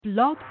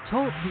Blog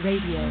Talk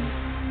Radio.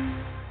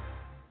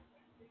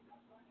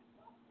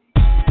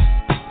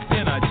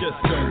 And I just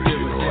don't give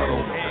a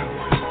damn.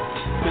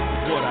 This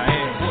is what I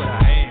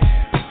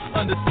am.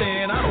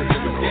 Understand, I don't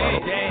give a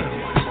damn.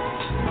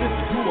 This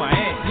is who I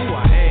am.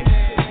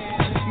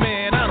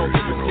 Man, I don't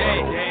give a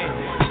damn.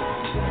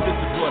 This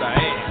is what I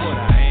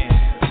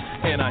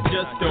am. And I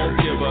just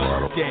don't give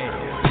a damn.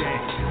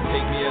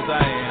 Take me as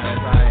I am.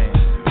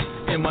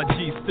 And my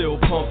G still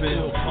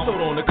pumping.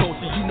 Sold on the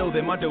culture, you know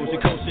that my Doja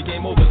culture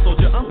game over,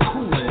 soldier. I'm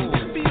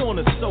coolin'. Be on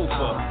the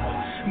sofa.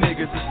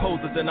 Niggas is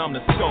posers and I'm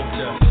the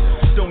sculptor.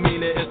 Don't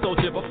mean it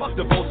insult you, but fuck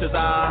the vultures.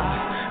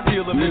 I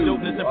feel the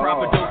dopeness and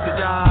proper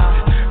dosage.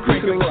 I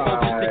crank up the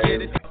focus to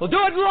get it. We'll do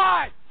it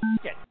live.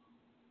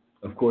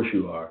 Of course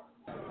you are.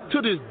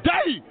 To this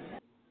day.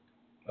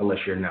 Unless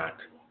you're not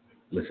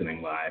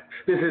listening live.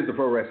 This is the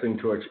Pro Wrestling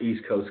Torch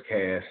East Coast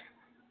Cast.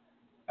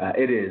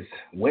 It is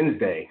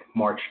Wednesday,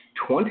 March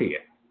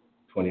 20th,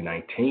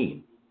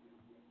 2019.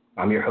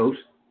 I'm your host,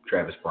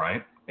 Travis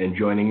Bryant, and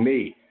joining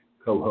me,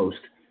 co-host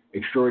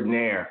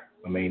extraordinaire,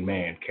 my main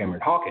man,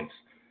 Cameron Hawkins.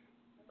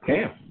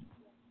 Cam,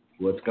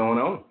 what's going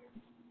on?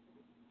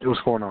 What's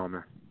going on,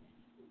 man?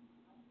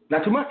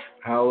 Not too much.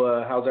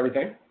 How's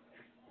everything?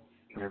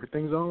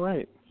 Everything's all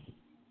right.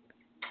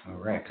 All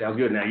right, sounds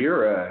good. Now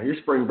you're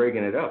spring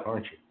breaking it up,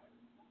 aren't you?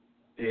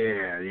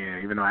 Yeah.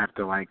 Even though I have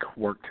to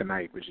work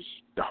tonight, which is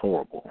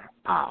horrible.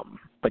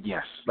 But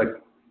yes. Like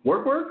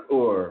work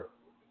or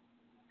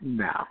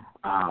no.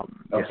 Okay.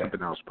 Yeah,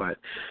 something else. But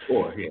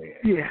yeah.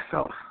 Yeah.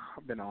 So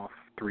I've been off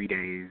 3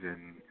 days,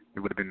 and it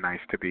would have been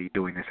nice to be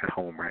doing this at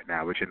home right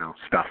now, but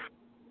stuff.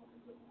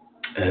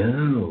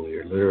 Oh,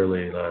 you're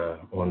literally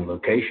on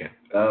location.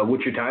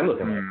 What's your time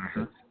looking at?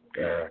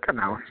 An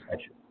hour.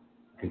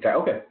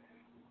 Okay,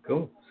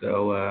 cool.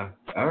 So,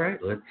 all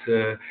right, let's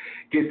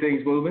get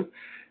things moving.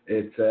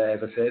 It's,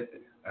 as I said,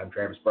 I'm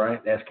Travis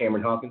Bryant. That's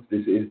Cameron Hawkins.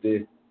 This is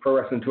the Pro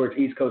Wrestling Torch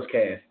East Coast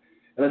Cast.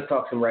 And let's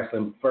talk some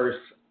wrestling. First,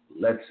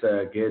 let's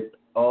get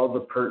all the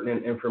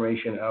pertinent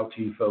information out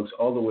to you folks,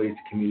 all the ways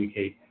to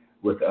communicate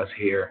with us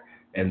here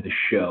and the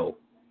show.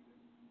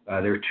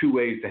 There are 2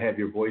 ways to have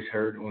your voice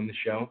heard on the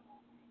show.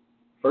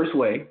 First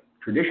way,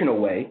 traditional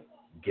way,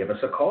 give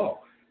us a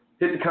call.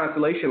 Hit the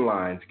Constellation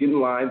lines. Get in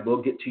line.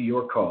 We'll get to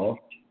your call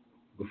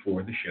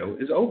before the show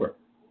is over.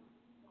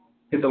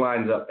 Hit the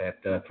lines up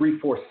at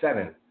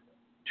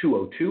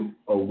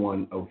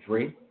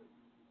 347-202-0103.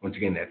 Once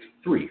again, that's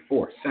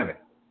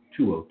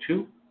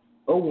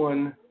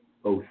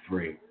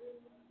 347-202-0103.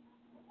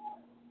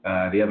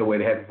 The other way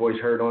to have your voice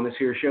heard on this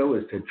here show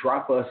is to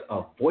drop us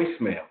a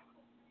voicemail.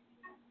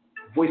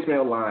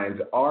 Voicemail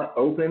lines are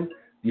open.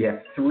 You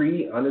have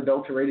 3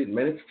 unadulterated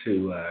minutes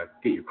to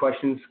get your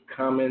questions,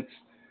 comments,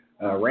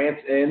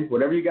 rants in,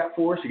 whatever you got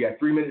for us. You got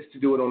 3 minutes to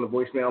do it on the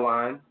voicemail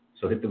line.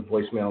 So hit the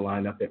voicemail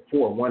line up at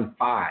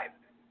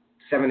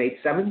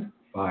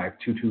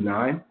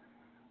 415-787-5229.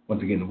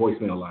 Once again, the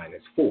voicemail line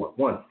is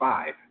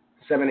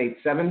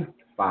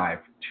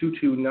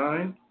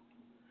 415-787-5229.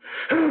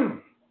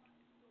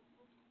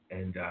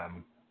 And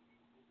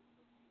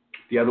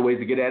the other ways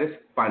to get at us,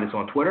 find us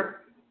on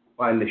Twitter.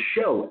 Find the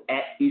show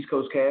at East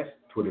Coast Cast,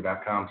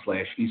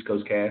 twitter.com/East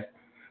Coast Cast.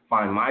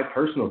 Find my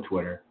personal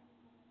Twitter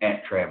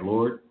at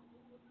TravLord.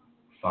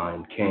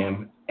 Find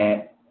Cam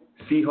at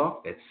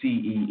Seahawk, that's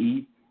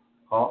C-E-E,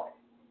 Hawk.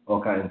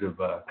 All kinds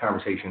of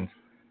conversations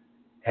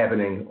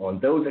happening on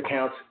those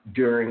accounts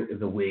during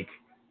the week,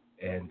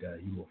 and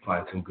you will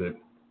find some good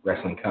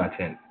wrestling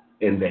content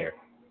in there.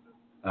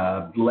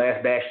 The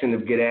last bastion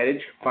of Get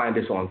Adage, find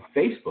us on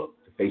Facebook.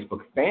 The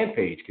Facebook fan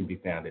page can be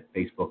found at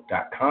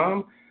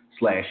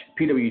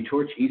facebook.com/PW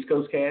Torch East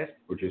Coast Cast,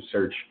 or just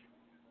search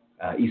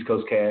East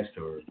Coast Cast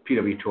or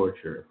PW Torch,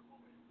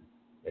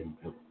 and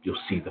you'll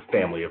see the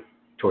family of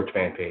Torch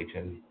fan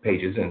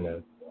pages,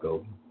 and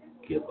go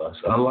give us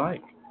a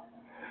like.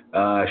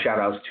 Shout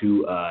outs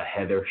to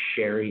Heather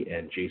Sherry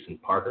and Jason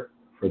Parker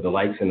for the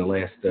likes in the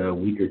last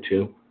week or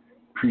two.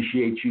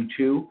 Appreciate you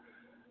too.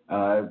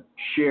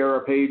 Share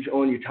our page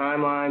on your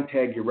timeline,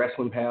 tag your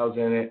wrestling pals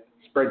in it,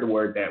 spread the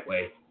word that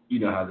way. You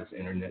know how this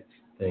internet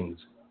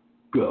things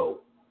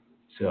go.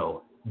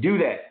 So do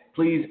that,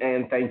 please,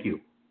 and thank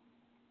you.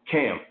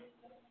 Cam,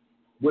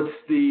 what's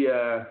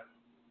the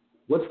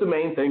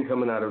main thing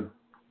coming out of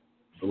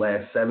the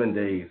last 7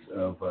 days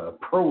of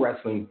pro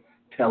wrestling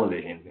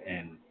television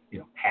and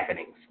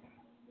happenings?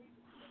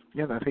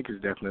 Yeah, I think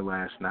it's definitely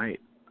last night.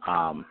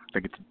 I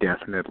think it's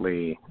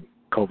definitely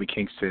Kofi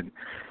Kingston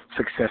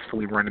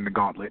successfully running the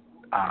gauntlet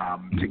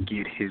to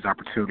get his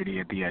opportunity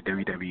at the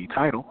WWE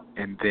title,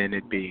 and then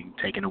it being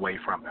taken away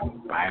from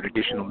him by an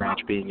additional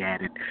match being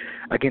added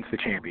against the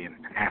champion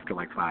after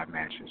 5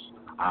 matches.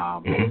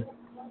 And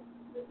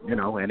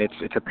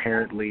it's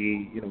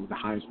apparently, the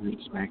highest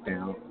rated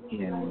SmackDown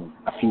in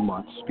a few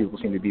months. People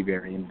seem to be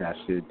very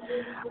invested.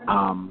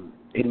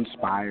 It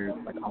inspired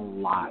a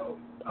lot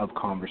of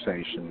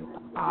conversation.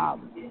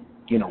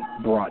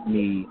 Brought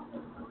me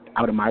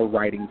out of my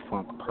writing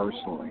funk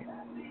personally.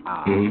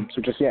 So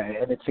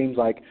and it seems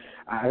like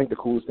I think the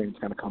coolest thing that's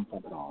going to come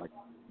from it all,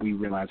 we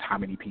realize how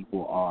many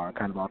people are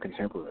kind of our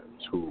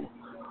contemporaries who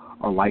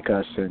are like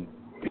us and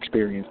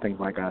experience things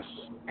like us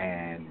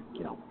and,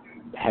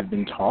 have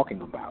been talking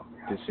about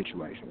this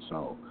situation.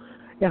 So,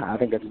 yeah, I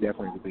think that's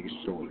definitely the biggest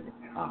story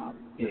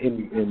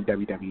in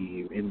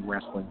WWE, in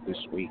wrestling this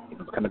week.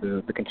 Kind of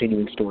the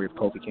continuing story of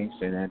Kofi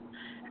Kingston and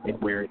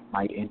where it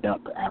might end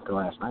up after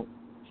last night.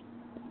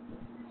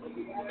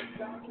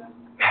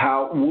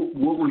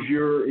 What was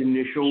your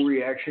initial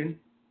reaction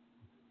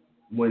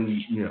when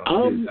did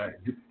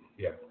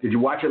you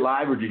watch it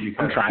live or did you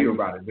kind of hear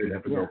about it? Did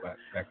have to go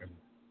back and...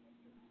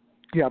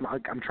 Yeah,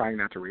 I'm trying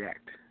not to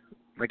react.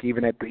 Like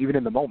even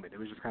in the moment, it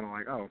was just kind of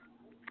like, oh,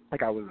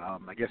 like I was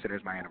like yesterday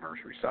was my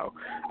anniversary, so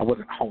I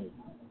wasn't home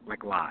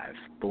like live.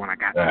 But when I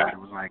got to it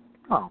was like,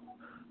 oh,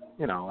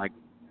 like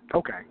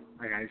okay,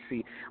 like I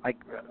see. Like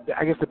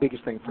I guess the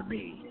biggest thing for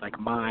me, like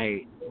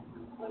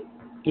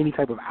any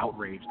type of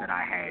outrage that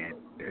I had,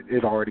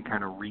 it already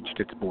kind of reached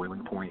its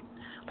boiling point.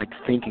 Like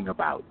thinking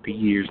about the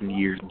years and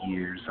years and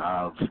years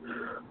of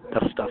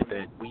stuff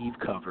that we've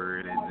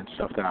covered and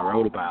stuff that I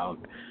wrote about.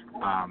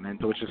 And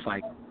so it's just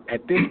like,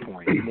 at this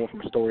point, more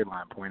from a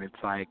storyline point, it's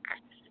like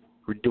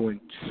we're doing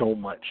so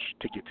much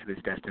to get to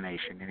this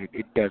destination, and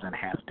it doesn't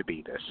have to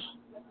be this.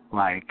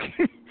 Like,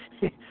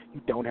 you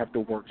don't have to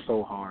work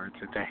so hard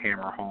to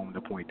hammer home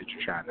the point that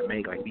you're trying to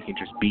make. Like, we can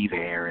just be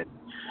there. And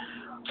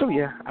so,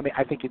 yeah, I mean,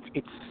 I think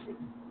it's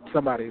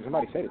somebody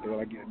said it. They were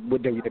like,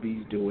 what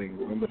WWE is doing,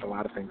 and with a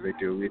lot of things they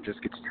do, it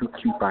just gets too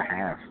cute by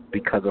half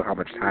because of how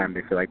much time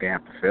they feel like they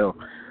have to fill.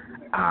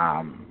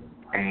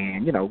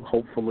 And,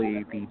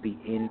 hopefully the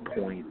end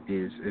point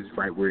is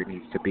right where it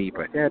needs to be.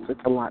 But, yeah, it's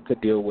a lot to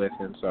deal with,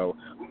 and so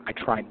I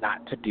try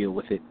not to deal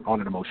with it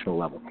on an emotional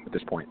level at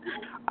this point.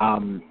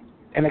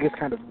 And I guess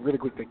kind of really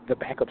quick, the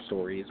backup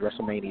story is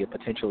WrestleMania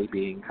potentially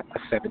being a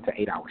 7 to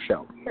 8 hour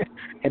show.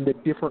 And the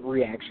different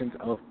reactions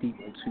of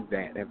people to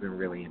that have been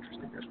really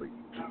interesting this week.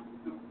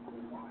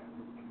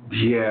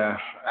 Yeah,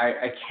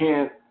 I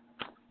can't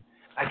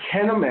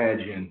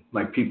imagine,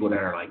 like, people that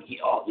are, like,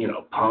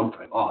 pumped,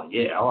 like, oh,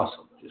 yeah,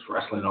 awesome, just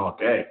wrestling all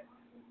day.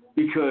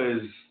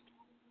 Because,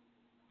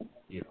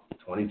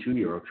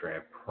 22-year-old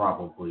Trav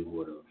probably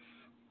would have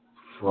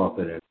frothed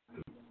it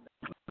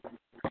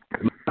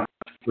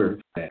for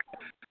that.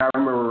 I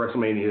remember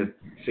WrestleMania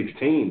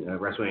 16,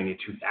 WrestleMania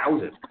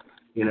 2000.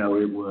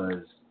 It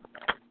was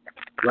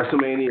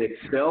WrestleMania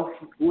itself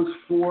was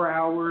 4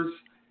 hours,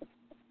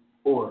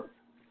 or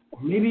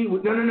maybe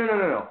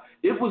no.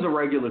 It was a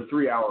regular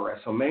 3-hour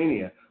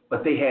WrestleMania,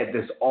 but they had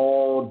this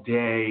all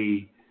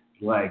day.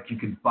 Like you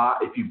could buy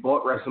if you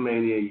bought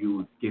WrestleMania, you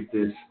would get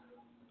this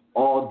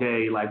all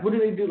day. Like what do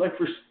they do? Like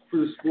for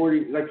the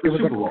sporting, like for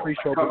Super Bowl,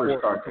 cover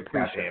starts at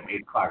goddamn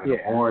 8:00 in the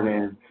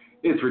morning.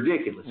 It's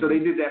ridiculous. So they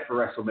did that for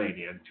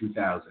WrestleMania in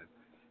 2000.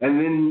 And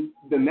then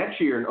the next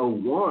year in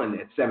 2001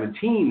 at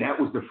 17, that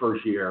was the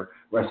first year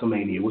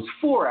WrestleMania was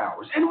 4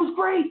 hours. And it was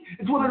great.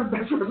 It's one of the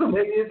best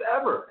WrestleManias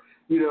ever.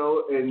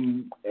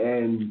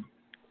 And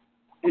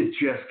it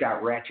just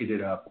got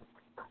ratcheted up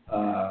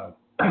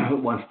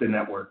once the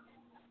network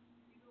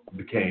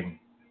became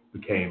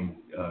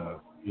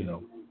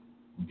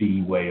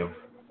the way of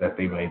that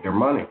they made their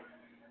money.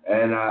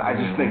 And I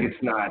just think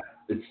it's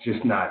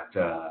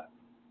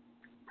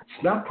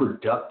not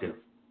productive.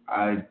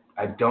 I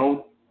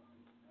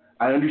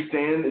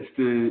understand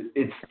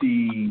it's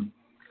the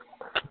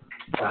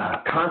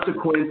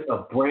consequence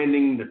of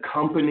branding the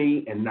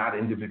company and not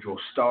individual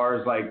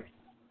stars, like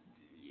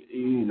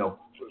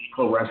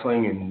pro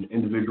wrestling and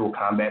individual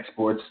combat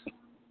sports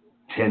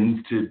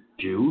tends to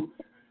do.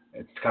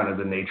 It's kind of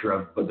the nature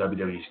of, but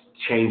WWE's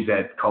changed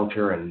that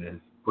culture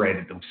and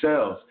branded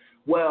themselves.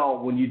 Well,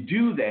 when you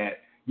do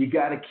that, you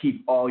got to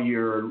keep all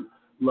your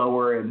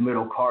lower and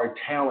middle card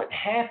talent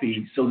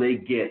happy, so they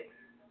get,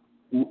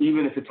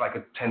 even if it's like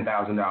a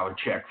 $10,000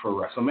 check for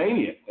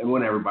WrestleMania, and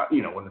when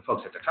everybody, when the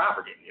folks at the top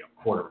are getting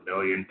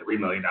 $250,000, $3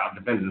 million,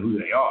 depending on who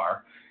they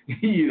are,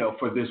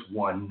 for this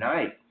one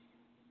night.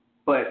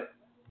 But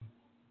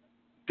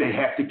they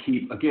have to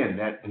keep, again,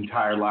 that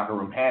entire locker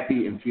room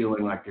happy and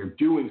feeling like they're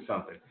doing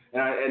something,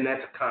 and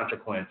that's a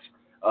consequence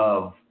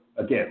of,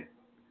 again,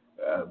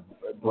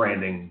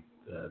 branding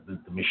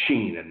the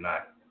machine and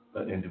not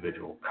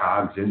individual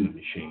cogs in the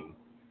machine.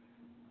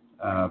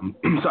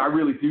 So I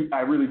really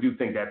do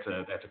think that's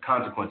a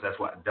consequence. That's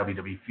what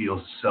WWE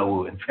feels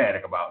so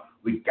emphatic about.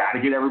 We got to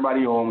get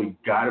everybody on. We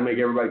got to get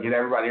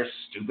everybody their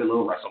stupid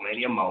little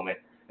WrestleMania moment.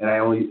 And I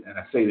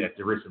say that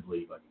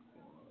derisively, but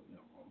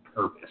on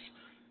purpose,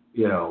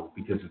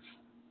 because it's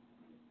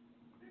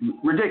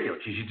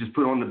ridiculous. You should just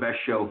put on the best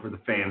show for the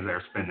fans that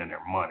are spending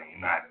their money,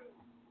 not,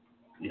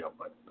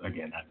 But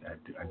again,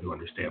 I do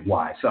understand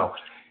why. So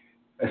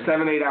a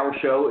 7-8 hour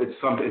show,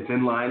 it's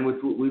in line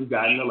with what we've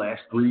got in the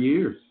last 3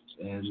 years,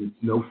 and it's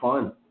no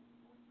fun.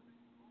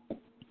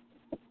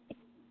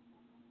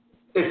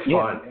 It's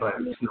fun, but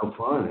it's no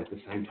fun at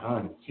the same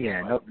time.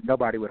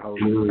 Nobody would hold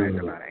you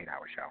back about an 8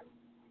 hour show.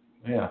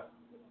 Yeah.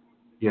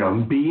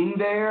 Being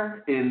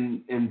there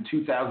in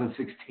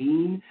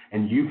 2016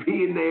 and you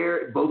being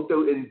there both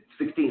in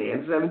 16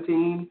 and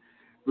 17,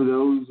 for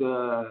those.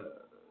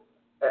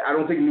 I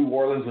don't think New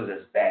Orleans was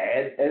as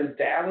bad as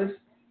Dallas,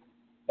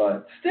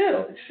 but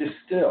still, it's just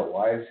still.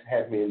 Why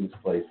have me in this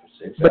place for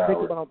 6 But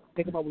hours?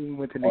 think about when we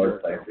went to New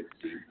York. Though.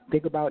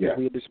 Think about Yeah. if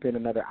we had to spend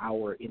another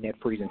hour in that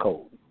freezing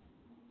cold.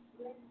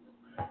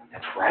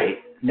 That's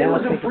right. Now it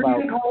wasn't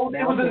freezing cold.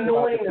 It was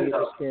annoying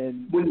enough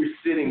when you're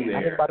sitting there.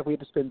 I think about if we had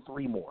to spend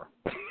 3 more.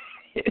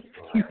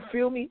 You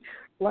feel me?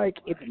 Like,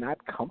 it's not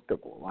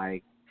comfortable.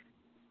 Like,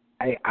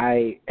 I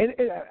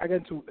got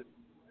into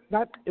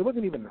it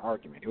wasn't even an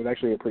argument. It was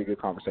actually a pretty good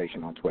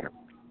conversation on Twitter.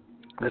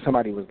 And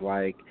somebody was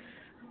like,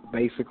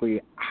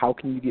 basically, how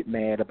can you get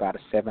mad about a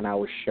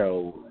 7-hour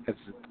show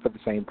for the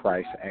same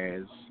price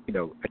as,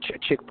 a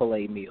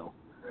Chick-fil-A meal?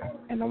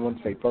 And I want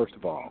to say, first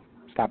of all,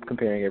 stop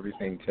comparing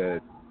everything to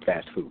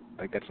fast food.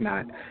 Like, that's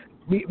not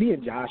me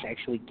and Josh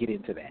actually get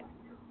into that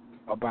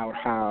about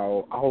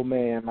how, oh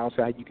man, I don't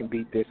see how you can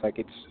beat this. Like,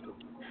 you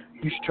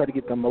should try to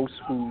get the most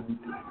food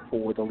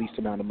for the least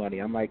amount of money.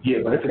 I'm like,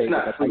 yeah, but it's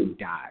not that's food. how you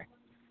die.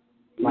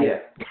 Like, yeah,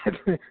 that's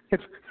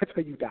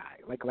how you die.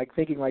 Like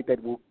thinking like that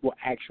will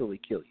actually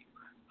kill you.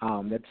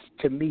 That's,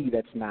 to me,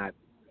 that's not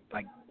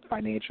like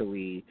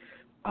financially.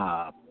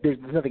 There's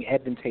nothing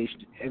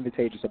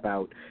advantageous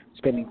about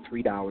spending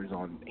 $3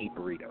 on 8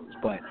 burritos.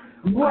 But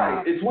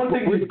right, it's one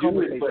thing to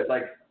do it, but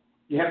like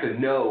you have to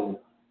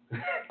know.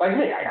 Like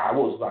me, I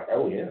was like,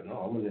 oh yeah, no,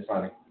 I'm in this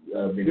Sonic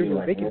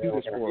video. They can do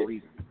this for a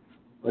reason.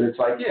 But it's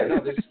like, yeah, no,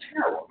 this is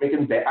terrible.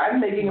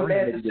 I'm making a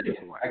bad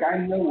decision. Like, I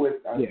know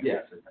what,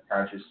 yes, it's a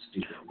conscious,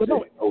 stupid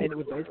decision. And it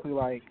was basically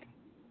like,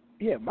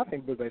 my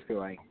thing was basically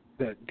like,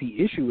 the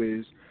issue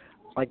is,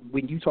 like,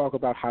 when you talk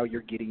about how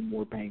you're getting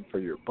more bang for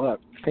your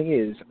buck, the thing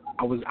is,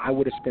 I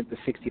would have spent the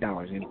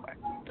 $60 anyway.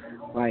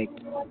 Like,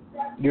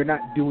 you're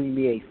not doing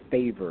me a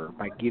favor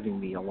by giving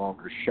me a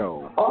longer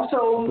show.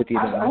 Also, with the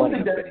I don't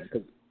think that's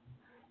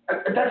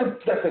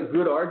a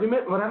good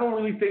argument, but I don't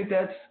really think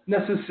that's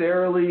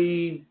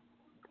necessarily...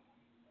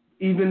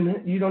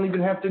 you don't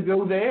even have to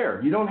go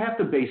there. You don't have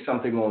to base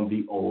something on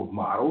the old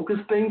model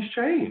because things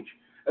change.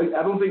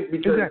 I don't think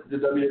because the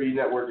WWE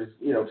Network is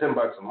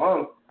 $10 a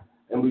month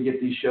and we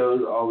get these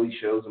shows, all these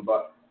shows, and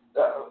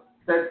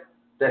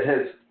that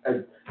has.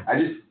 I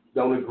just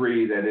don't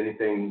agree that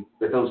anything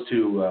that those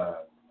two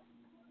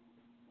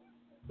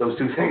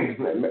things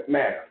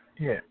matter.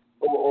 Yeah.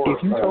 Or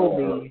if you told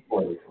me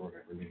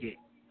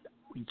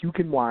you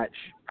can watch,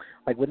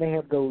 like when they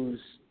have those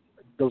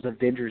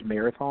Avengers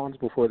marathons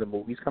before the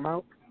movies come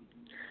out,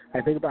 I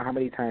think about how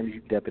many times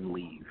you dip and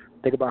leave.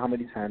 Think about how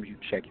many times you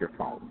check your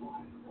phone.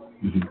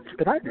 Mm-hmm.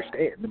 But I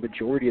understand the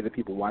majority of the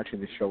people watching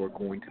the show are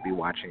going to be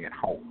watching at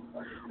home.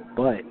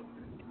 But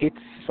it's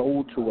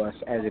sold to us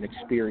as an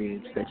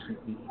experience that you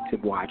need to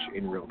watch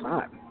in real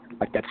time.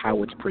 Like, that's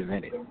how it's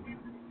presented.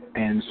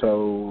 And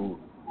so,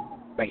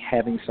 like,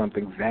 having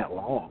something that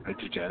long,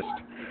 it's just...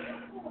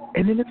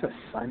 And then it's a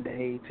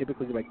Sunday.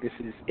 Typically, like, this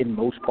is, in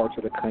most parts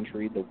of the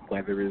country, the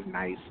weather is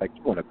nice. Like,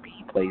 you want to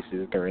be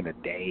places during the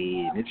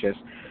day. And it's just,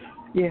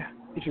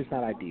 it's just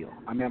not ideal.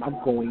 I mean, I'm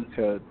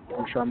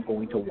sure I'm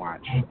going to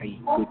watch a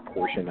good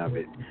portion of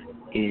it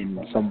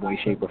in some way,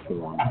 shape, or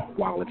form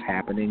while it's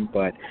happening.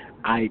 But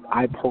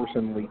I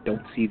personally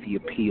don't see the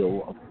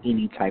appeal of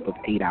any type of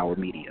 8-hour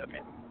media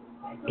event.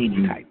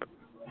 Any type.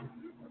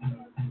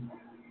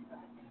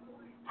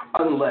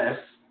 Unless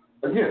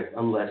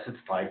it's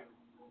like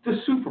the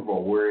Super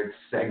Bowl where it's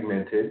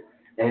segmented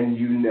and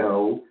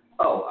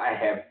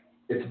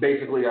it's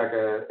basically like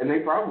and they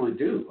probably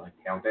do, like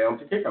countdown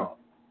to kickoff.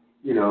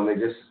 And they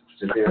just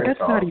sit there and talk. But that's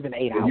not even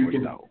 8 hours,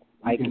 though.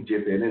 You can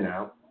dip in and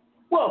out.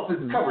 Well, if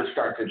the coverage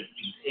starts at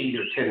 8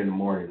 or 10 in the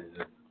morning, it's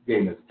a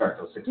game that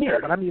starts at 6:30. Yeah,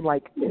 but I mean,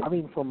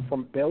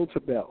 from bell to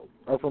bell,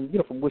 or from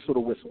whistle to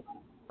whistle,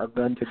 or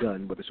gun to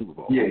gun with the Super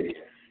Bowl. Yeah,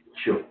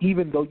 sure.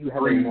 Even though you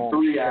have a long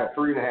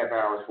 3.5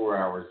 hours, 4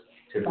 hours,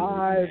 typically.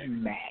 5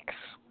 max.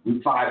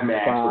 5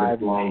 max.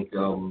 5 with long,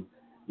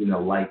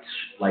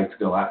 lights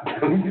go out.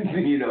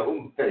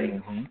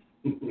 Mm-hmm.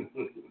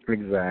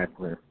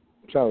 Exactly.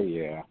 So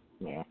yeah.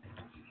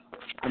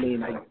 I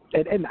mean,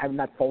 and I'm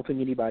not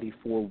faulting anybody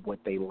for what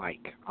they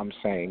like. I'm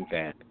saying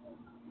that,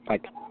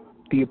 like,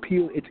 the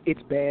appeal,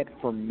 it's bad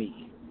for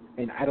me,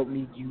 and I don't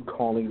need you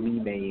calling me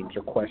names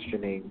or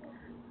questioning,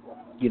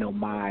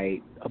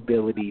 my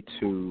ability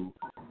to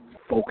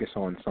focus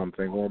on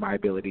something or my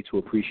ability to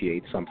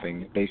appreciate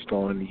something based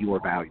on your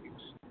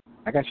values.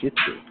 I got shit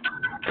to do.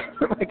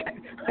 Like,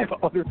 I have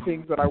other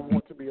things that I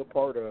want to be a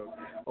part of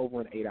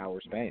over an 8-hour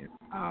span.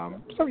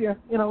 So yeah,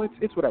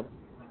 it's whatever.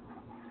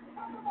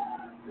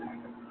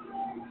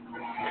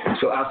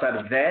 So outside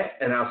of that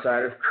and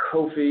outside of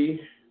Kofi,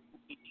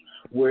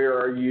 where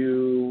are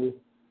you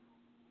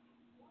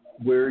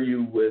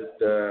with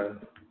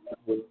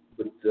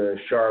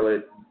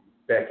Charlotte,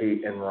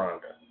 Becky, and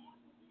Ronda?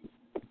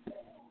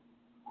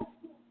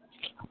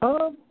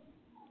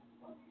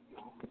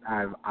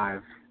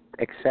 I've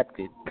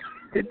accepted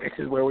that this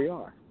is where we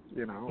are.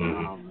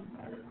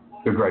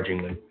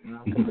 Begrudgingly.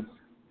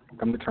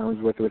 Come to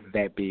terms with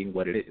that being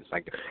what it is.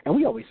 Like, and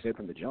we always said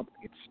from the jump,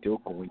 it's still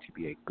going to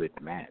be a good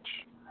match.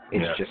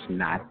 It's just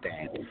not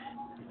that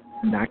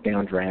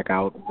knockdown, drag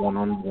out,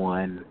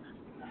 1-on-1,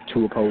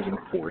 two opposing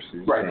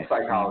forces. Right, the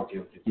psychology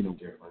of it is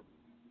different.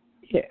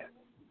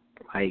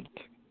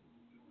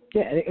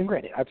 Yeah, and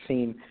granted, I've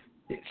seen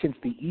since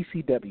the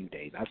ECW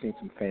days, I've seen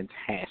some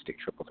fantastic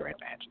triple threat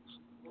matches.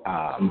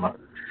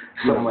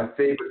 Some of my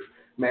favorite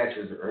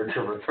matches are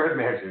triple threat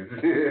matches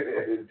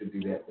to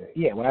do that thing.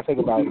 Yeah, when I think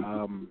about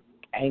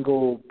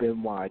Angle,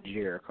 Benoit,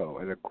 Jericho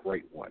is a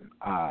great one.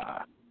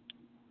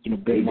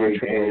 Benoit,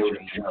 Triple H,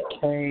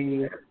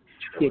 HBK.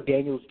 Yeah,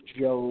 Daniels,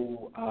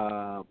 Joe,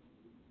 not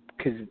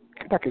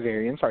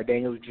Kazarian, sorry,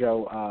 Daniels,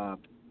 Joe.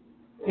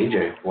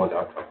 AJ was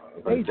up.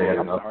 AJ,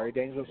 I'm sorry,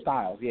 Daniels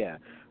Styles, yeah.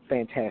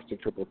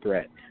 Fantastic triple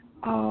threat.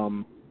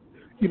 Rock,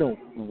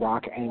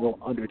 Angle,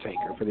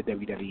 Undertaker for the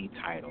WWE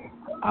title.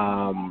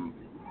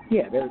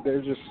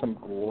 There's just some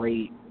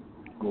great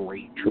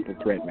triple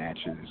threat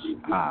matches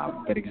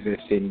that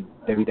exist in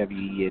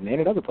WWE and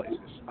in other places.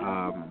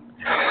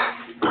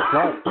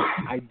 But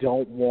I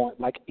don't want,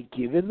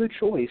 given the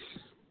choice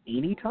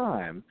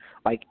anytime,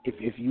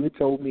 if you had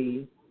told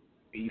me,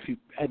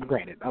 and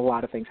granted, a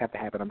lot of things have to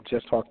happen. I'm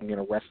just talking in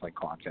a wrestling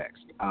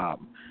context.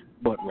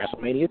 But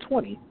WrestleMania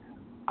 20,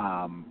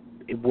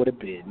 it would have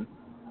been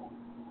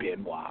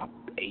Benoit,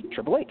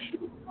 Triple H.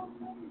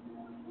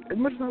 As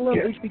much as I love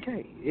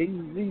HBK,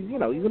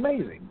 he's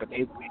amazing, but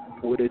it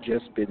would have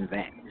just been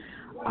that.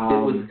 It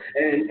was,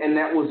 and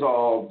that was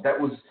all. That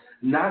was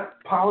not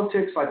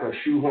politics, like a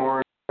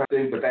shoehorn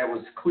thing, but that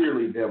was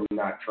clearly them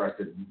not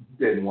trusted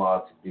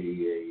Benoit to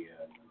be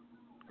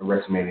a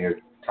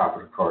WrestleMania top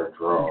of the card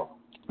draw.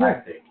 Yeah. I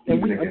think,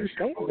 and we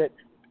understand that.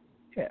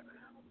 Yeah,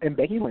 and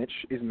Becky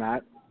Lynch is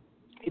not.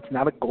 It's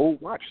not a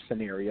gold watch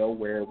scenario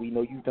where we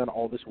know you've done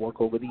all this work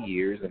over the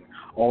years and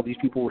all these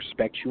people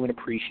respect you and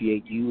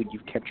appreciate you and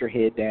you've kept your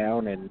head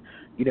down and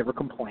you never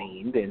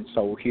complained and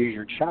so here's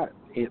your shot.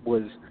 It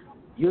was,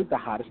 you're the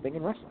hottest thing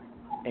in wrestling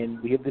and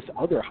we have this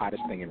other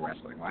hottest thing in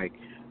wrestling. I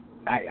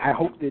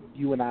hope that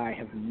you and I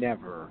have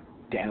never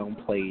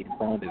downplayed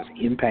Ronda's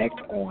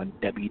impact on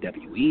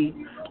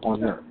WWE,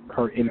 on her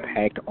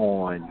impact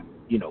on,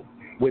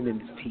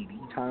 women's TV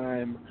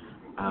time.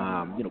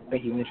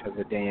 Becky Lynch has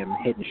a damn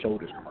Head and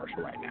Shoulders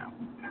commercial right now.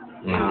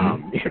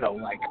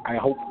 I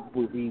hope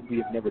we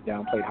have never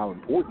downplayed how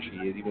important she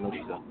is, even though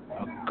she's a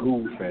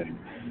goof and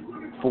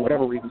for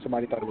whatever reason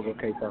somebody thought it was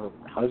okay for her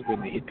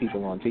husband to hit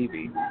people on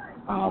TV.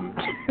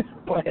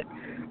 But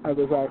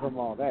aside from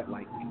all that,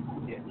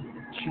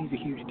 she's a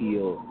huge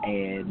deal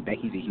and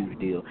Becky's a huge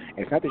deal. And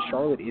it's not that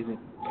Charlotte isn't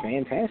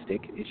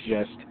fantastic, it's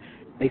just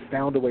they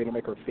found a way to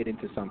make her fit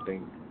into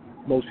something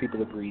most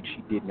people agreed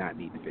she did not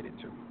need to fit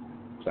into.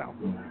 So,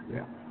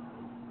 yeah.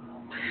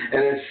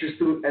 And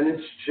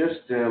it's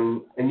just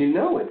them, and you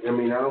know it. I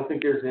mean, I don't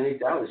think there's any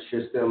doubt. It's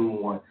just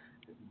them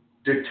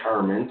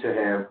determined to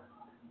have,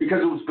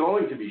 because it was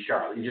going to be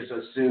Charlotte. You just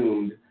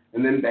assumed,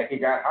 and then Becky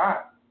got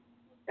hot.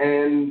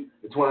 And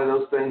it's one of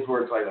those things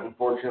where it's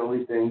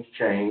unfortunately things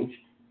change,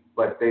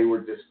 but they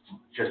were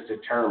just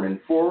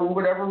determined for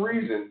whatever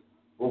reason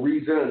or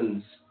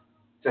reasons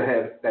to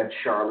have that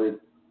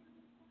Charlotte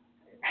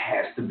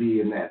has to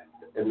be in that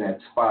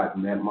spot,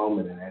 in that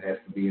moment, and that has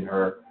to be in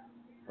her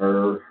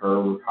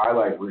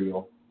highlight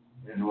reel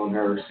and on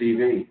her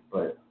CV.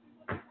 But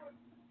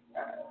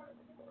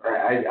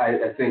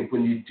I think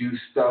when you do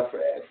stuff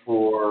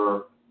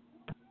for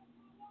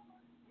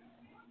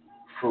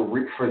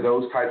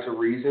those types of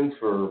reasons,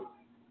 for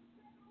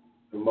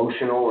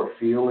emotional or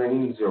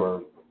feelings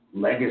or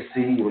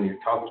legacy, when you're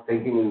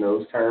thinking in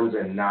those terms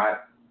and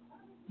not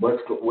what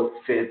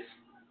fits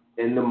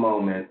in the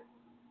moment,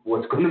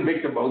 what's going to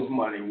make the most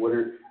money, what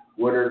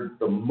are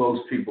the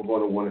most people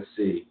going to want to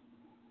see?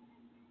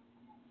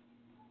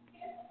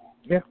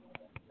 Yeah,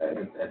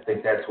 I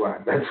think that's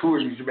where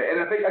you should be.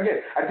 And I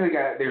think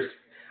there's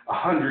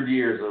 100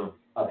 years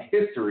of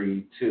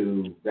history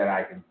to that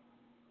I can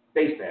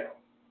base that on.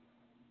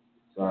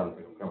 So I don't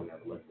think I'm coming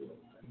out of left field.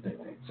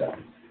 So,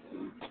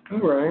 all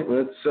right,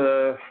 let's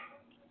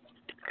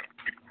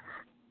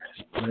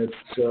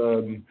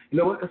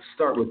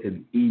start with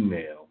an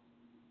email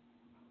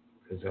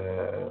because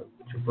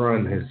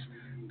Jabron has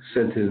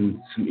sent in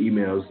some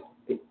emails.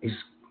 He's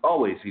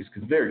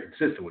very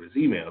consistent with his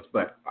emails,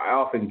 but I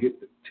often get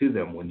to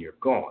them when you're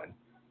gone.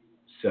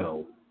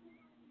 So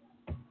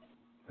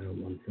I don't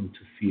want him to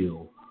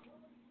feel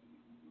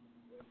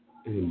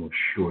any more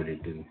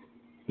shorted than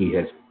he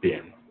has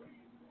been.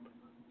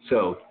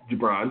 So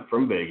Jabron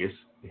from Vegas,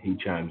 he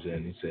chimes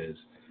in. He says,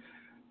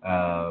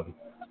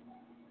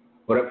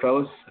 what up,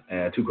 fellas?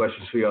 2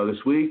 questions for y'all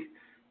this week.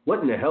 What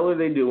in the hell are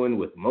they doing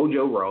with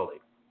Mojo Rawley?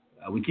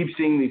 We keep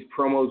seeing these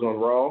promos on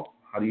Raw.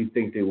 How do you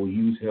think they will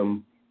use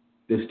him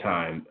this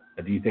time?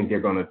 Do you think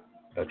they're going to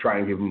try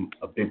and give him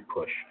a big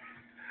push?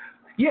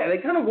 Yeah, they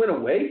kind of went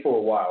away for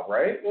a while,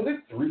 right? Well,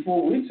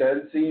 3-4 weeks. I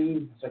hadn't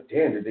seen. It's like,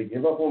 damn, did they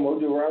give up on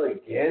Mojo Rawley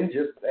again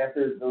just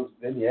after those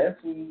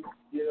vignettes and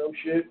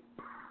shit?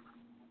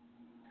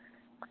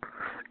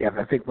 Yeah,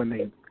 I think when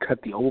they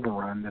cut the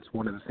overrun, that's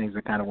one of the things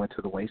that kind of went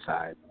to the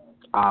wayside.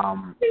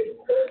 I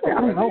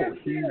don't know.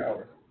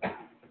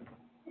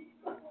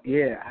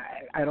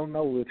 I don't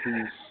know if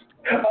he's.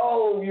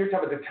 Oh, you're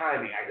talking about the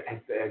timing. I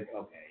okay,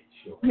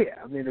 sure.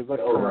 Yeah, I mean, it was like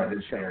right,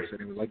 the show, so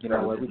it was like, you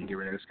know what, we can get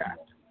rid of this guy.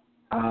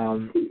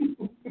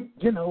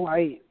 You know,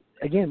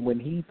 again, when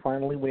he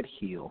finally went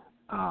heel,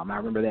 I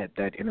remember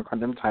that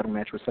Intercontinental title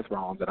match with Seth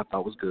Rollins that I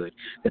thought was good,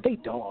 that they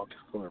dogged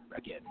for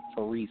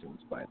reasons,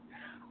 but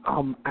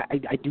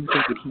I do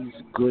think that he's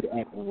good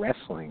at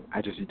wrestling.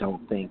 I just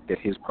don't think that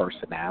his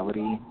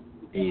personality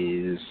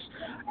is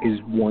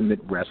one that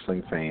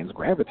wrestling fans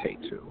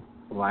gravitate to.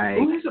 Like,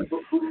 who is a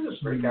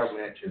breakout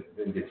match and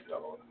then gets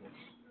double?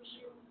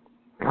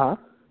 Huh?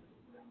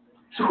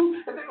 So,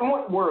 in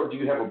what world do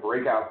you have a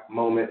breakout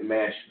moment,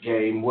 match,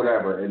 game,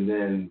 whatever, and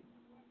then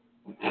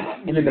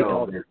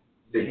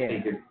they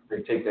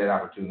take that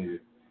opportunity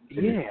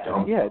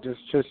to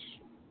just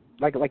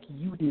like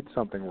you did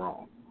something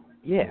wrong.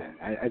 Yeah,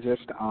 I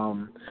just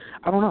I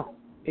don't know.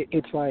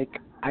 It's like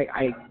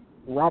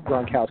Rob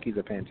Gronkowski's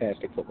a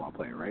fantastic football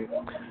player, right?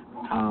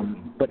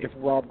 But if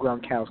Rob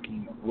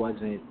Gronkowski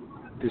wasn't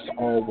this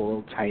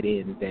all-world tight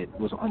end that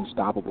was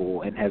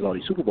unstoppable and has all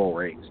these Super Bowl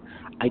rings,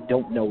 I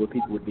don't know if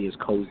people would be as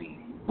cozy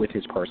with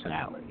his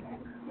personality.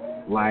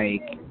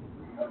 Like,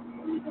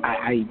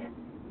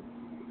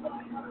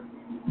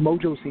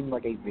 Mojo seemed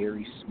like a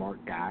very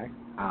smart guy,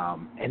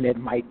 and that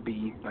might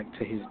be like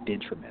to his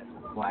detriment.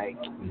 Like,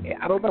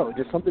 I don't know,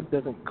 just something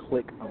doesn't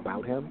click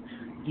about him,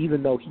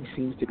 even though he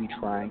seems to be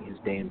trying his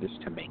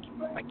damnedest to make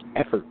it. Like,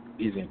 effort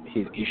isn't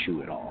his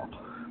issue at all.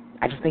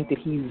 I just think that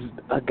he's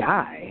a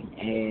guy,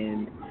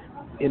 and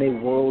in a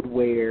world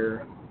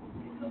where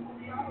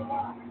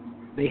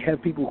they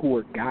have people who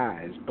are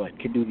guys but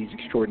can do these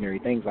extraordinary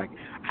things, like,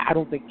 I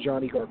don't think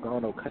Johnny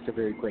Gargano cuts a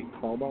very great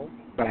promo,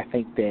 but I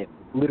think that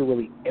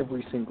literally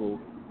every single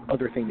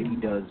other thing that he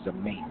does is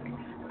amazing.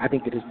 I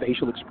think that his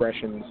facial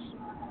expressions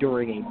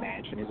during a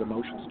match and his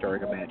emotions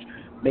during a match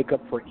make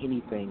up for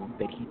anything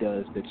that he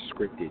does that's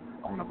scripted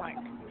on a mic.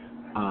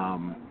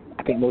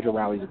 I think Mojo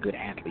Rawley's a good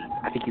athlete.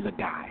 I think he's a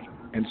guy.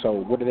 And so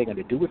what are they going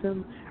to do with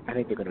him? I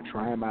think they're going to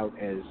try him out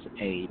as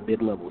a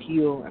mid-level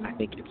heel, and I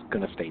think it's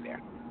going to stay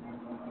there.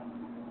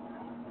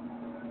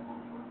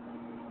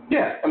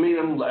 Yeah, I mean,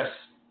 unless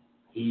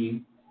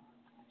he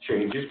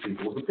changes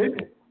people's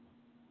opinion.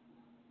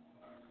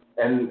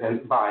 And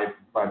by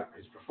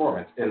his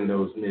performance in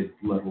those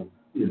mid-level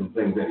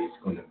things that he's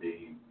going to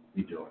be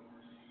doing.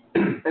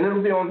 And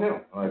it'll be on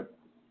him, like,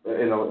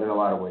 in a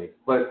lot of ways.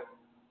 But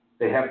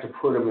they have to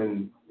put him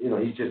in,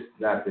 he's just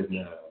not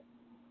in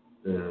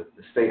the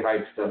state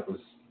hype stuff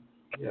was,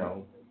 he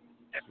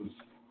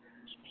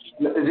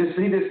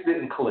just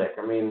didn't click.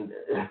 I mean,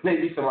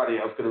 maybe somebody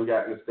else could have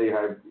gotten the state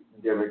hype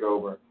gimmick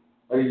over,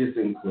 but he just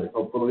didn't click.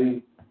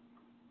 Hopefully,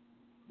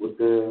 with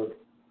the,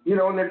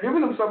 and they're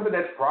giving him something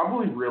that's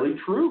probably really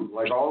true,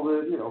 like all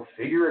the,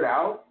 figure it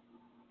out.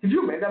 Could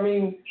you imagine? I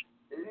mean,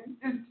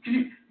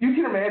 you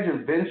can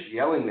imagine Vince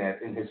yelling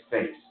that in his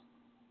face.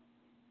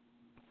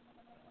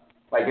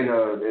 Like in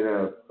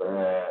a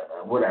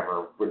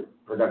whatever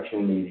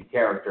production meeting,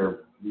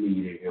 character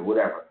meeting, or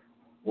whatever,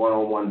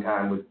 one-on-one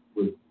time with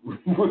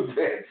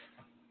Vince.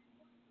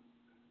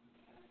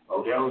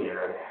 Mojo, he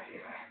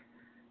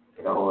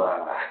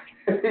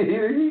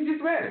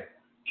just mad it.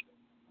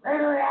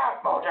 Figure it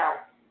out, Mojo.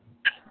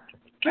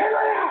 Figure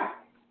it out.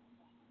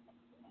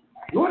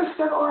 You want to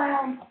stick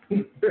around?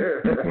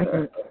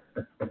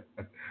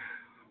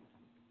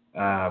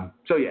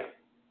 So yeah.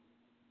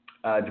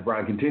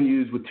 Jabron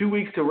continues with 2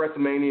 weeks to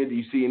WrestleMania. Do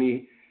you see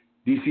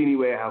any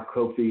way how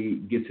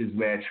Kofi gets his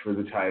match for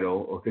the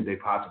title, or could they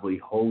possibly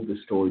hold the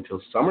story till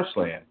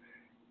SummerSlam,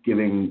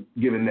 given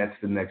that's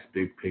the next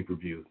big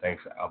pay-per-view?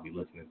 Thanks, I'll be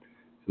listening.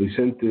 So we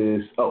sent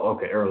this. Oh,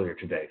 okay, earlier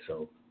today.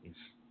 So he's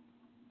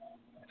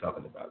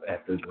talking about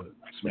after the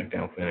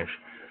SmackDown finish.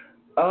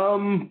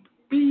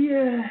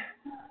 Yeah.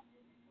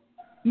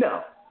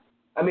 No,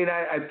 I mean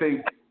I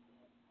think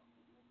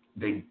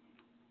they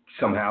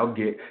somehow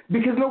get,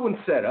 because no one's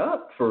set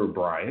up for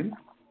Brian.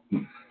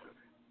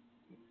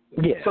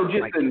 Yeah. So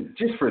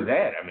just for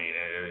that, I mean,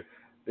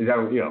 is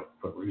that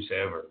put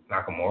Rusev or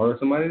Nakamura or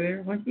somebody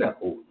there? Like,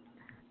 no,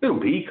 it'll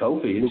be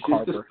Kofi. It's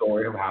just the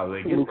story of how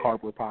they get Luke there.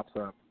 Harper pops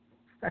up.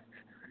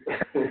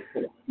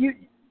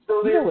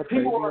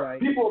 People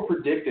are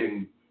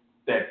predicting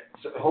that.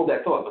 Hold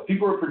that thought. But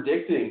people are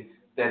predicting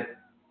that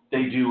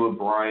they do a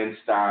Brian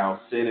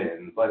style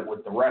sit-in, but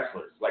with the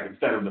wrestlers. Like,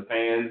 instead of the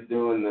fans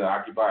doing the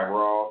Occupy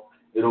Raw,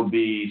 it'll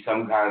be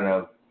some kind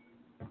of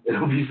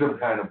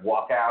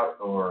walkout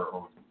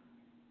or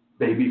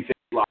baby face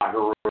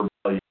locker room.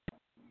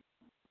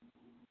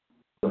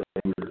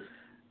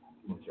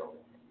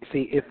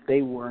 See, if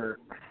they were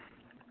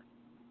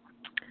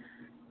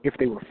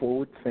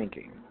forward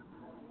thinking,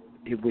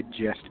 it would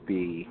just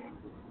be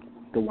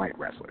the white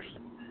wrestlers.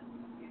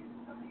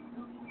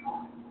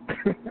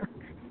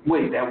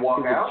 Wait, that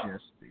walkout?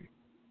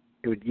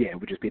 It would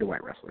just be the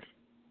white wrestlers.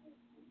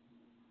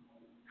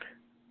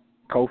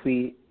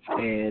 Kofi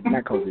and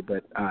not Kofi,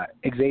 but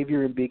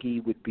Xavier and Big E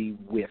would be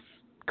with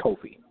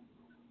Kofi,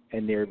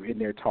 and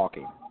they're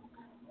talking,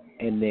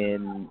 and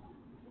then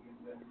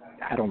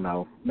I don't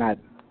know, not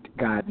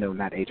God, no,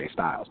 not AJ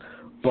Styles.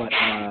 But,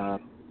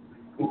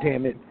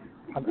 damn it.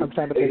 I'm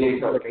trying to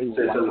think of like a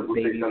white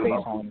baby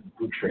face on.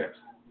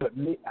 But,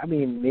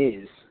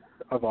 Miz,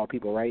 of all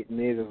people, right?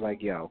 Miz is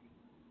like, yo,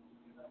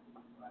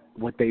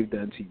 what they've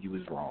done to you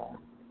is wrong.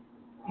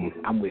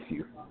 Mm-hmm. I'm with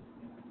you.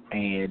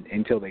 And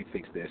until they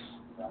fix this,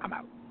 I'm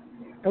out.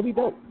 That'll be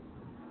dope.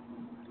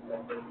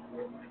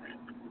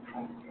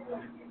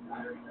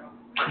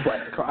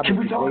 But can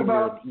we talk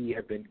about E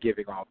have been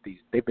giving off these?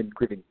 They've been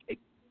giving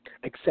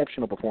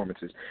exceptional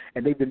performances,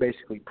 and they've been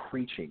basically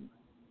preaching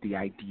the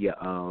idea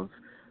of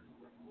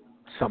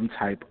some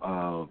type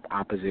of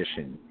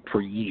opposition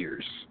for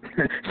years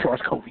as far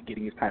as Kofi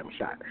getting his title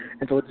shot.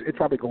 And so it's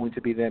probably going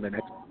to be them, and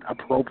that's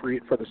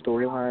appropriate for the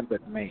storyline.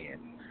 But man,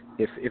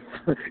 if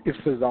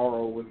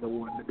Cesaro was the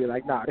one to be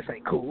like, nah, this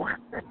ain't cool.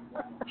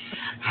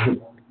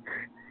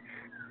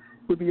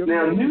 Would be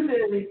now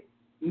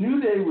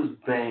New Day was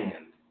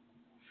banned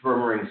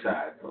from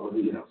ringside,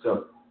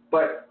 So,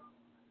 but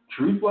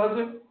Truth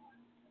wasn't,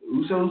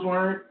 Usos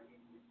weren't,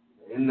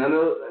 and none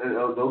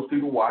of those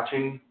people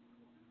watching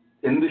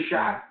in the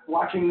shot,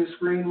 watching the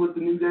screen with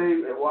the New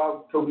Day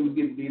while Kofi was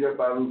getting beat up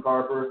by Luke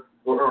Harper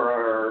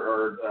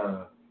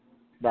or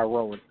by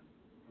Rowan,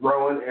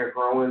 Eric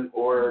Rowan,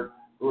 or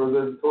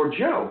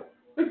Joe.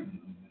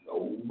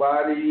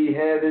 Nobody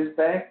had his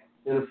back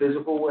in a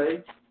physical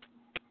way.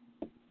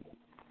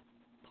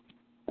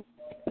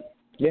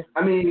 Yeah.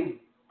 I mean,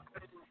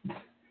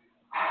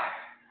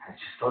 I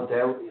just thought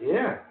that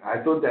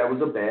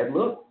was a bad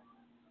look.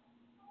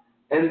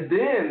 And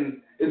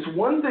then it's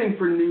one thing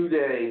for New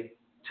Day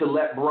to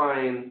let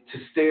Bryan, to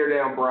stare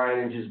down Bryan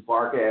and just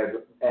bark at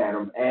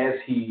him as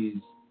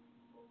he's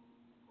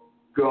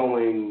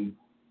going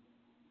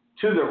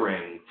to the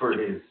ring for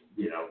his,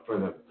 for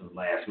the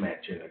last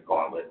match in the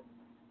gauntlet.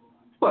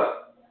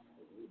 But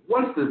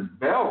once the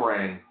bell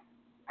rang,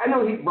 I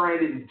know Bryan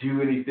didn't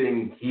do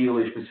anything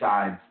heelish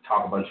besides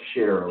talk a bunch of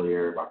shit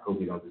earlier about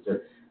Kofi don't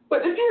deserve.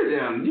 But if you're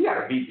them, you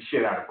got to beat the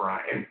shit out of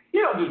Bryan.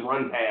 You don't just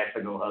run past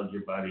and go hug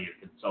your buddy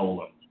and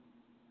console him.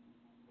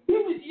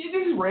 You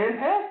just ran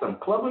past him,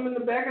 clubbed him in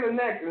the back of the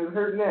neck and his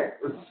hurt neck.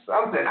 Or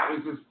something. I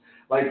was just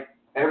like,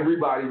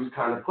 everybody was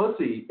kind of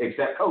pussy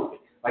except Kofi.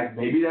 Like,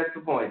 maybe that's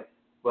the point.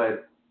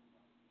 But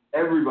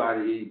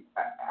everybody,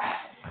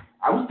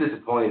 I was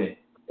disappointed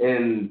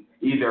in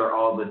either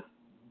all the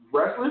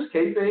wrestlers,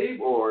 kayfabe,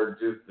 or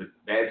just the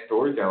bad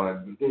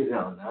storytelling.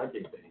 No, not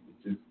kayfabe.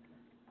 It's just,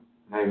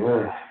 like,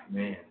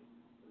 man.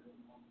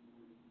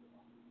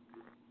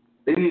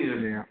 They need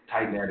to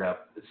tighten that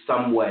up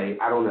some way.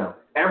 I don't know.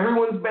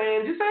 Everyone's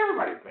banned. Just say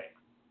everybody's banned.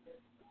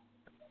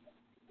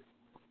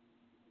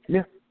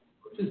 Yeah.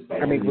 Just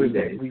banned. I mean,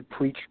 we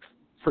preached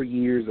for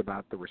years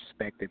about the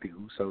respect that the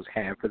Usos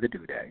have for the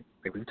New Day.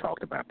 Like, we've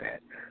talked about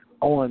that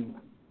on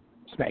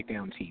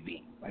SmackDown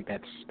TV. Like,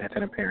 that's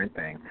an apparent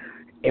thing.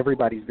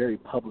 Everybody's very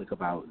public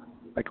about,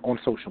 like, on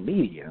social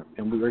media,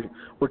 and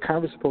we're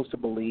kind of supposed to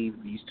believe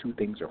these two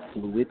things are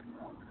fluid.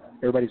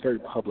 Everybody's very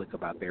public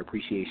about their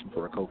appreciation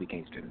for Kofi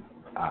Kingston.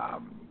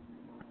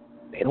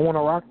 They don't want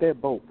to rock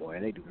that boat, boy.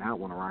 They do not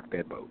want to rock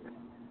that boat.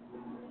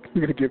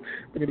 We're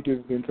gonna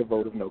give Vince a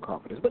vote of no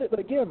confidence. But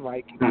again,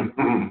 like,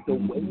 the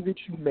way that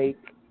you make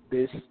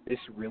this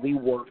really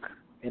work,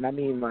 and I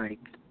mean, like,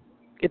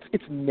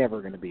 it's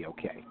never gonna be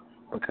okay,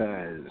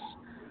 because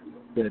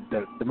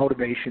the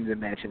motivations and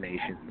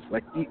machinations,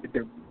 like,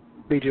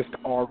 they just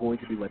are going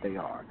to be what they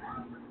are.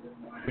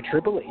 But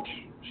Triple H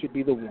should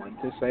be the one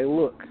to say,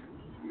 look,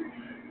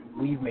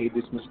 we've made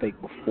this mistake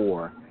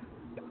before.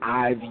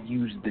 I've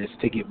used this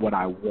to get what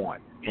I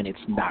want, and it's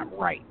not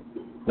right.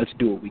 Let's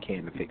do what we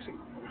can to fix it.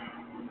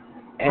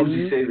 And who did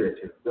you say that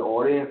to? The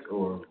audience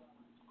or?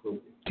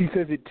 He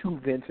says it to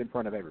Vince in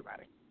front of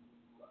everybody.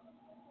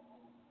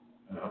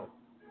 No.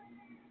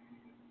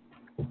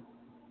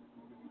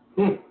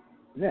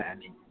 Yeah, I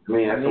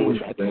mean that's what we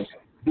think.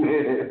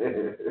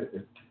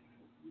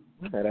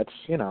 Yeah, that's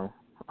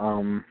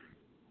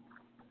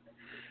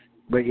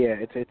But yeah,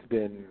 it's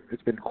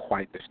been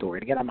quite the story.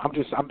 And again,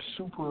 I'm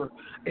super.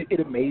 It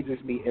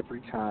amazes me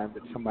every time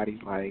that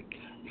somebody's like,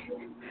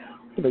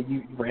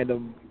 you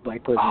random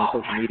black person on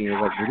social media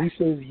is like, when he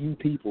says "you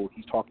people,"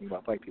 he's talking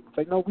about black people. It's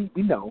like, no,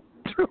 we know.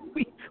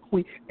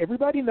 we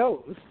everybody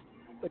knows.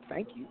 But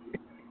thank you.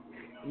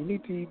 You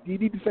need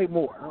to say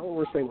more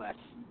or say less.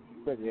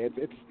 But yeah,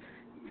 it's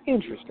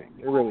interesting.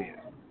 It really is.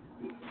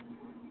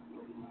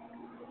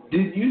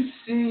 Did you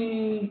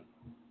see?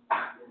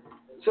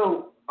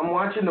 So I'm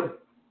watching the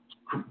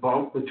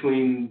bump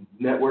between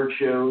network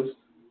shows,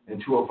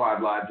 and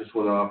 205 Live just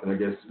went off, and I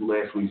guess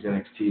last week's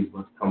NXT is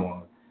about to come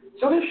on.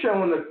 So they're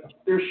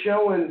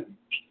showing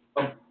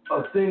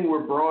a thing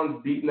where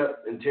Braun's beating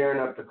up and tearing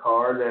up the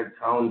car that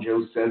Colin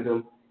Jost sent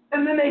him,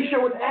 and then they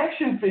show an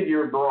action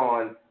figure of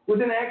Braun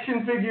with an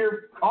action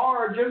figure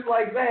car just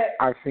like that.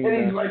 I've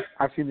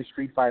seen the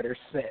Street Fighter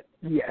set.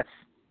 Yes.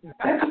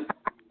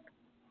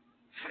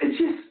 It's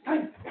just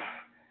like,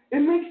 it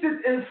makes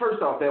it. And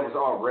first off, that was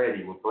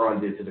already what Braun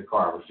did to the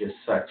car was just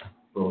such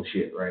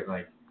bullshit, right?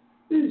 Like,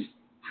 this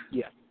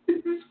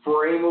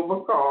frame of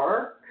a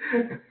car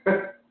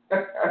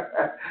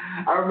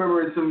I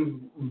remember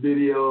some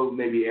video,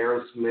 maybe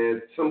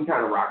Aerosmith, some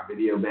kind of rock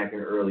video back in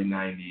the early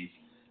 '90s.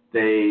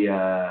 They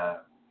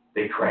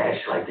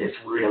crashed like this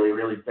really,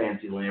 really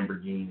fancy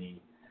Lamborghini.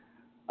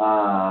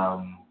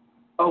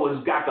 It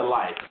was Got the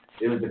Life.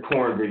 It was the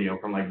Korn video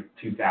from like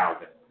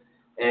 2000.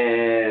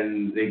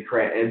 And they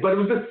crashed, but it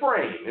was a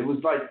frame. It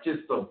was like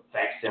just a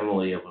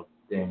facsimile of a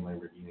damn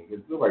Lamborghini.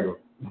 Because nobody goes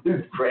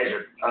crash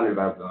a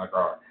 $100,000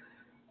 car.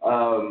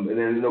 And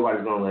then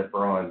nobody's going to let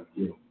Braun,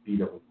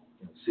 beat up a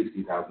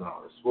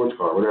 $60,000 sports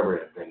car, whatever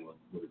that thing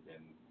would have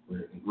been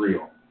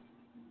real.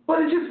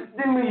 But it just,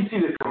 then when you see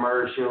the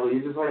commercial,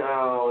 you're just like,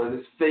 oh,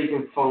 as fake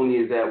and phony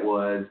as that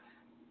was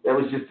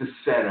just a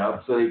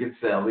setup so they could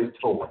sell their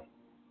toy.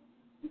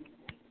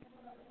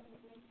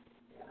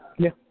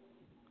 Yeah.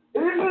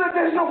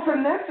 There's no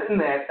finesse in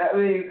that. I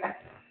mean,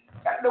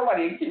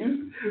 nobody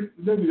accused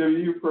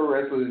WWE Pro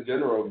Wrestling in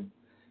general, of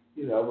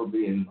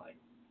being like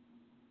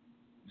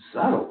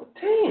subtle.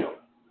 Damn.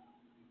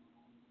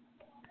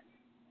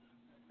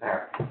 All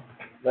right.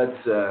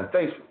 Let's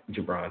thanks,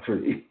 Jabron, for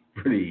the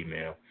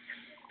email.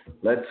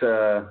 Let's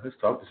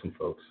talk to some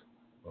folks.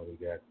 Well, we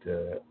got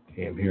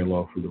Cam here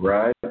along for the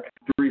ride.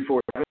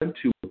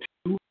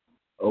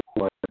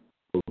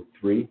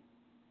 347-202-0103.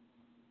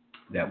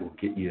 That will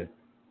get you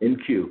in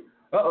queue.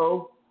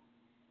 Oh,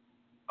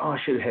 I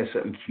should have had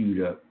something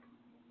queued up.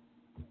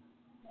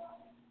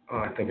 Oh,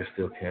 I think I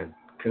still can.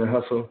 Can I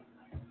hustle?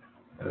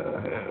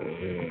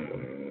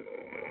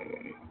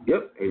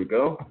 Yep, here we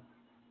go.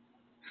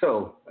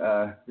 So,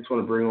 just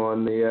want to bring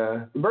on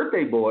the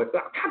birthday boy.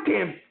 Oh,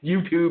 goddamn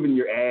YouTube and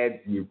your ads.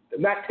 I'm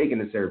not taking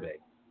the survey.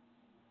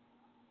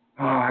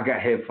 Oh, I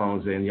got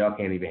headphones in. Y'all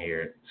can't even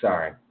hear it.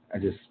 Sorry. I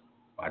just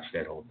watched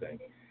that whole thing.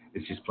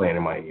 It's just playing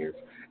in my ears.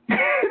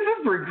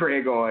 Let's bring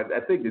Craig on. I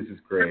think this is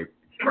Craig.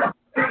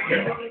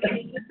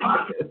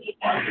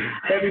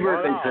 Happy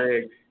birthday,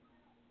 Craig.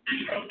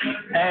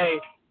 Hey,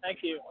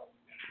 thank you.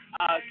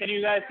 Can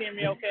you guys hear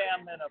me okay?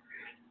 I'm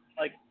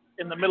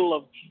in the middle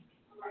of...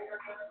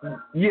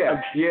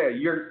 Yeah,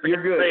 you're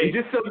good. And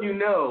just so you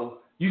know,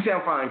 you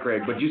sound fine,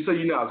 Craig, but just so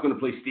you know, I was going to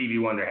play Stevie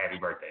Wonder Happy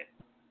Birthday.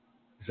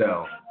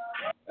 So,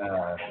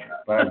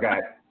 but I've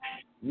got...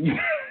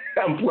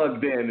 I'm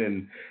plugged in,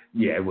 and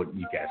you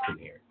guys can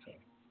hear it. So.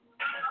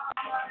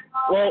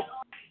 Well,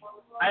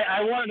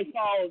 I wanted to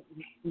call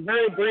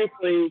very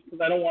briefly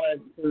because I don't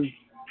want to...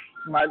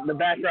 the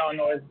background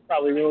noise is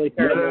probably really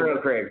terrible.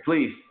 No, Craig,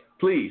 please.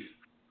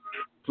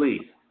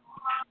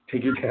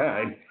 Take your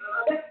time.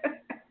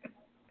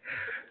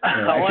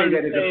 I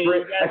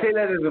say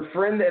that as a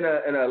friend and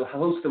a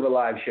host of a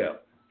live show.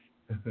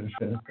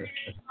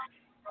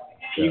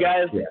 You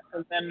guys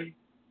have been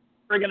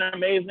friggin'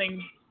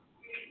 amazing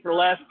for the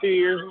last 2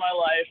 years of my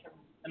life,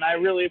 and I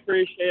really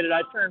appreciate it.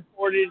 I turned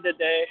 40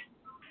 today,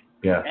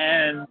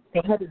 and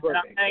I'm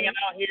hanging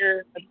out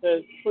here at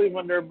the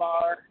Clevelander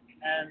Bar,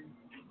 and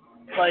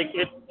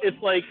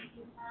it's like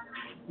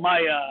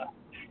my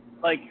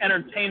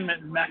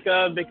entertainment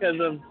mecca because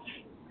of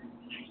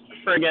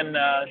friggin'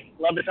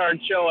 Le Batard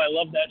show. I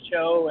love that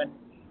show and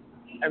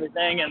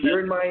everything. And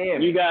you're in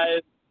Miami. You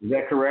guys. Is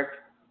that correct?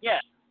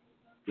 Yeah.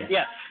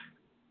 Yes.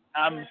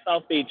 I'm in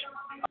South Beach.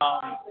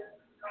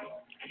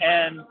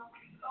 And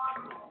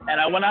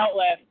I went out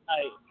last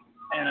night,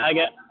 and I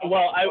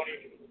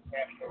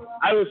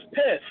was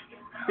pissed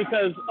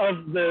because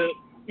of the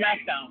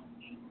SmackDown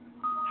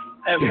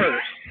at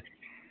first.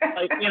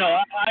 I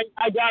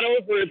got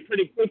over it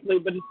pretty quickly,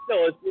 but it's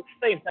the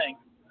same thing.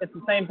 It's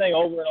the same thing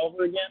over and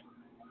over again.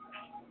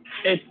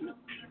 It's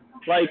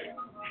like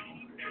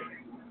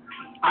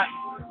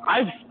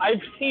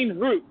I've seen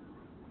Root.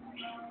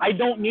 I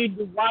don't need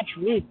to watch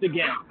Root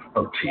again.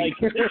 Oh, like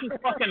this is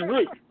fucking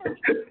Root.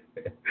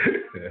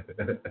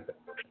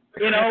 It's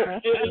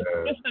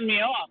pissing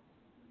me off.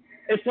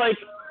 It's like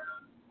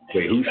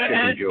wait, who's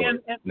shitting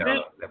George?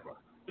 No, never mind.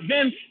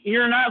 Vince,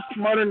 you're not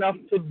smart enough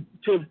to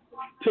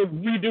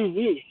redo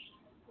Root.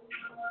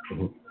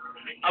 Mm-hmm.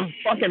 I'm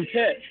fucking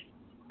pissed.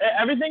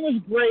 Everything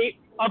was great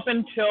up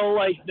until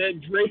the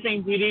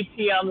draping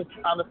DDT on the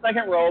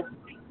second rope,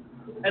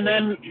 and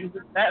then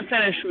that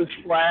finish was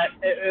flat.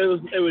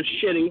 It was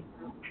shitty,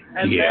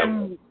 and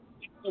then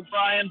the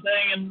Bryan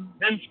thing and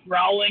Vince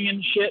growling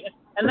and shit.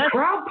 And the that's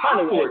crowd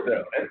popped for it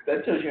though.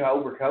 That tells you how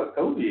over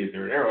Kobe is.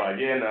 They're like,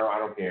 no, I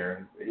don't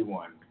care. He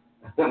won.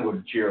 I'm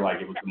going to cheer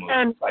like it was the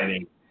most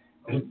exciting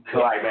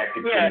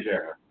climactic finish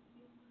ever.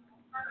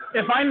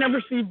 If I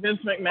never see Vince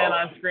McMahon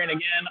on screen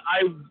again,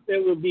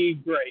 it would be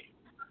great.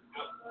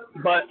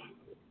 But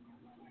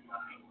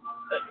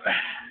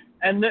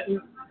and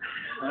then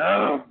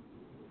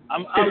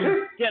I'm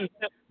getting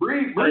pissed.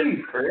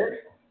 Breathe, Chris.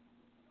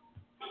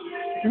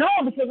 No,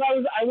 because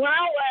I went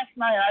out last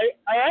night.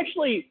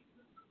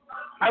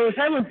 I was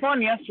having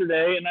fun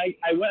yesterday, and I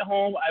went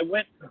home. I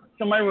went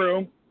to my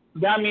room,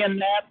 got me a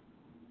nap,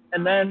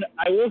 and then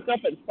I woke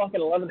up at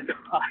fucking 11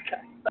 o'clock.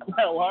 I set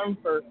my alarm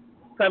for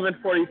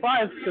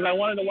 7:45 because I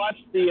wanted to watch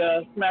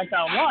the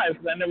SmackDown live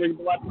because I never get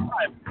to watch it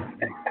live.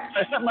 I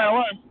set my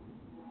alarm,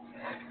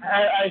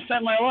 I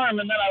set my alarm,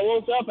 and then I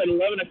woke up at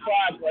 11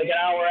 o'clock, like an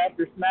hour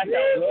after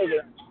SmackDown was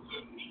over.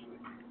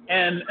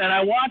 And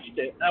I watched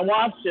it. And I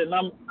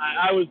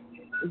was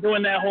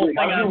doing that whole thing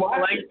on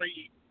Sling for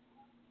you.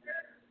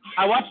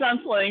 I watched on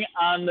Sling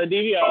on the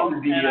DVR,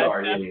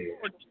 and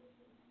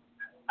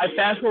I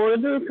fast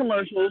forwarded through the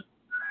commercials,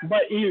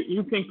 but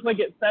you can click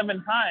it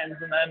 7 times,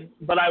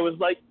 but I was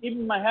like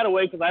keeping my head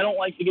away because I don't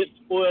like to get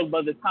spoiled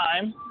by the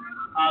time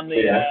on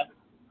the.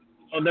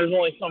 There's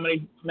only so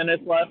many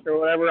minutes left or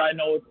whatever. I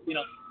know it's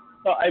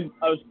So I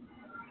was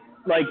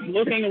like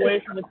looking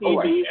away from the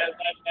TV as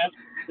I passed.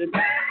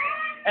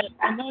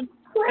 And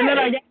then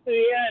I got to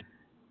the end.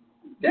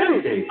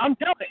 Dude, I'm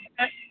telling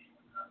you,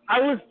 I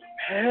was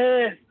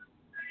pissed.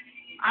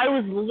 I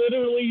was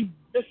literally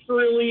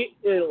viscerally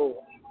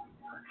ill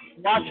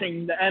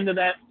watching the end of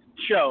that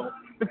show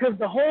because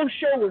the whole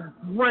show was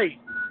great.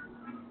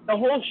 The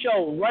whole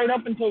show, right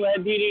up until that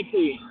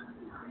DDT,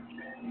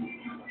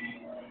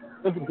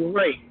 was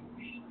great.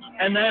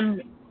 And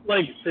then,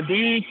 like, the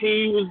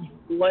DDT was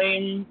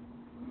lame.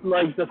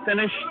 Like, the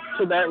finish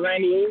to that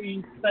Randy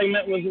Orton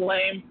segment was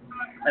lame.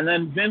 And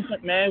then Vince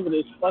McMahon with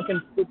his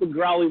fucking stupid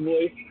growly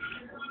voice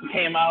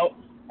came out,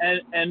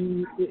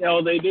 and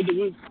they did the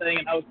Roots thing,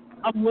 and I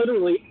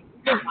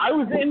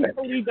was in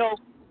Toledo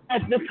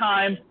at the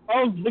time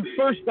of the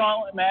first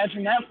Gauntlet match,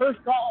 and that first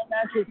Gauntlet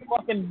match was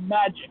fucking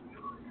magic.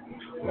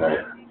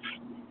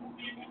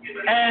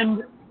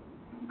 And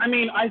I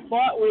mean, I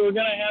thought we were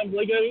gonna have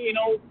like a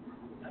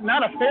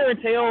not a fairy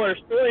tale or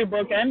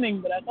storybook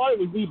ending, but I thought it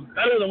would be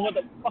better than what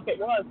the fuck it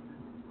was.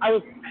 I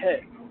was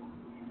pissed.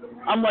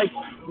 I'm like,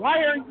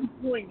 why are you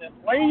doing this?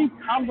 Why are you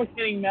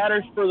complicating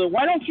matters further?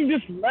 Why don't you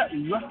just let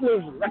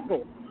wrestlers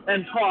wrestle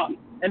and talk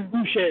and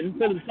do shit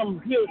instead of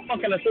some real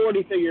fucking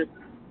authority figures?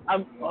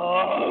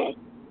 All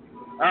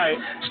right.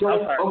 So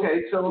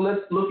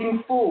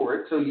looking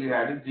forward. So you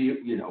had to deal.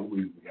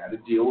 We got to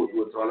deal with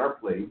what's on our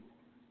plate.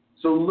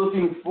 So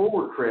looking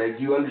forward, Craig,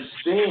 you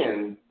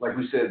understand, like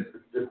we said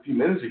a few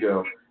minutes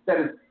ago,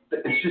 that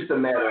it's just a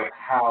matter of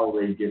how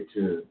they get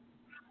to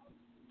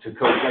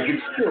coach. Like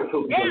it's still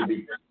coaching going to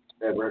be.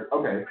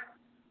 Okay.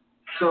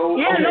 So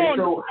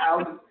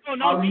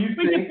how do you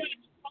think?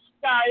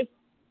 5 guys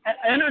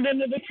entered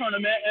into the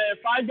tournament.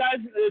 5 guys.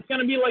 It's going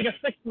to be like a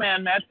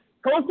 6-man match.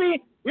 Kofi,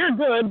 you're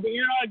good, but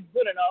you're not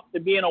good enough to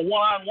be in a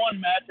 1-on-1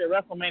 match at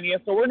WrestleMania.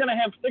 So we're going to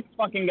have 6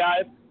 fucking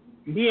guys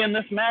be in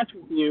this match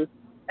with you.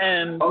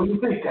 And you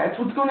think that's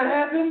what's going to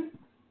happen?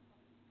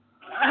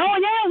 Hell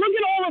yeah! Look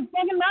at all the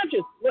fucking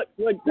matches. Look.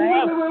 Wait.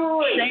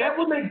 That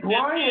would make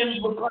Brian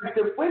look like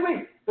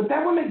but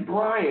that would make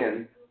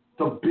Brian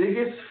the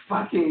biggest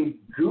fucking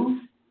goof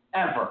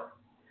ever.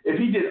 If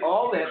he did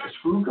all that to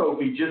screw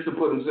Kofi just to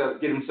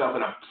get himself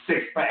in a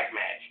 6-pack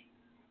match.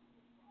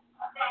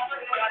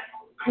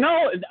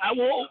 No,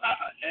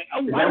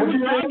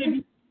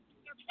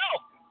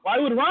 why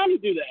would Ronnie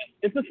do that?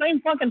 It's the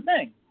same fucking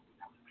thing.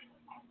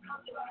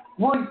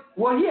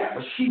 Well, yeah,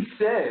 but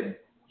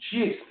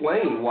she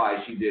explained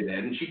why she did that,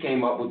 and she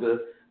came up with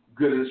the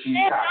good as she's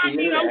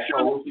cocky and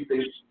asshole. She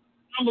thinks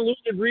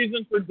convoluted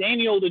reason for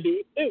Daniel to do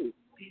it too,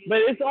 but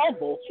it's all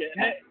bullshit,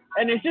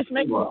 and it just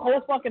makes the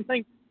whole fucking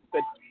thing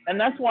stupid. And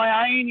that's why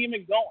I ain't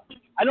even going.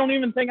 I don't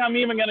even think I'm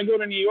even gonna go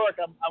to New York.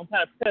 I'm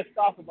kind of pissed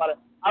off about it.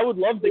 I would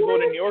love to go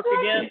to New York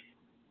again.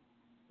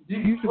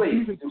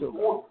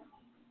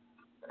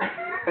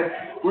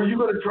 Were you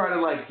gonna try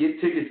to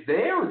get tickets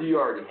there, or do you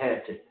already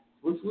have tickets?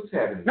 What's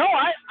happening? No,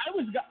 I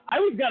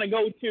was gonna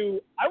go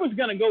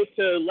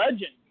to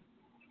Legend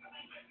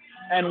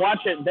and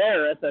watch it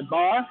there at the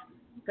bar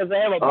because they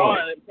have a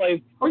bar that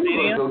plays. Oh,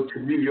 you're gonna go to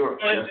New York?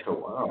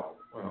 Wow.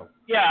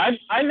 Yeah,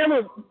 I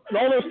never.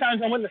 All those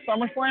times I went to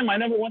SummerSlam, I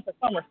never went to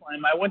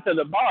SummerSlam. I went to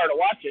the bar to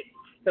watch it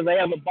because they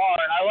have a bar,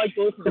 and I like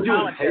to listen to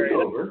commentary.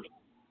 TakeOver,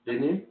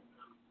 didn't you?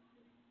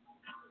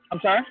 I'm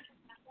sorry?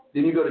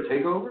 Didn't you go to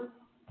TakeOver?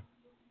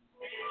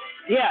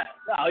 Yeah.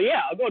 Oh,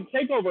 yeah. I'll go to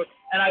TakeOver,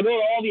 and I go to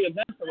all the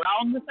events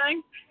around the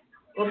thing,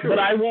 but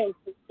I won't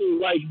go to,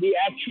 the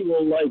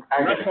actual,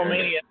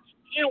 WrestleMania.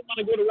 I didn't want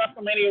to go to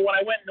WrestleMania when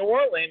I went to New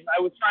Orleans. I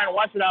was trying to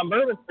watch it on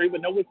Bourbon Street,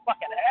 but nobody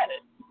fucking had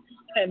it.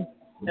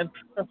 And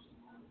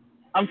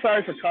I'm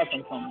sorry for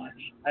cussing so much.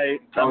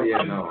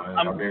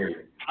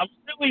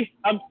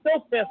 I'm still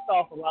pissed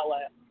off about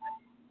last.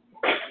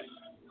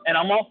 And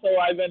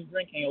I've been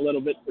drinking a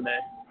little bit today.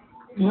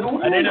 No.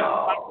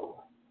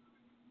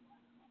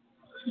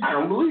 I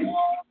don't believe it.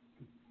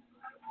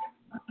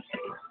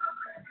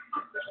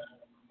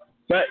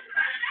 But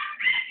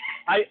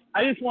I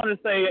just want to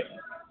say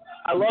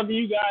I love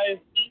you guys.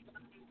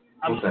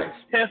 I'm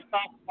pissed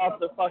off about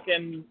the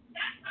fucking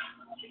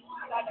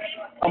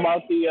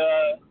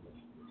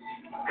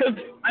because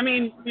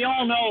we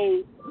all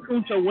know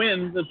Kunta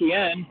wins at the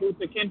end.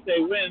 Kunta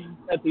Kinte wins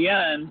at the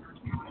end,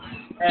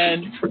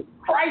 and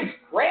Christ,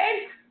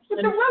 Greg,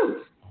 it's the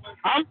Roots.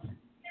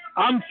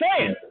 I'm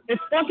saying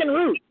it's fucking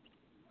Roots.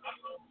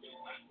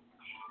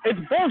 It's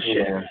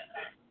bullshit. Yeah.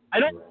 I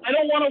don't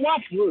want to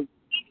watch Roots.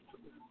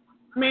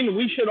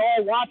 We should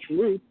all watch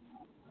Roots,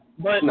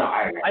 but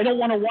I don't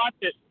want to watch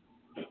it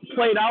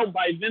played out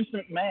by Vince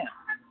McMahon.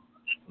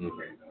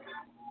 Okay.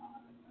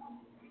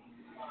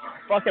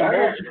 Fucking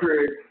bullshit.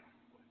 Craig.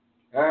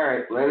 All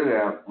right, let it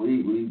out.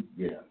 We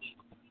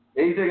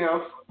Anything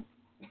else?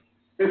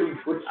 I say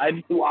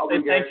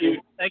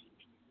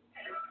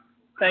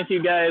thank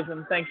you guys,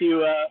 and thank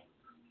you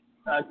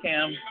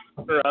Cam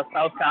for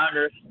South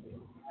Congress,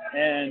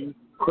 and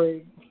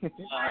Craig.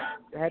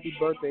 Happy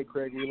birthday,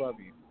 Craig. We love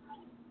you.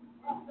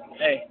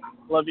 Hey,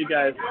 love you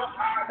guys.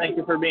 Thank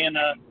you for being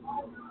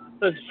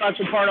such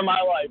a part of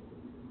my life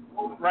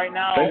right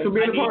now. Thanks for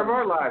being a part of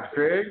our lives,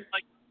 Craig.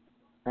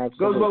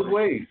 Goes both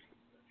ways.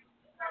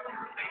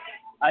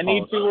 I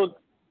need people.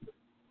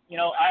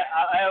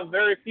 I have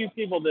very few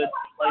people that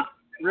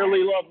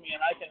really love me,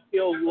 and I can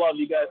feel the love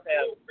you guys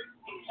have,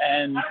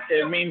 and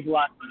it means a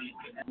lot to me.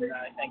 And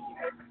I thank you.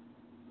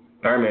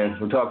 All right, man.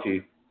 We'll talk to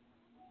you.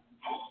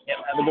 Yep.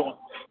 Have a good one.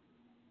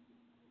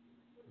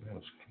 That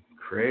was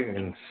Craig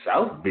in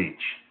South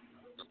Beach,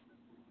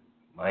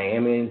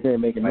 Miami.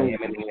 Making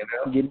Miami.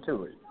 Get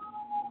into it.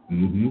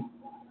 Mm-hmm.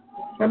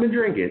 I've been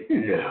drinking.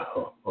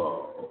 No.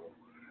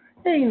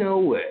 Ain't no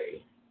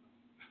way.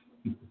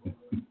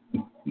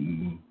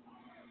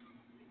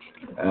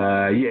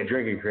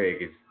 Drinking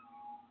Craig is,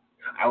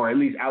 or at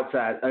least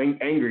outside,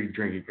 angry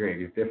drinking Craig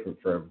is different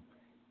from.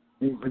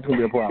 It's gonna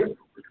be a problem.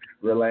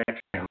 Relax.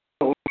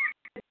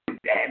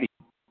 Daddy.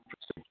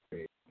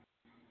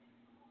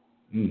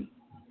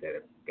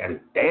 Got his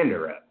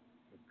dander up.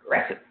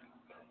 Aggressive.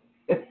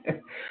 All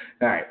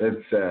right,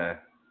 let's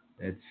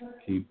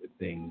keep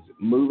things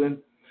moving.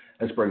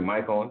 Let's bring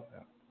Mike on.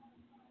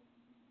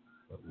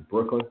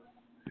 Brooklyn.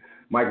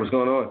 Mike, what's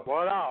going on?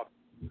 What up?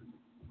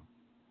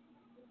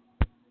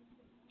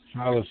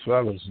 Fellas,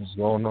 what's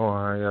going on?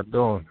 How y'all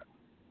doing?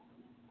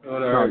 All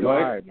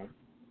right, man.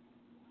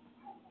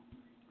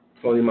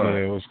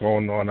 Yeah, what's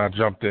going on? I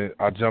jumped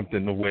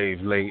in the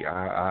wave late.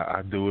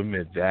 I do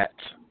admit that.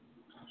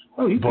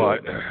 Oh, you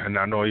but did. and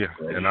I know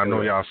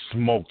y'all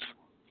smoked.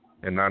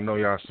 And I know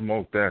y'all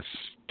smoked that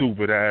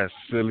stupid ass,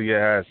 silly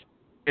ass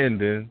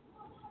ending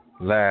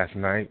last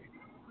night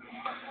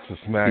to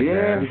SmackDown.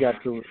 Yeah, we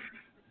got to it.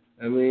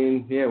 I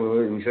mean, yeah,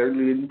 we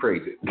certainly didn't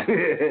praise it.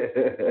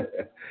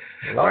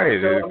 All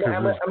right, so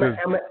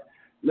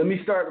let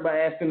me start by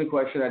asking the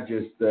question I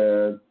just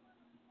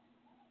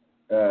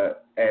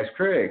asked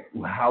Craig.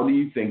 How do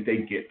you think they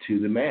get to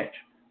the match?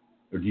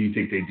 Or do you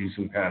think they do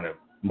some kind of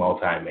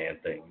multi-man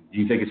thing? Do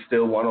you think it's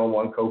still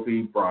one-on-one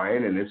Kofi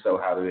Bryan? And if so,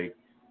 how do they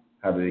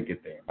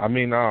get there? I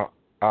mean, I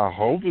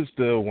hope it's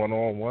still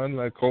one-on-one.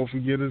 Let Kofi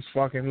get his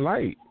fucking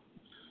light.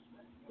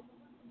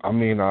 I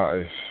mean,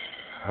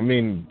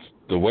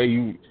 the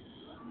way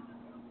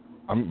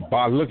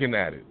by looking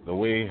at it, the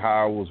way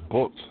how it was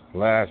booked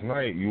last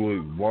night,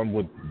 one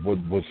would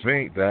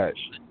think that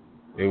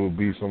it would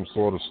be some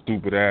sort of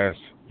stupid ass,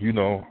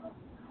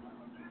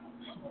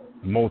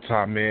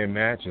 multi-man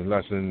match,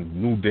 unless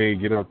New Day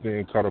get up there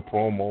and cut a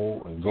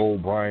promo and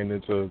goad Bryan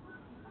into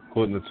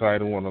putting the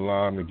title on the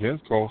line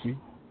against Kofi.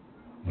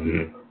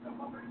 Mm-hmm.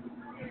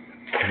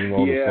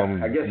 To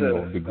some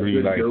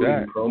degree like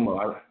that.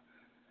 Promo.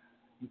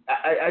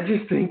 I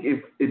just think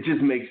if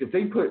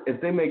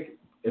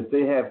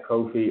they have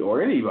Kofi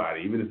or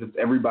anybody, even if it's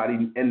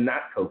everybody and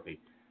not Kofi,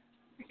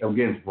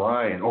 against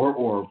Bryan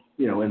or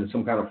in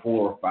some kind of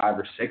 4 or 5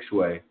 or 6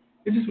 way,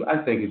 I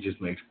think it just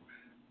makes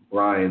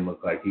Bryan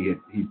look like he's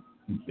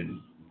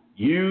been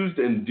used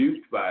and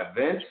duped by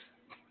Vince,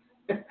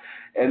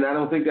 and I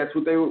don't think that's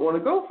what they would want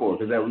to go for,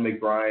 because that would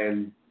make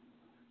Bryan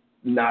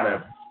not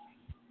a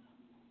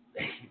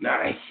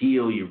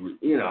heel,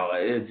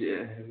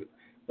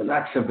 but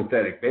not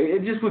sympathetic.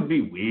 It just would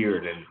be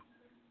weird,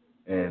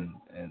 and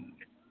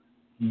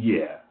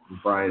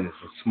Bryan is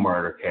a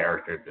smarter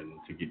character than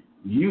to get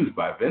used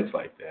by Vince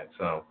like that.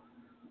 So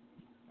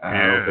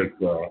I don't think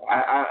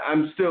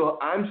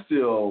I'm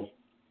still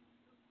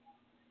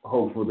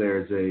hopeful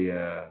it'll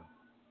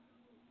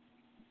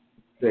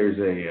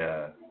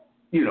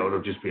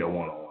just be a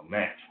one-on-one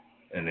match,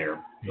 and they'll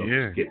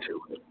just get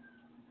to it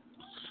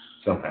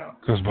somehow.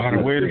 Because by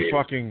the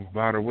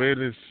way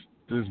this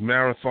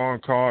marathon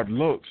card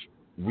looks,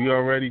 we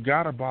already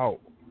got about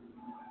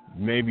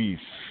maybe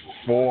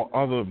 4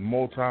 other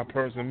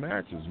multi-person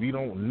matches. We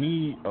don't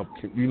need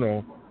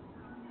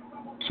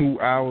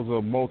 2 hours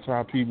of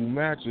multi-people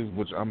matches,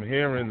 which I'm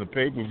hearing the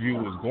pay-per-view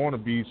is going to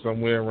be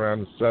somewhere around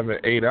the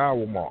 7-8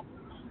 hour mark.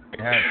 It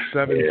has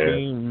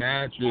 17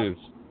 matches.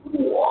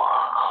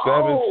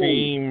 Wow.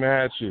 17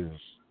 matches.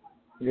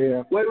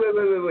 Yeah. Wait.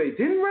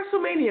 Didn't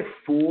WrestleMania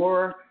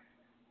 4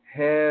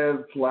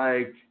 have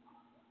like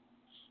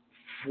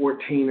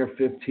 14 or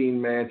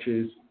 15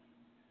 matches?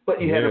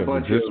 But you had a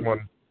bunch of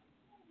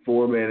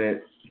 4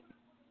 to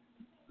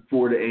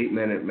 8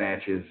 minute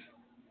matches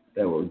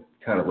that were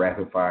kind of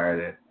rapid fire,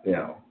 that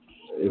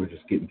it was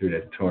just getting through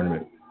that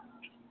tournament.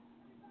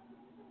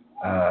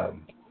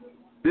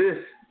 This,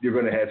 you're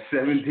going to have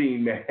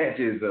 17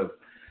 matches of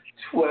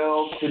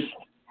 12 to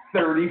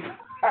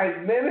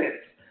 35 minutes.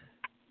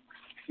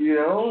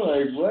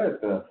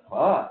 What the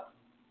fuck?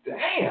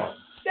 Damn,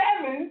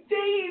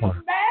 17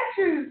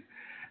 matches.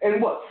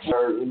 And what,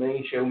 for the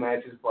main show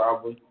matches,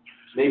 probably?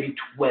 Maybe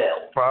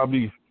 12.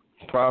 Probably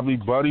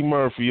Buddy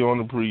Murphy on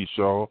the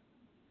pre-show.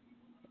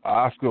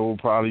 Oscar will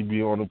probably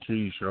be on the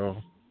pre-show.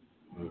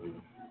 Mm-hmm.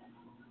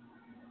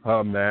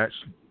 Her match.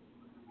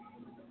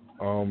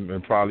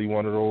 And probably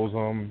one of those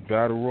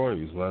battle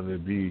royals, whether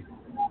it be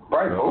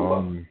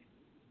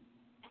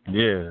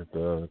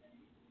the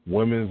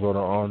women's or the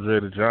Andre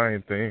the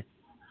Giant thing.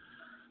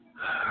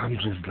 I'm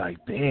just like,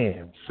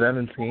 damn,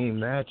 17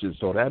 matches.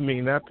 So that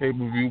means that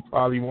pay-per-view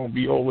probably won't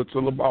be over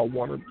till about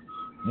 1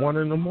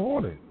 in the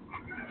morning.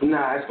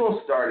 Nah, it's going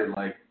to start at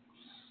like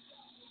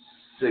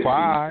 6.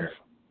 5.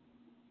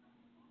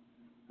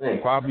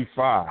 Probably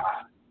 5. Nah,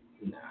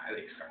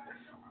 they start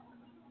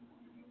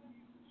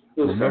at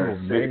 5. Remember,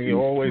 Mania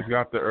always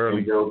got the early.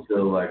 And go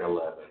till like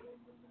 11.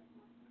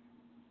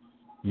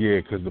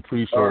 Yeah, because the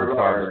pre-show will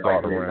probably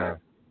start around.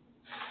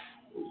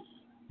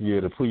 Yeah,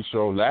 the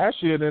pre-show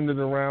last year it ended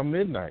around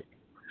midnight.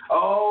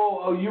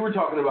 Oh, you were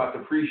talking about the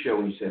pre-show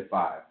when you said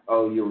 5.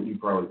 Oh, you're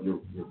right.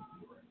 Yeah.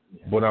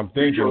 But I'm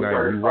thinking that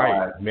you're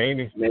right.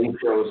 Main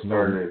show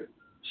started.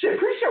 Shit,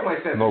 pre-show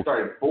might have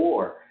started at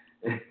 4.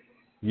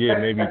 Yeah,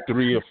 maybe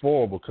 3 or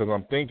 4 because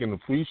I'm thinking the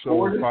pre-show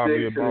was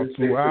probably about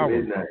 2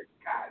 hours. God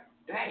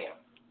damn.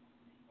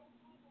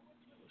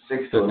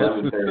 6 to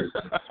 11:30.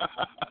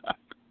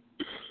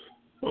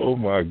 Oh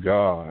my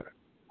God.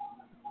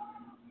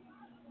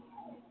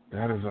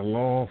 That is a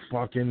long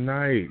fucking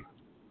night.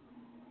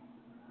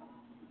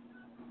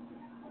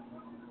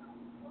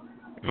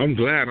 I'm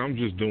glad I'm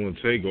just doing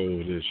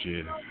TakeOver this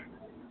year.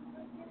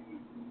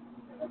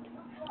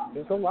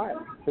 There's a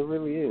lot. It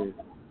really is.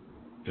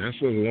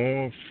 That's a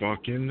long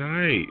fucking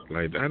night.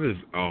 Like, that is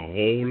a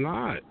whole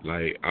lot.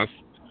 Like,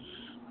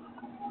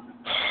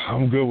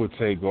 I'm good with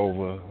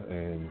TakeOver,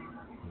 and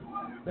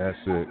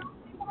that's it.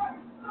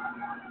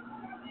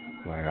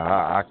 Like,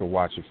 I could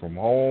watch it from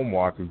home,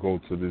 or I could go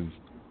to this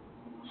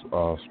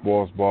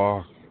sports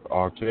bar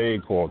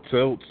arcade called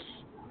Tilts.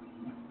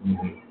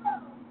 Mm-hmm.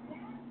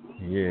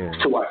 Yeah.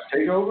 To watch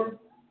TakeOver?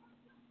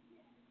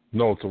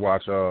 No, to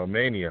watch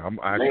Mania. I'm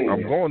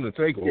going to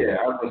TakeOver. Yeah,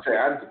 I was gonna say.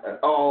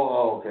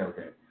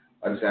 Okay.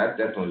 I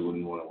definitely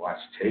wouldn't want to watch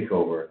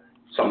TakeOver.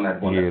 Something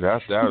that. Yeah,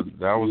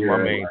 that was my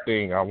main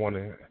thing. I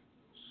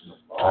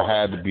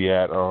had to be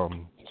at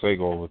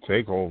TakeOver.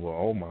 TakeOver.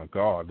 Oh my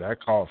God, that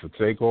call for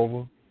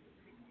TakeOver.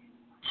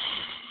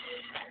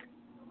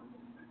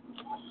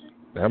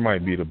 That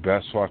might be the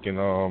best fucking.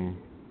 Yeah,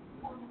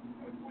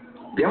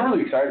 I'm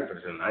really excited for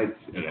tonight's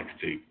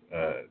NXT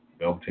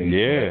Velveteen.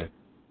 Yeah.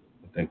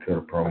 I think cut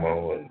a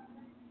promo and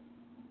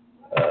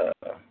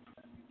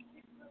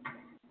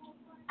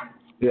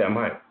yeah, I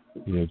might.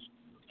 Yes.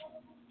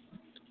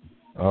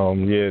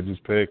 Yeah,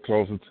 just pay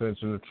close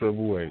attention to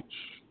Triple H.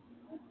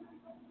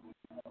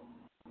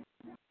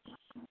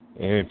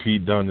 And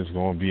Pete Dunne is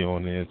gonna be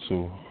on there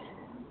too.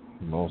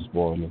 No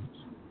spoilers.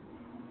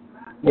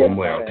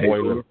 Yeah,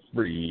 spoiler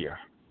free.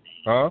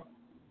 Huh?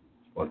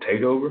 On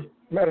TakeOver?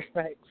 Matter of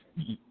fact.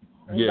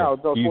 Yeah. No,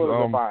 spoilers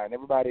are fine.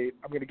 Everybody,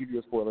 I'm gonna give you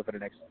a spoiler for the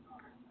next.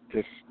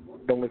 Just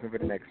don't listen for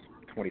the next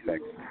 20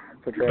 seconds.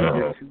 So, Travis,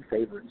 your 2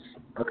 favorites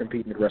are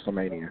competing at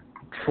WrestleMania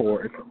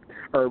for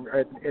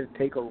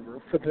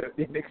TakeOver for the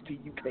NXT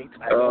UK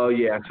title. Oh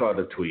yeah, I saw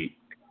the tweet.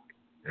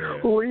 Yeah.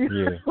 Who are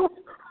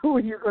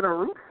you gonna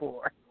root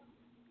for?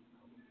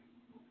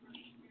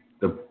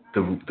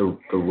 The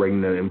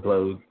ring that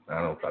implodes.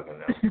 I don't fucking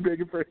know. You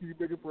begging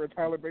for a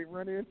Tyler Bate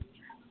run in?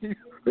 Yeah,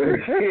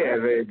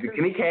 man.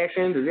 Can he cash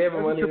in? Does he have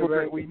money in the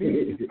bank? We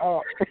need.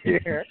 Oh,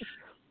 yeah.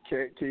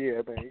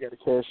 Yeah, man. You got to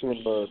cash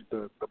in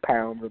the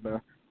pounds and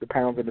the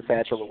pounds in the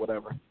satchel or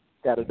whatever.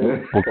 Got to do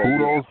it.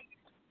 Well,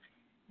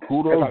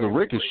 kudos to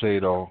Ricochet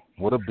though.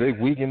 What a big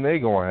weekend they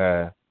gonna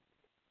have.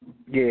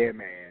 Yeah,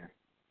 man.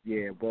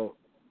 Yeah, well,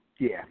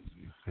 yeah.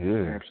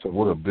 Yeah, absolutely.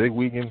 What a big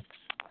weekend.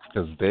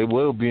 Because they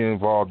will be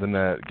involved in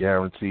that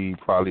guaranteed,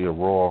 probably a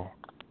Raw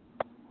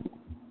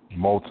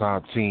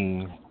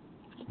multi-team,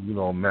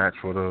 match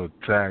for the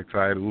tag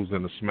titles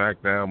and the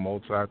SmackDown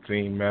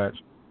multi-team match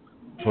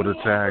for the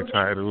tag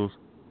titles.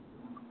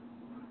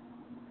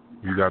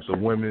 You got the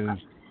women's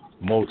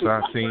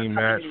multi-team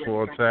match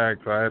for a tag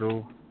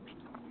title.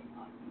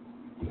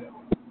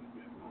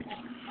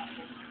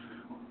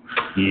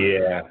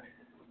 Yeah.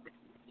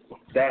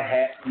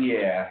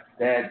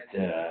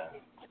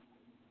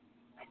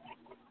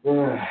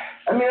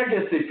 I mean, I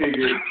guess they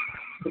figured,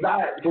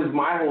 because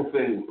my whole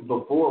thing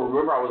before,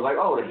 remember, I was like,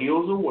 oh, the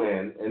heels will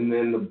win, and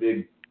then the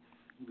big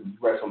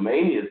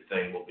WrestleMania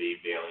thing will be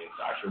Bayley and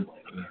Sasha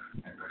winning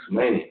at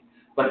WrestleMania.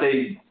 But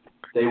they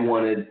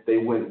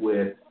went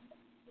with,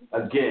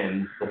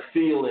 again, the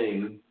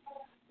feeling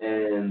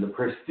and the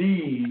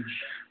prestige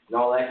and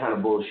all that kind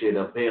of bullshit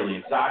of Bayley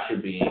and Sasha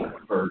being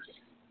first,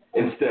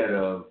 instead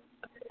of,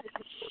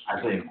 I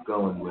think,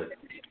 going with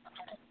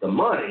the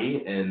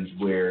money and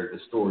where the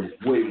story's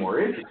way more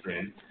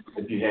interesting.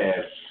 If you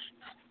have,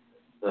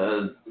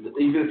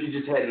 even if you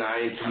just had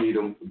Nia to meet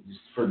them just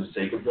for the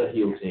sake of the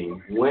heel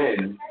team,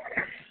 win,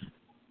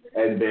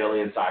 and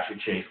Bayley and Sasha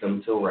chase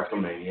them till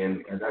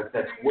WrestleMania, and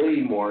that's way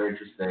more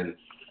interesting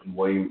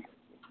way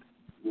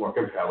more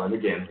compelling.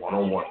 Again,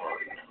 one-on-one.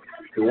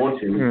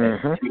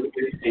 2-on-2,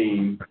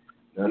 2-15,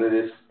 none of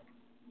this.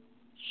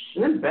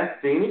 And then Beth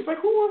Phoenix, like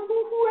who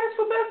asked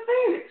for Beth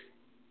Phoenix?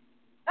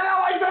 And I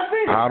like Beth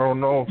Phoenix. I don't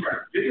know.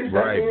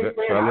 Right,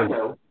 fellas.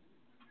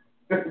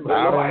 I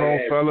don't know,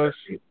 fellas.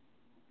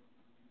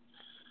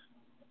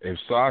 If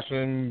Sasha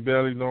and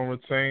Bayley don't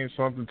retain,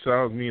 something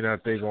tells me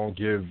that they're going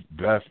to give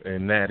Beth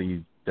and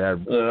Natty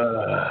that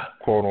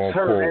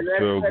quote-unquote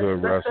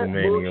feel-good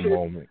WrestleMania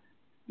moment.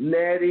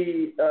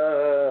 Natty,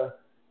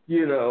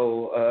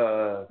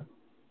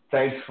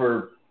 thanks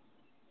for.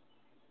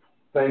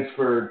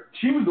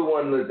 She was the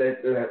one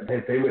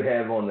that they would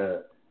have on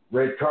the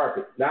red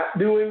carpet, not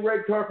doing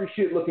red carpet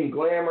shit, looking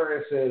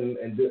glamorous and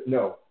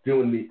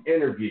doing the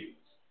interviews.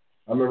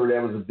 I remember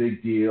that was a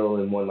big deal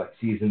in like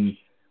season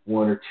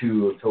 1 or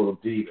 2 of Total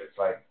Diva. It's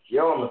like,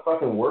 yo, I'm the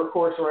fucking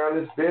workhorse around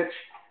this bitch,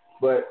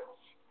 but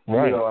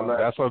right, I'm not.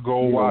 That's a go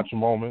watch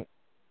moment.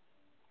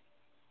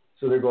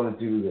 So they're going to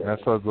do that.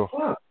 That's a go.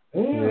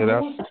 Yeah,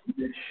 that's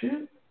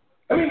shit.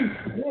 I mean,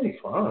 he's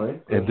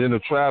fine. And then the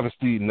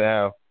travesty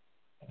now,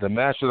 the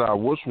match that I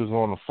wish was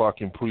on the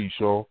fucking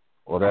pre-show,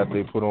 or that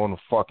they put on the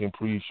fucking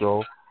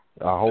pre-show.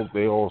 I hope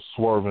they all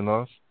swerving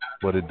us,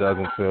 but it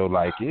doesn't feel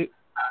like it.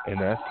 And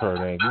that's Kurt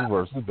Angle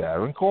versus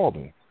Baron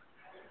Corbin.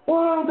 Well,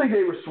 I don't think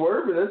they were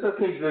swerving us. I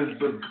think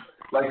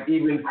like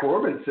even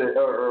Corbin said,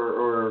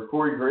 or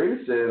Corey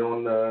Graves said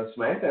on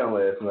SmackDown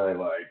last night,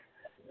 like,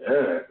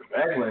 yeah, the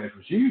backlash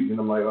was huge. And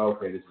I'm like, oh,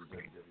 okay, this is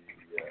going to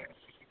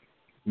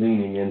be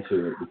leaning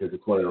into it because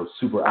it's one of those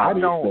super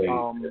obvious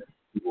things that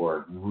people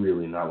are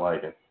really not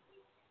liking.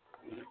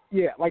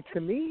 Yeah, like to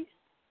me,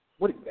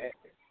 what is that?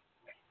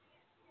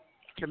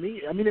 To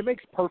me, I mean, it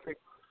makes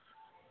perfect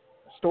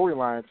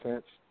storyline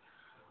sense.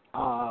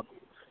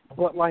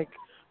 But like,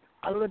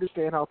 I don't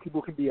understand how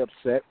people can be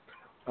upset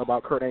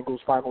about Kurt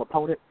Angle's final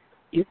opponent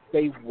if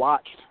they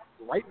watched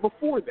right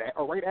before that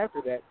or right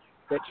after that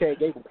Chad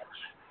Gable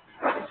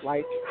match.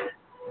 Like,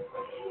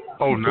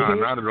 oh no,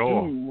 not at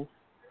all.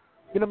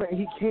 You know,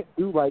 he can't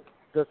do like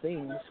the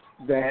things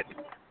that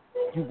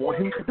you want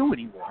him to do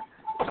anymore.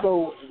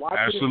 So why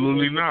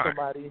absolutely not?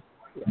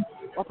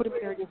 Why put him in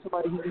there against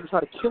somebody who's going to try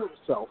to kill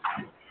himself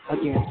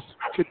against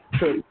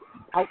to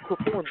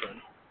outperform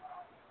them?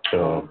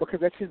 Because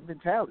that's his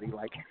mentality.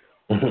 Like,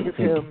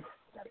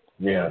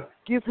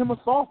 give him a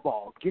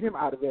softball, get him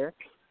out of there,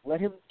 let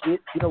him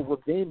get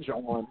revenge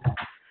on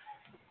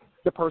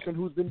the person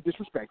who's been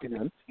disrespecting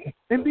him,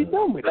 and be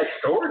done with it. Like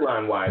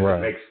storyline wise,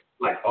 it makes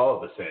like all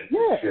of the sense.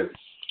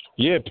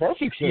 Yeah,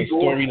 perfect sense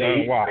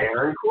storyline wise.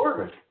 Baron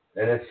Corbin.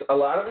 And it's a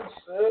lot of it's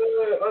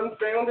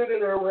unfounded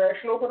and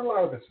irrational, but a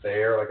lot of it's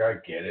there. Like I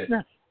get it.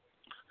 Yeah.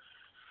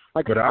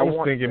 Like, but I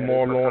was thinking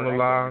more along the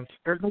lines.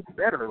 There's no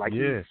better. Like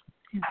he's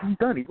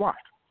done. He's washed.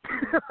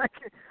 Like,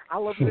 I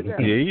love it. Yeah,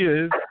 he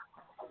is.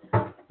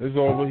 It's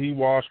over. He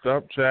washed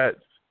up. Chad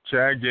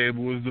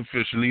Gable is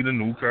officially the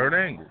new Kurt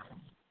Angle,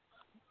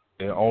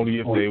 and only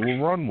if they will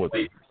run with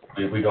it.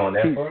 We going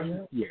that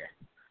far? Yeah.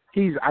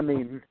 He's. I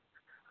mean,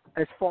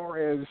 as far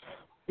as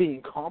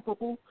being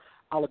comparable,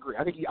 I'll agree.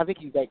 I think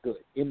he's that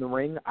good in the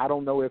ring. I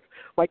don't know if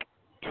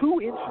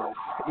 2 inches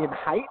in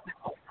height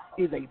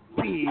is a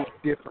big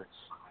difference,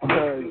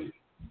 because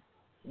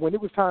when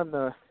it was time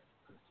to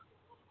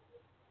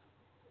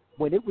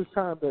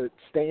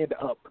stand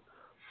up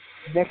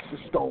next to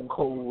Stone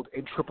Cold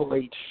and Triple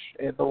H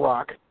and The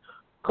Rock,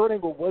 Kurt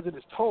Angle wasn't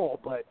as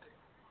tall, but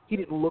he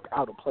didn't look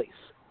out of place.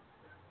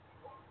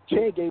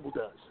 Chad Gable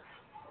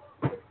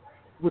does,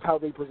 with how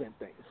they present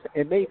things.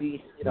 And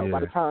maybe,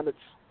 by the time it's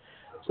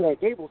Chad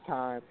Gable's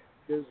time,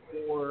 there's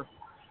more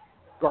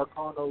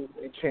Gargano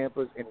and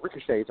Ciampas and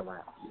Ricochets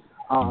around.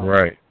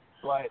 Right.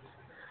 But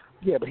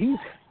he's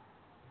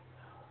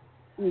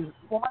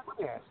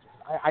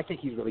I think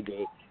he's really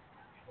good.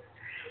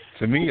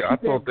 To me, I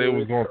thought they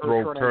was going to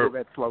throw Kurt.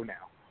 That slow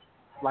now.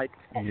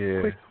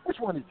 Which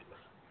one is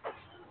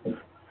it?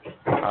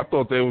 I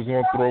thought they was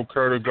going to throw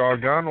Kurt a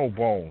Gargano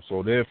bone.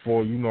 So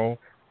therefore, you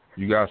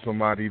got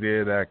somebody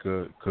there that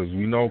could, because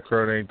we know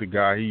Kurt ain't the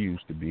guy he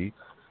used to be.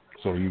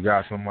 So you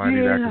got somebody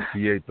that can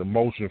create the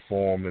motion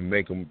for him and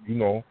make him,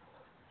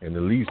 and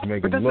at least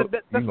make him look,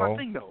 That's my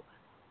thing, though.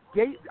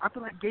 I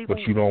feel like Gable.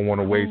 But you don't want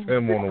to waste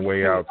him on the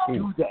way out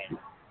too.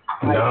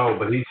 No,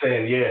 but he's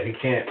saying, he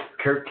can't.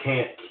 Kurt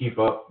can't keep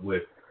up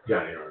with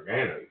Johnny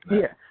Gargano.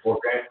 Yeah. Or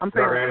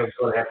Gargano's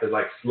going to have to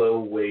slow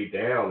way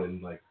down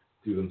and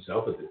do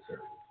himself a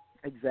disservice.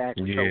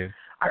 Exactly. Yeah.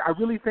 So I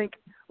really think,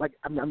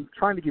 I'm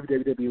trying to give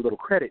WWE a little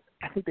credit.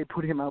 I think they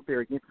put him out there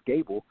against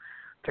Gable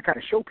to kind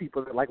of show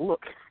people that,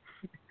 look,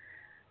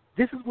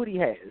 this is what he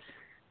has.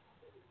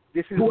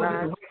 This is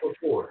not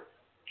before.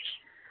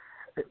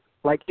 This is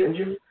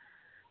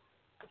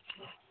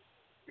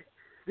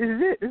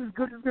it. This is as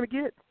good as it's gonna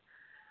get.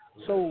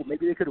 So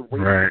maybe they could have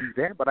waited to do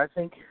that, but I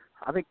think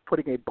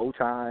putting a bow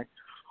tie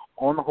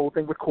on the whole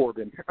thing with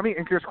Corbin. I mean,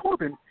 and just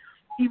Corbin,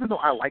 even though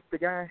I like the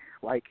guy,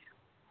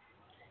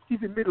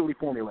 he's admittedly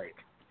formulaic.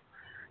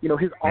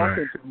 His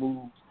offensive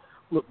moves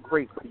look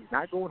great, but he's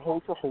not going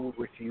hold for hold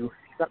with you.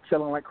 He's not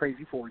selling like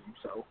crazy for you.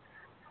 So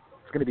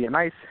it's going to be a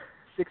nice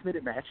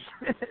 6-minute match.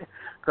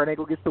 Kurt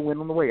Angle gets the win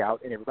on the way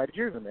out, and everybody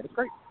cheers him, and it's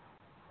great.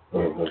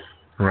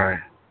 Right.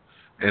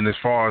 And as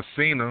far as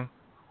Cena,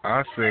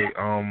 I say,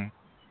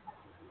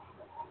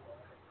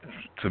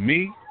 to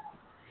me,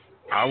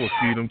 I would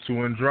feed him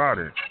to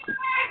Andrade.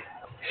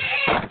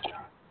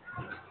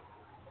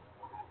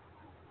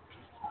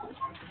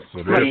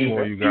 So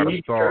therefore, you got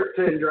to start.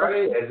 Kurt to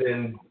Andrade, as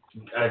in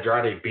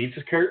Andrade beats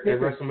Kurt at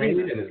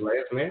WrestleMania in his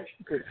last match.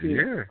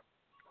 Yeah.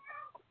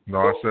 No,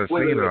 I said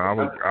Cena.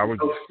 I would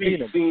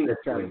Cena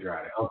to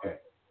Andrade. Okay.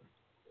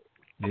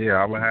 Yeah,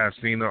 I would have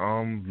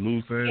Cena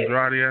lose to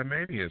Andrade at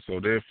Mania. So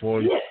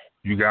therefore,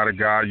 you got a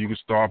guy you can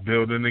start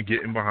building and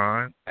getting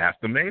behind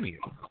after Mania.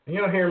 You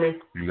don't hear me?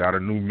 You got a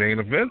new main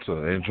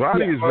eventer.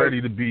 Andrade is ready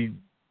to be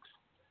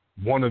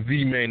one of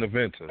the main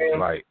eventers.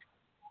 Like.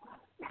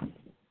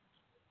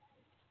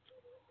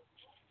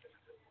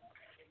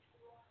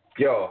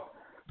 Yo.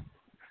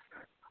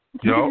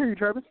 Can you hear you,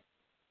 Travis?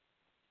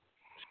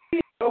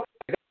 That's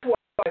why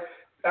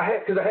I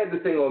had the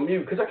thing on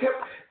mute because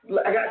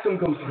I got some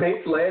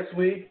complaints last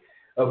week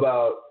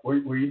about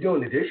were you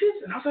doing the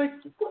dishes? And I was like,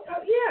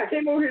 yeah, I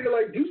came over here to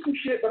like do some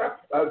shit, but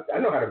I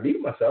know how to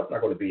mute myself. I'm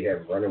not going to be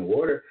having running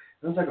water.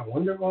 And I was like, I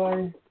wonder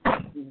why.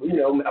 You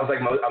know, I was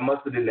like, I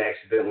must have didn't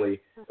accidentally,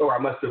 or I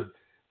must have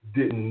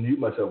didn't mute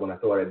myself when I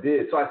thought I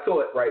did. So I saw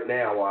it right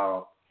now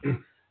while I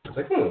was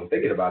like,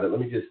 thinking about it. Let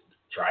me just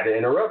try to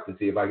interrupt and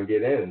see if I can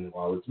get in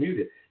while it's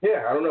muted.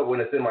 Yeah, I don't know. When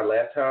it's in my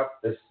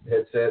laptop, this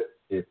headset,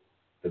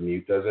 the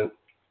mute doesn't.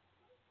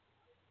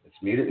 It's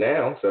muted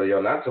now, so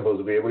you're not supposed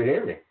to be able to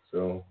hear me.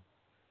 So,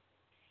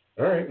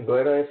 all right, I'm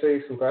glad I didn't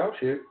say some foul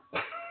shit.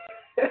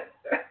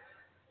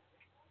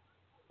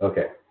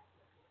 Okay.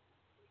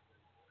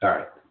 All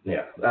right.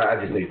 Yeah, I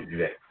just need to do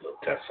that little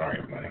test. Sorry,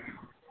 everybody.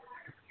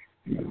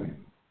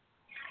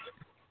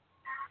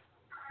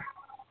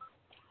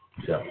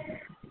 So.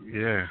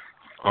 Yeah.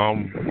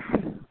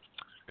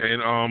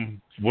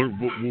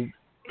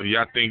 What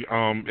y'all think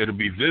it'll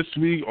be this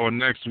week or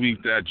next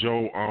week that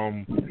Joe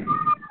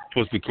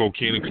puts the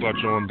cocaine and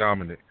clutch on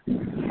Dominic?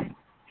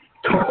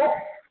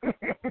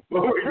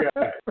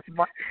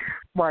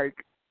 Mike,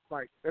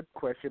 that's a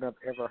question I've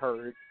ever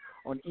heard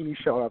on any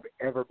show I've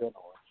ever been on.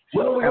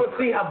 Well, we're going to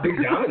see how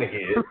big Dominic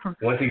is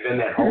once he's in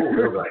that hole.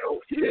 We're like, oh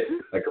shit,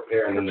 like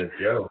comparing him to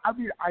Joe. I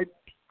mean,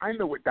 I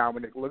know what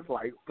Dominic looks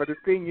like, but the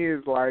thing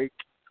is, like,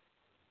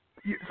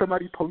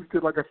 somebody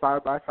posted like a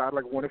side by side,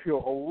 like Wanna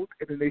Feel Old,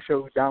 and then they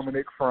showed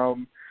Dominic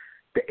from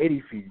the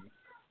Eddie feud,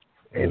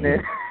 and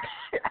then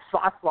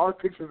I saw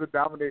pictures of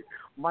Dominic.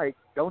 Mike,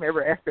 don't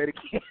ever ask that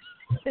again.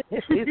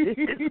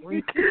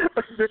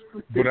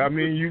 But I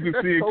mean, you can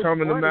see it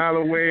coming a mile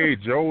away.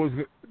 Joe is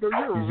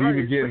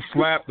either getting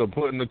slapped or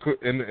put in the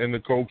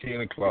cocaine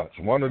and clutch,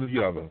 one or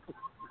the other.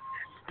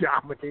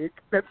 Dominic,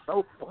 that's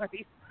so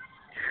funny.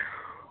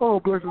 Oh,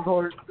 bless his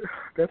heart,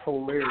 that's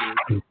hilarious.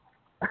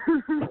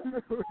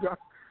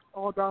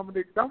 Oh,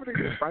 Dominic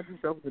just finds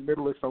himself in the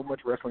middle of so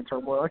much wrestling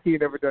turmoil. He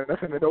ain't never done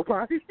nothing to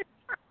nobody.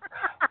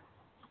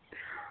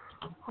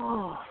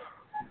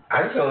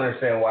 I just don't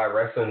understand why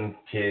wrestling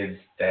kids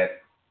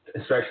that,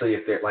 especially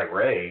if they're like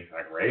Ray's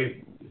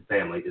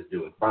family is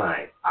doing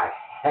fine. I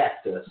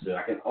have to assume,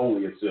 I can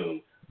only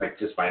assume, like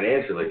just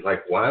financially,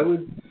 like why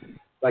would,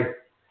 like,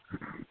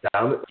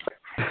 Dominic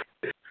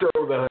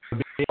throw the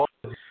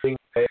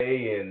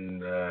pay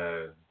and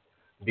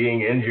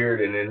being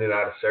injured and in and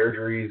out of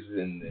surgeries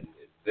and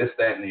this,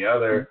 that, and the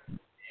other.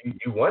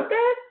 You want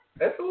that?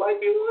 That's the life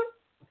you want?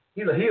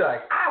 He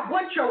like, I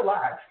want your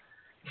life.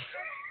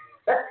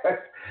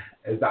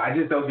 And so I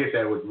just don't get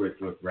that with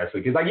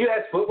wrestling. Because like you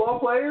ask football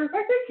players,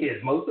 like their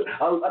kids, not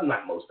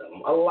most of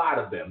them, a lot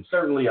of them,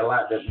 certainly a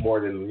lot more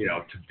than,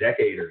 a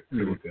decade or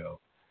two ago.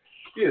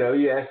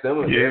 You ask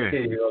them, their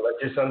kid,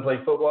 let your son play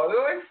football.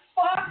 They're like,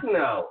 fuck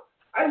no.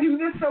 I do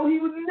this so he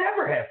would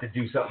never have to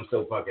do something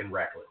so fucking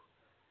reckless.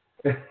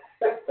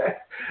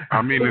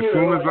 I mean, as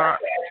soon as out,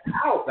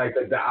 like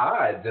the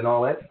odds and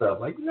all that stuff,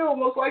 like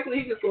most likely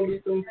he's just gonna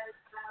be some,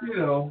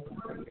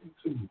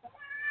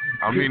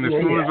 I mean, as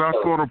soon as I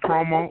saw the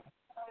promo,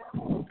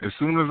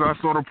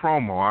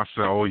 I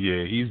said, "Oh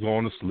yeah, he's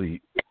going to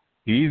sleep.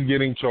 He's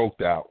getting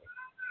choked out.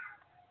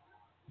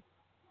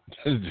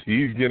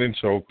 He's getting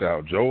choked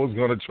out. Joe is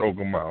gonna choke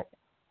him out."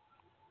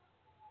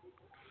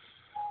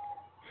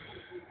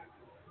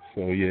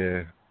 So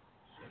yeah.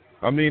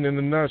 I mean, in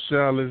a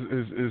nutshell,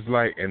 is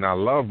like, and I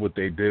love what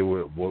they did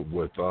with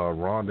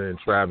Ronda and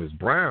Travis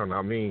Brown.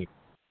 I mean,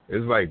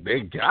 it's like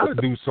they gotta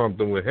do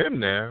something with him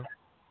now.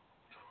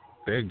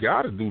 They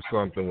gotta do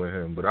something with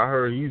him. But I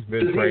heard he's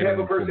been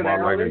training for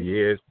about like a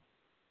year.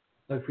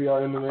 Like for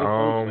y'all MMA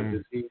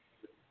folks,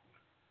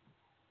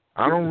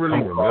 I don't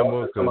really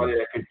remember. Somebody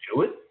that could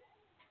do it.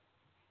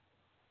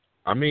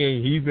 I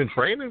mean, he's been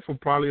training for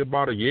probably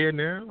about a year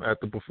now at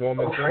the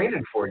Performance Center.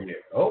 Training for a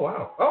year. Oh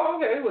wow. Oh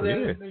okay. Well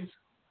then.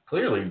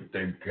 Clearly,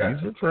 they've got.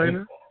 He's been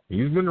training.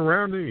 He's been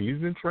around there. He's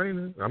been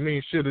training. I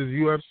mean, shit, his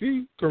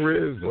UFC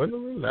career is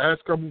dwindling.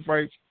 Last couple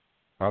fights,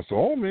 I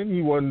saw him and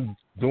he wasn't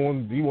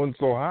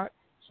so hot.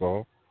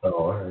 So. Oh,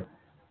 all right.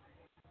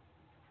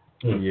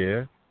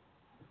 Yeah.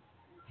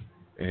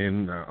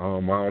 And I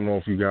don't know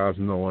if you guys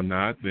know or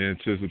not, the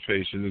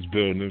anticipation is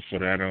building for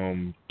that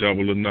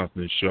Double or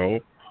Nothing show.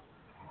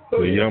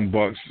 The Young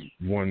Bucks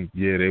won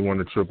the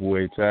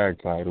AAA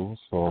tag title.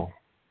 So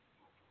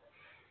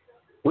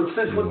what's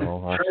the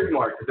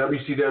trademark, the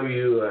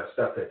WCW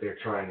stuff that they're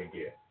trying to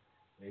get?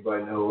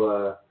 Anybody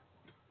know?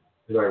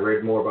 Anybody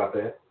read more about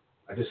that?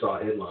 I just saw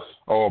a headline.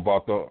 Oh,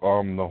 about the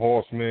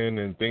Horsemen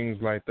and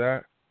things like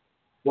that.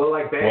 Well,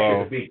 like Bash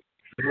at the Beach.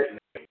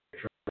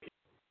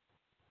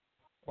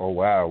 Oh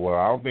wow! Well,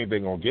 I don't think they're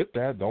gonna get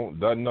that. Doesn't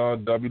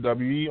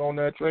WWE own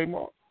that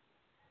trademark?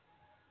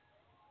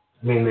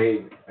 I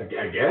mean,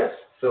 I guess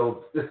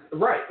so.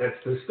 Right,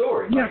 that's the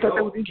story. Yeah, I thought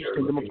that was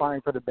interesting. Them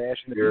applying for the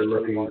Bash and the Beach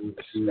trademark,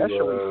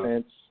 especially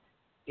since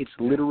it's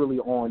literally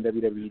on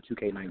WWE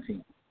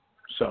 2K19.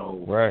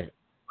 So right.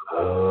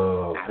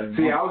 Oh,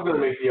 see, I was going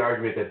to make the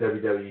argument that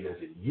WWE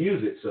doesn't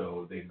use it,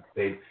 so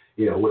they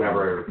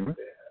whatever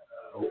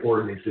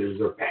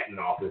ordinances or patent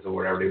office or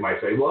whatever, they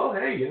might say, well,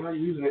 hey, you're not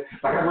using it.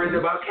 Like I read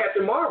about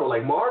Captain Marvel.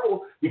 Like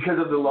Marvel, because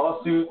of the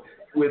lawsuit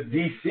with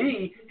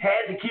DC,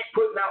 had to keep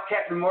putting out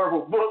Captain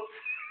Marvel books.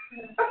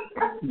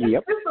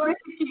 Yep. So he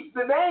keeps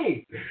the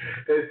name.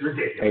 It's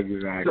ridiculous.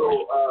 Exactly.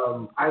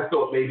 So I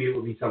thought maybe it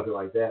would be something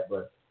like that,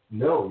 but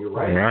no, you're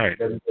right. Right.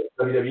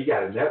 WWE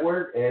got a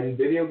network and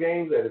video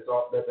games that it's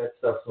all that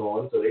stuff's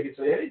on, so they can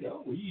say, hey,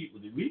 no, we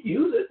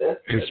use it.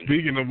 And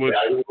speaking of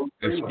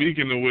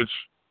which,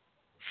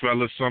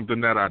 fellas,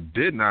 something that I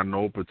did not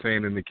know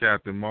pertaining to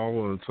Captain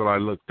Marvel until I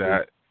looked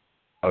at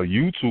a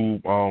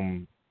YouTube.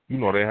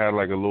 They had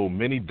like a little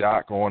mini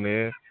doc on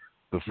there.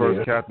 The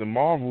first Captain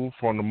Marvel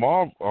from the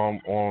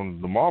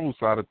on the Marvel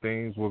side of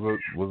things was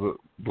a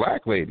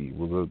black lady,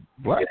 was a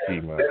black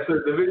female.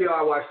 The video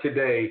I watched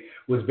today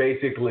was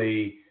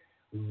basically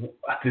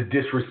the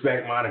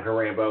disrespect Monica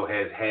Rambeau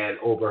has had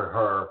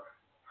over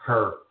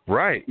her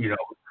right.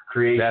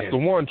 Creation. That's the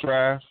one,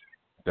 Trav.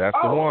 That's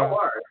the one.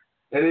 Right.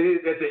 And it is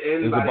at the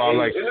end. It's about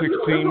like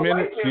 16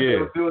 minutes. Yeah.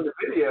 Was doing the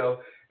video,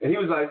 and he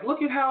was like,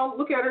 "Look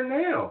at her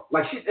now."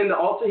 Like she's in the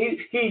ultimate.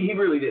 He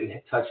really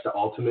didn't touch the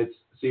Ultimates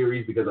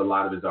series because a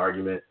lot of his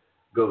argument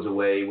goes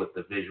away with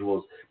the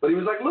visuals. But he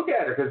was like, "Look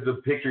at her," because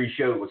the picture he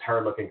showed was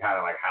her looking kind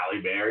of like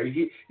Halle Berry.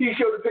 He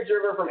showed a picture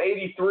of her from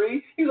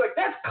 '83. He was like,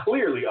 "That's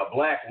clearly a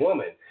black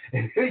woman."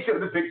 And then he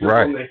showed the picture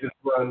from Nathan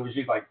Run where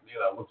she's like,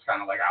 looks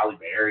kind of like Halle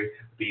Berry.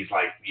 These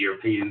like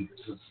European,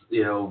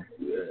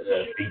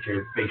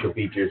 features, facial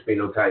features,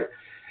 phenotype.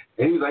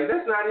 And he was like,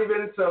 "That's not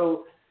even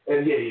so."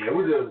 And it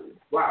was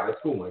wow, that's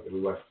cool, Mike. We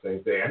watched the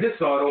same thing. I just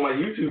saw it on my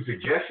YouTube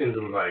suggestions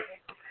and was like,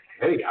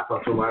 hey, I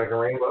thought so Monica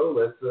Rambeau.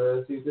 Let's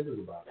see what this is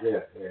about.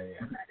 Yeah.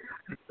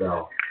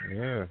 So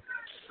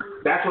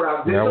that's what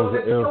I did.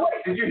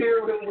 Did you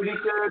hear what he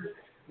said?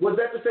 Was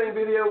that the same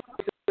video?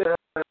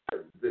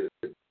 The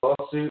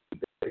lawsuit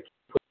that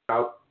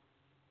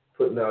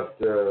putting out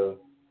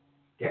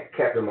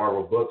Captain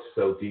Marvel books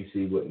so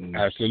DC wouldn't.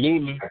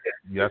 Absolutely.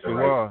 Yes, it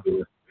was.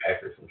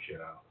 After some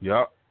shit out.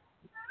 Yep.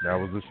 That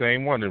was the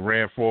same one. It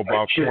ran for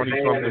about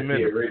 20-something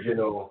minutes.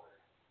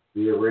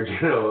 The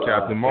original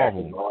Captain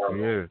Marvel.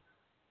 Yeah.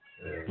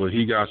 But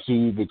he got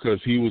sued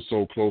because he was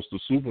so close to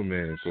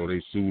Superman, so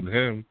they sued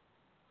him,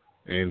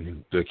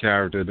 and the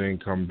character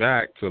didn't come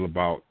back till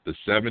about the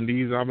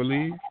 70s, I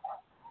believe.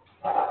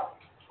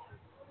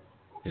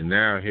 And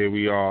now here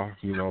we are,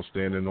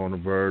 standing on the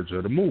verge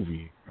of the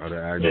movie, of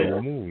the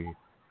actual movie.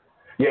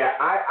 Yeah,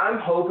 I'm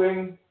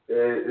hoping,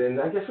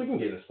 and I guess we can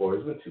get into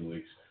spoilers. It's been 2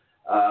 weeks.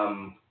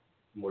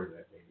 More than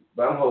that, maybe.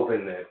 But I'm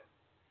hoping that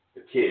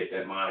the kid,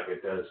 that Monica,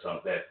 does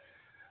something that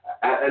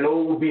I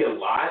know it would be a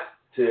lot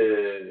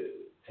to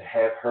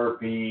have her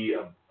be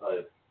a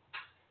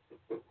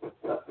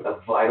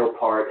vital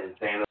part in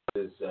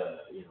Thanos'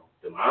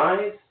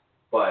 demise.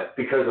 But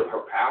because of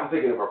her power, I'm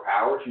thinking of her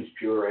power. She's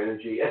pure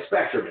energy, a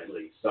spectrum at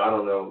least. So I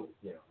don't know.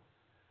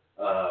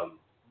 I'm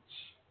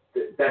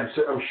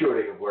sure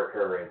they could work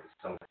her into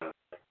some kind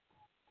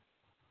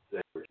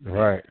of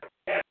right.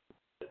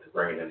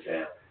 Bringing them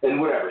down.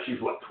 And whatever, she's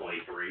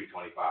 23,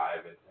 25, I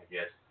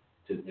guess,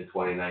 in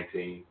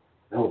 2019.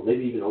 No,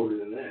 maybe even older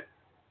than that.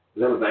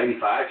 That was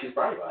 95. She's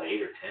probably about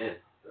 8 or 10.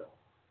 So,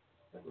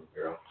 that little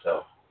girl.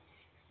 So,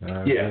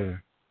 yeah.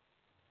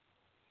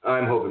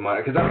 I'm hoping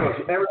because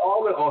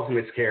all the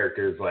Ultimates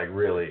characters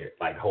really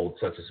hold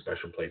such a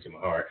special place in my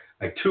heart.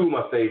 Like 2 of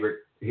my favorite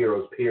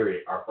heroes,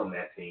 period, are from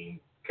that team: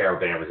 Carol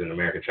Danvers and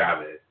America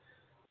Chavez,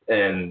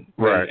 and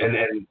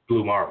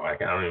Blue Marvel. I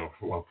don't even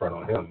want to front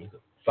on him. He's a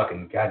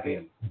fucking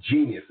goddamn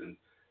genius and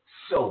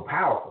so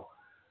powerful.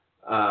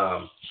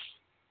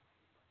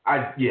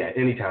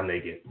 Anytime they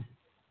get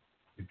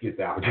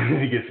the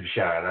opportunity to get some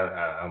shine,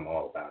 I'm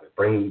all about it.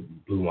 Bring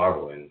Blue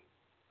Marvel in.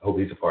 I hope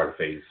he's a part of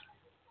Phase.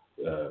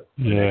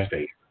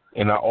 Phase.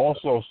 And I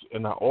also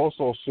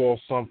saw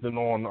something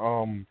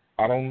on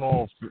I don't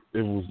know if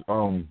it was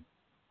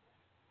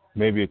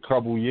maybe a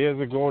couple years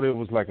ago. There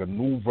was like a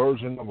new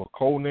version of a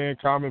Conan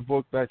comic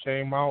book that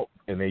came out,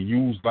 and they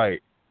used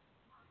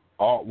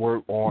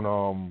artwork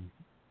on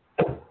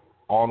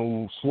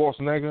Arnold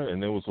Schwarzenegger,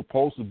 and it was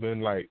supposed to have been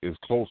like as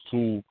close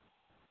to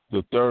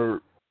the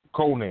third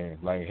Conan,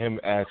 like him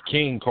as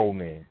King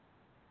Conan.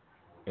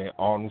 And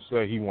Arnold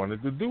said he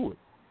wanted to do it.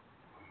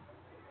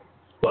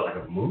 What, like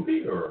a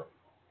movie or?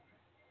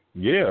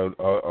 Yeah,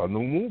 a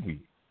new movie.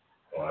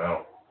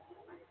 Wow.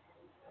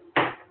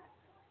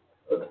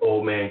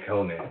 Old Man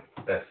Conan.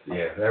 That's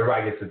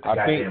everybody gets a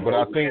goddamn But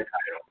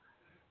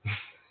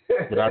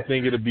I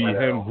think it'll be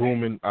him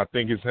grooming. I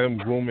think it's him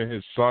grooming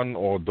his son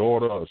or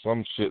daughter or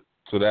some shit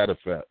to that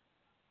effect.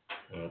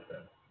 Okay.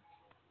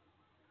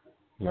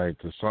 Like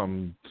to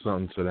something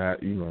to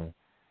that,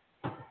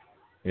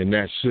 in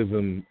that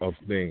schism of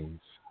things.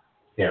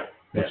 Yeah.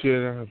 But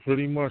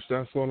pretty much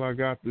that's all I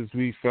got this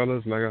week,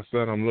 fellas. Like I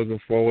said, I'm looking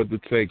forward to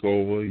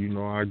Takeover.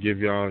 I give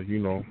y'all,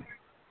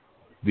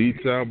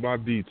 detail by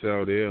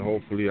detail there.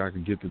 Hopefully I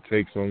can get to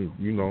take some,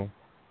 do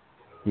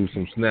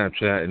some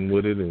Snapchatting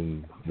with it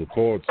and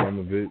record some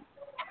of it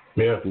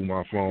through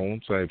my phone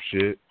type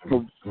shit.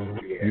 How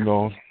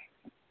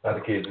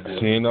the kids do.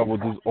 Seeing up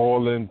with this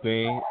all-in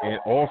thing. And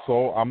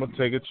also, I'm going to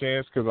take a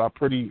chance because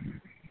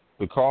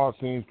the card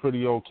seems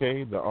pretty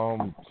okay. The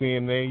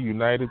TNA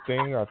United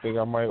thing, I think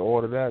I might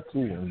order that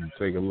too and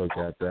take a look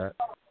at that.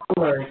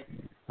 Right.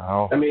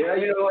 I mean,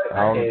 you know what?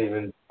 I can't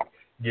even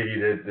give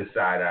you the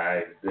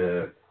side-eye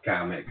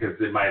comment because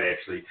it might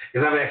actually,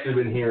 because I've actually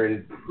been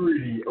hearing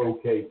pretty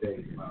okay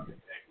things about it.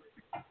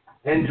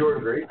 And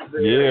Jordan Grace.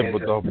 Yeah,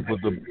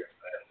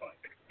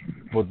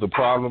 but the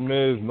problem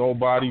is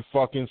nobody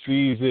fucking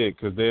sees it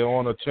because they're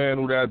on a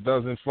channel that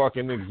doesn't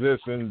fucking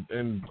exist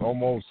in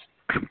almost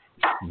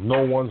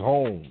no one's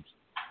homes.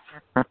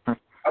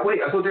 Wait,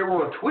 I thought they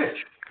were on Twitch.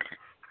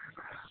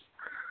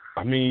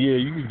 I mean, yeah,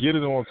 you can get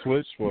it on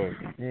Twitch, but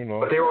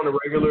But they're on the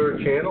regular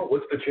channel.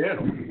 What's the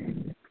channel?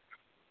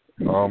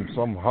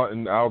 Some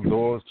hunting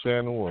outdoors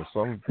channel or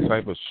some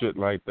type of shit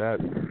like that.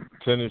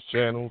 Tennis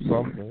channel,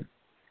 something.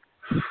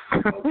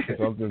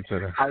 Something to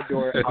that.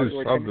 Outdoor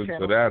something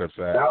to that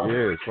effect.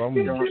 Yeah, some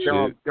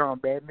shit. They're on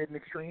Badminton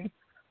Extreme.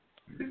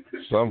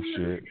 Some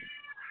shit.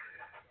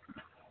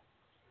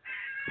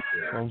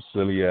 Some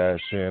silly ass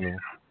channel.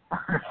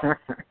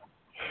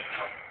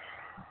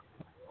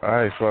 All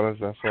right, fellas,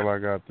 that's all I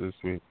got this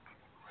week.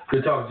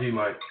 Good talking to you,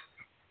 Mike.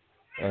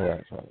 All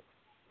right, fellas.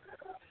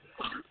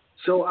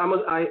 So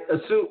I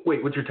assume.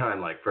 Wait, what's your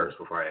time like first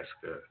before I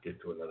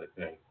get to another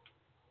thing?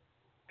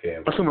 Okay.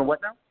 Assuming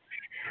what now?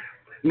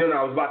 No,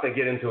 I was about to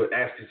get into it,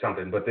 ask you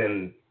something, but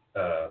then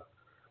I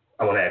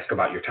want to ask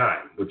about your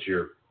time. What's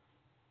your?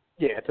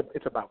 Yeah,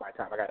 it's about my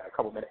time. I got a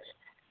couple minutes.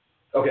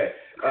 Okay,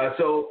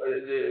 so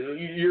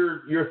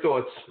your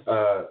thoughts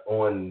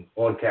on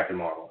Captain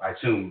Marvel? I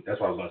assume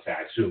that's what I was going to say.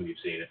 I assume you've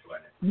seen it by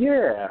now.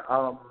 Yeah,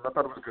 I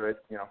thought it was good.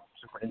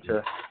 Super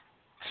into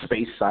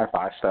space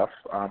sci-fi stuff.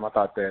 I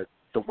thought that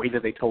the way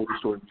that they told the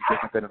story was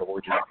different than an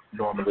origin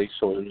normally,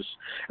 so it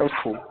was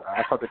cool.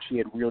 I thought that she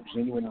had real,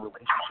 genuine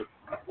relationship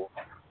with people,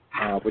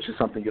 which is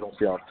something you don't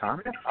see all the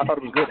time. I thought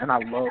it was good, and I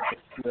love the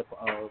flip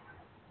of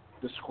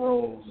the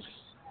Skrulls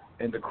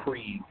and the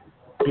Kree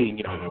being,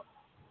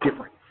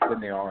 different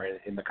than they are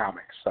in the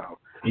comics. So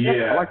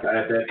yeah, I like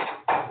it.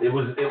 It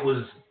was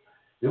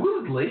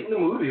late in the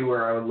movie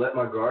where I would let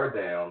my guard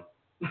down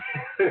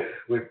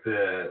with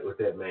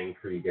that main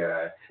Kree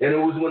guy, and it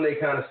was when they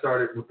kind of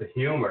started with the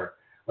humor,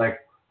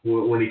 like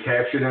when he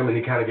captured him and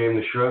he kind of gave him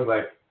the shrug,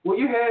 like, well,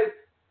 you had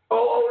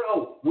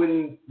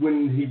when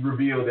he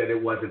revealed that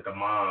it wasn't the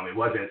mom, it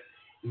wasn't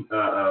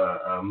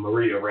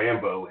Maria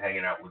Rambeau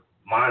hanging out with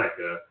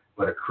Monica,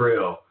 but a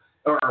Krill,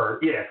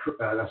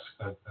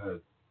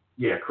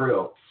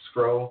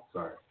 Skrull,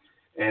 sorry.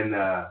 And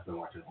I've been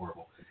watching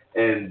Horrible.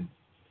 And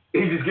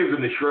he just gives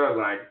him the shrug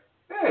like,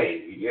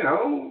 hey,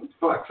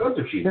 fuck,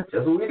 censorship.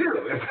 That's what we do.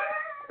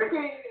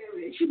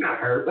 She's not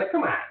hurt. Like,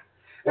 come on.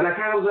 And I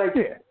kind of was like,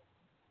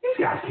 these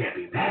guys can't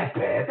be that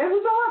bad. That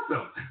was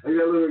awesome. Like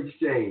that little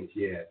exchange,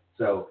 yeah.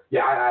 So,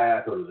 yeah,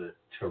 I thought it was a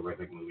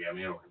terrific movie. I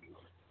mean, I don't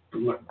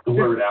have to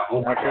blurt out,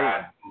 oh my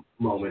God,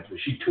 moments when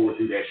she tore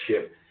through that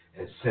ship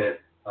and sent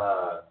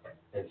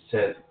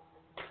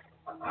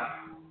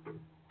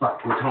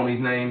what's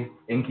homie's name?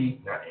 Inky?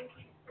 Not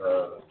Inky.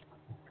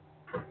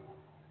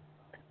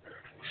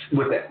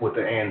 With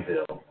the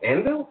anvil.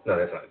 Anvil? No,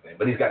 that's not his name.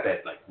 But he's got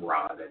that like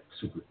rod, that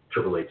super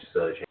Triple H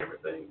sledgehammer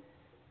thing.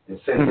 And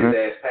sent his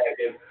ass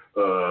packing,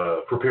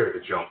 prepare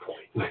the jump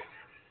point.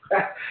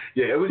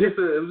 Yeah, it was just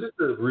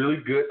a really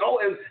good. Oh,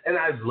 and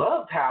I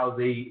loved how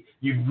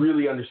you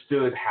really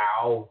understood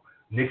how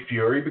Nick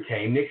Fury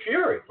became Nick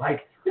Fury.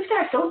 Like, this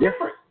guy's so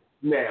different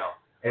now.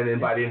 And then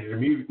by the end of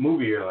the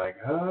movie, you're like,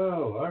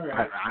 oh, all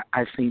right.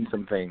 I've seen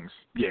some things.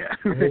 Yeah.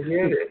 I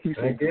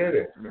get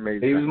it.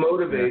 He was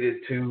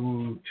motivated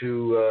to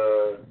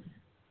do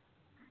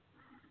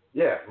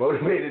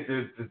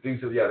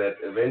some, that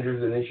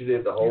Avengers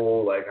Initiative, the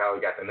whole, like, how he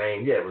got the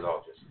name. Yeah, it was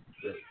all just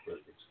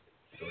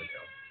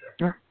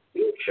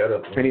shut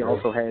up. And he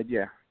also had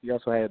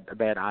a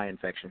bad eye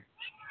infection.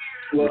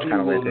 Well, he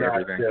will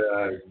not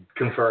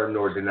confirm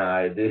nor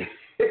deny it.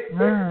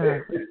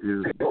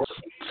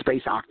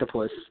 space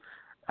octopus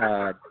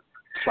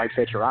swipes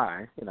at your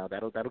eye,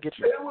 that'll get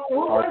you.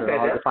 Hard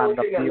to find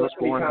enough deals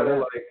scoring for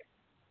that.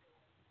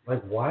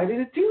 Like, why did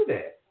it do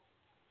that?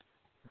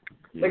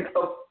 Yeah. Like,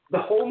 the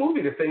whole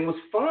movie, the thing was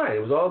fine.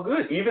 It was all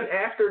good. Even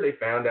after they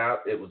found out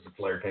it was a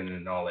flare cannon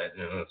and all that.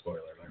 No, spoiler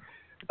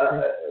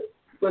alert.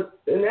 But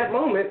in that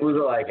moment, it was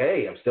like,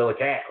 hey, I'm still a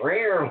cat.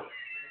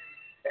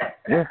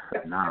 Yeah,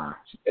 nah.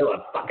 Still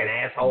a fucking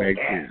asshole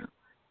cat.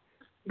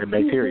 The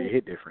bacteria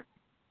hit different.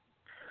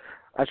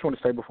 I just want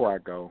to say before I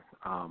go,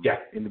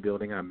 in the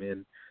building I'm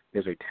in,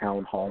 there's a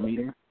town hall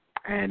meeting.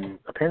 And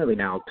apparently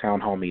now town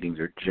hall meetings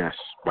are just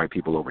white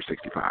people over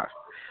 65.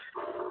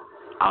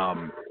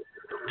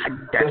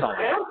 That's all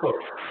I have.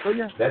 So,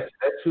 yeah. That's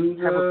who's...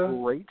 Have a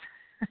great...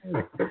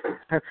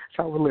 That's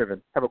how we're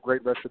living. Have a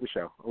great rest of the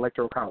show.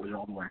 Electoral College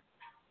all the way.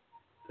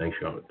 Thanks,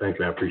 Sean. Thanks,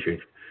 man. I appreciate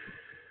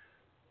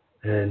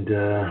you. And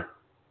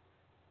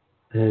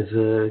as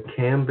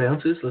Cam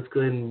bounces, let's go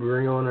ahead and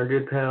bring on our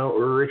good pal,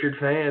 Richard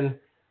Fan,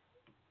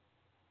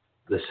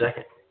 the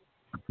second.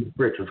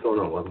 Rich, what's going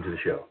on? Welcome to the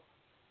show.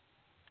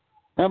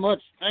 Not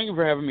much. Thank you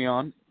for having me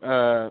on.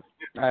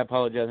 I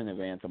apologize in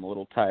advance. I'm a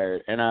little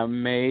tired, and I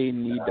may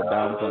need to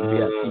bounce on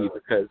VIP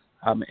because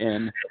I'm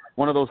in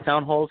one of those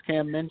town halls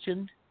Cam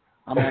mentioned.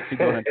 I'm actually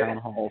going to town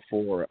hall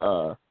for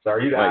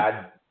sorry, you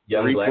died.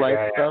 Young black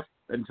guy stuff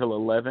until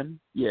 11.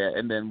 Yeah,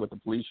 and then with the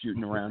police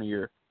shooting around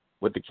here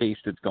with the case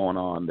that's going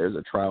on, there's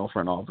a trial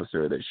for an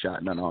officer that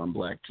shot an unarmed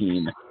black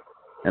teen,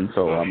 and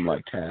so I'm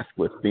like tasked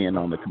with being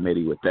on the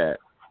committee with that.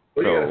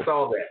 Well, you got to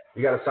solve that.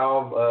 You got to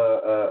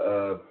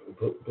solve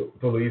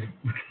police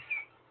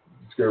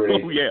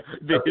discrimination. Oh yeah,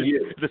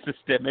 the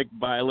systemic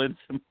violence.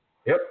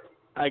 Yep.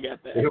 I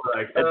got that.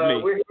 Like, That's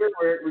me.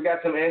 We got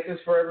some answers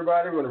for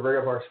everybody. We're going to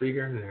bring up our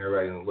speaker, and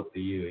everybody's going to look to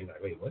you. You're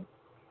like, wait, what?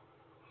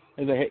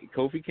 I was like, hey,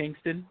 Kofi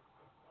Kingston,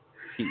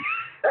 peace.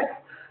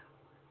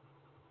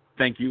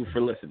 Thank you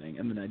for listening.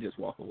 And then I just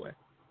walk away.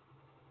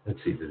 Let's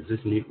see, does this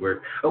mute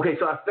work? Okay,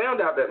 so I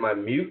found out that my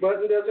mute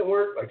button doesn't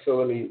work. Like, so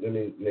let me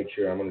make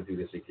sure. I'm going to do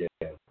this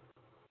again.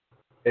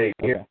 Hey,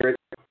 can you hear it?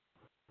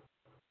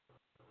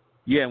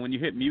 Yeah, when you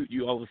hit mute,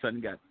 you all of a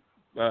sudden got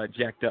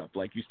jacked up,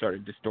 like you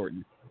started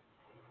distorting.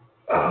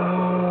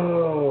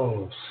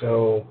 Oh,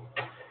 so,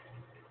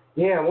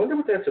 yeah, I wonder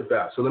what that's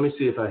about. So let me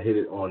see if I hit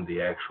it on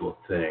the actual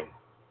thing.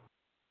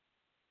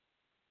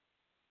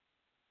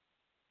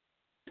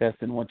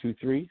 Testing 1, 2,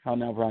 3. How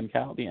now, Ron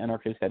Cal? The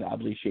anarchist had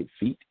oddly shaped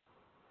feet.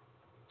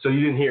 So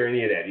you didn't hear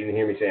any of that? You didn't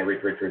hear me saying Rich?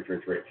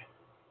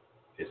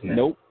 Just now.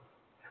 Nope.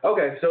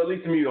 Okay, so at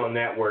least the mute on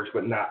that works,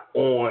 but not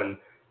on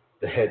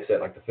the headset,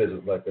 like the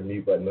physical, like the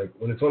mute button. Like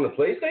when it's on the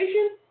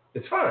PlayStation,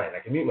 it's fine. I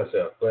can mute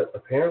myself. But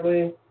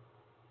apparently,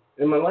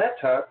 in my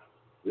laptop,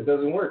 it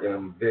doesn't work, and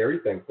I'm very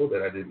thankful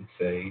that I didn't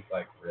say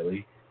like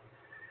really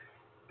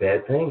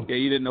bad things. Yeah,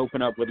 you didn't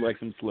open up with like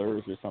some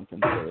slurs or something.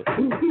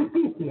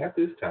 Not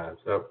this time.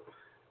 So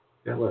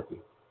got lucky.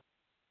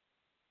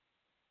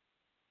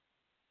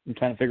 I'm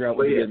trying to figure out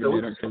what to get in the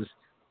meter because.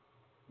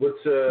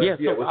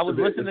 I was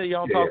listening to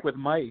y'all talk with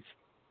Mike,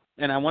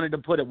 and I wanted to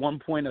put at one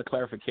point a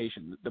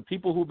clarification. The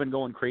people who've been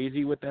going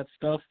crazy with that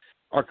stuff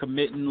are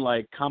committing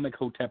like comic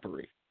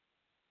hotepery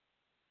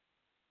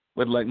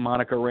with like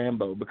Monica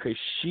Rambeau because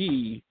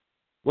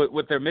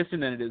what they're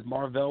missing in it is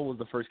Marvel was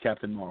the first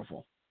Captain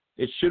Marvel.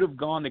 It should have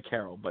gone to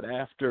Carol, but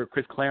after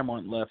Chris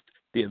Claremont left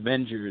the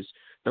Avengers,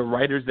 the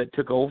writers that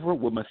took over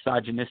were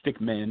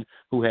misogynistic men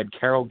who had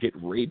Carol get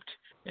raped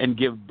and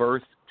give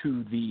birth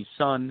to the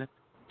son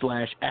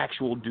 /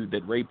 actual dude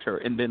that raped her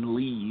and then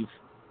leave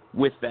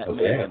with that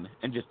man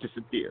and just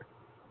disappear.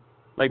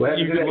 Like,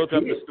 you can look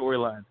up the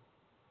storyline.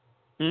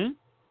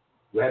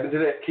 What happened to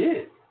that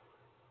kid?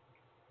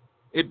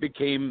 It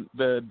became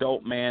the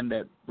adult man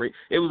that raped.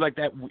 It was like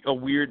that a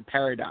weird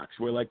paradox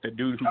where like the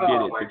dude who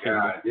did it became. Oh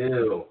my God!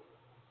 Ew.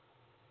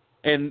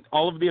 And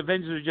all of the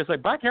Avengers are just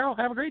like, bye, Carol,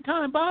 have a great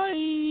time,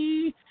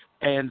 bye.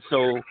 And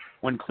so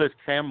when Chris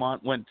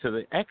Claremont went to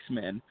the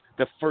X-Men,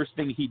 the first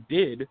thing he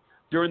did,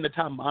 during the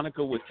time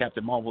Monica was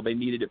Captain Marvel, they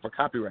needed it for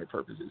copyright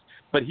purposes.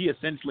 But he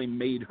essentially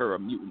made her a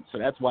mutant. So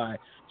that's why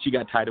she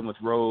got tied in with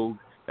Rogue.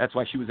 That's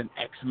why she was an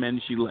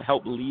X-Men. She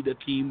helped lead a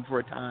team for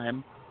a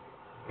time.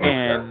 Okay.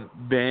 And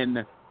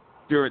then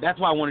that's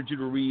why I wanted you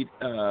to read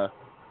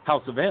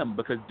House of M,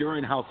 because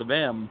during House of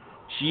M,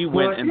 she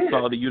went and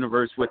saw the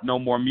universe with no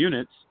more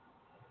mutants.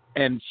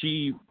 And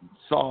she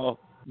saw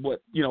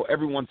what,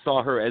 everyone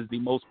saw her as the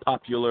most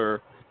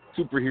popular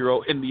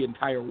superhero in the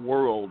entire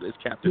world as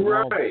Captain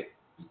Marvel. Right.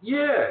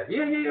 Yeah.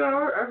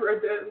 I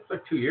read that. It was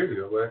like 2 years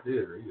ago, but I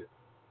did read it.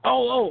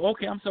 Oh,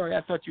 okay. I'm sorry.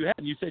 I thought you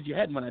hadn't. You said you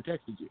hadn't when I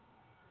texted you.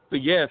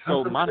 But yeah,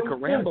 so Monica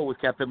Rambeau was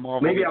Captain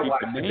Marvel. Maybe I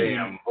watched the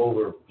damn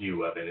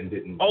overview of it and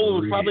didn't. Oh,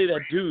 it was probably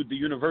that dude, the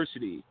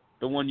University,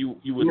 the one you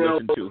would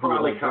listen to.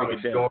 Probably Comic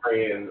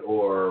Historian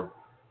or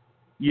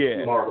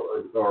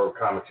Marvel or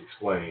Comics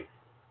Explained.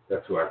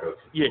 That's who I go to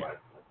for my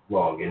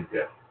long,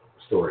 in-depth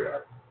story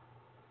arc.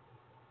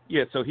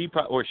 Yeah, so she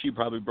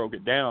probably broke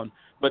it down.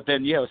 But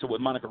then, so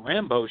with Monica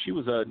Rambeau, she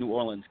was a New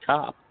Orleans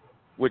cop,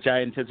 which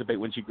I anticipate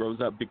when she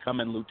grows up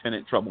becoming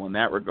Lieutenant Trouble in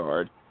that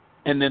regard.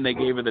 And then they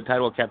gave her the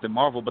title of Captain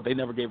Marvel, but they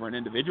never gave her an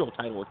individual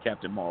title of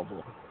Captain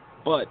Marvel.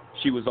 But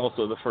she was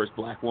also the first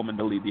black woman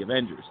to lead the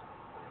Avengers.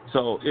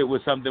 So it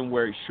was something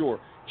where, sure,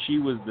 she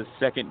was the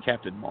second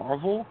Captain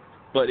Marvel,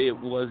 but it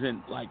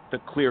wasn't like the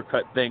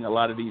clear-cut thing a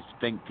lot of these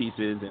think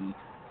pieces and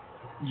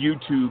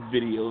YouTube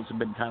videos have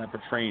been kind of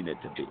portraying it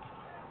to be.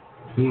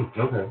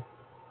 Okay.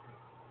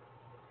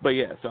 But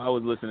yeah, so I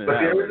was listening to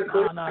that.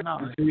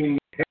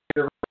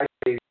 No.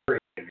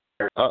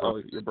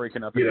 Uh-oh, you're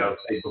breaking up. I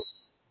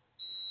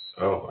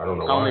don't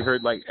know why. I only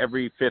heard like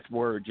every fifth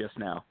word just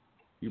now.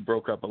 You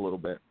broke up a little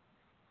bit.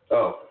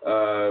 But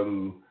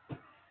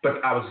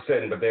I was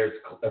saying, but there's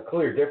a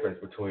clear difference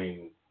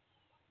between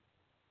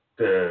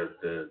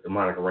the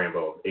Monica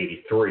Rambeau of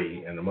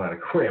 '83 and the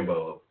Monica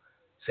Rambeau of,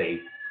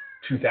 say,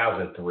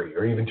 2003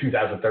 or even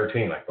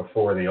 2013, like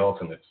before the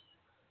Ultimates.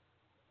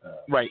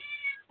 Right.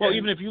 Well,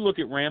 even if you look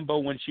at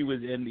Rambeau when she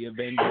was in the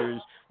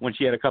Avengers, when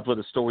she had a couple of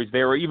the stories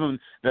there, or even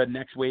the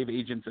Next Wave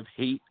Agents of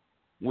Hate,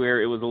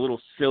 where it was a little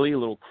silly, a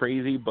little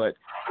crazy, but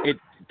it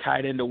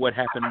tied into what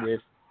happened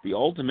with the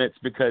Ultimates,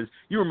 because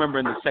you remember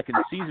in the second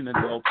season of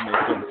the Ultimates,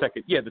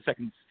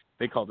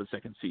 they called it the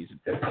second season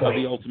of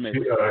the Ultimates.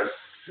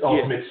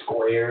 Ultimate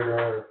Squared,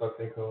 or what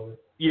they call it.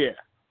 Yeah.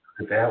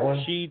 That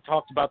one? She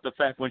talked about the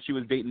fact when she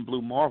was dating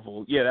Blue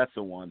Marvel, yeah, that's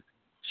the one,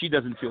 she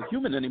doesn't feel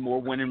human anymore,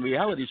 when in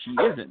reality she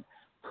isn't.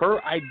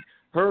 Her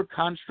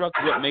construct,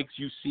 what makes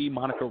you see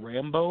Monica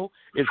Rambeau,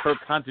 is her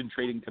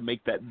concentrating to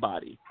make that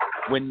body,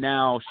 when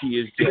now she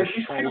is just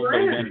all of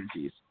those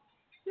energies.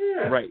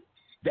 Yeah. Right.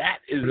 That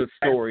is a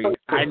story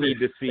I need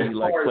to see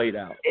played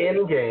out.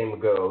 Endgame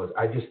goes,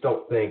 I just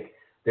don't think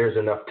there's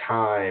enough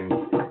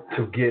time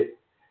to get.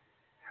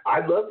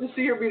 I'd love to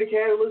see her be the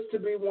catalyst to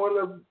be one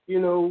of,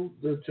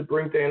 to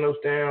bring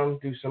Thanos down,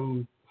 do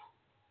some,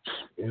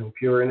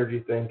 pure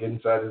energy thing, get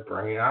inside his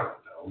brain. I don't know.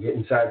 Get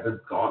inside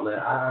the gauntlet.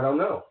 I don't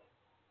know.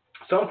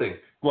 Something.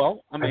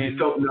 Well, I just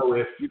don't know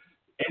if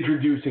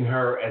introducing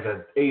her as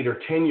an 8 or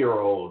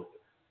 10-year-old,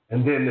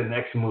 and then the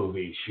next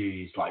movie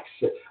she's like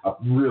a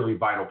really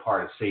vital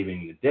part of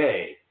saving the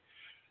day.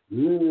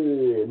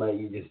 Because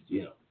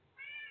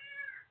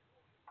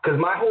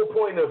my whole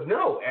point of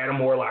Adam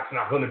Warlock's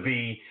not going to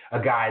be a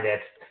guy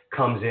that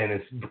comes in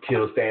and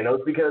kills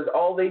Thanos, because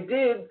all they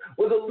did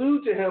was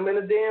allude to him in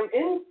a damn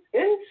end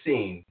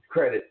scene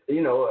credit,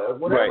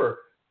 whatever. Right.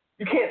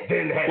 You can't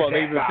then have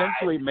they've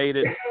essentially made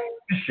it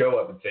show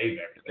up and save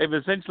everything. They've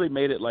essentially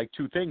made it like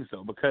two things,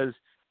 though, because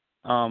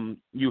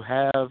you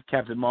have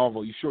Captain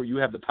Marvel. You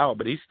have the power,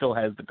 but he still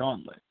has the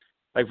gauntlet.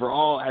 Like, for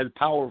all as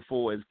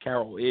powerful as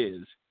Carol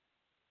is,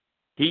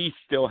 he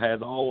still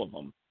has all of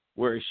them,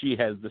 whereas she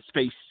has the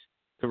space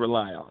to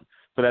rely on.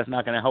 So that's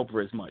not going to help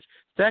her as much.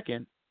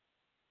 Second,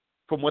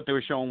 from what they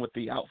were showing with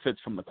the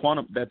outfits from the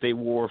quantum that they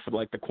wore for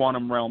like the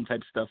quantum realm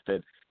type stuff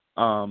that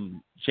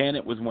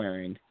Janet was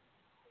wearing,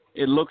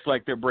 it looks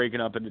like they're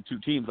breaking up into two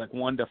teams, like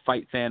one to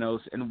fight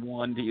Thanos and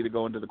one to either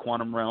go into the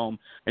quantum realm.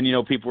 And,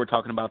 people were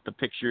talking about the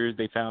pictures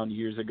they found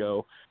years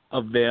ago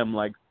of them,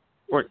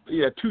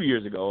 2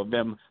 years ago, of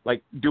them,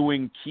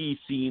 doing key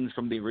scenes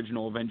from the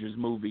original Avengers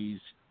movies,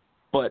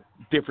 but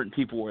different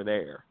people were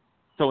there.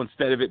 So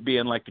instead of it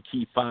being like the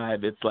key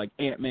five, it's like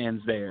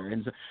Ant-Man's there.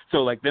 And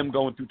so them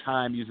going through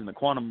time using the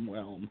quantum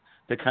realm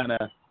to kind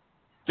of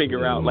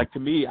figure out, to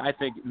me, I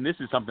think, and this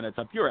is something that's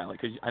up your alley,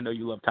 because I know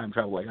you love time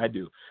travel like I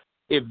do.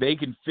 If they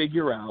can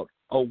figure out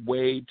a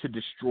way to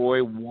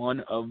destroy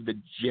one of the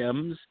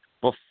gems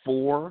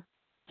before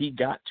he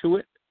got to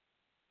it,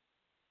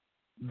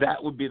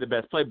 that would be the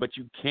best play. But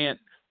you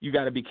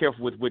got to be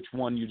careful with which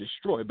one you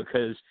destroy,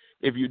 because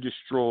if you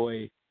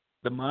destroy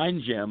the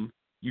mind gem,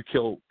 you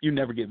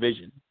never get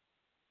Vision.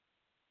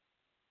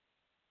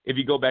 If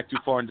you go back too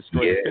far and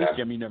destroy the space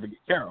gem, you never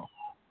get Carol.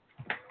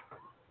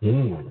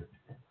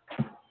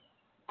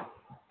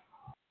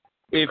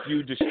 If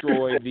you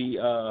destroy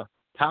the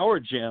power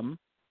gem,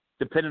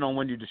 depending on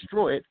when you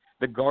destroy it,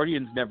 the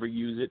Guardians never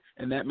use it,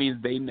 and that means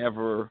they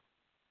never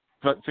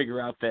figure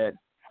out that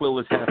Quill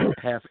is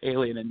half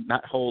alien and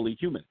not wholly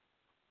human.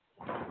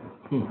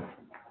 Well,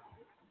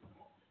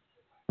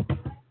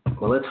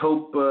 let's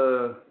hope.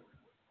 I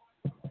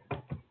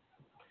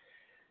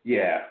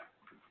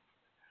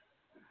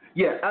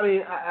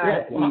mean, I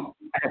have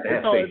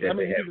faith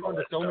that you've gone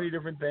to so many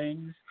different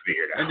things,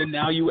 and then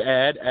now you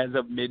add, as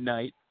of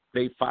midnight,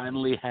 they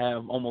finally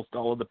have almost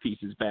all of the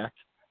pieces back.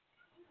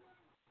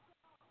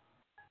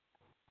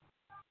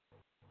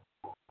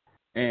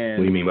 And what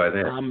do you mean by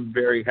that? I'm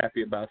very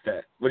happy about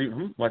that.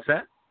 What's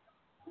that?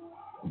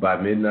 By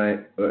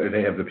midnight,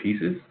 they have the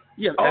pieces?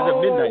 Yeah, as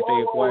of midnight,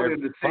 they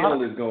acquired. The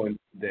sale is going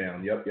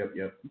down. Yep.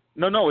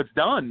 No, it's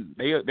done.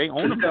 They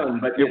own them. Done,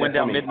 but it went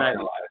down midnight.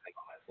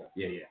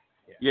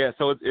 Yeah.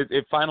 So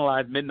it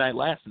finalized midnight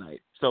last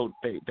night. So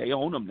they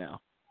own them now.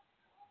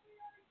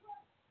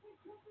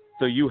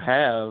 So you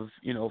have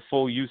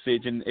full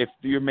usage, and if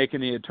you're making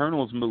the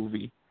Eternals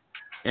movie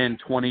in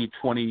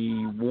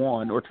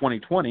 2021 or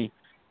 2020,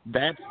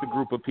 that's the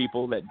group of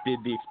people that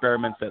did the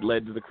experiments that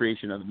led to the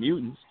creation of the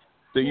mutants.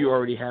 So you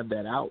already have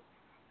that out.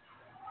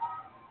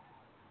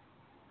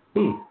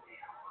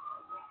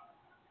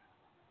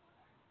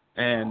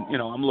 And, you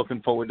know, I'm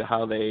looking forward to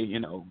how they, you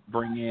know,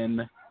 bring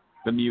in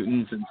the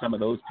mutants and some of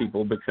those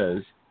people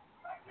because,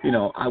 you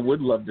know, I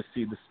would love to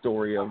see the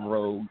story of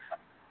Rogue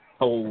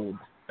told.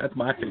 That's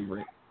my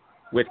favorite,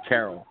 with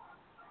Carol.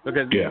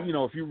 Because, you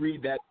know, if you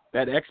read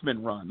that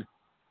X-Men run,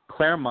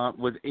 Claremont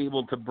was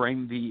able to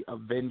bring the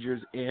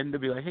Avengers in to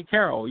be like, hey,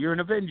 Carol, you're an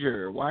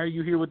Avenger. Why are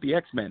you here with the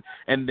X-Men?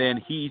 And then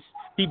he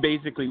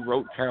basically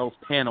wrote Carol's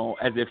panel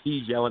as if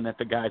he's yelling at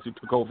the guys who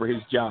took over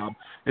his job.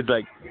 It's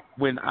like,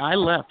 when I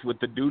left with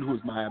the dude who was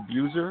my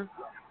abuser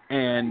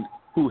and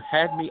who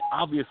had me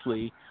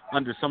obviously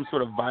under some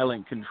sort of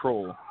violent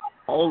control,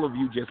 all of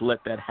you just let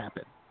that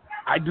happen.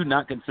 I do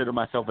not consider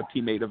myself a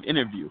teammate of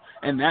Interview,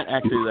 and that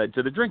actually led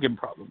to the drinking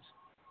problems.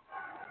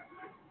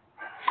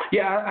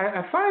 Yeah,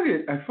 I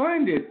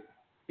find it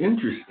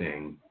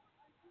interesting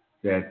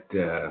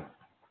that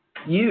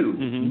you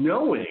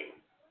knowing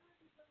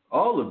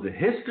all of the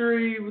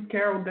history with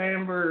Carol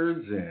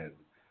Danvers and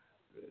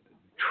the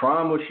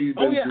trauma she's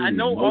been through. I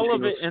know all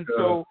of it, and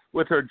so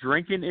with her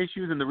drinking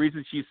issues and the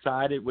reason she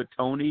sided with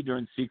Tony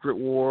during Secret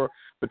War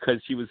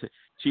because she was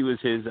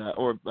his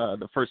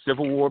the first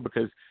Civil War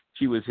because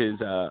she was his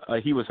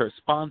he was her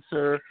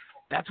sponsor.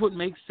 That's what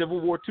makes Civil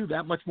War 2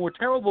 that much more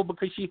terrible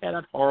because she had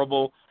a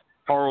horrible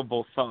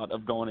thought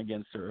of going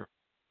against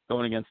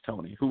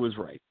Tony, who was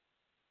right.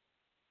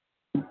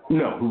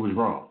 No, who was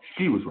wrong?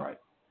 She was right.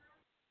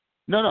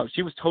 No,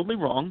 she was totally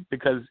wrong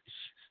because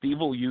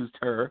Steve-O used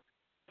her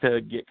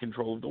to get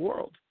control of the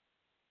world.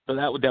 So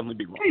that would definitely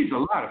be wrong. He's a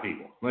lot of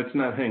people. Let's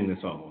not hang this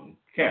all on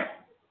Carol.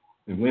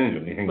 If we're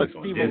going to hang but this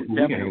on Steve-O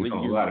definitely used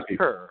a lot of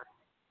people. Her.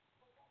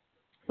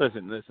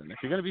 Listen. If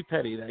you're going to be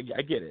petty,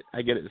 I get it.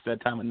 It's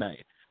that time of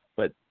night.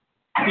 But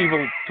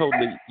Steve-O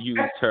totally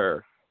used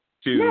her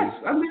to... Yes,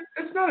 I mean,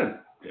 it's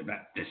not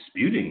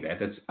disputing that.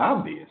 That's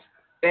obvious.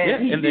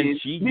 And then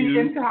she the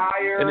used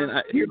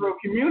entire hero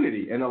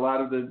community and a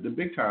lot of the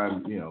big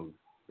time, you know,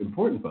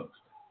 important folks,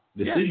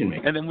 decision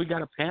makers. And then we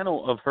got a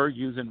panel of her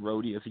using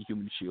Rhodey as a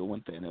human shield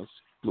when Thanos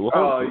blew a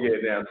hole. Oh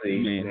yeah,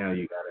 now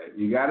you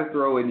got to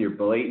throw in your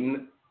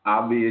blatant,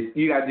 obvious.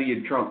 You got to do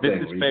your Trump thing.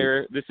 This is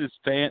fair.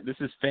 This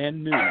is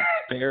fan news.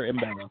 Fair and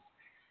balanced.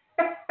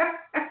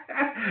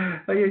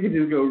 Like you can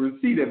just go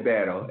see that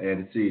battle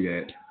and see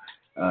that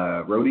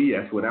Rhodey,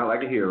 yes, went out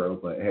like a hero,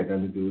 but it had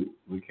nothing to do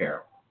with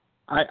Carol.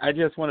 I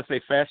just want to say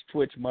fast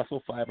twitch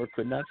muscle fiber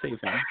could not save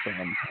him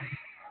from...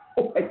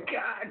 Oh, my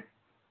God.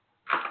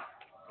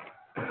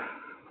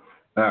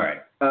 All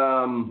right.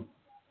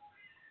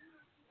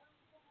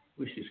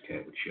 Wish this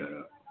cat would shut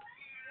up.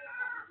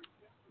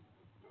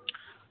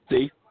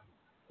 See?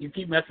 You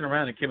keep messing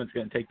around and Kevin's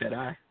going to take that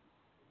eye.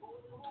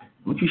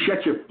 Why don't you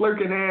shut your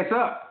flirting ass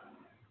up?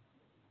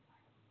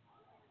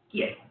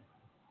 Yeah.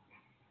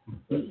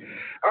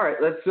 All right,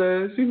 let's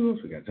see who else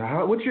we got.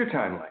 So what's your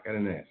time like? I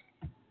didn't ask.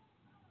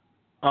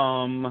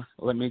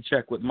 Let me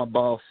check with my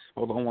boss.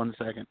 Hold on 1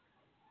 second.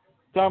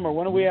 Summer,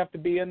 when do we have to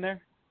be in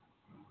there?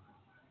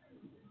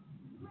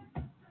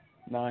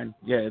 9.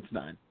 Yeah, it's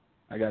 9.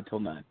 I got till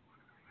 9.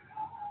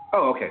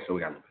 Oh, okay. So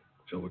we got a little bit.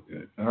 So we're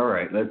good. All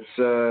right. Let's.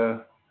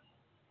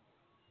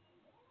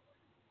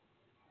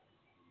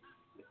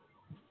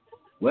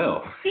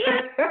 Well.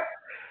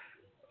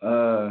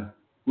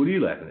 What are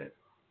you laughing at?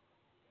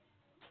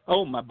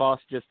 Oh, my boss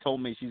just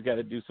told me she's got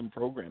to do some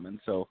programming,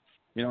 so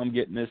you know I'm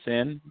getting this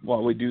in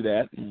while we do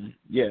that. And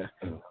yeah,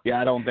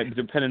 I don't think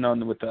depending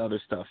on with the other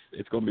stuff,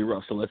 it's going to be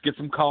rough. So let's get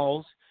some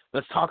calls.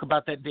 Let's talk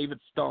about that David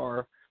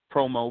Starr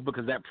promo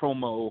because that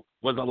promo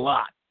was a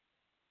lot.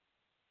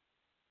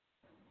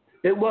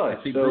 It was.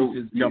 I see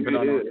Bruce is jumping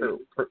on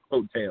her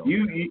coattail.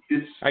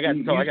 I got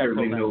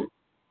told.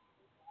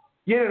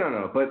 Yeah,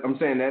 no. But I'm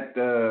saying that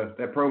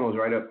that promo is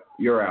right up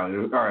your alley.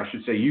 Or I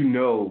should say, you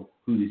know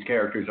who these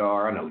characters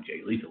are. I know who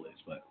Jay Lethal is,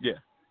 but yeah,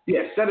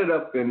 set it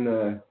up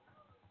and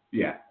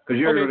because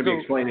you're going to be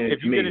explaining it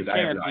to me because I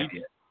have no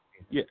idea.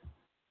 Yeah.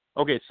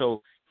 Okay,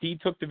 so he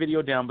took the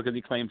video down because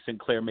he claims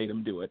Sinclair made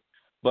him do it.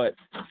 But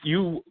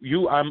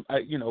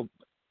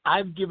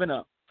I've given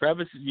up.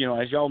 Travis,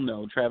 as y'all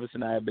know, Travis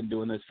and I have been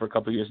doing this for a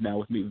couple of years now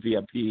with me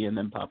VIP and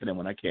then popping in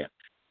when I can.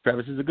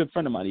 Travis is a good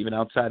friend of mine, even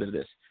outside of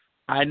this.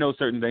 I know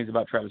certain things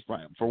about Travis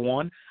Bryant. For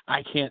one,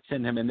 I can't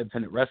send him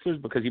independent wrestlers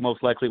because he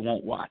most likely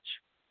won't watch.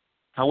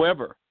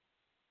 However,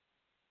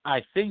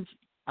 I think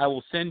I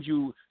will send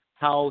you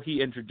how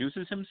he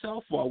introduces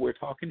himself while we're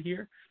talking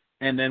here.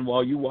 And then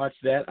while you watch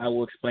that, I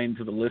will explain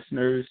to the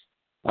listeners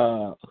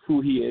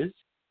who he is.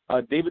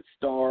 David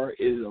Starr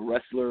is a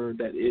wrestler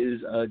that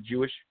is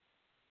Jewish.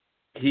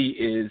 He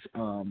is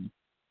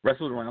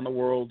wrestled around the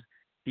world.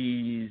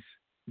 He's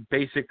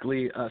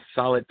basically a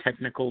solid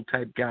technical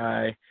type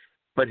guy,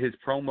 but his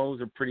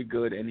promos are pretty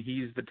good, and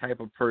he's the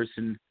type of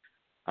person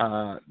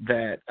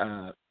that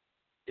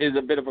is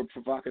a bit of a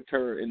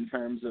provocateur in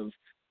terms of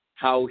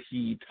how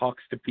he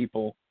talks to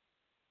people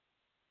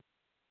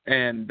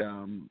and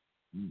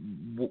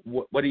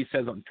what he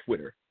says on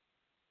Twitter.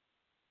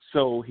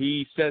 So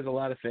he says a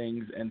lot of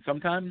things, and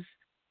sometimes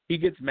he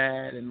gets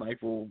mad and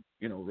Mike will,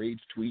 rage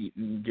tweet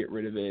and get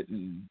rid of it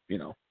and,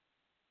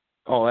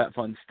 all that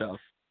fun stuff.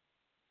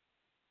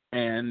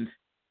 and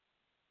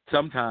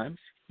sometimes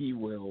he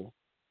will,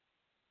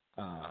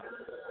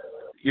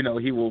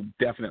 he will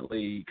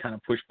definitely kind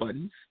of push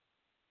buttons,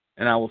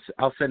 and I'll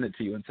send it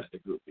to you inside the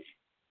group.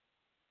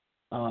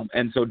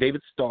 And so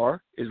David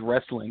Starr is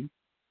wrestling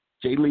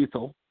Jay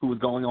Lethal, who was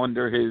going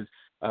under his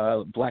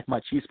Black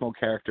Machismo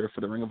character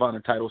for the Ring of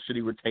Honor title should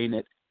he retain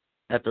it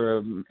at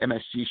the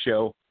MSG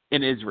show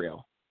in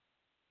Israel.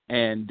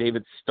 And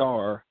David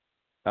Starr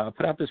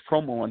put out this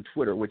promo on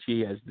Twitter, which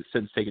he has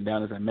since taken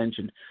down, as I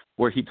mentioned,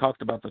 where he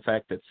talked about the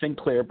fact that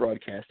Sinclair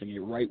Broadcasting,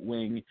 a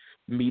right-wing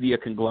media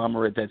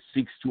conglomerate that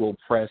seeks to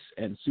oppress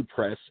and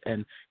suppress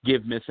and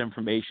give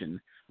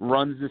misinformation,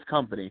 runs this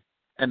company,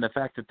 and the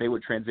fact that they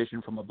would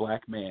transition from a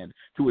black man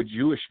to a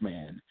Jewish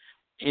man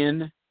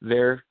in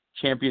their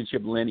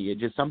championship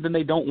lineage is something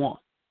they don't want,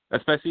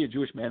 especially a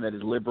Jewish man that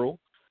is liberal.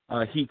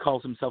 He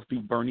calls himself the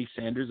Bernie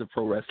Sanders of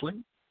pro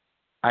wrestling.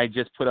 I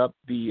just put up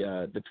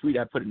the tweet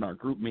I put in our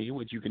group me,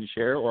 which you can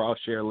share or I'll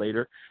share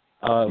later,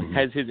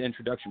 has his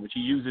introduction, which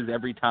he uses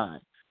every time.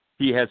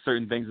 He has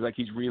certain things like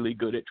he's really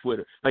good at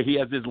Twitter. Like he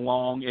has this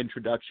long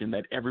introduction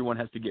that everyone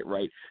has to get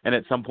right. And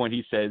at some point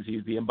he says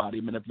he's the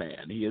embodiment of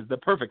man. He is the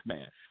perfect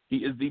man. He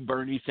is the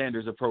Bernie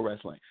Sanders of pro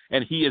wrestling.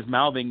 And he is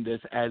mouthing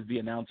this as the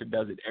announcer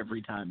does it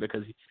every time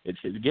because it's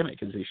his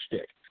gimmick, it's his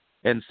shtick.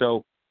 And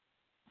so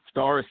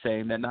Starr is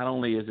saying that not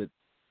only is it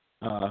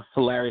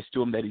hilarious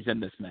to him that he's in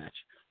this match,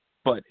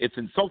 but it's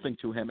insulting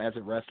to him as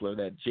a wrestler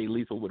that Jay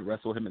Lethal would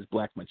wrestle him as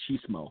Black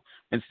Machismo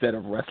instead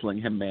of wrestling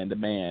him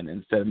man-to-man,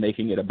 instead of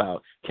making it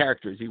about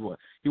characters. He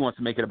wants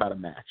to make it about a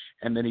match.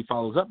 And then he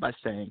follows up by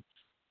saying,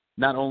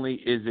 not only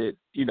is it,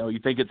 you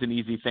think it's an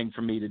easy thing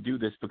for me to do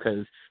this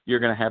because you're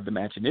going to have the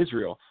match in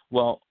Israel.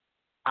 Well,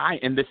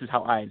 and this is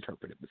how I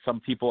interpret it, but some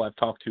people I've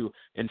talked to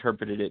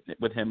interpreted it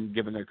with him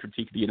giving a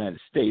critique of the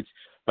United States,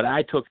 but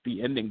I took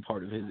the ending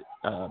part of his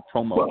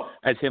promo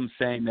as him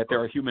saying that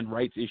there are human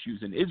rights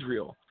issues in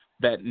Israel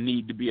that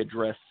need to be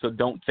addressed, so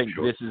don't think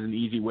this is an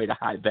easy way to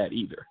hide that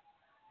either.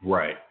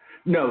 Right.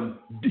 No,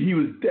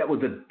 that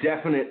was a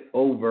definite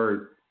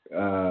overt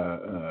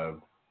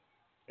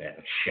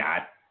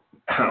shot.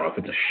 I don't know if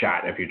it's a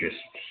shot, if you're just,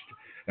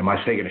 am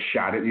I taking a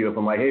shot at you if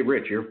I'm like, hey,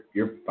 Rich, you're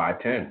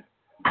 5'10"?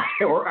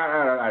 Or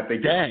I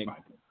think dang.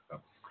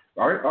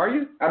 You're 5'10". Are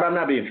you? I'm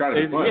not being trying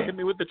to be funny. Hit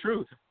me with the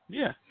truth.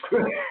 Yeah.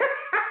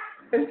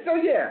 And so,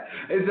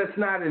 that's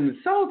not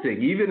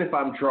insulting, even if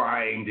I'm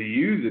trying to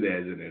use it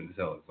as an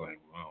insult. It's like,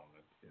 well,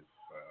 that's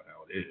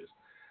how it is.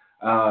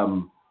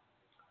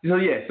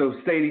 So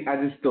stating,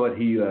 I just thought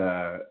he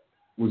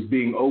was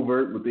being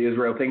overt with the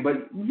Israel thing.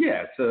 But,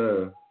 yeah,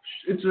 it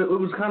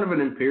was kind of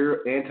an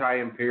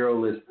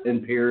anti-imperial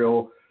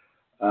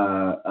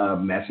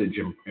message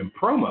and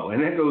promo.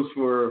 And that goes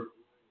for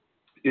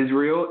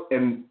Israel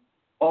and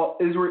all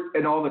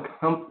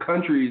the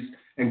countries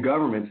and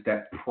governments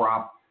that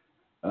prop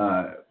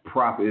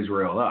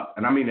Israel up,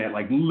 and I mean that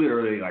like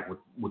literally, like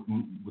with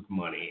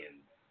money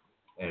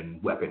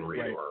and weaponry,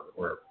 right,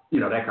 or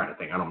that kind of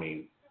thing. I don't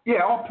mean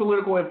all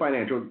political and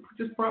financial,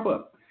 just prop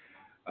up.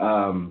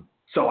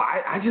 So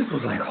I just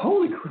was like,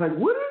 holy crap,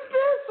 what is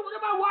this? What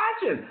am I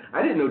watching?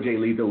 I didn't know Jay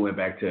Lethal went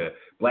back to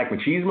Black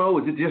Machismo.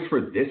 Was it just for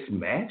this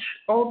match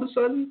all of a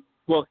sudden?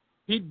 Well,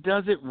 he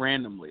does it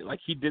randomly. Like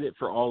he did it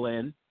for All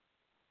In,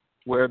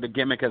 where the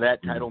gimmick of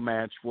that title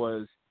match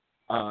was.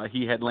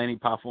 He had Lanny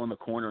Poffo in the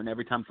corner, and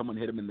every time someone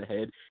hit him in the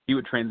head, he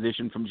would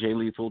transition from Jay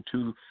Lethal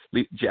to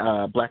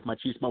Black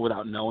Machismo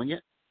without knowing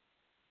it.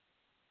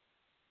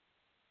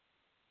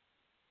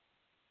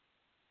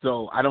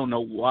 So I don't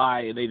know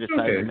why they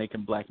decided to make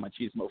him Black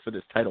Machismo for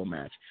this title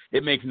match.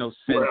 It makes no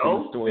sense in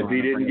the story of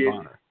Ring of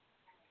Honor.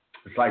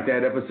 It's like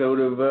that episode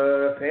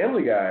of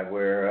Family Guy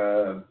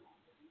where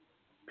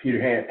Peter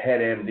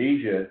had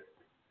amnesia,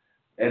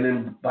 and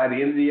then by the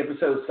end of the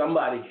episode,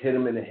 somebody hit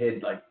him in the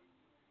head like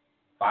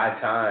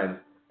 5 times,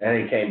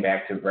 and he came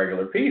back to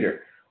regular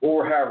Peter,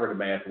 or however the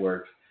math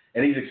works.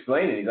 And he's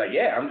explaining. He's like,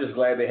 "Yeah, I'm just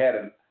glad they had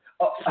an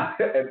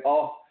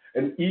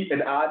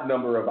odd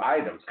number of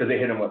items because they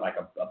hit him with like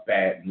a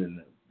bat, and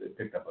then they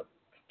picked up a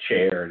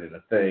chair, and then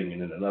a thing,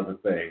 and then another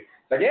thing.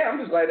 It's like, yeah, I'm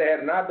just glad they had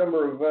an odd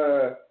number of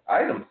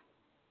items."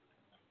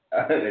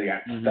 And they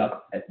got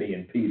stuck at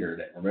being Peter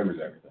that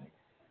remembers everything.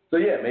 So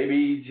yeah,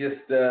 maybe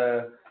just.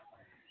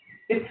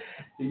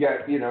 He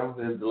got,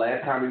 the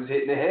last time he was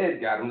hit in the head,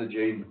 got him the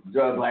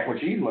Black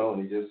Machismo,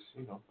 and he just,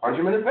 punch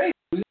him in the face.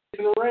 He was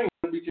in the ring,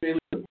 it'll be Jay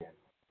Lethal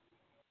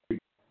again.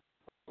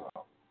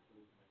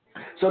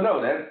 So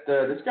no,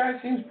 this guy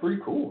seems pretty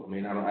cool. I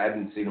mean, I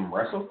hadn't seen him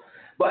wrestle,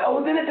 but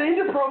then at the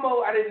end of the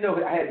promo, I didn't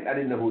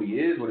know who he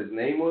is, what his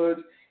name was.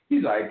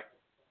 He's like,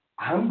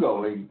 I'm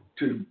going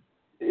to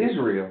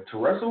Israel to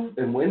wrestle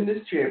and win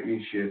this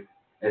championship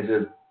as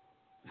a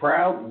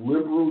proud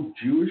liberal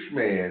Jewish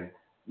man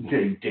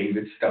named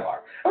David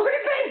Starr. I was like,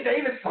 his name's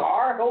David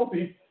Starr?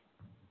 Holy,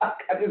 I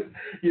just,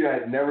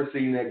 I'd never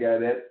seen that guy.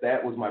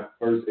 That was my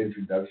first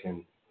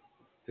introduction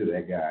to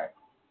that guy.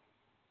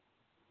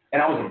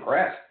 And I was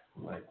impressed,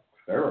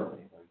 thoroughly.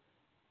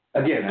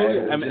 Again,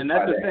 and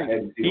that's the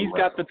thing. He's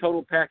got the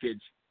total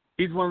package.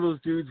 he's one of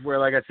those dudes where,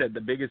 like I said,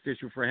 the biggest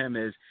issue for him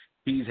is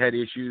he's had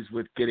issues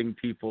with getting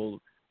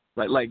people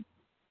like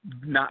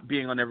not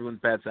being on everyone's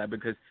bad side,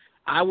 because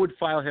I would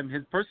file him.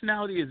 His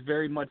personality is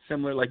very much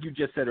similar, like you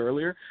just said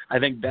earlier. I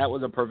think that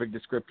was a perfect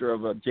descriptor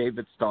of a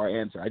David Starr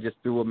answer. I just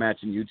threw a match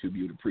on YouTube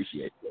you'd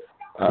appreciate.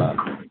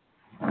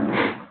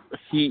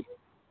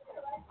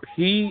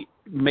 He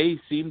may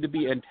seem to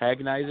be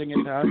antagonizing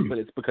at times, but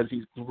it's because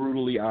he's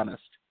brutally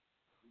honest.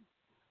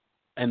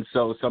 And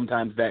so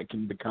sometimes that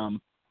can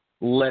become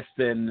less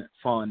than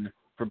fun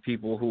for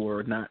people who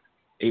are not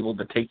able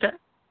to take that.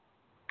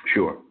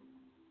 Sure.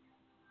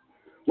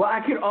 Well,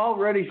 I can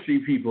already see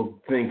people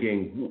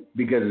thinking,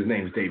 because his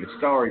name is David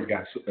Starr, he's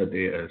got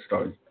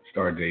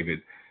Star David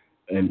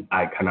and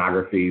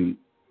iconography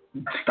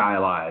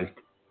stylized,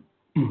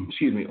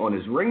 on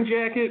his ring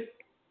jacket.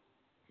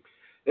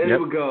 Then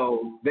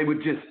they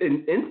would just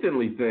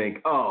instantly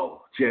think,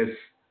 oh, just,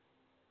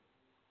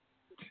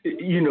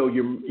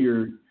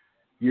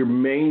 your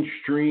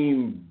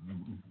mainstream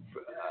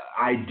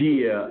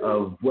idea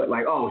of what,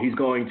 like, oh, he's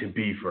going to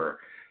be for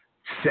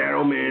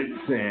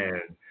settlements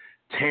and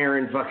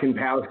tearing fucking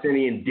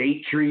Palestinian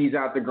date trees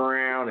out the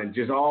ground and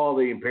just all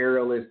the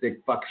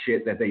imperialistic fuck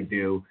shit that they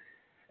do.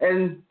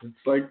 And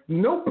it's like,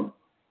 nope.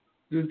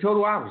 The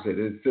total opposite.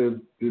 It's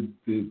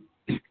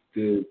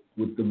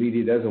what the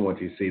media doesn't want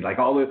you to see. Like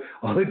all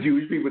the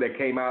Jewish people that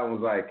came out and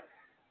was like,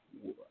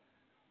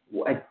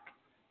 what?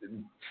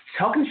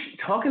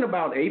 Talking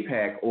about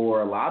AIPAC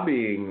or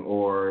lobbying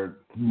or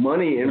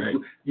money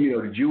in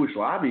the Jewish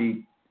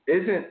lobby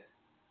isn't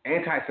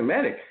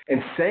anti-Semitic,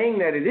 and saying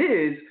that it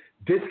is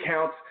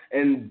discounts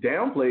and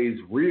downplays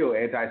real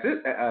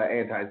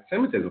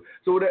anti-Semitism.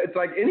 So it's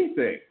like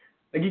anything.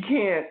 Like you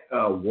can't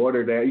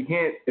water down. You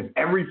can't. If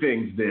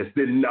everything's this,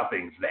 then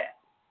nothing's that.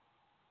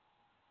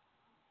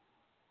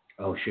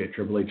 Oh shit!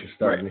 Triple H is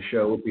starting the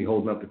show. We'll be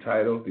holding up the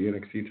title, the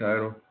NXT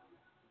title.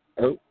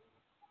 Oh.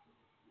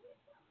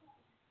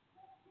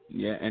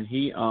 Yeah, and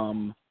he,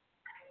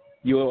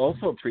 you will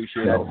also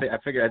appreciate, I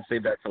figured I'd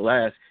save that for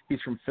last,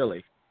 he's from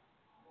Philly.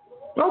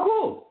 Oh,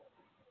 cool.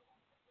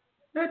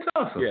 That's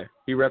awesome. Yeah,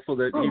 he wrestled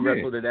at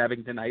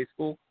Abington High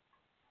School.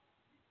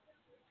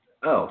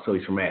 Oh, so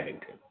he's from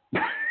Abington.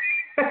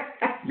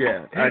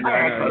 Yeah, I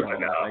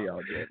know.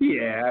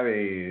 Yeah, I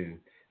mean,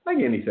 like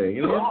anything.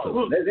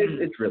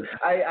 It's really,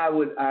 I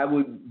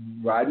would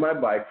ride my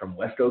bike from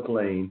West Oak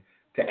Lane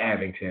to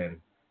Abington,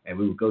 and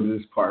we would go to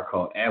this park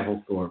called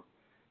Avalthorpe.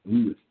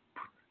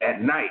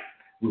 At night,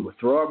 we would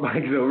throw our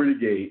bikes over the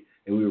gate,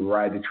 and we would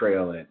ride the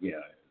trail at 10,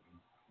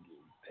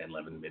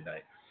 11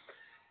 midnight.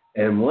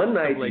 And one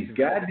night, these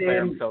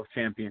goddamn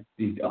champion.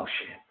 These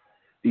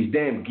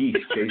damn geese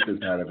chased us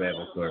out of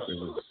Avalthorpe.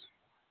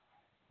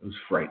 It was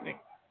frightening.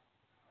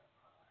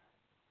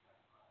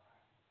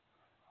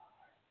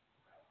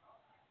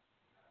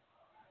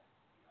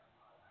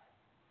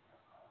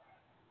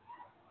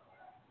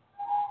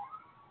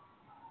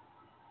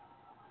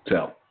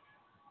 So,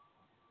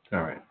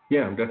 all right.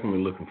 Yeah, I'm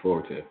definitely looking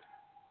forward to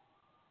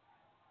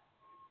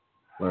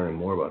learning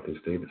more about this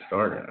David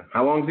Starr guy.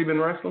 How long has he been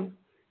wrestling?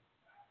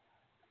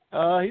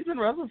 He's been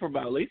wrestling for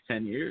about at least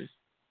 10 years.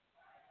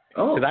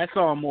 Oh. Because I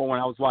saw him more when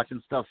I was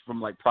watching stuff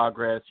from like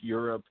Progress,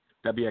 Europe,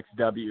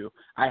 WXW.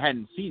 I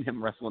hadn't seen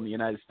him wrestle in the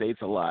United States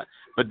a lot.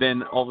 But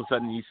then all of a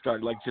sudden he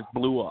started, just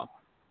blew up.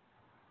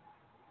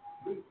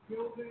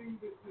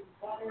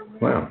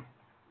 Wow.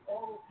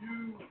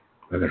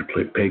 I got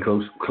to pay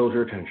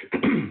closer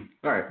attention.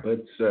 All right,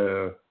 let's.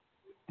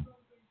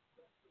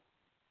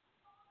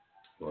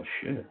 Well,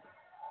 shit,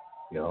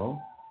 y'all.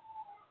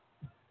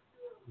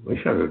 Wish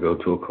I could go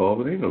to a call,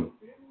 but ain't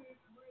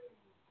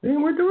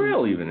where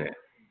Darrell even at?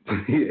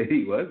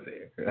 He was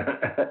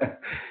there.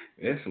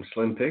 Yeah, some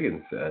slim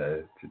pickings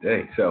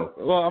today. So.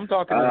 Well, I'm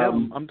talking to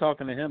him. I'm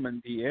talking to him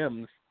in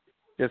DMs,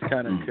 just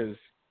kind of because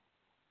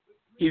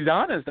he's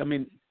honest. I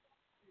mean,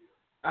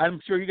 I'm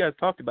sure you guys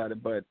talked about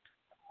it, but.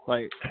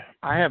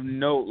 I have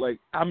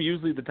I'm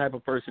usually the type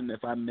of person,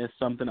 if I miss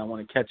something, I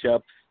want to catch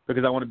up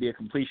because I want to be a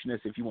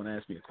completionist if you want to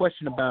ask me a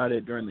question about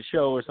it during the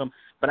show or something.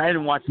 But I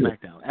didn't watch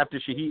SmackDown. After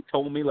Shahid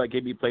told me,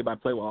 gave me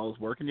play-by-play while I was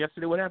working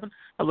yesterday, what happened,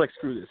 I was like,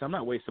 screw this. I'm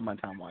not wasting my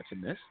time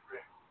watching this.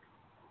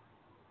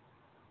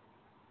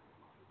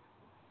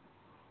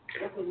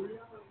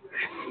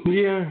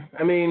 Yeah,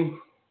 I mean,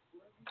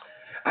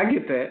 I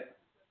get that.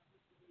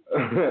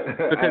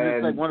 Because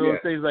it's one of those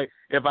things,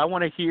 if I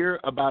want to hear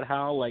about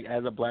how,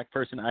 as a black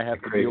person, I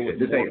have to deal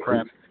with more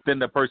crap than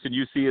the person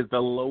you see as the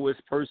lowest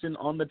person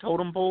on the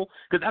totem pole,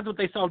 because that's what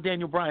they saw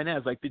Daniel Bryan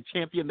as, the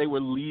champion they were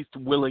least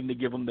willing to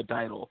give him the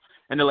title.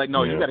 And they're like,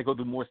 no, you got to go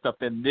through more stuff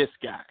than this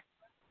guy.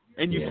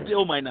 And you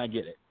still might not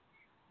get it.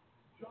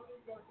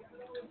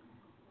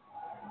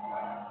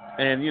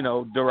 And,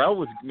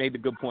 Darrell made a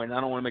good point. I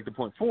don't want to make the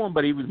point for him,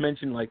 but he was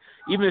mentioning,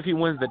 even if he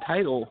wins the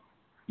title,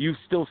 you've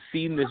still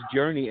seen this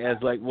journey as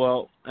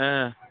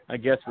I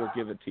guess we'll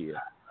give it to you.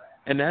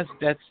 And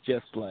that's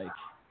just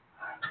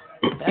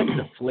That's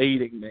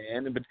deflating,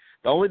 man. But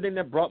the only thing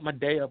that brought my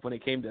day up when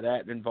it came to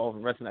that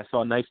involving wrestling, I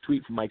saw a nice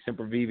tweet from Mike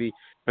Sempervive,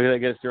 because I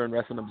guess during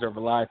Wrestling Observer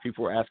Live,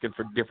 people were asking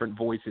for different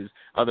voices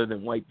other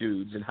than white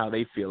dudes and how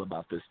they feel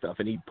about this stuff.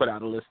 And he put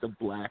out a list of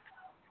black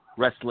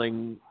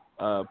wrestling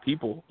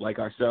people like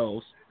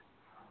ourselves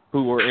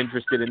who were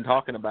interested in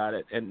talking about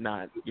it and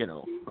not,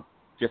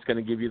 just going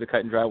to give you the cut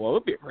and dry. Well, it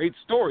would be a great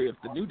story if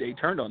the New Day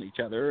turned on each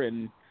other.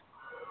 And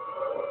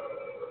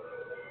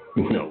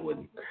no, it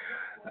wouldn't.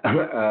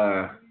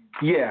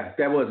 Yeah,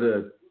 that was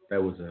a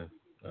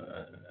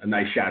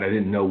nice shot. I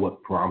didn't know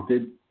what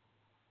prompted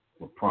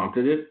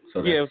it.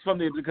 So yeah, it was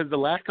funny because the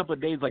last couple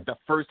of days, like the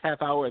first half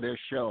hour of their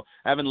show,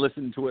 I haven't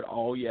listened to it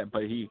all yet,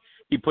 but he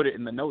put it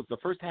in the notes. The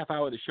first half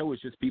hour of the show was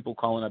just people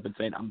calling up and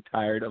saying, "I'm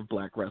tired of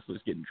black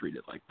wrestlers getting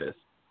treated like this.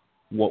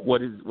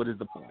 What is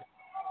the point?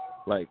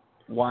 Like,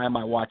 why am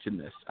I watching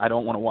this? I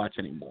don't want to watch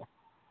anymore."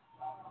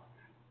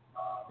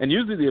 And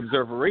usually the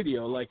Observer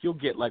Radio, like, you'll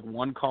get, like,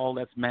 one call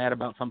that's mad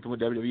about something with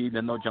WWE,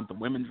 then they'll jump to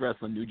women's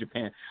wrestling, New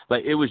Japan.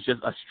 Like, it was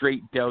just a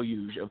straight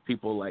deluge of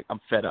people like,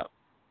 I'm fed up.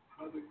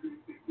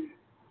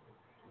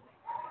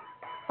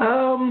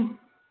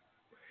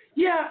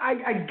 Yeah,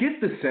 I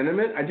get the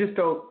sentiment. I just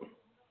don't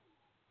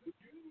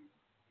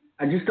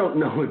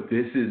know if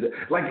this is,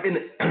 like,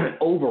 in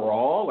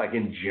overall, like,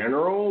 in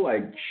general,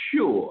 like,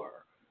 sure.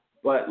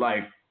 But,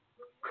 like,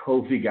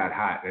 Kofi got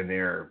hot and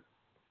they're,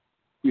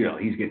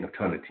 he's getting a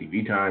ton of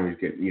TV time. He's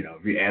getting,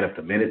 if you add up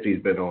the minutes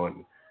he's been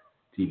on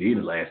TV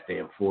the last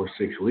 4 or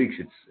 6 weeks,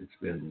 it's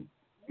been,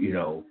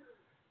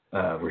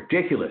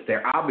 ridiculous.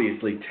 They're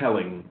obviously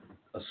telling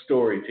a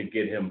story to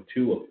get him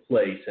to a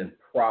place and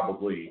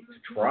probably to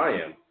try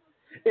him.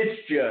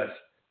 It's just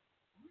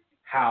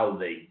how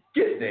they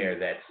get there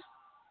that's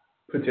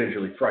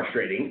potentially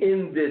frustrating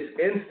in this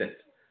instance.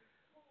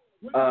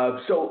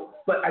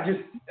 But I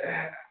just,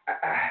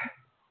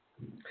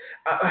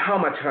 how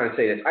am I trying to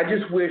say this? I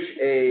just wish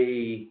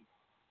and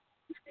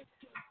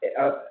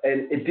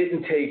it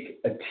didn't take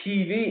a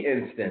TV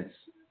instance,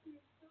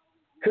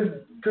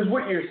 because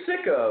what you're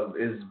sick of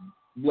is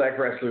black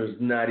wrestlers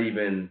not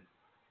even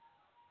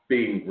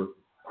being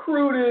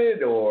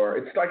recruited, or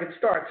it's like it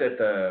starts at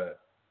the,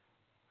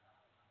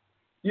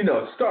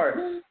 it starts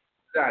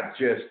not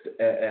just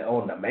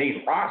on the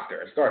main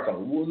roster. It starts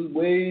on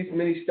way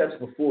many steps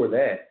before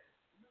that.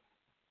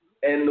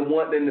 And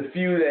the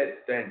few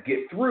that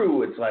get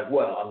through, it's like,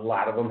 well, a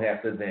lot of them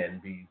have to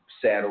then be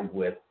saddled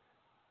with,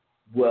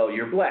 well,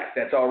 you're black.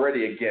 That's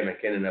already a gimmick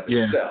in and of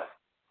itself.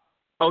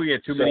 Oh yeah,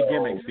 too many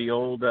gimmicks. The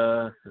old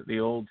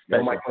special.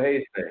 Michael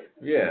Hayes thing.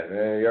 Yeah,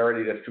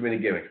 that's too many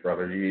gimmicks,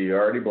 brother.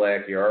 You're already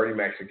black. You're already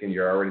Mexican.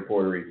 You're already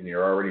Puerto Rican.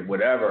 You're already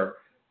whatever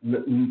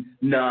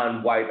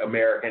non-white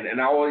American.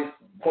 And I always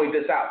point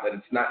this out, that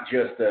it's not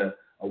just a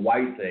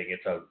white thing.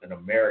 It's an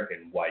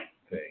American white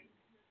thing.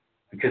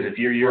 Because if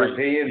you're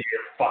European,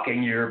 you're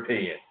fucking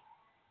European.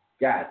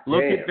 God damn.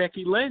 Look at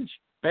Becky Lynch.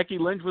 Becky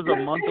Lynch was a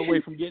month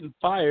away from getting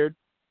fired.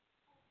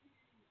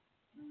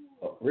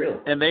 Oh, really?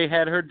 And they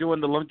had her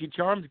doing the Lucky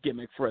Charms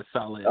gimmick for a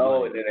solid.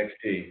 Oh, in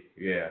NXT.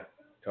 Yeah,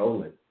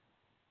 totally.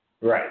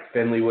 Right.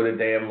 Finley with a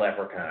damn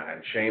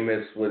leprechaun.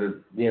 Sheamus with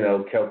a,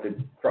 Celtic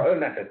cross.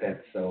 Not that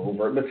that's so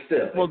overt, but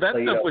still. Well, that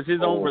stuff was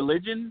his own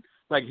religion.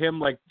 Like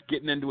him,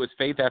 getting into his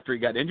faith after he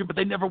got injured, but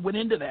they never went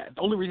into that.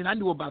 The only reason I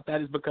knew about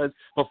that is because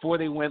before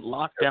they went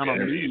lockdown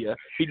on media,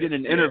 he did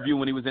an interview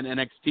when he was in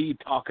NXT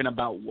talking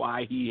about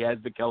why he has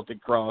the Celtic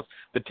cross,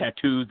 the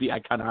tattoos, the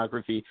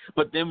iconography.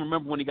 But then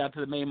remember when he got to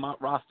the main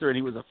roster and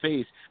he was a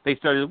face, they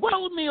started,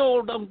 well, me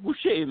old Uncle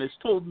Sheamus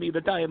told me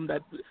that I am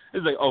that.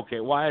 It's like, okay,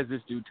 why is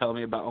this dude telling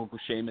me about Uncle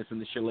Sheamus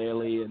and the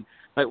shillelagh and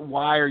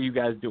why are you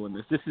guys doing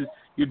this?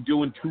 You're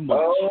doing too much.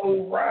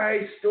 Oh,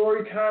 right.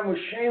 Story time with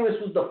Sheamus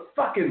was the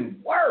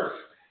fucking worst.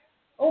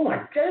 Oh, my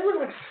God. It was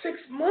like 6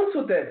 months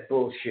with that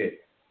bullshit.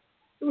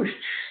 It was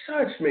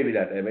such, maybe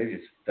not that, maybe it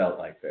just felt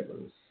like that, but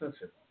it was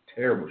such a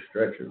terrible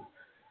stretch of,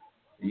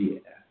 yeah.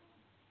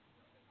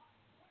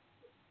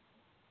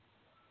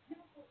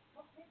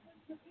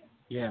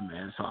 Yeah,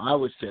 man. So I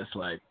was just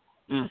like,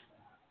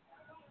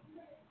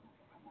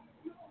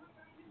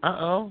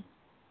 uh-oh.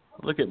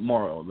 Look at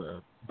Morrow,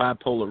 the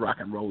bipolar rock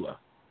and roller.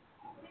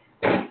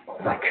 Oh,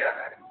 my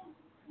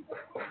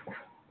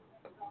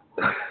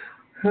God.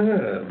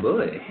 Oh,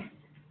 boy.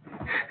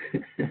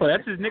 Well,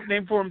 that's his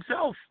nickname for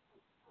himself.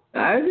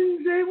 I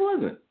didn't say it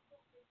wasn't.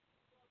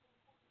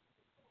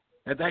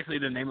 That's actually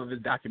the name of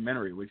his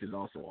documentary, which is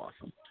also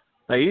awesome.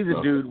 He's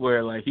a dude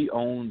where, he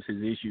owns his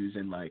issues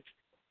and,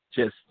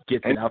 just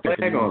gets it out there.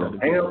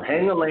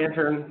 Hang a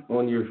lantern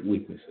on your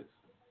weaknesses.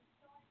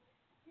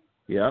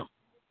 Yep.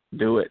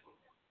 Do it.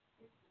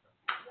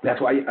 That's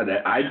why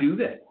I do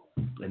that,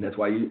 and that's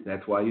why you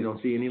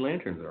don't see any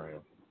lanterns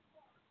around.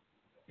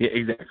 Yeah,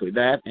 exactly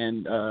that,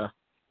 and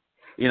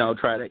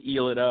try to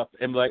eel it up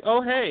and be like,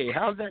 oh hey,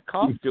 how's that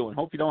cough doing?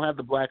 Hope you don't have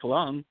the black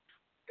lung.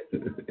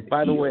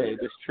 By the way,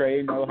 does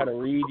Trey know how to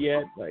read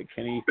yet?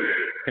 Can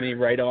he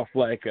write off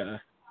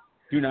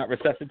do not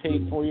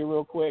resuscitate for you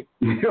real quick?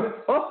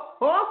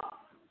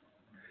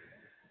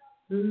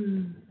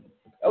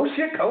 Oh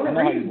shit, Conan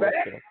Reed's back.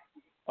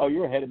 Oh,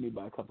 you're ahead of me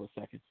by a couple of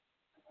seconds.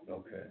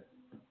 Okay.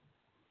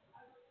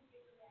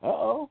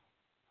 Uh-oh.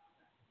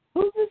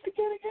 Who's this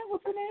again?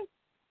 What's her name?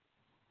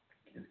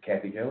 Is it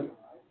Kathy Kelly?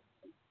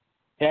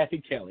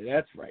 Kathy Kelly.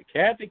 That's right.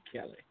 Kathy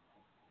Kelly.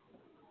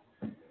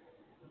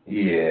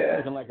 Yeah.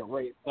 Looking like a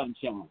ray of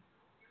sunshine.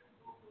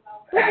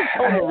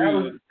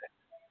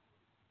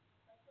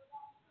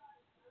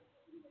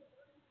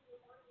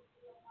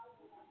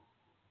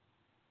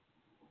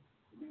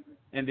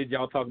 And did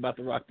y'all talk about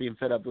The Rock being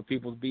fed up with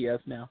people's BS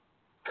now?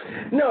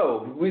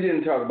 No, we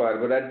didn't talk about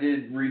it, but I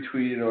did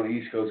retweet it on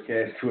East Coast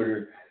Cast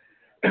Twitter.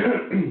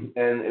 And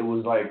it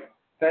was like,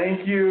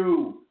 thank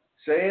you.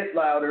 Say it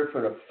louder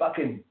for the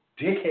fucking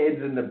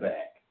dickheads in the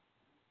back.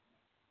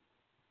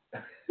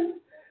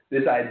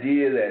 This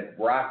idea that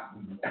Rock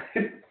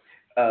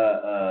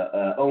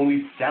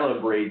only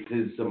celebrates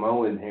his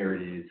Samoan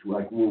heritage.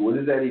 Like, well, what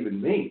does that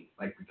even mean?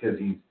 Like, because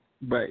he's...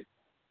 Right.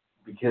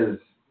 Because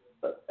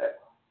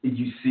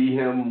you see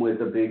him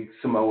with a big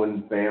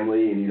Samoan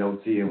family and you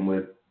don't see him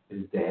with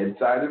his dad's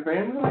side of the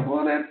family. Like,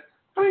 well, that's...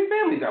 I mean,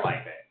 families are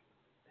like that.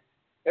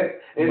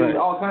 And right.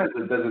 all kinds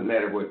of... It doesn't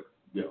matter what,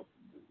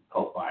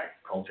 cult by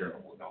culture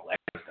and all that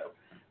kind of stuff.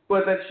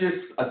 But that's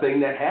just a thing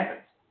that happens.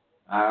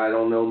 I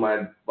don't know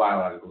my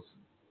biological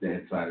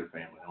dad's side of the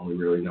family. I only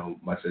really know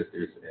my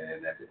sisters,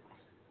 and that's it.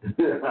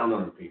 I don't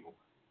know the people.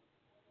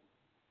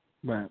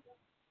 Right.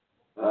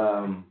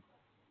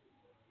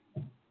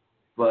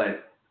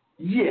 But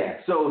yeah,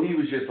 so he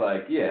was just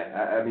like,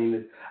 yeah. I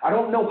mean, I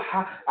don't know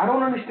how. I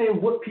don't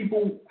understand what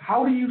people.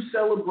 How do you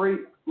celebrate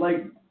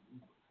like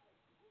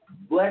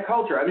black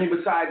culture? I mean,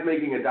 besides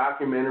making a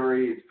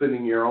documentary, it's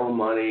putting your own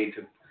money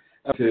to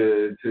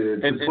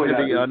point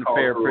out the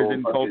unfair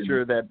prison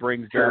culture that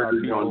brings down our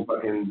people on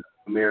fucking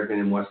American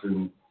and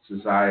Western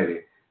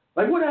society.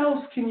 Like, what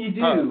else can you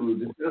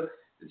do?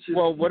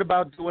 Well, what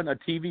about doing a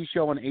TV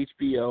show on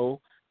HBO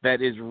that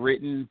is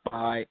written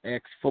by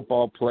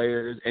ex-football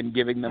players and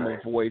giving them a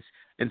voice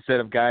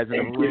instead of guys in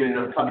a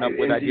room coming up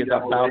with ideas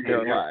about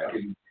their lives?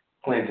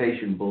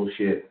 Plantation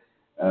bullshit,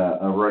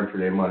 a run for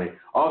their money.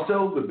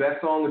 Also, the best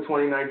song of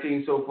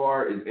 2019 so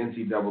far is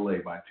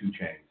NCAA by 2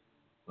 Chainz.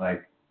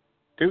 Like,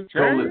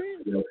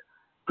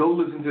 go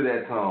listen to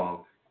that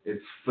song.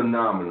 It's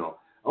phenomenal.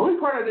 The only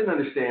part I didn't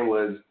understand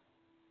was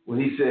when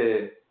he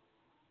said,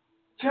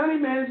 Johnny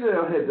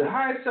Manziel had the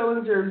highest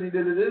selling jersey.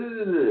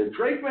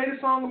 Drake made a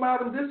song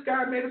about him. This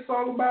guy made a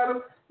song about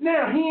him.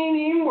 Now he ain't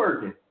even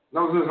working. And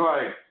I was just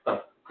like,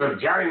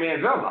 because Johnny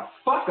Manziel's a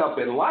fuck up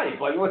in life.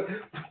 Like, what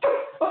the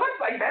fuck?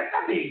 Like, that's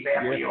not the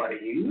example you want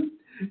to use.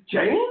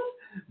 James?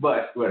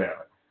 But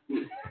whatever.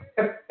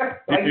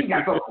 Like, he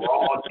got some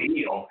raw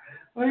deal.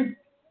 Like,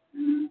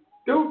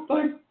 don't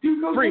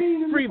do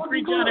cocaine.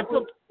 Free Johnny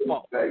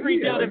football.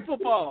 Free Johnny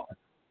football.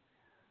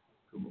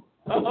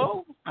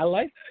 Uh-oh. I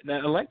like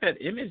that. I like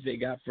that image they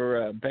got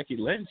for Becky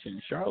Lynch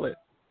in Charlotte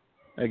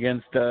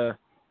against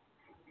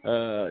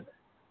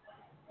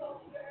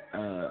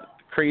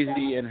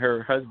Crazy and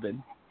her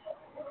husband.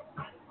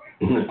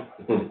 What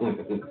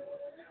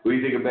do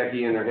you think of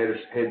Becky and her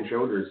Head and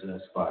Shoulders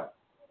spot?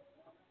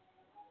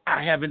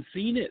 I haven't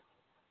seen it.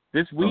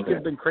 This week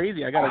has been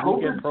crazy. I got a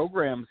weekend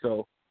program,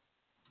 so.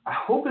 I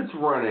hope it's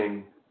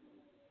running.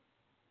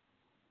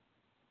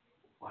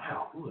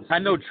 Wow. I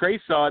know Trey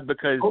saw it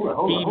because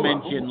he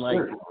mentioned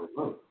like.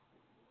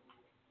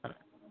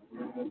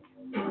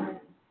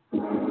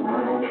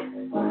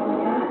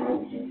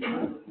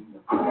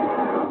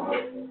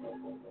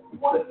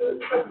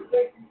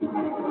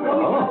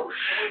 Oh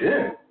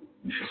shit!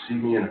 You should see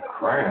me in a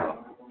crowd.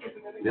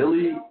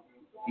 Billie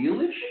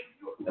Eilish?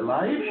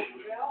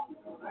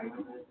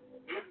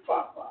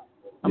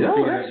 Yeah,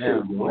 that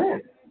shit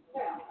went.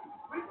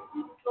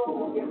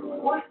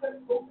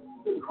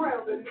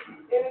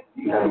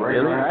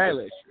 Billie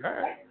Eilish. All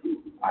right.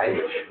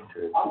 Eilish.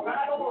 Okay.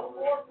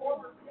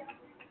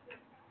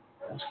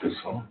 That's a good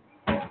song.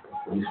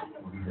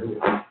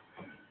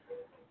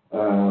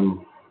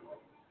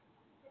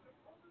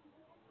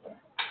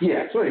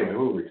 Yeah, so anyway,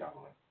 what were we talking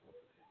about?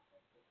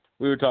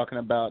 We were talking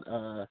about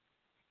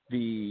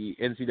the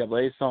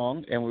NCAA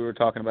song, and we were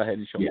talking about Head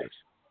and Shoulders.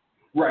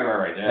 Yeah.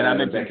 Right. And I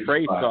mentioned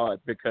Trey saw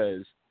it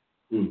because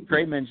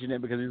Trey mentioned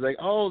it because he's like,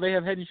 oh, they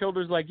have Head and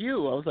Shoulders like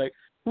you. I was like,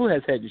 who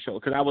has Head and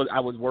Shoulders? Because I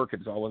was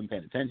working, so I wasn't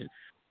paying attention.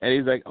 And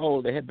he's like,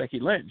 oh, they had Becky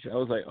Lynch. I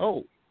was like,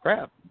 oh,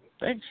 crap.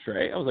 Thanks,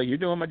 Trey. I was like, you're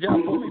doing my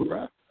job for me,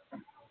 bro.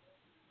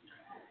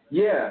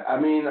 Yeah, I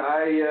mean,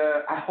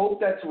 I hope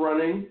that's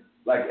running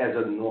like as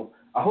a.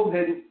 I hope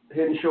Head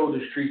and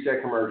Shoulders treats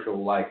that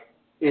commercial like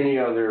any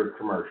other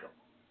commercial.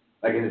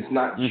 Like, and it's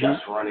not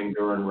just running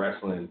during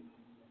wrestling.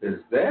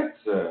 Because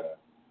that's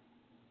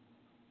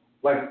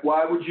like,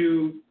 why would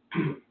you?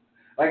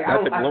 Like, I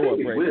think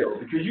it will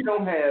because you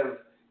don't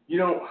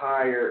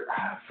hire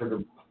for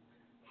the.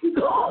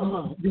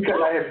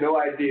 Because I have no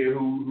idea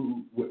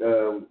who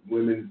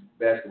women's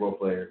basketball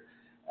player.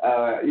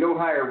 You don't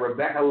hire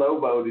Rebecca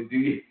Lobo to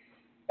do.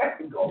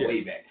 Go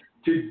way back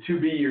to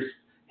be your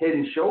Head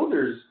and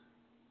Shoulders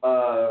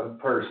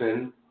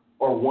person,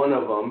 or one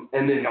of them,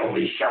 and then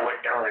only show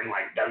it during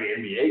like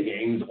WNBA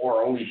games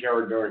or only show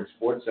it during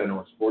Sports Center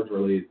or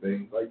sports-related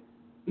things. Like,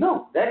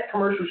 no, that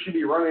commercial should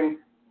be running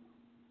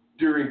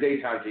during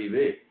daytime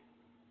TV.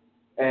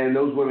 And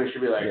those women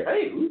should be like,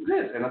 hey, who's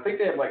this? And I think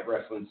they have like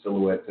wrestling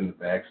silhouettes in the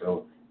back,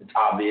 so it's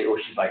obvious, or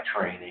she's like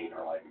training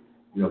or like,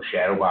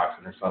 shadow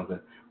boxing or something.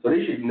 So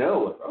they should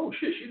know, oh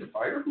shit, she's a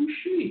fighter. Who's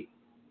she?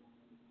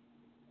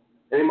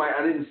 And they might,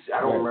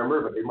 I don't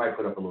remember, but they might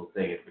put up a little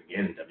thing at the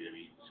beginning,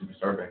 WWE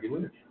Superstar Becky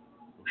Lynch.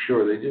 I'm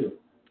sure they do.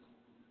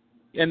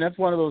 And that's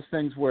one of those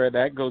things where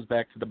that goes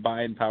back to the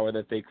buying power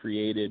that they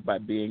created by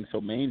being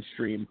so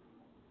mainstream.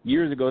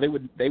 Years ago, they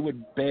would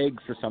beg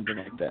for something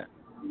like that.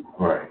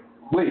 Right.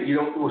 Wait,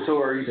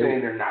 so are you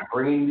saying they're not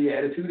bringing the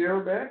Attitude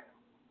Era back?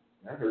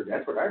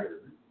 That's what I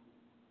heard.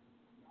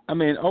 I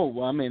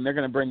mean, they're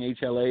going to bring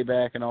HLA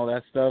back and all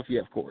that stuff.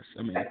 Yeah, of course.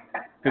 I mean,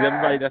 because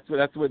everybody,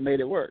 that's what made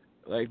it work.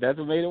 Like, that's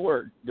what made it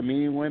work.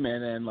 Demeaning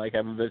women and, like,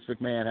 having Vince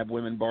McMahon have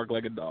women bark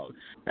like a dog.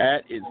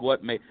 That is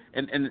what made –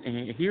 and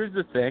here's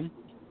the thing,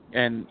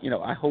 and,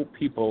 I hope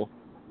people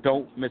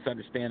don't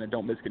misunderstand and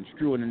don't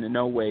misconstrue it in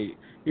no way.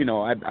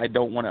 I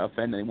don't want to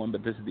offend anyone,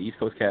 but this is the East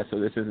Coast cast, so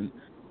this isn't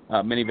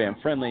minivan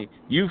friendly.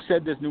 You've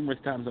said this numerous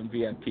times on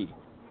VIP.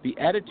 The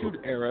Attitude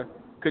Era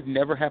could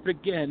never happen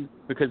again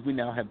because we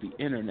now have the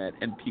internet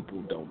and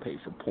people don't pay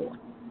for porn.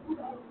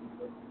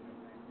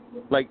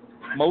 Like,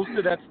 most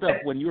of that stuff,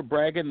 when you're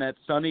bragging that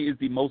Sunny is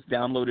the most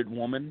downloaded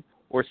woman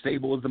or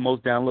Sable is the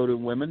most downloaded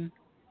woman,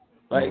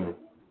 like,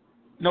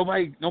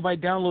 nobody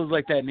downloads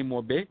like that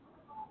anymore, big.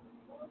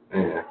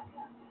 Yeah.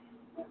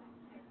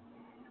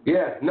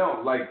 Yeah,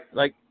 no, like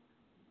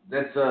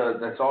that's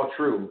all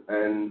true.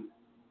 And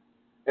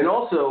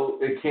also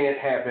it can't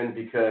happen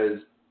because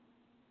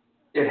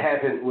it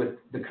happened with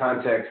the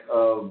context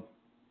of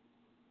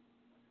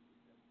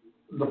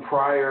the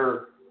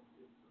prior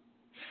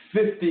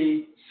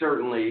 50,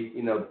 certainly,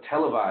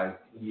 televised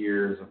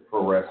years of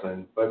pro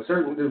wrestling, but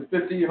certainly the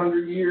 50,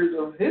 100 years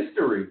of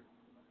history.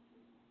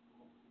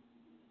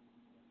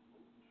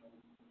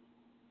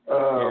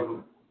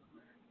 To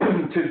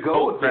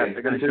go with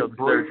they're going to show the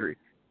surgery.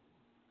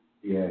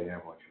 Yeah,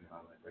 I'm watching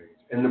highlight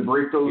videos. And to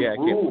break those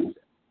rules.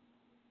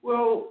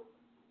 Well,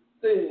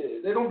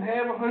 they don't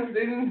have 100.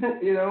 They didn't,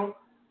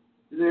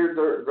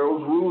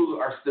 those rules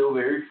are still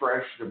very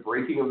fresh. The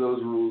breaking of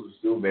those rules is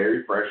still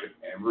very fresh in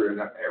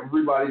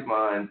everybody's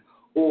mind.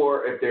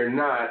 Or if they're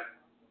not,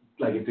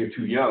 like if they're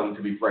too young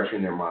to be fresh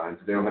in their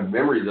minds, if they don't have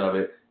memories of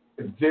it,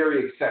 it's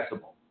very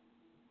accessible.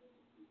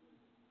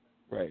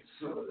 Right.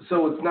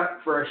 So it's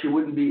not fresh. It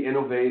wouldn't be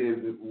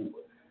innovative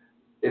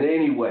in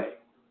any way.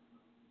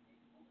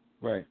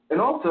 Right. And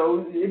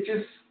also,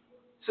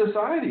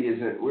 society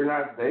isn't. We're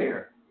not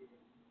there.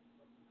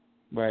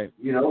 Right.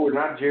 We're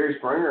not Jerry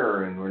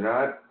Springer, and we're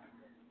not,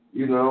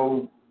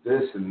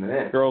 this and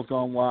that. Girls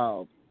Gone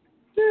Wild.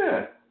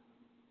 Yeah.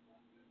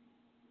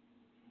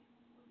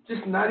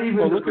 Just not even.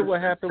 Well, look at what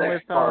happened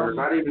with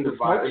not even the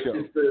Smoke Show.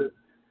 It's just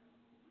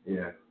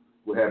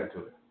what happened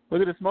to it?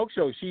 Look at the Smoke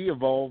Show. She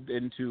evolved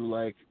into,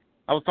 like,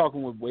 I was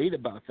talking with Wade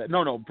about that.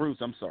 No, Bruce,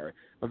 I'm sorry.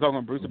 I was talking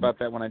with Bruce about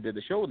that when I did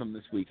the show with him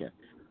this weekend.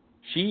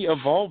 She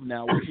evolved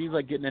now where she's,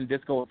 like, getting in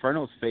Disco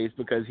Inferno's face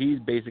because he's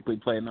basically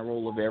playing the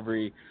role of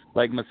every,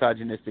 like,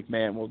 misogynistic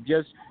man. Well,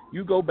 just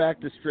you go back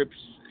to strip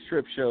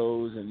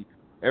shows and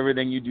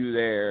everything you do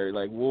there.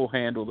 Like, we'll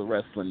handle the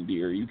wrestling,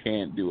 dear. You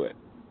can't do it.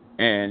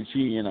 And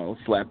she,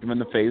 slapped him in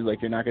the face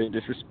like, you're not going to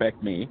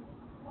disrespect me.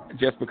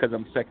 Just because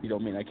I'm sexy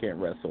don't mean I can't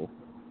wrestle.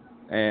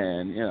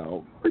 And,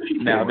 now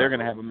they're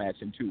going to have a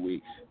match in 2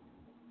 weeks.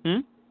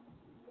 But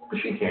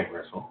she can't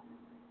wrestle.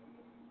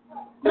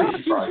 No,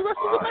 she wrestles in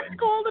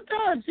Mexico all the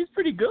time. She's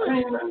pretty good.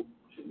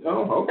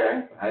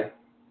 Okay.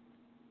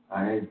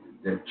 I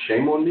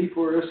shame on me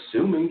for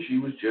assuming she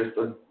was just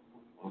a,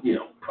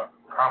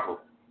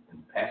 proper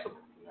and passable.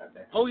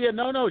 Oh yeah,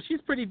 no,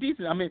 she's pretty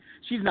decent. I mean,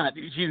 she's not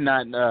a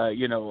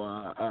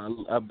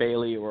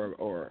Bailey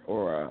or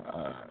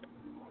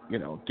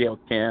Gail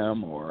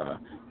Kim or.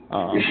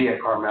 Is she at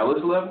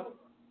Carmella's level?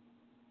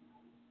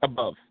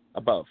 Above.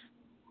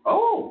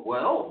 Oh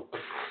well.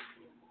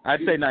 I'd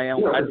say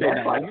Naomi.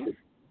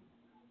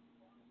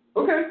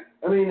 Okay.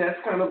 I mean, that's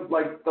kind of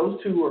like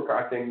those two are.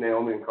 I think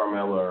Naomi and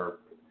Carmella are.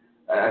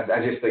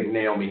 I just think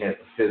Naomi has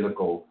the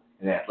physical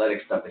and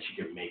athletic stuff that she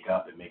can make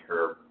up and make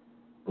her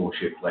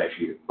bullshit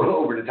flashy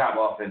over the top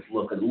offense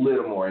look a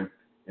little more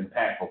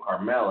impactful.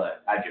 Carmella,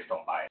 I just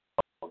don't buy it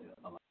a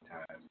lot of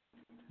times.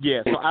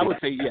 Yeah, so I would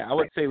say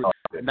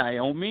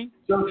Naomi.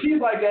 So she's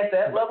like at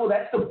that level.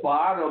 That's the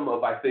bottom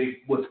of I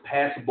think what's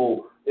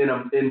passable in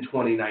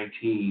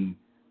 2019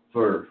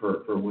 for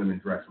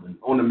women's wrestling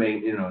on the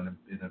main, in a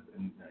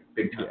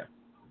big time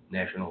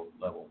national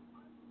level.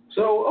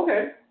 So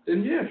okay,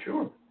 then yeah,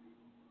 sure.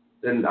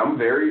 Then I'm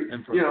very,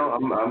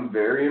 I'm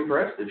very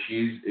impressed if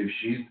she's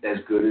as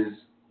good as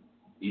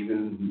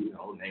even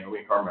Naomi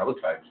and Carmella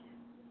types.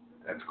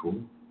 That's cool.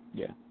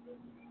 Yeah.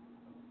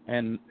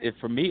 And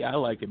for me, I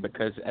like it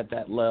because at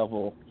that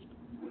level,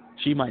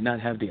 she might not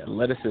have the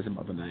athleticism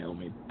of a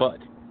Naomi, but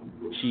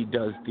she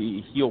does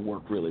the heel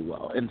work really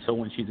well. And so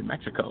when she's in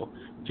Mexico,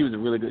 she was a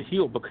really good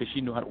heel because she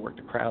knew how to work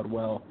the crowd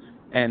well,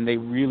 and they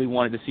really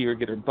wanted to see her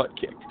get her butt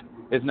kicked.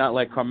 It's not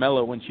like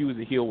Carmella when she was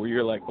a heel where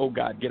you're like, oh,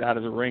 God, get out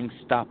of the ring,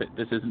 stop it,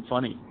 this isn't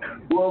funny.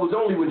 Well, it was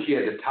only when she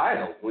had the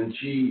title, when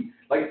she,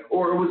 her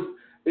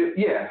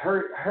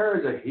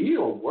as a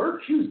heel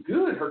worked. She was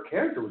good. Her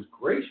character was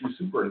great. She was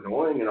super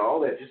annoying and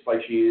all that, just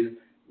like she is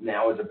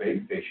now as a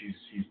babyface.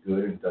 She's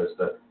good and does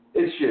stuff.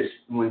 It's just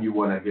when you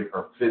want to give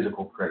her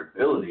physical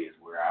credibility is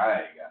where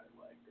I got to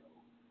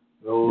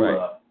go.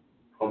 Right.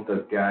 Pump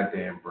the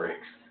goddamn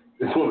brakes.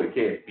 This woman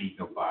can't beat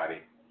nobody.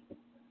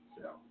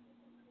 So.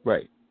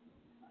 Right.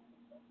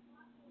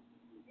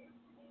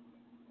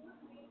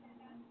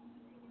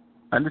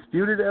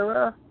 Undisputed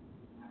Era.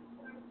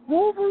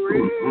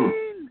 Wolverine.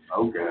 Mm-hmm.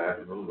 Oh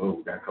God.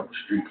 Oh, got a couple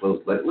street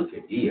clothes. Look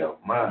at Io.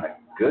 My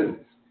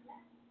goodness.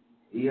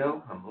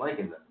 Io, I'm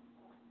liking that.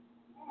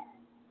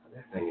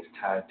 That thing is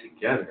tied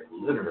together,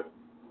 literally.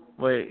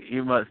 Wait,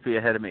 you must be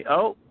ahead of me.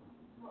 Oh.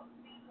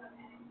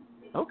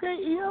 Okay,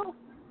 Io.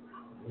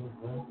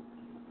 Mm-hmm.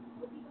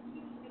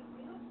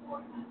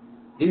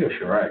 Io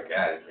Shirai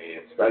got it,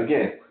 man. But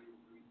again,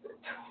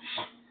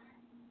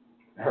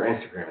 her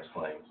Instagram is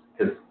flames.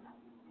 Because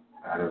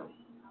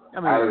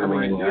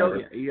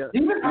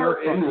even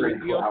her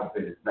in-ring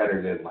outfit is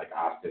better than like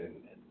Austin and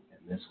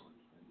this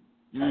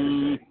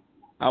one.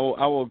 I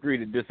will agree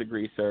to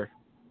disagree, sir.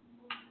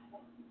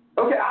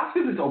 Okay,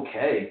 Austin is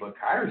okay, but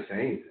Kairi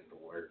Sane is the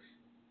worst.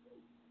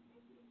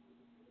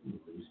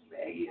 Loose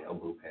baggy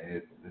elbow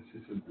pads. This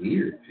is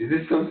weird. She's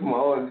just so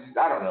small.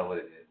 I don't know what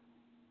it is.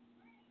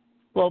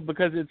 Well,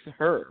 because it's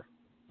her.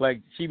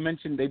 Like, she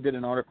mentioned they did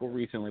an article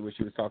recently where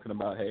she was talking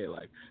about, hey,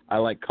 like, I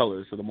like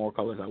colors, so the more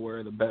colors I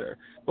wear, the better.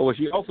 But what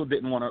she also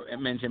didn't want to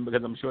mention,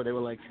 because I'm sure they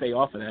were like, stay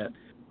off of that,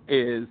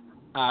 is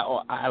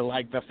I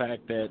like the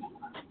fact that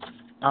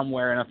I'm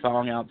wearing a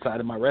thong outside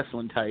of my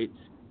wrestling tights,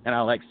 and I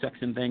like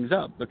sexing things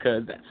up,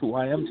 because that's who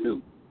I am,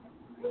 too.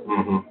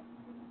 Mm-hmm.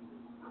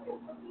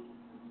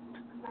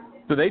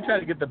 So they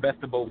try to get the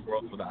best of both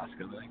worlds with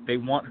Asuka. Like, they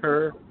want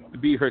her to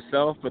be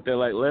herself, but they're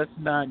like, let's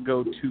not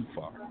go too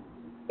far.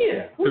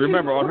 Yeah. Because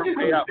remember, on her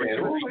way out,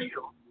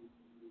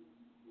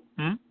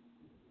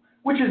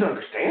 which is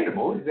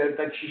understandable.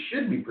 That she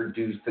should be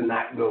produced to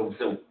not go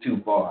so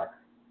too far.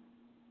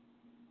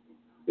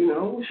 You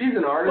know, she's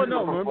an artist.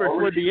 Well, no, remember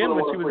toward the end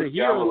when she was a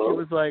heel, she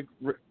was like,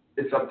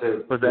 it's up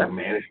to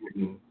management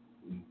and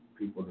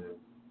people to,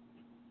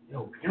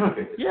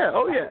 Bianca. Yeah,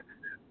 oh yeah.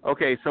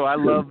 Okay, so I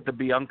love the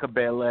Bianca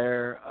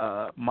Belair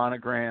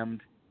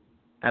monogrammed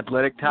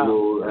athletic top.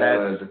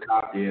 The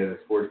top, the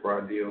sports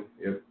bra deal.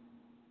 Yep.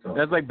 So.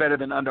 That's like better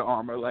than Under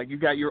Armour. Like you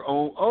got your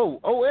own.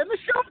 Oh, and the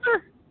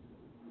shoulder.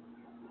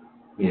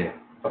 Yeah,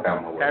 fuck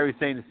out my way. Kairi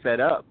Sane is fed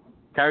up.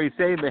 Kairi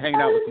Sane been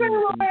hanging out with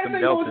some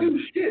Delphins. Do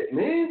shit,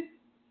 man.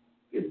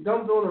 Get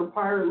dumped on her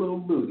pirate little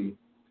booty.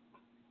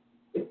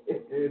 See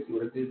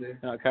what I did there?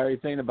 No, Kairi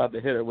Sane about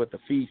to hit her with the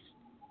feast.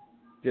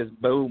 Just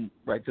boom,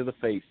 right to the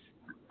face.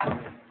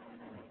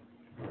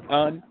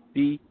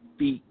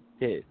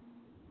 Undefeated.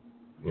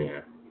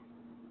 Yeah.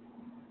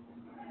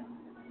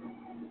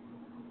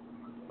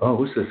 Oh,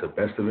 what's this? A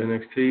best of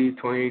NXT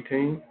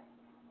 2018?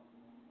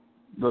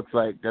 Looks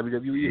like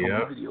WWE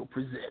Home Video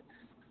presents.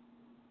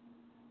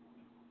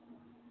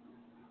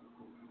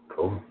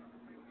 Cool.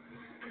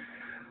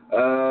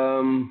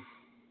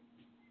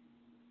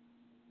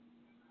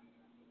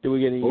 Do we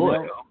get any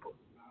emails?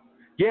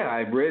 Yeah,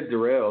 I read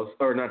Jabron's.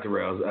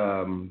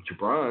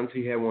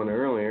 He had one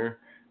earlier,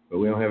 but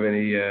we don't have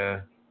any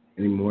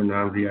more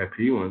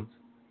non-VIP ones.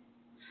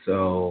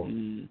 So,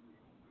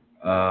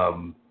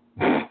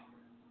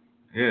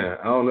 yeah,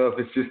 I don't know if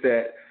it's just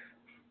that,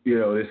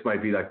 this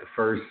might be like the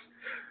first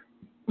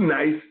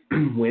nice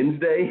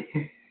Wednesday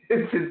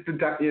since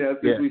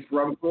we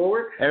sprung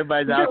forward.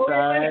 Everybody's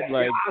outside,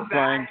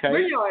 flying kites.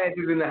 Bring your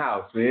asses in the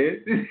house,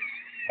 man.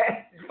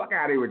 Fuck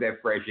out of here with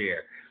that fresh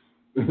air.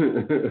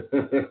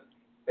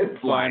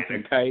 Flying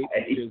some kites,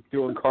 just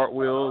doing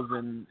cartwheels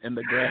in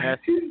the grass.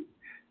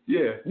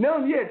 Yeah.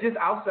 No, yeah, just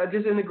outside,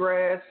 just in the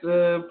grass,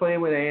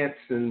 playing with ants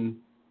and,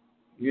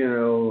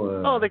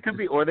 they could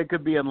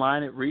be in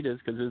line at Rita's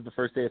because it's the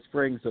first day of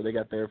spring, so they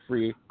got their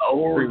free.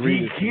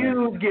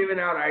 DQ's giving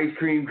out ice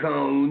cream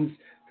cones.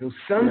 Those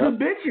sons of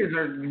bitches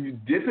are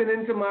dipping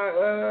into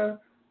my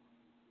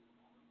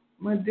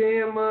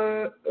damn.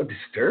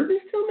 Disturbed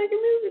is still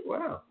making music.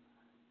 Wow,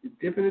 you're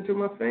dipping into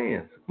my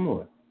fans. Come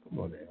on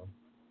now.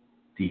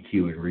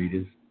 DQ and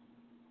Rita's.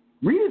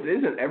 Rita's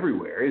isn't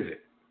everywhere, is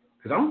it?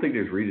 Because I don't think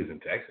there's Rita's in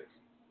Texas.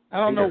 I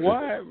don't know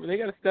why. They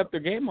got to step their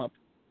game up.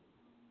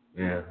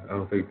 Yeah, I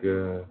don't think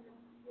that's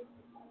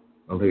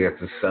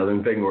a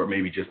Southern thing, or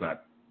maybe just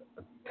not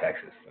a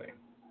Texas thing.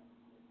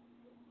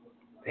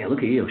 Man, look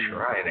at Io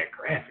Shirai in that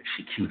graphic.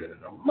 She cuter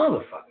than a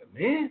motherfucker,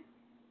 man.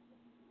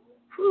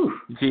 Whew.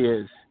 She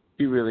is.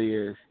 She really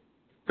is.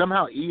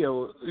 Somehow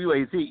Io.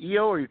 Wait, is he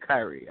Io or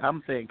Kairi?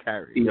 I'm saying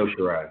Kairi. Io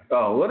Shirai.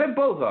 Oh, well, they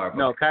both are.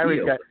 No,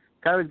 Kairi's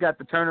got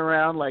the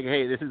turnaround. Like,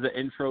 hey, this is an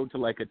intro to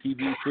like a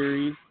TV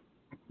series.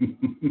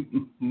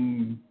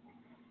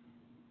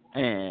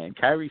 And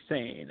Kairi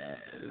Sane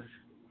as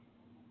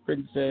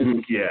Princess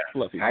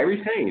Fluffy.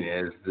 Kairi Sane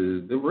as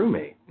the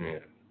roommate. Yeah.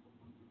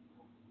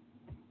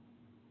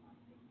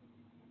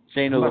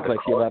 Shayna looks like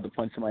she's about to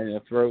punch somebody in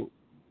the throat.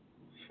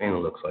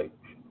 Shayna looks like,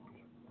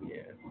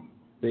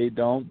 They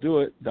don't do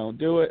it. Don't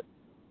do it.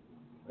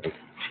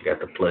 She got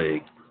the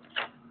plague.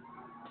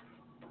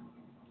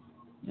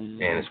 And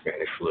the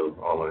Spanish flu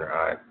all in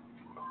her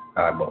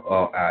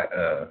eyeball.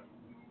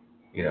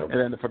 And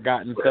then the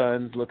Forgotten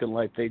Sons looking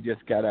like they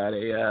just got out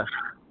a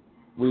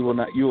you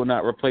will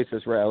not replace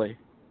us rally.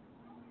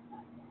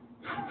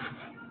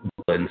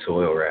 Blood and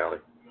Soil rally.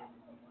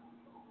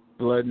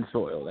 Blood and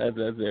Soil. That's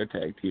their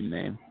tag team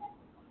name.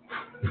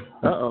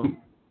 Uh-oh.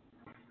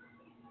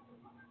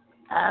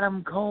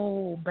 Adam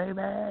Cole,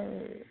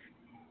 baby.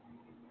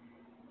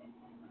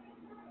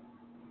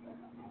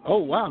 Oh,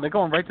 wow. They're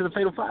going right to the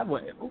Fatal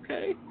 5-Way.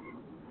 Okay.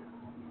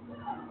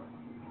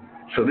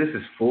 So this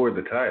is for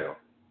the title?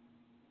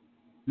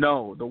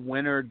 No, the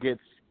winner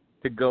gets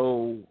to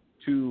go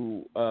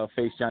to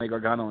face Johnny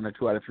Gargano in a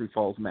 2 out of 3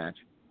 falls match.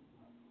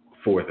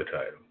 For the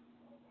title?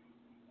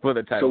 For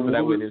the title. So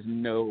that way there's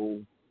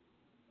no...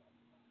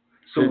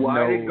 So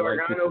why did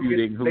Gargano get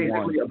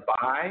basically a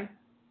bye?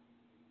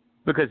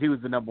 Because he was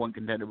the number 1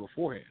 contender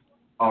beforehand.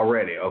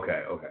 Already,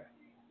 okay.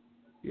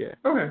 Yeah.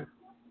 Okay.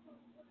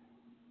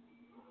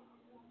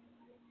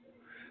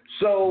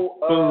 So,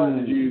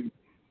 you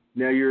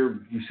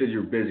said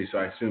you're busy, so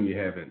I assume you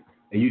haven't.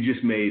 And you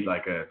just made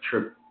like a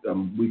trip a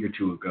week or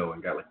two ago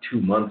and got like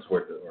 2 months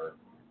worth of, or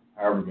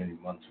however many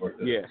months worth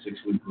of,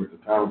 6 weeks worth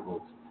of comic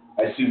books.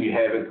 I assume you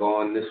haven't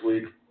gone this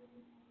week.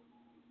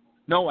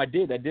 No, I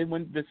did. I did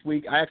win this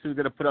week. I actually was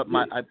going to put up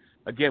my,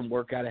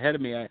 work out ahead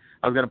of me. I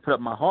was going to put up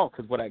my haul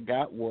because what I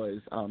got was,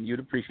 you'd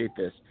appreciate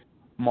this.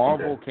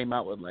 Marvel came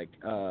out with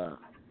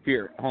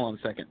here, hold on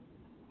a second.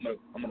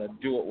 I'm going to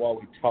do it while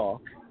we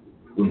talk.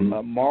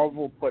 Mm-hmm.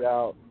 Marvel put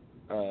out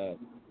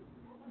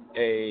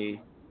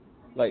a,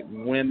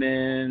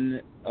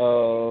 Women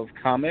of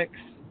Comics.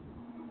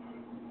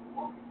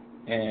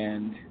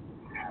 And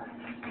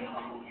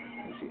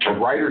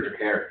writers or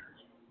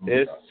characters?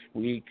 This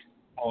week's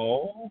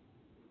haul.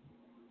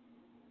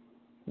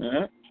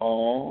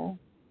 All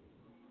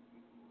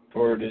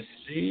for the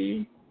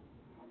C.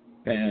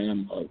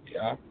 Phantom of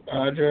the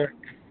Project.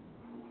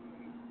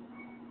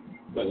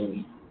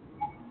 Boom.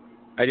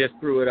 I just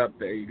threw it up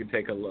there. You can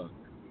take a look.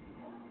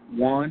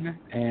 One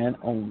and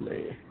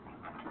only.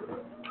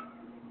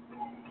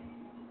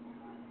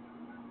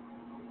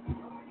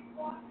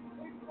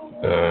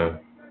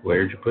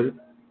 Where did you put it?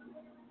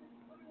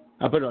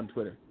 I put it on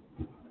Twitter.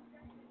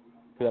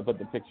 Because I put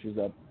the pictures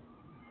up.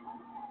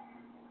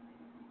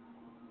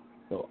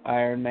 So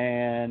Iron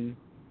Man,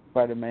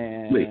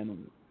 Spider-Man. Wait,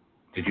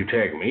 did you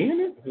tag me in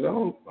it?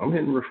 I'm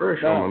hitting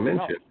refresh on my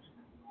mentions.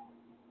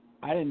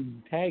 No. I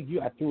didn't tag you.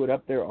 I threw it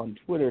up there on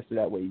Twitter so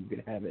that way you can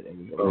have it.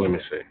 Let me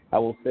see. I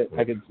will fit.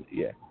 I can.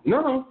 Yeah.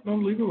 No,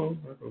 leave it alone.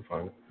 I can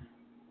find it.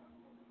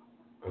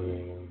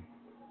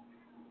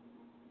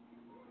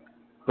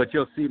 But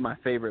you'll see my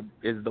favorite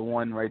is the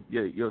one right.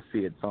 You'll see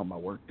it's on my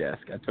work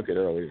desk. I took it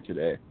earlier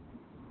today.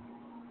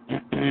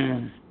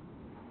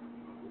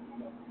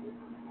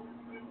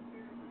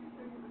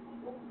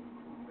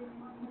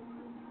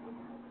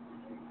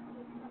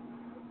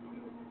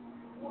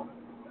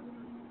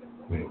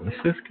 Wait, what's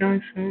this guy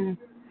saying?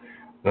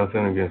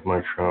 Nothing against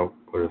Mike Trout,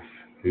 but if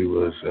he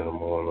was in a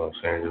mall in Los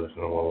Angeles,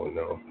 no one would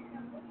know.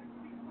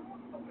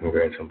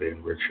 Congrats on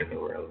being rich and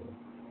irrelevant.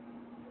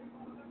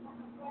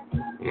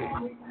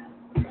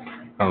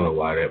 I don't know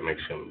why that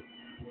makes him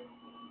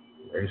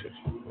racist.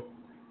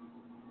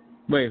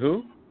 Wait,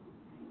 who?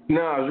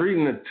 No, I was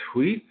reading a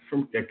tweet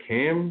that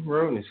Cam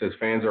wrote, and it says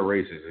fans are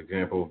racist.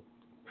 Example,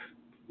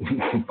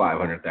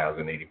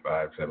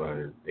 500,085,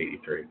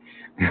 783.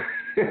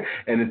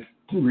 And it's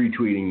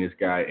retweeting this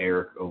guy,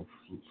 Eric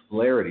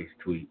O'Flaherty's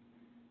tweet.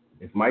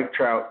 If Mike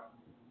Trout...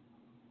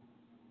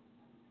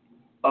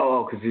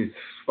 because he's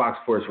Fox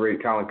Sports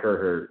rated Colin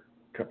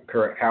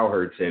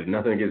Cowherd said,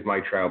 nothing against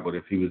Mike Trout, but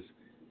if he was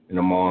in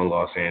a mall in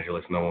Los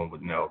Angeles, no one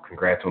would know.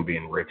 Congrats on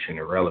being rich and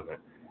irrelevant.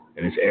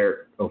 And this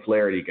Eric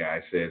O'Flaherty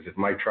guy says, if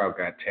Mike Trout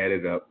got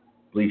tatted up,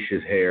 bleached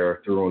his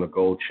hair, threw on a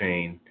gold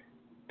chain,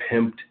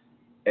 pimped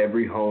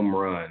every home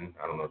run,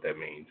 I don't know what that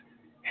means,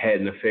 had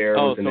an affair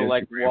with an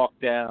Instagram. Walk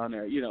down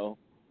or,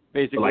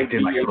 basically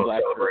did like a little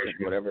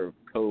celebration. Whatever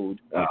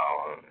code.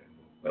 Oh,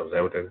 was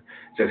that what that is? It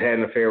says, had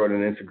an affair with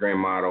an Instagram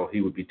model,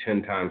 he would be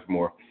 10 times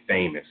more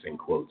famous, in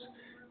quotes,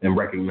 and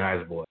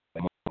recognizable.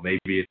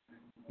 Maybe it's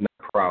not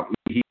a problem.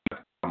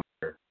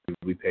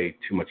 We pay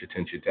too much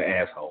attention to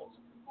assholes.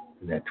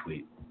 And that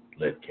tweet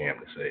led Cam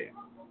to say,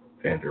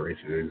 fans are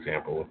racist,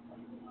 example,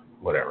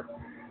 whatever.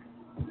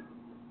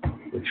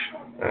 Which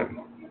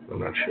I'm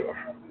not sure.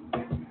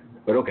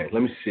 But okay,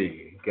 let me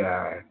see.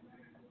 Guy,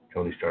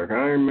 Tony Stark,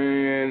 Iron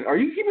Man. Are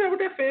you keeping up with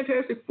that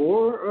Fantastic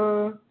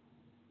Four?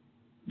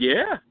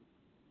 Yeah.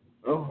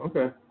 Oh,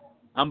 okay.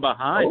 I'm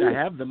behind. I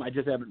have them. I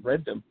just haven't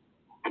read them.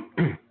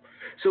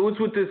 So what's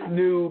with this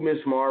new Miss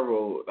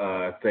Marvel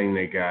thing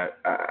they got?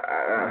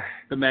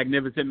 The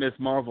Magnificent Miss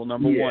Marvel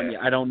 #1. Yeah,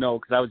 I don't know,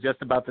 because I was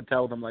just about to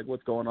tell them, like,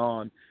 what's going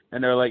on.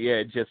 And they're like, yeah,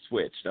 it just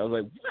switched. I was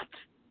like, what?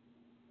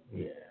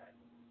 Yeah.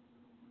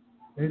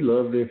 They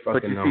love their fucking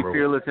But you number see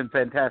Fearless and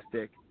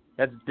Fantastic.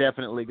 That's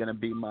definitely going to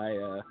be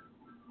my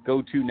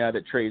go-to now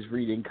that Trey's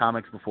reading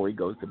comics before he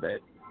goes to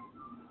bed.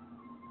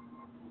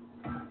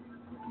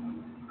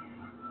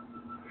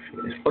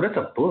 Oh, that's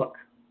a book.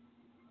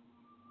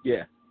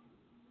 Yeah.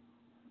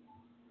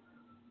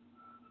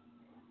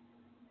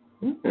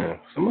 Yeah,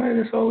 somebody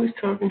that's always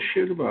talking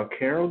shit about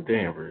Carol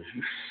Danvers.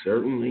 You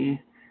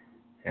certainly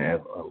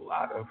have a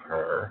lot of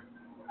her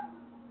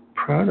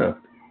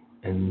product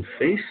and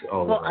face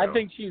all around. I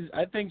think she's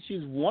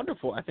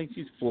wonderful. I think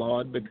she's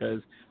flawed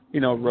because,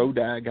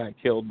 Rhodey got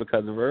killed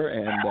because of her,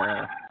 and no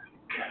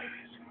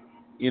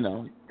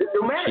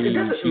matter, it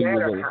doesn't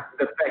matter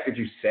the fact that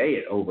you say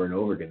it over and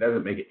over again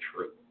doesn't make it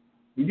true.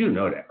 You do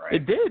know that, right?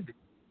 It did.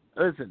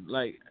 Listen,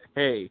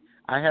 hey,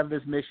 I have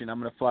this mission I'm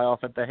going to fly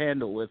off at the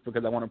handle with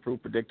because I want to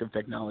prove predictive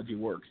technology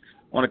works.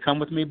 Want to come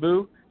with me,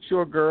 boo?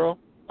 Sure, girl.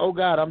 Oh,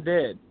 God, I'm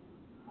dead.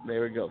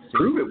 There we go. See?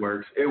 Prove it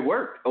works. It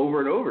worked over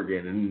and over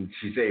again, and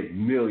she saved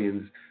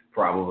millions,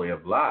 probably,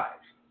 of lives.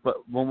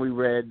 But when we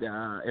read,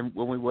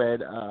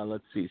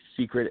 let's see,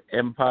 Secret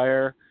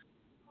Empire,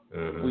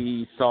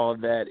 we saw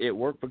that it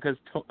worked because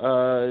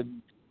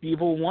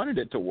Evil wanted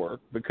it to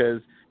work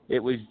because it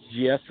was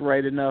just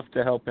right enough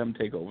to help him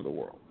take over the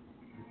world.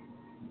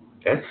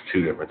 That's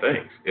two different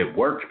things. It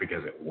worked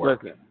because it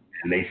worked. Listen,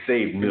 and they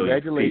saved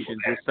millions. Congratulations,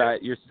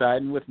 you're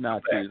siding with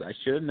Nazis. I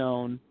should have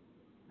known.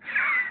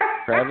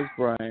 Travis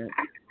Bryant.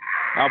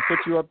 I'll put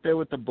you up there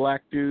with the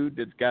black dude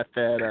that's got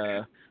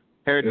that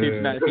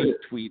Heritage Not Hate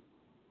tweet.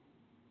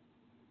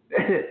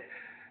 Damn.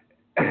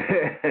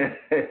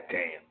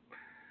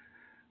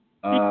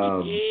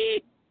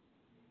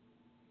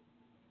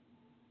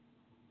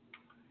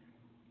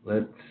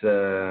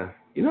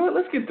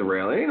 Let's get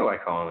Darrell. Ain't nobody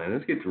calling in.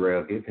 Let's get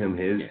Darrell. Give him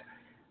his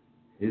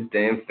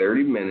damn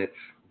 30 minutes.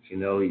 He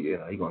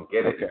gonna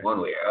get it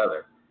one way or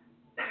other.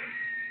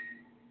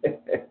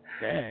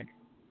 Dang.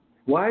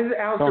 Why is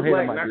Aleister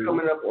Black not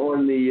coming up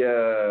on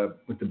the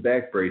with the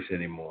back brace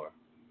anymore?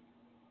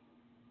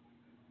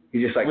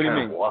 He's just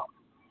kind of walking.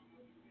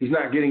 He's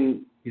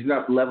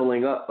not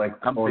leveling up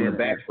on the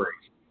back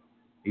brace.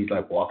 He's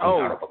walking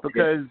out of a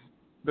pit.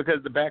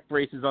 Because the back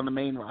brace is on the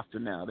main roster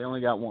now. They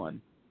only got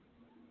one.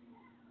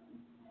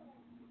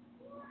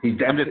 I'm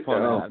just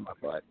pulling out of my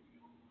butt.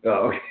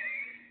 Oh, okay.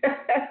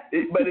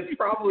 But it's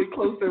probably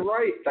close to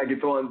right.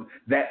 It's on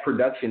that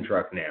production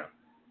truck now.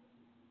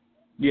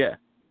 Yeah.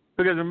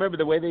 Because remember,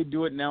 the way they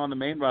do it now on the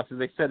main roster,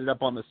 they set it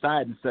up on the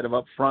side instead of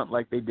up front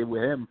like they did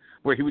with him,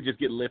 where he would just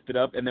get lifted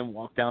up and then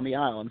walk down the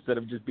aisle instead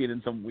of just being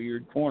in some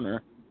weird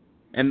corner.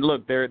 And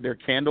look, their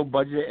candle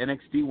budget at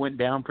NXT went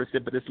down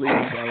precipitously when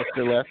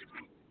Aleister left.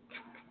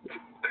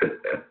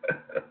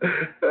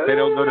 They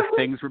don't go to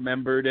Things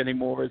Remembered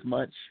anymore as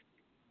much.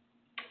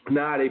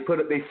 Nah, they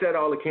set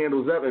all the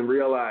candles up and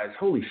realized,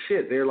 holy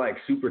shit, they're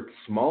super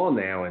small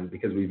now, and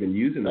because we've been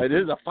using them. It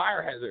is a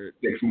fire hazard.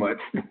 6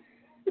 months.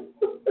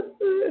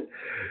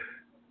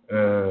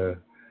 All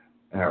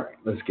right,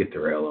 let's get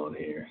Darrell on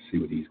here. See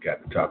what he's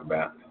got to talk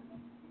about.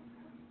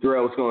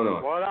 Darrell, what's going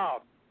on? What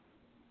up?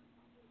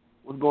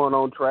 What's going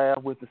on,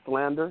 Trav, with the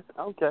slander?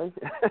 Okay.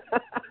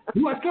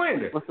 What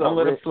slander? What's up, I'll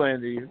let him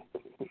slander you.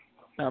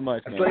 Not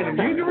much, man.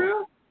 Slander you,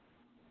 Darrell?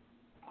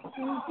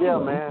 Yeah,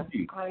 man.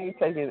 I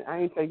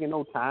ain't taking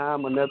no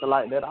time or nothing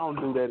like that. I don't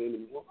do that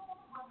anymore.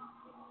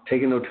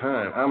 Taking no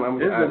time.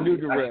 This is a new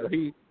Darrell.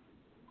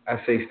 I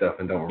say stuff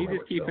and don't remember. He's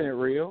just keeping it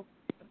real.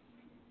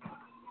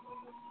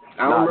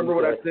 I don't remember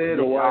what I said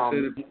or why I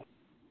said it.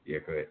 Yeah,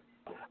 go ahead.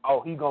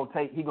 Oh, he gonna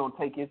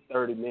take his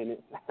 30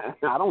 minutes.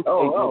 I don't take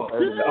no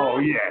 30 minutes. Oh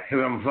yeah,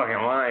 because I'm fucking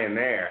lying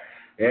there.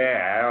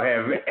 Yeah, I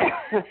don't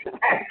have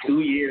 2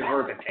 years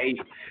worth of tape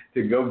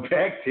to go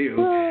back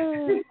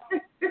to.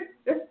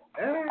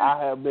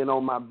 I have been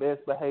on my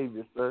best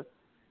behavior, sir.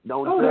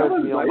 Don't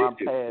judge me on my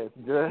past.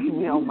 Judge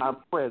me on my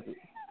present.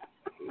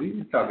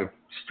 We're talking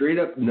straight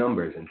up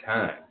numbers and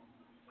time.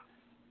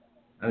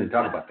 I didn't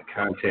talk about the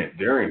content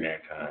during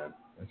that time.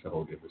 That's a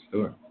whole different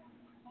story.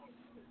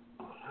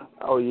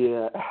 Oh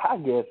yeah, I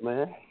guess,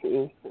 man.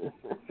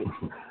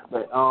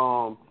 But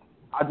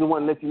I just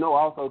want to let you know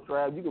also,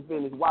 Trav, you can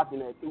finish watching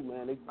that too,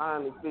 man. They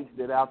finally fixed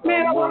it out there.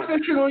 Man, I watch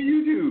that shit on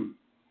YouTube.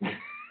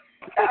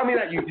 I mean,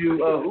 not YouTube,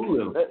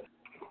 Hulu.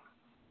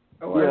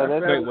 Yeah,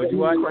 that's what you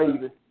watch?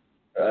 Crazy.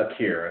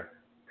 Akira,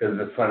 because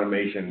the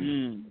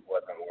Funimation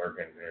wasn't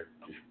working.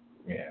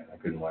 I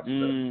couldn't watch stuff.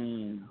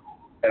 And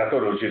I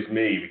thought it was just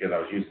me because I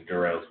was using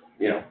Darrell's,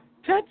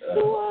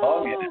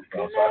 login info.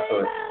 So I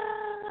thought,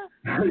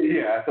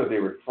 I thought they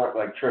were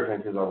tripping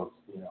because I was,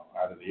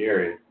 out of the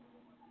area.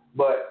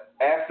 But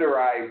after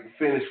I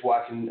finished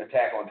watching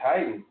Attack on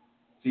Titan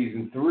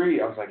season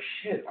 3, I was like,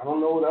 shit, I don't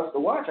know what else to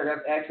watch. I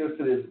got access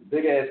to this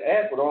big ass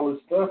app with all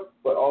this stuff,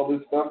 but all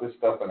this stuff is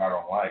stuff that I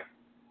don't like.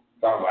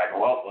 So I was like,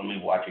 well, let me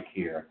watch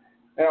Akira.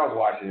 And I was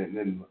watching it, and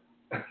then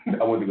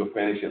I went to go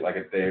finish it like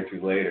a day or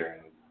two later,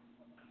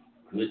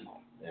 and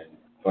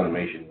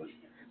Funimation was.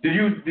 Did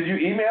you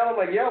email them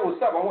like, yo,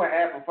 what's up? I want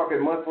half a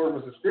fucking month's worth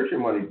of subscription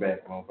money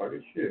back,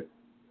 motherfucker. Shit.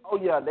 Oh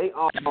yeah, they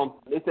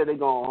said they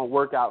gonna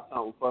work out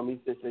something for me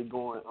since they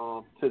going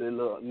to the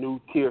little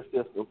new tier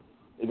system.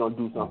 They gonna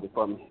do something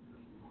for me.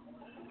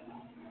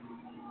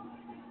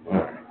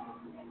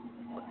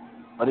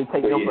 But it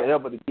takes them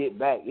forever to get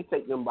back. It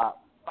takes them about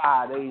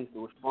 5 days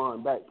to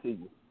respond back to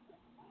you.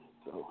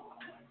 So.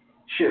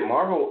 Shit,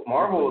 Marvel,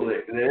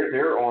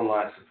 their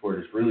online support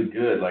is really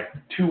good. Like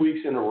 2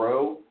 weeks in a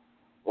row,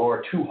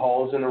 or 2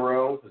 hauls in a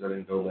row, because I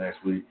didn't go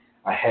last week.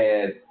 I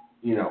had,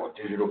 a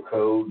digital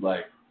code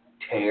like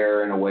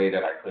tear in a way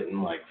that I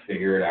couldn't like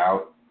figure it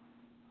out.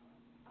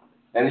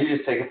 And you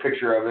just take a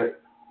picture of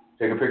it,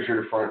 take a picture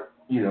of the front,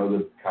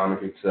 the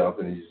comic itself,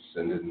 and you just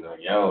send it and like,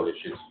 yo, this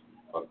shit's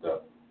fucked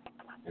up.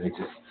 And it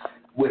just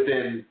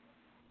within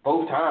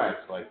both times,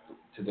 like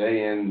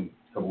today and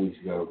a couple weeks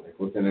ago, like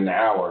within an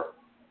hour.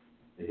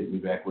 They hit me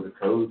back with a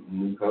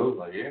new code.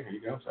 Like, yeah, here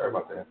you go. Sorry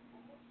about that.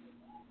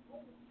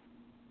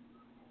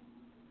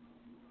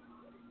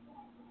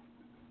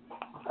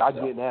 I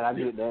get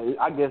that.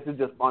 I guess it's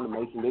just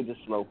Funimation. They're just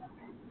slow.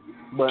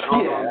 But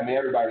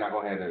everybody's not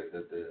gonna have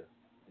the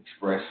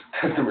express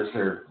customer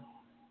service.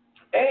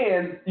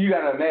 And you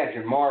gotta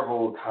imagine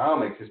Marvel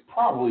Comics is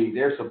probably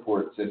their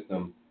support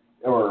system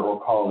or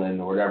call in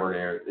or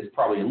whatever is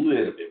probably a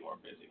little bit more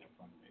busy than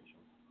Funimation.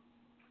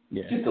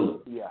 Yeah. Just a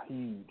little. Yeah,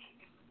 huge.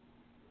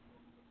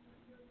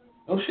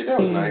 Oh shit, that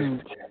was nice.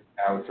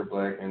 Aleister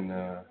Black and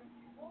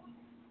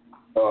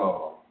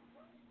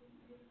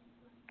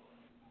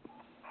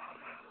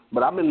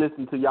But I've been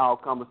listening to y'all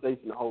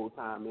conversation the whole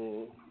time,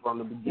 man, from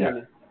the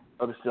beginning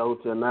of the show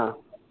till now.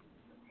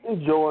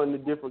 Enjoying the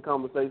different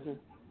conversations.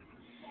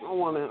 I don't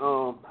want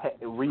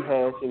to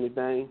rehash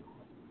anything.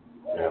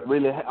 Yeah.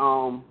 Really,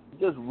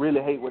 just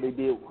really hate what they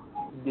did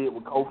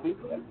with Kofi.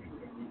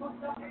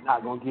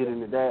 Not gonna get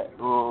into that.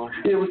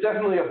 It was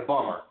definitely a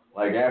bummer.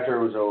 Like after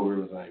it was over,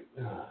 it was like,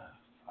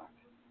 fuck.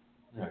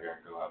 I gotta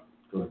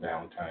go to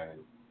Valentine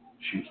and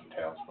shoot some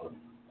tails for it.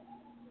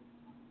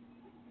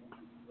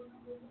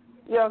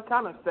 Yeah,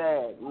 kind of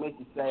sad. Make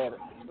you sad.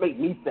 Make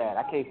me sad.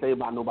 I can't say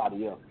about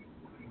nobody else.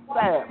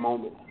 Sad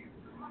moment.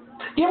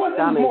 Yeah, it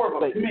was more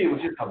of a, to me, it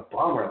was just a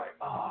bummer. Like,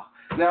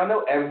 Now I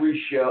know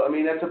every show. I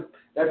mean, that's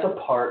a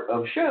part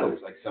of shows.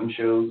 Like some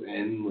shows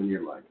end when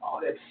you're like, oh,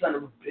 that son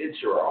of a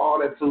bitch, or oh,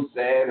 that's so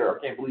sad, or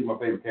I can't believe my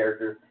favorite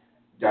character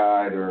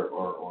died,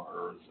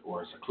 or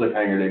it's a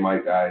cliffhanger, they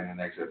might die in the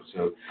next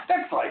episode.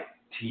 That's like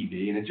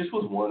TV, and it just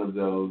was one of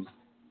those.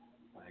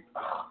 Like,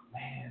 oh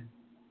man,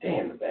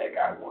 damn, the bad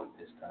guy won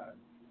this time,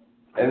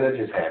 and that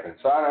just happened.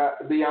 So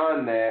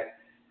beyond that,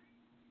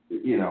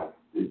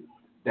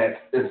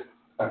 it's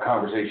a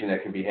conversation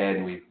that can be had,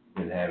 and we've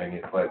been having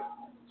it. But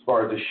as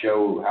far as the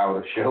show, how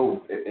the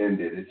show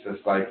ended, it's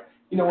just like,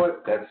 you know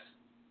what? That's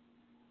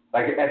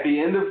like at the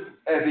end of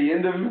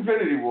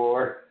Infinity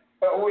War,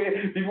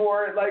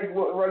 before like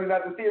running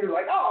out the theater,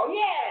 like, oh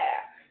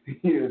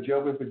yeah,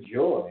 jumping for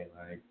joy.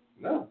 Like,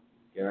 no,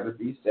 you gotta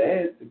be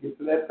sad to get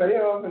to that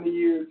payoff in a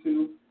year or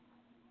two.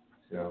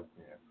 So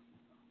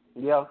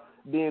yeah.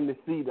 Then to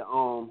see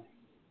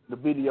the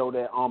video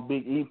that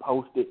Big E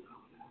posted,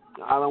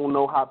 I don't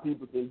know how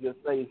people can just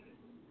say,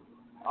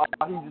 oh,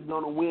 he's just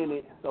gonna win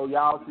it, so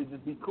y'all should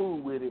just be cool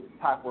with it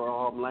type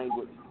of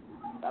language.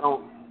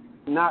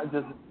 Not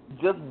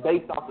just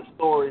based off the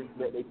stories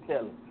that they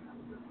telling.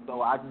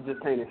 So I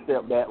just can't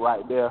accept that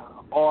right there.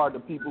 Or the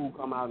people who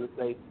come out and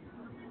say,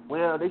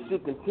 well, they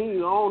should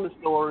continue on the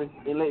story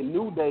and let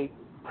New Day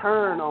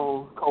turn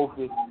on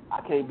Kofi. I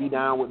can't be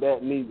down with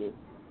that neither.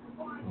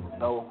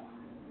 So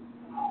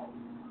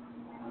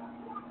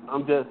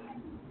I'm just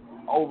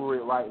over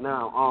it right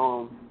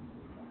now.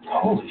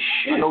 Holy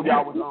shit! I know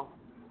y'all was on.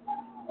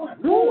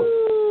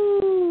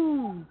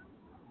 Woo!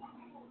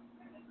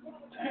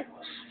 That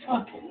was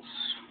fucking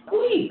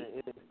sweet.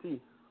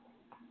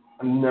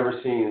 I've never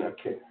seen a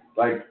kick.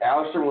 Like,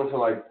 Aleister went to,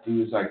 like, do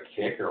his, like,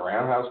 kick or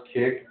roundhouse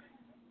kick,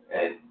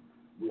 and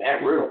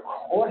Matt Riddle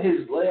caught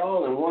his leg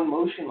all in one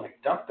motion, like,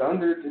 ducked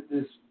under, did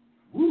this,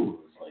 woo,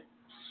 it's, like,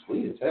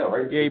 sweet as hell,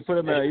 right? Yeah, he put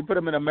him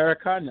in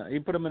Americana. He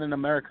put him in an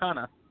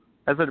Americana.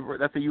 That's a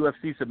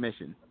UFC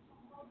submission.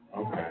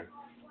 Okay.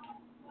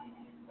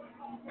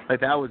 Like,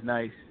 that was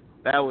nice.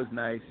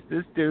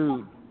 This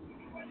dude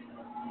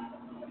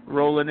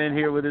rolling in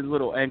here with his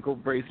little ankle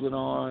bracelet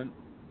on.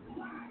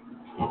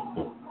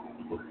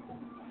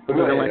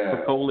 Looking like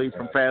Spicoli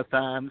from Fast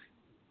Times.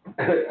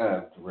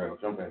 Terrell,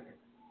 jump in here.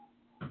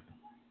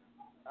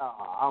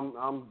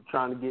 I'm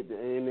trying to get to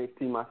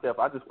NXT myself.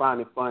 I just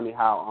find it funny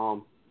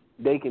how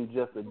they can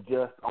just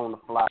adjust on the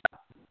fly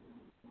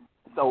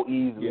so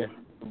easily. Yeah.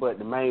 But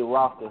the main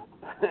roster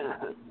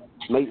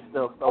makes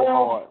stuff so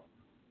hard.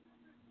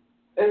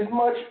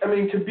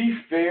 To be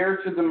fair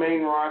to the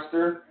main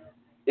roster,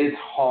 it's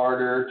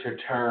harder to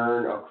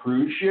turn a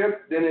cruise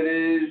ship than it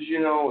is,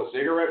 a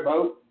cigarette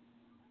boat.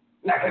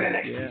 Not that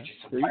NXT is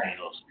just a tiny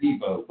little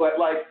speedboat, but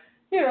like,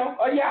 a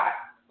yacht.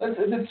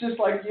 It's just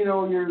like,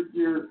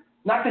 your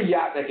Not the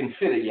yacht that can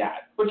fit a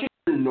yacht, but just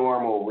a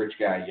normal rich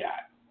guy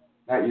yacht.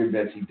 Not your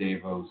Betsy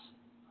DeVos.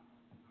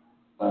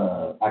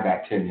 I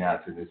got 10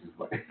 yachts and this is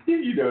what,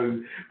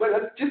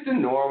 but just a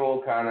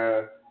normal kind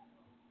of,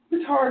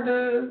 it's hard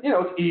to,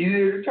 it's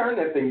easier to turn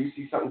that thing. You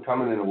see something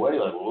coming in the way,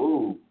 like,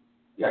 whoa,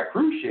 you got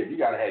cruise ship. You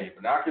got to have your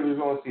binoculars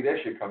on to see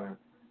that shit coming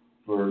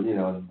for, a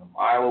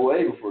mile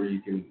away before you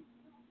can,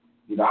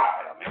 I don't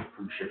know, maybe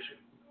cruise ships should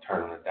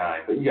turn on a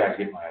dime. But you guys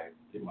get my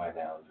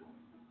analogy.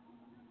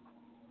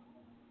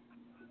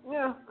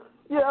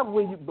 Yeah,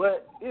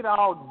 but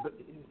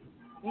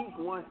each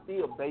one's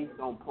still based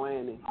on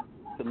planning.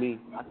 To me,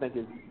 I think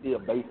it's still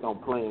based on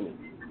planning.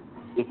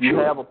 If you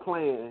have a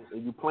plan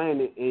and you plan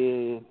it,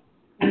 and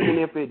even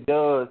if it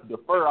does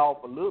defer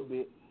off a little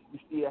bit, you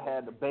still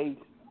have the base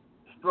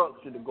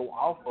structure to go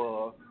off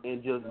of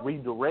and just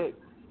redirect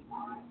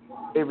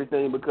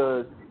everything,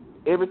 because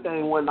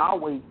everything wasn't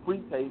always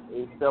free take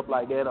and stuff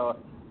like that, or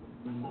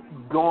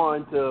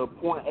going to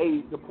point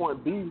A to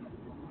point B.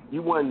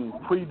 You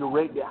wasn't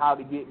pre-directed how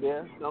to get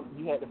there.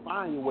 You had to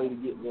find your way to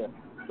get there.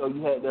 So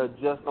you had to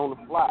adjust on the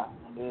fly.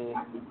 And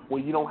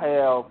when you don't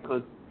have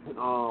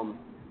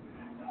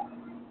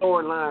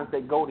storylines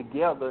that go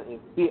together and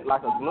fit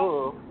like a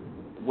glove,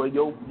 where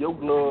your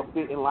glove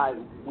fitting like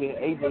when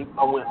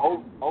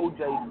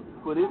OJ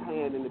put his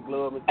hand in the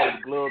glove and said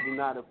the glove do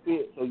not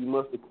fit, so you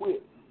must have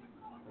quit.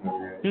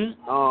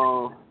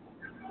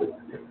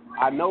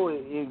 I know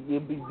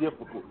it'd be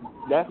difficult.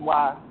 That's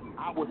why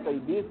I would say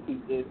this piece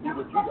and see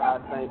what you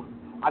guys think.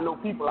 I know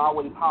people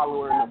always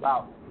hollering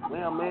about,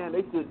 well, man,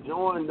 they should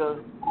join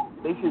the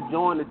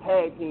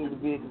tag team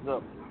divisions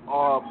up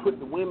or put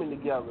the women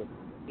together.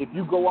 If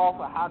you go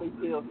off of how they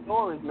tell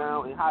stories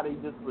now and how they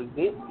just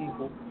present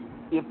people,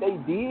 if they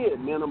did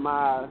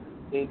minimize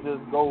and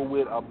just go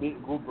with a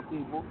big group of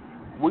people,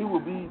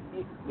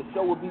 the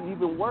show would be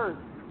even worse,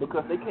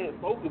 because they can't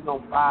focus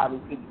on 5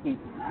 and 6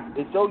 people.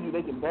 It shows you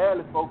they can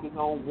barely focus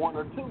on 1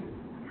 or 2.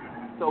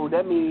 So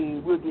that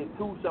means we'll get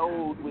 2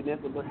 shows with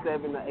nothing but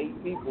 7 to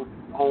 8 people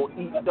on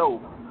each show.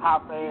 How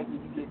fast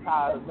did you get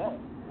tired of that?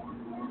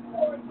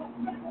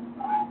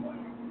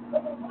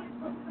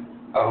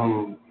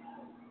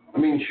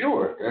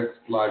 Sure, that's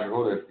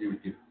logical that you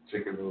would get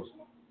sick of those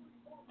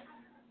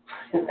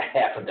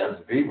half a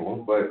dozen people,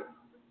 but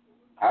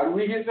how did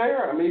we get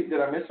there?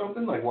 Did I miss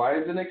something? Like, why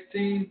is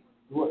NXT?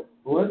 What?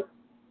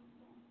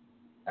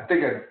 I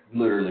think I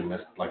literally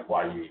missed, like,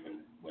 why you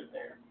even went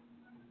there.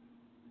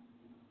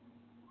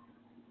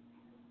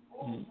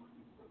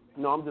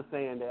 No, I'm just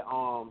saying that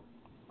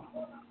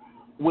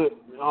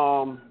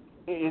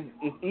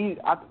it's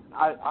easy.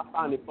 I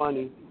find it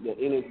funny that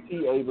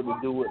NXT able to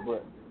do it,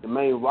 but the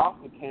main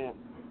roster can't.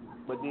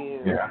 But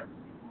then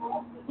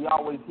we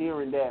always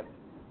hearing that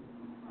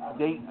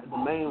the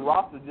main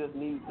roster just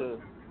needs to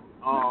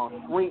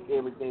shrink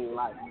everything.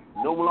 Like,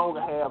 no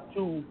longer have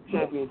 2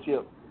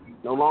 championships,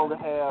 no longer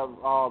have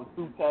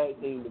 2 tag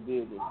team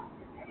divisions.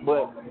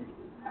 But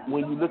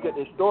when you look at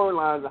their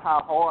storylines and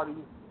how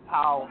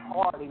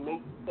hard they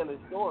make telling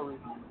stories,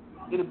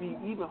 it'll be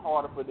even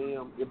harder for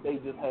them if they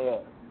just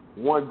had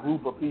one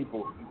group of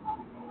people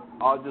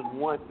or just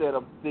one set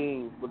of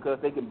things, because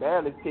they can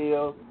barely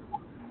tell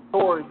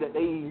stories that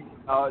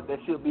that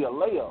should be a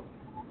layup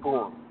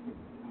for them.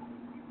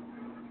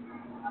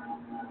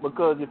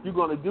 Because if you're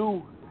gonna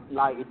do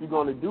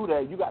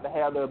that, you got to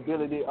have the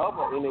ability of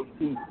an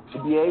NXT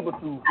to be able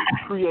to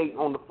create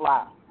on the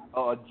fly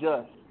or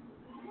adjust.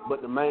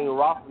 But the main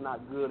roster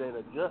not good at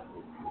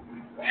adjusting.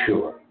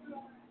 Sure,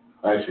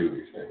 I see what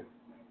you're saying.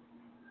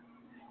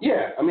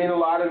 Yeah, a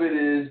lot of it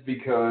is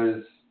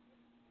because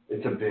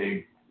it's a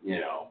big,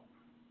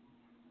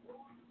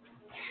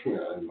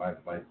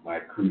 my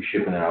cruise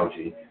ship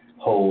analogy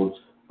holds,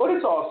 but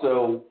it's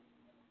also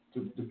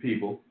the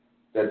people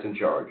that's in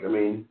charge.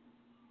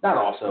 Not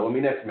also.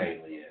 That's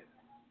mainly it.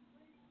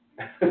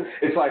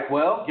 It's like,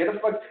 well,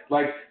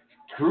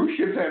 cruise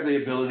ships have the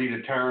ability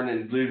to turn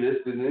and do this,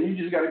 and then you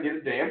just got to get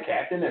a damn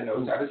captain that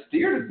knows how to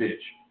steer the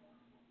bitch.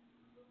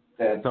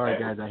 Sorry,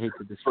 guys, I hate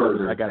to disturb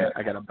you. I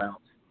gotta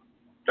bounce.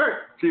 All right.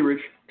 See you,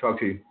 Rich. Talk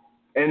to you.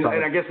 And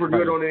I guess we're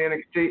good on the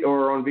NXT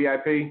or on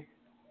VIP.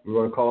 We're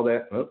going to call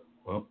that. Oh,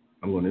 well,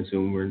 I'm going to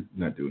assume we're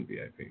not doing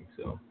VIP.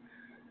 So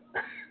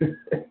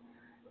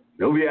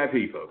no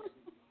VIP, folks.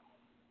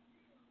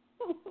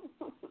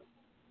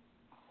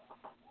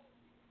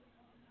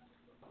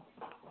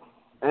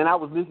 And I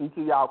was listening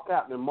to y'all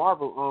Captain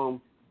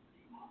Marvel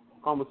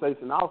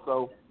conversation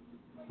also.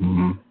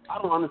 Mm-hmm.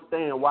 I don't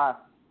understand why.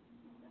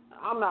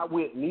 I'm not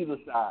with neither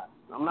side.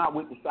 I'm not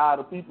with the side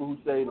of people who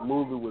say the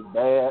movie was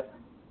bad.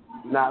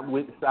 Not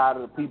with the side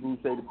of the people who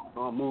say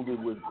the movie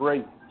was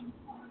great.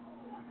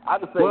 I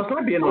just say, well, it's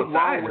not being on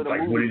side. It's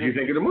like, what did you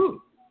think of the movie?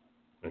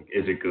 Like,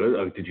 is it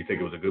good? Did you think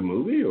it was a good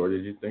movie, or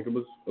did you think it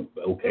was an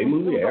okay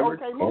movie? Average?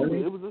 Okay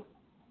movie. It was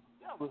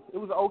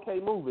an okay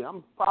movie.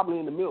 I'm probably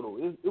in the middle.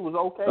 It was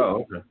okay.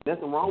 Oh, okay.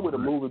 Nothing wrong with a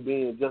movie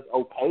being just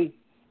okay.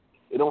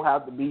 It don't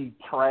have to be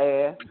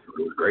trash.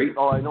 Great.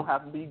 Or it don't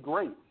have to be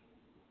great.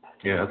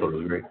 Yeah, I thought it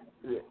was great.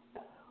 Yeah.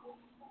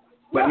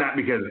 But not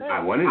because I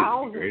wanted it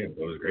to be great. It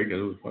was great because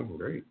it was fucking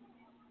great.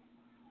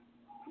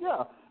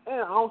 Yeah,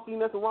 and I don't see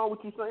nothing wrong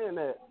with you saying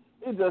that.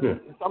 It just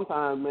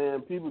sometimes,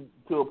 man, people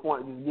to a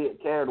point just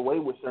get carried away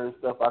with certain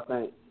stuff. I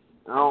think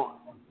I don't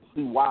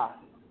see why.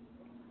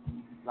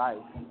 Like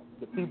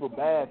the people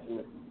bashing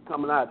it,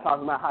 coming out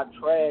talking about how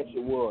trash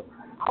it was.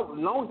 As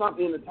long as I'm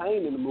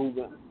entertained in the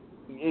movie,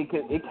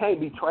 it can't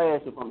be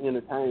trash if I'm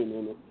entertained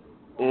in it.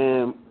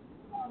 And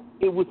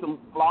it was some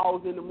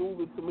flaws in the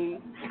movie to me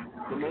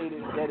that made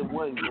it that it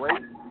wasn't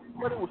great,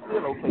 but it was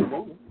still okay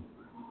movie.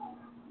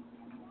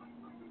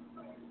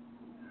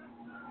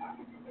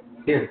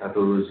 Yeah, I thought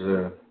it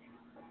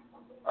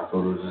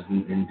was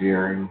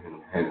endearing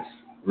and had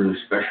really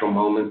special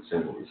moments,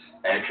 and it was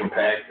action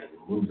packed and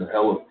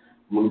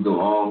moved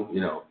along.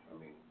 You know, I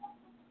mean,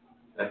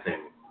 that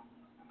thing,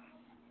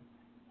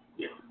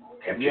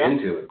 kept you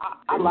into it.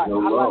 I like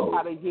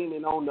how they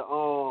hinted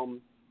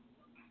on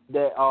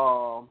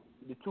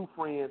the two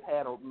friends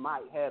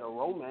might had a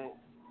romance,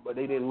 but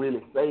they didn't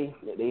really say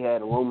that they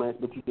had a romance.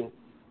 But you can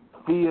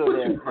feel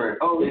that.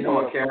 Oh, you know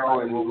what,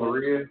 Carol and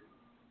Maria?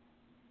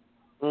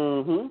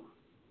 Mm-hmm.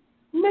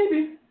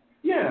 Maybe.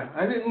 Yeah,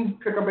 I didn't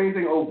pick up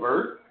anything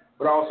overt,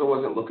 but I also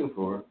wasn't looking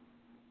for it.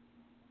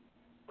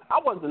 I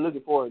wasn't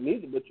looking for it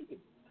neither, but you can.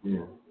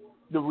 Yeah.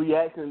 The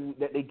reaction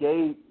that they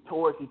gave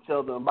towards each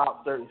other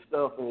about certain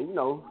stuff, and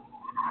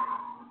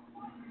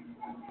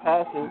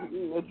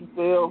passion that you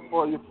feel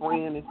for your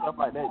friend and stuff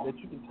like that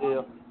you can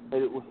tell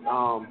that it was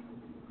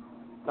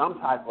some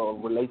type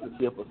of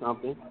relationship or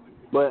something.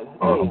 But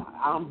hey,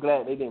 I'm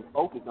glad they didn't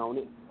focus on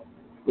it.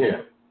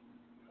 Yeah.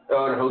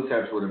 Oh, the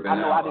Hoteps would have been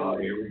out. Oh,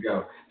 here we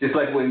go. Just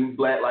like when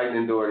Black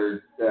Lightning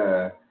Daughters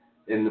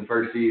in the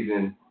first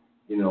season,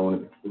 when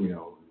it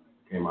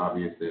became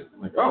obvious that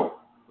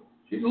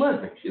she's a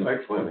lesbian. She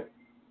likes swimming.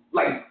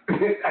 Like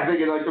I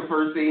think in the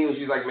first scene when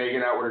she's like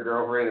making out with her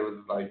girlfriend, it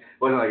wasn't like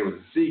it was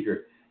a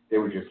secret. They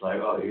were just like,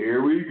 oh,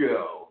 here we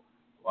go.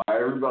 Why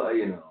everybody,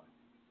 the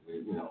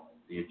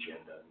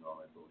agenda and all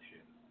that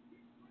bullshit.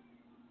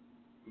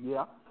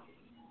 Yeah.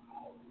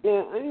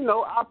 And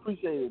I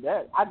appreciated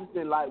that. I just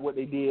didn't like what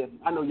they did.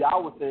 I know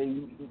y'all were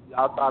saying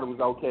y'all thought it was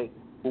okay,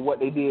 but what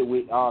they did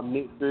with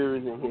Nick Fury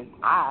and his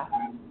eye,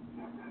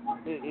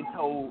 it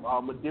told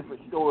a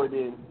different story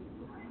than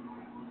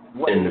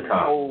what in the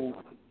told.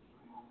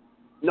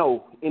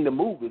 No, in the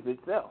movies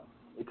itself,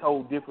 it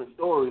told different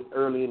stories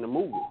early in the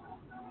movie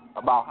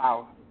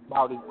about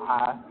his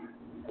eye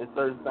and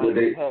certain things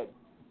they had.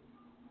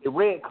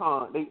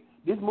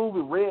 This movie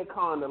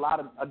retconned a lot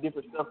of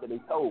different stuff that they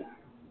told.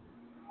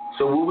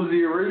 So what was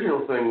the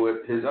original thing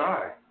with his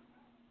eye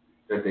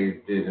that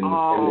they did?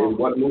 And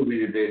what movie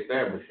did they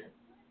establish it?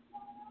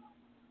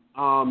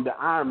 The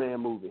Iron Man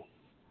movie.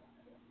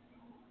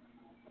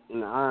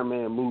 In the Iron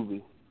Man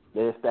movie,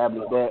 they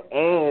established that,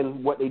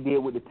 and what they did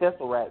with the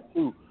Tesseract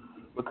too,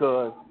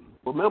 because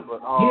remember.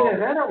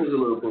 That I was a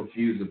little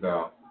confused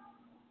about.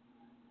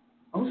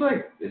 I was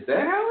like, is that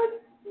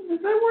where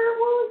it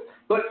was?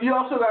 But you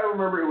also got to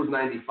remember it was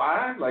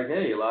 95. Like,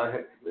 hey, a lot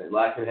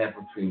could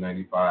happen between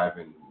 95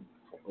 and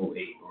 08 or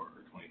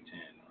 2010.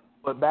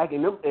 But back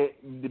in them,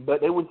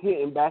 they was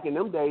hitting back in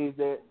them days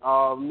that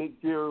Nick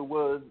Fury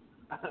was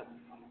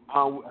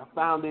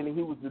found in, and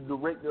he was the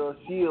director of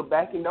S.H.I.E.L.D.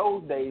 back in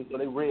those days, so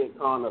they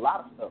retconned a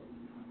lot of stuff.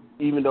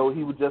 Even though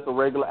he was just a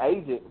regular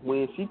agent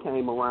when she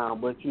came around,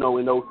 but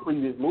in those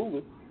previous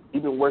movies,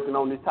 he's been working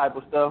on this type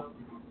of stuff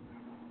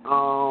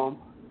for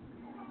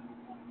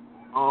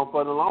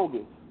the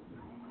longest.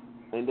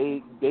 And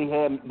they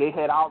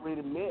had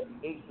already met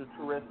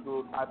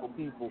extraterrestrial type of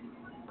people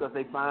because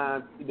they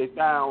found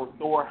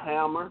Thor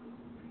hammer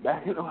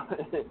back in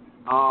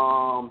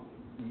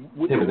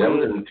with the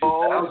red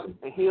skull,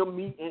 and him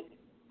meeting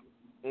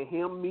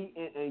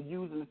and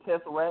using the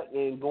Tesseract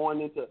and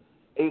going into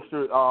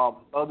extra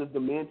other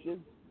dimensions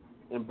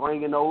and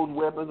bringing those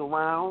weapons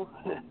around.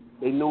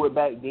 They knew it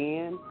back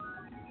then.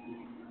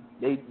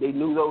 They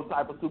knew those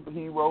type of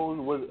superheroes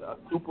was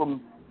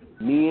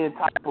Superman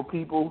type of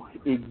people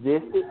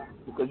existed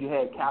because you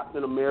had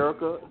Captain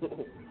America.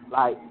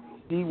 Like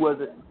he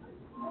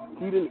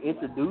didn't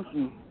introduce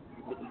you.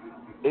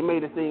 They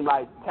made it seem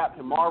like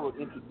Captain Marvel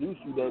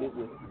introduced you that it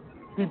was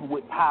people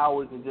with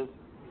powers and just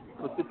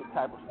specific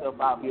type of stuff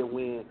out here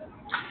when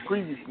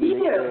previously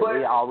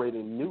they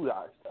already knew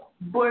that stuff.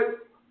 But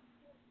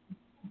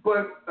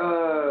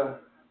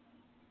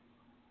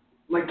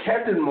like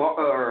Captain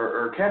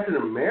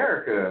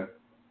America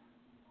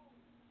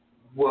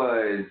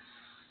was,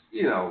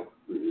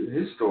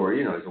 his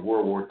story, it's a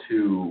World War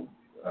II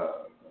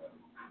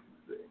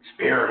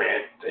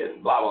experiment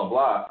and blah blah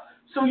blah.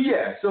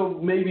 So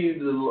maybe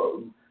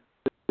the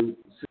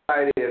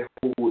society at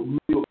home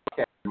knew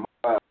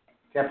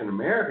Captain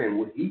America and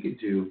what he could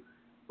do,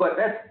 but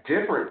that's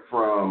different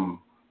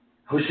from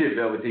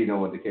Velveteen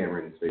with the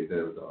camera in his face.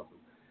 That was awesome.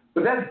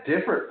 But that's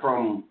different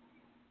from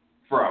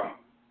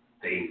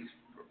things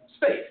from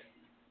space.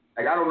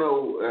 Like I don't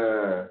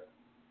know.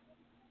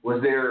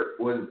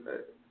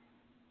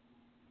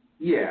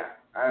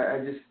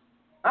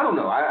 I don't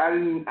know. I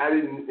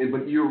didn't.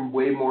 But you're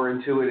way more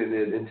into it and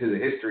into the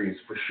histories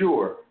for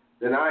sure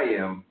than I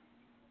am.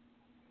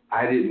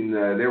 I didn't.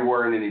 There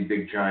weren't any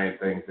big giant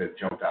things that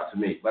jumped out to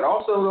me. But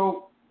also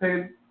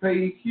don't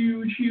pay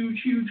huge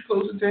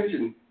close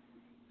attention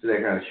to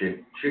that kind of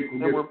shit. Shit can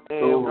get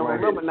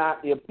remember now,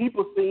 if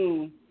people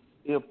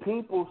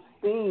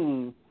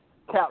seen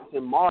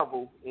Captain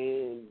Marvel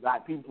and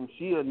like people from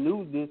S.H.I.E.L.D.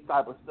 knew this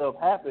type of stuff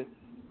happened,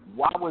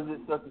 why was it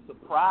such a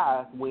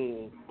surprise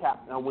when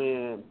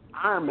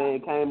Iron Man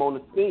came on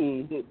the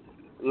scene,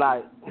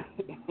 like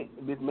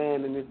this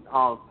man in this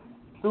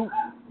suit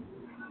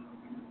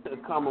to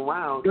come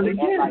around? But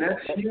again,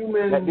 that's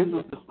human. That this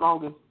was the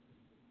strongest.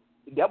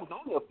 That was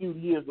only a few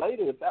years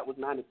later. If that was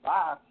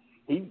 95,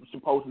 he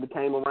supposedly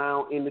came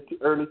around in the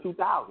early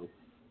 2000s.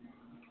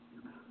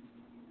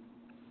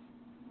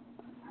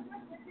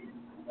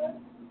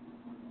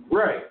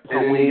 Right. So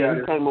and when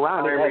he came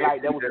around,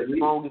 that was the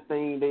strongest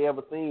thing they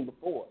ever seen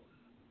before.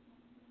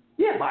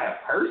 Yeah, by a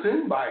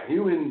person, by a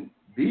human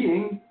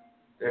being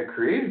that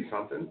created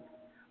something.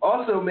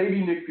 Also,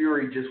 maybe Nick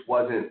Fury just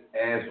wasn't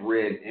as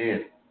read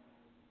in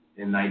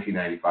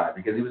 1995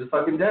 because he was a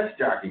fucking desk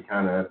jockey,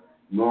 kind of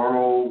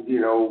normal,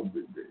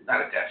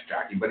 not a desk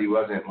jockey, but he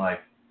wasn't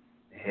like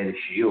head of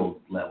S.H.I.E.L.D.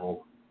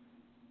 level.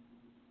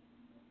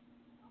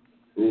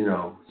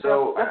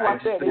 So that's why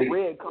I said they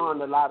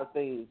retconned a lot of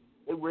things.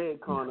 They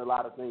retconned a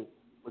lot of things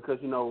because,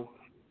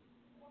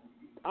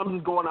 I'm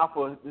just going off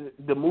of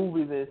the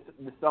movies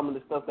and some of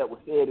the stuff that was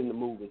said in the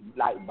movies,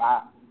 like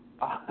by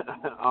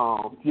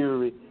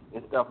Fury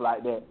and stuff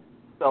like that.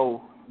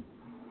 So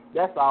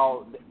that's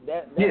all.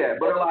 But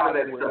a lot of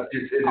that stuff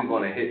just isn't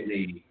going to hit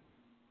me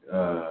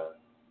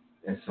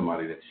as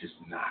somebody that's just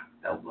not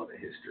dealt with the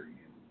history.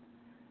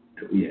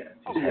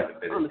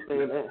 Haven't been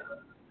understand that.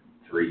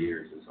 3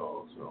 years is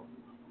all. So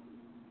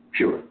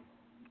sure.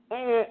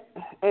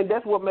 And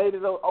that's what made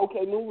it an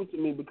okay movie to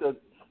me because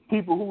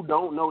people who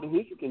don't know the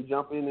history can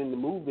jump in the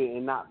movie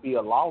and not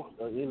feel lost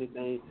or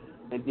anything,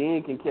 and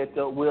then can catch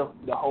up with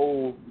the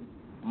whole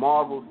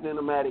Marvel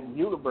Cinematic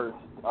Universe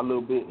a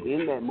little bit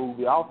in that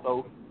movie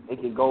also, and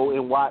can go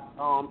and watch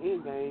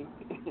Endgame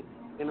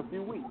in a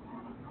few weeks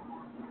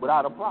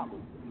without a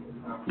problem.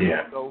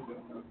 Yeah. So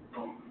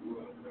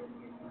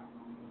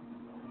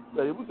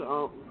it was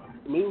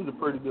to me it was a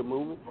pretty good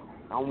movie.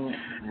 I'm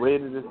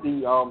ready to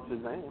see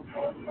Shazam.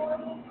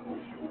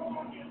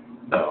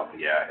 Oh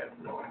yeah, I have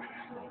no interest.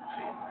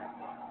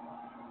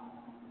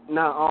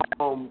 Now,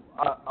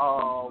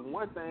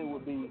 one thing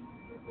would be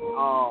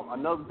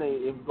another thing.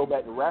 If we go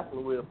back to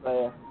wrestling real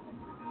fast,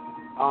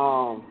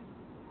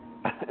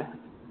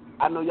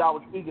 I know y'all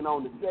were speaking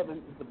on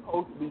it's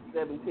supposed to be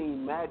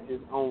 17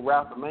 matches on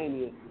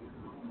WrestleMania.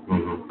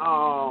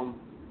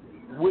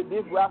 Mm-hmm. Would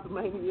this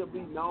WrestleMania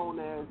be known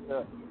as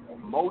the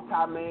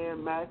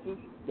multi-man matches?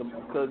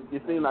 Because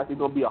it seems like there's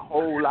going to be a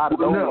whole lot of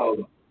those.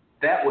 No,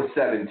 that was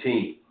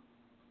 17.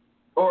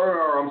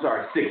 Or I'm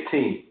sorry,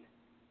 16.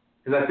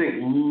 Because I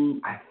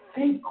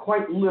think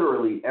quite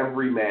literally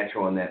every match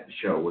on that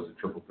show was a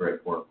triple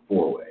threat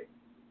four-way.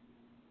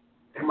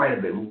 There might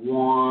have been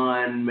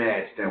one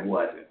match that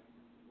wasn't.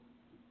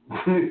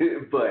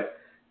 but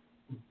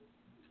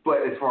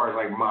as far as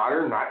like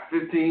modern, not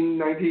 15,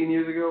 19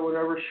 years ago,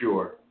 whatever,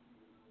 sure.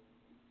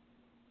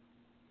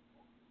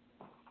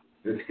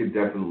 This could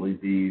definitely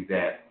be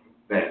that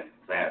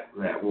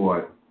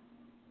one.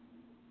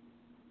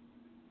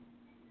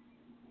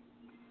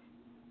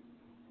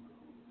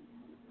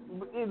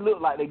 It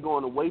looked like they're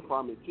going away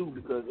from it too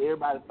because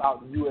everybody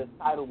thought the U.S.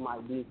 title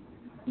might be.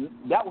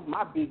 That was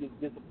my biggest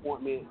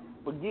disappointment.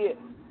 Forget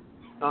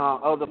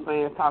other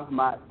fans talking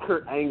about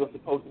Kurt Angle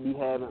supposed to be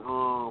having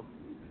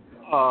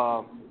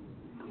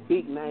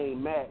big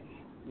name match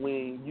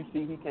when you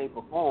see he can't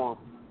perform.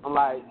 I'm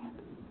like,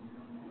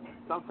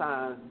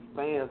 sometimes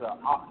fans are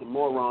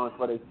oxymorons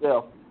for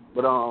themselves,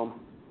 but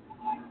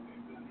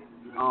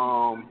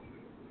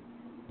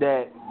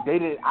that they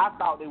did. I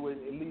thought they would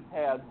at least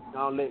have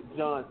let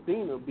John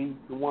Cena be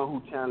the one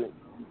who challenged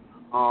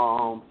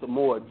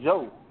Samoa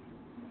Joe,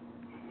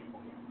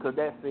 because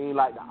that seemed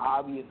like the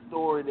obvious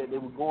story that they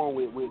were going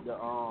with the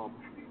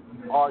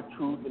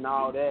R-Truth and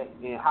all that,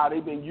 and how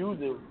they've been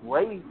using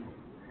Ray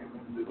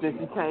since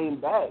he came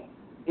back.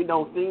 It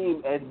don't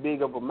seem as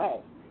big of a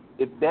match.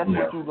 If that's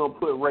what you're gonna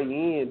put Ray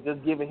in,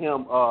 just giving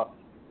him a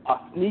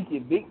sneaky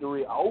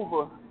victory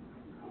over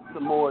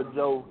Samoa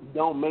Joe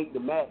don't make the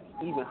match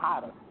even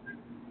hotter.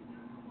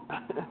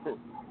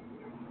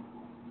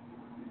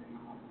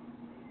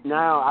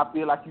 Now I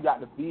feel like you got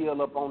to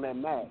build up on that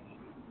match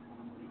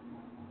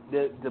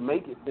to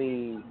make it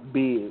seem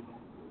big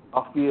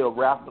or feel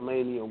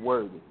WrestleMania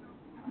worthy.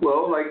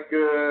 Well, like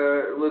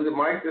was it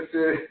Mike that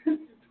said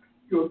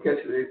you'll catch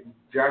it?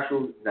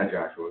 Not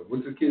Joshua.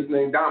 What's the kid's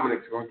name?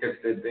 Dominic's gonna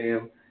catch that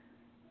damn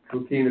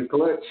coquina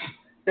clutch.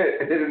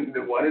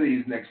 And one of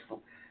these next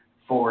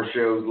 4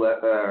 shows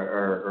left,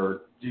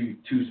 or 2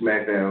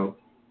 SmackDowns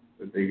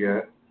that they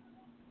got.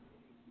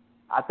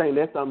 I think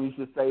that's something you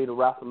should say to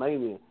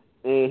WrestleMania.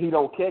 And he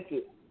don't catch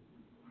it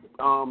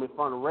in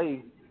front of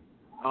Ray.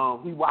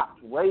 he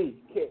watched Ray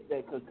catch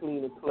that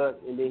clean and clutch,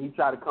 and then he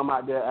tried to come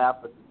out there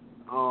after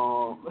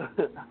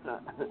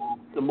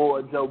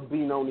Samoa Joe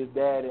beating on his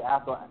daddy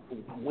after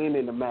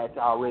winning the match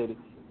already.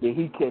 Then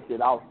he catch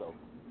it also.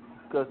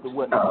 Because the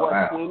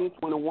 20,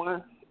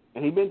 21,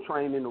 and he been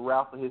training the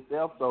route for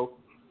himself, so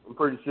I'm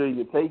pretty sure he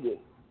can take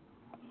it.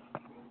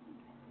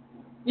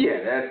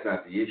 Yeah, that's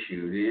not the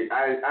issue.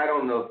 I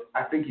don't know.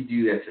 I think you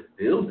do that to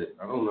build it.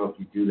 I don't know if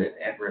you do that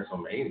at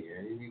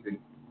WrestleMania. You need to,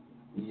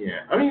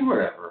 I mean,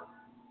 whatever.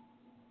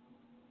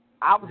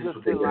 I was just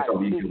feeling like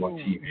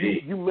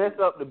you mess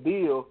up the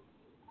bill.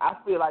 I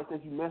feel like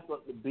since you mess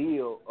up the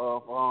bill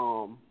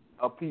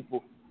of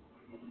people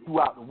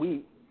throughout the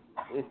week,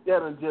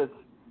 instead of just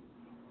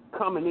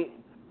coming in,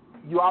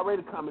 you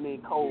already coming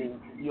in cold.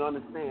 You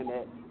understand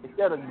that.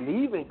 Instead of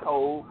leaving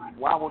cold,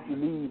 why won't you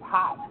leave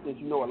hot? Since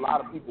you know a lot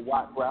of people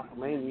watch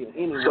WrestleMania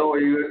anyway. So are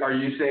you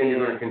saying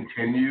you're going to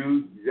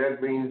continue?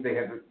 That means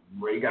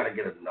Ray got to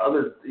get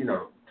another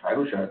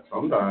title shot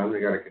sometime. They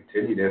got to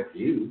continue that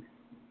feud.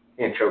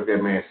 Can't choke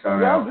that man's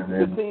son out. You can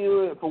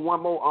continue it for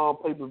one more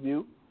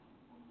pay-per-view.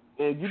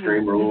 And you just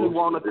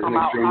want to come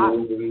out hot.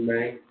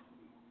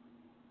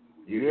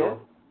 Yeah.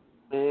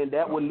 And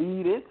that will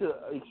lead into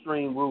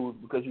Extreme Rules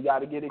because you got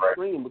to get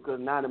extreme because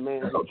now the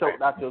man who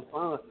choked out your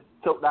son,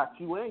 choked out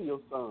you and your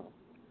son.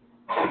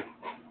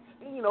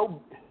 And,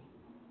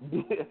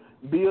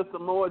 build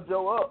Samoa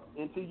Joe up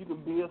until you can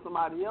build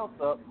somebody else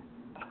up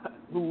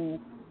who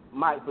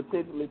might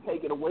potentially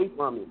take it away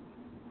from you.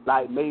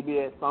 Like maybe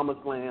at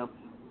SummerSlam,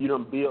 you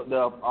done built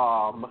up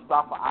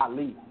Mustafa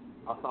Ali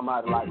or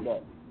somebody like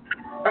that.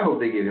 I hope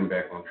they get him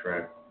back on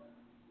track.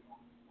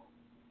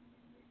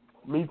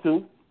 Me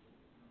too.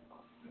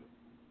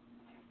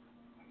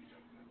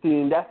 See,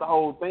 and that's the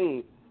whole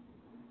thing.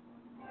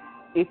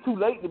 It's too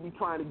late to be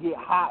trying to get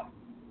hot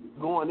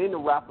going into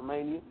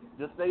WrestleMania.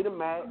 Just say the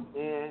match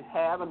and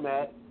have a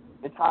match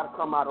and try to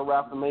come out of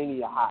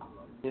WrestleMania hot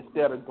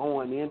instead of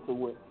going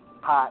into it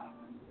hot.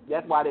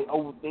 That's why they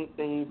overthink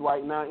things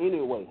right now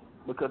anyway,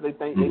 because they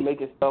think they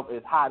making stuff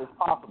as hot as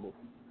possible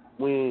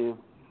when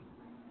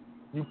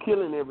you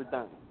killing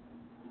everything.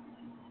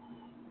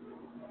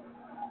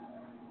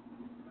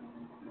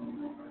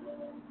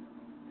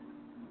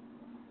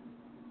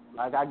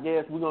 Like, I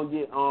guess we're going to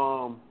get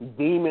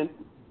Demon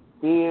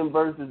Finn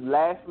versus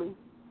Lashley.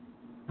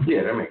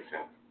 Yeah, that makes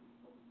sense.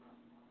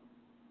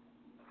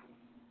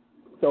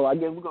 So I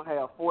guess we're going to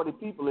have 40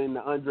 people in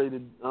the Andre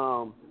the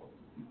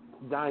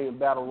Giant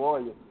Battle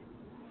Royal.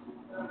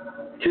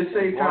 Just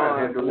say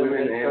time had the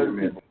women and the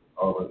men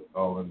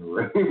all in the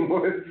ring.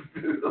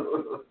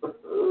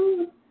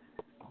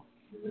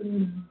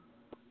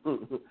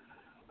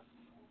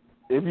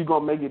 If you're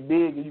going to make it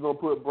big and you're going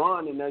to put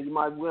Braun in there, you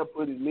might as well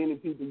put as many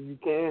people as you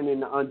can in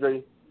the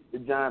Andre the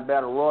Giant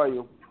Battle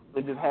Royal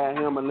and just have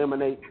him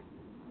eliminate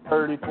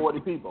 30, 40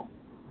 people.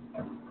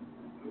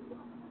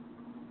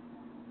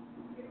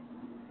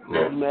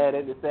 You mad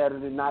at the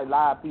Saturday Night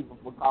Live people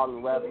for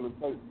calling wrestling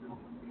tape.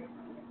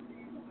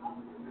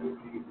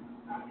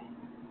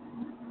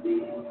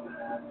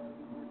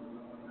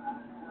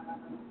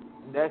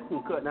 That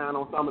can cut down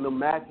on some of the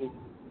matches,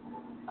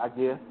 I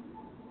guess.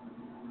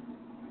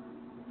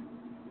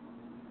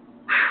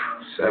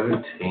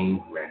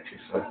 17 matches.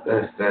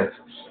 That's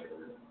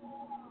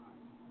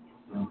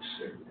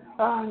absurd.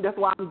 That's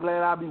why I'm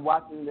glad I'll be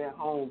watching it at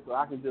home, so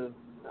I can just,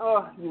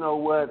 you know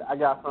what? I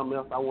got something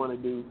else I want to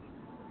do.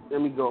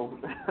 Let me go.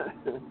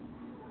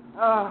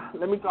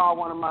 Let me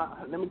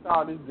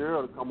call this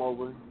girl to come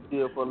over and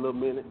chill for a little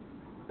minute.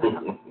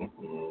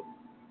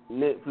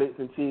 Netflix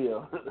and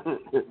chill.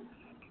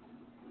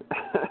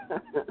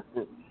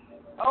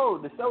 Oh,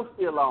 the show's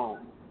still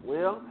on.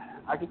 Well,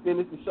 I can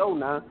finish the show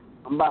now.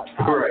 I'm about to.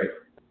 Right.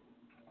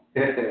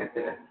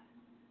 Matter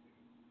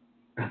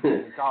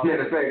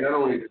of fact, not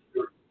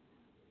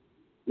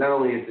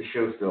only is the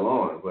show still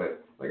on,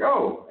 but an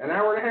hour and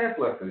a half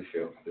left of the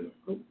show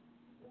still.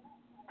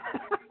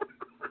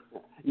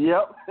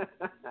 Yep.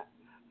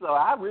 So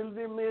I really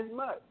didn't miss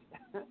much.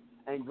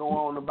 And go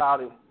on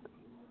about it.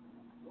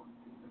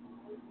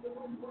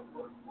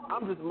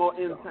 I'm just more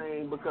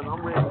entertained because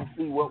I'm ready to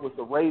see what was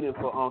the rating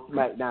for on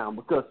SmackDown,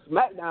 because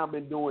SmackDown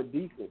been doing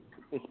decent,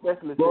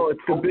 especially. Well,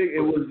 it's the big.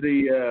 It was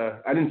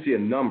the. I didn't see a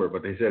number,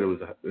 but they said it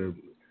was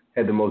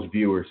had the most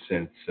viewers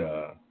since in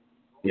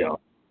a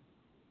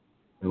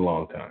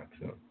long time.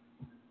 So.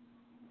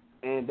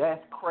 And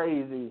that's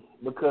crazy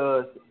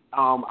because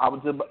I was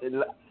just,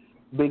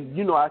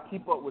 I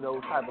keep up with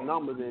those type of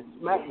numbers, and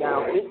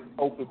SmackDown, its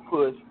open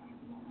push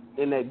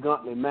in that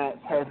gauntlet match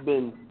has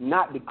been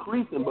not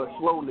decreasing but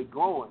slowly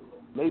growing.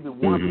 Maybe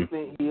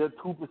 1% here,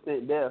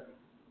 2% there.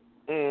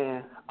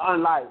 And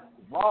unlike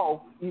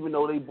Raw, even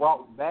though they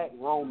brought back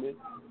Roman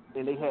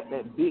and they had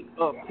that big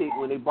uptick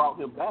when they brought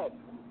him back,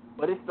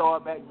 but it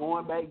started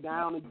going back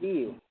down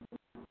again.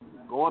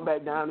 It went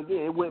back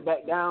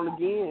down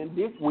again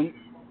this week,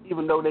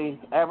 even though they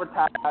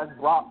advertised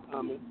Brock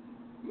coming.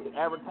 They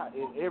advertised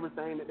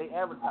everything that they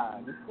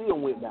advertised. It still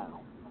went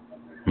down.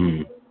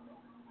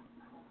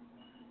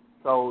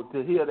 So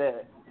to hear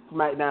that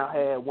SmackDown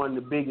had one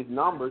of the biggest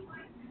numbers.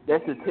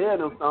 That should tell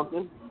them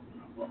something.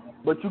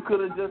 But you could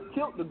have just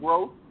killed the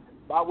growth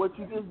by what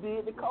you just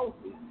did to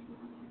Kofi.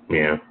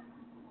 Yeah.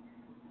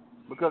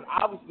 Because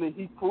obviously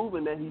he's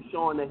proven that he's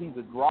showing that he's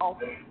a draw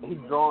and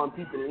he's drawing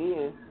people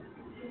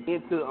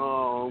into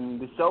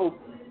the show.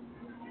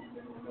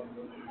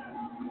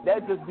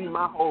 That just be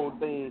my whole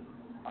thing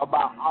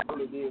about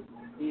all of this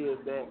is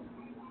that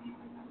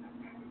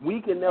we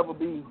can never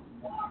be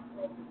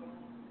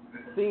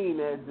seen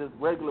as just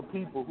regular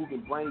people who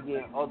can bring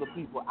in other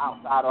people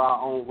outside of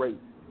our own race.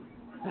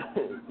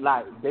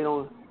 Like, they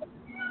don't,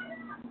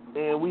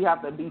 and we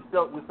have to be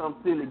stuck with some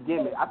silly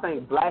gimmick. I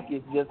think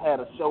Blackish just had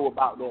a show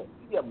about that.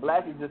 Yeah,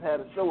 Blackish just had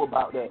a show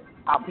about that,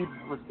 how people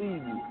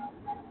perceive you,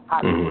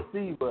 how they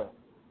perceive us.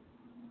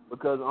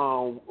 Because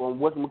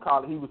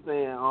whatchamacallit, he was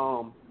saying,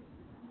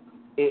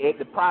 at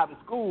the private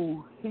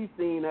school, he's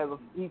seen as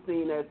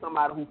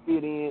somebody who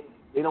fit in.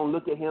 They don't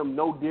look at him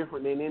no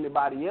different than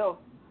anybody else.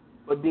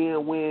 But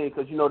then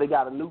because they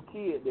got a new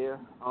kid there,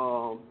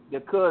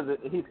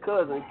 his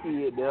cousin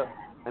kid there,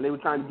 and they were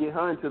trying to get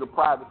her into the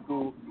private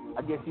school.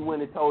 I guess he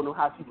went and told them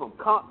how she's from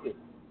Compton,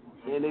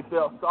 and they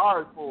felt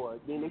sorry for her.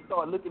 Then they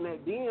started looking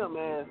at them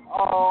as,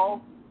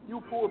 oh,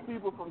 you poor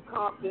people from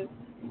Compton,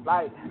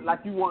 like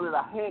you wanted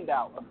a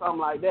handout or something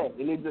like that,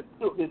 and it just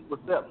took his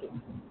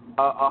perception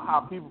of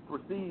how people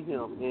perceive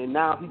him, and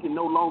now he can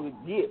no longer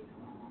get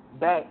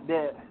back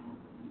that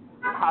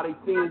how they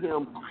seen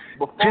him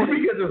before. Just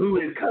because of who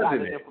his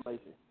cousin is.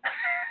 Information.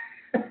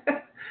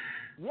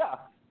 Yeah,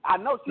 I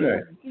know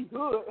she's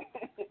good,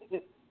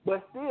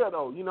 but still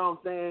though, you know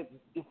what I'm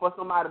saying? For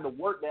somebody to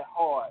work that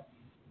hard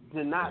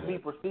to not be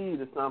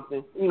perceived as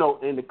something,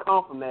 and to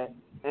come from that,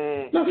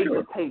 and it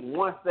just take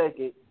 1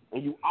 second,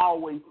 and you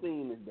always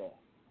seen as that.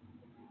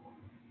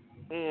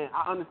 And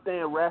I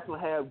understand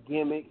wrestling have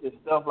gimmicks and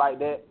stuff like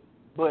that,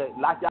 but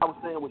like y'all was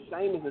saying with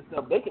Sheamus and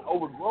stuff, they can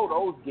overgrow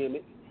those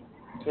gimmicks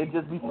and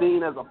just be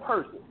seen as a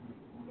person.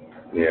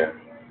 Yeah.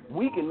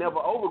 We can never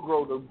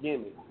overgrow those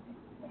gimmicks.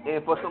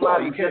 And for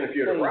somebody, you can if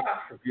you're the Rock,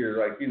 if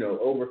you're if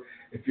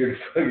you're the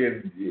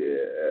fucking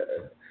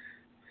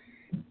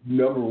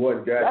number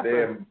one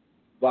goddamn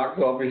box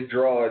office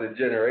draw of the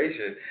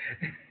generation.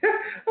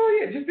 Oh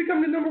yeah, just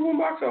become the number one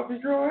box office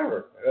draw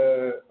ever,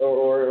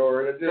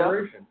 or in a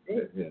generation.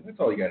 Yeah, that's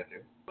all you got to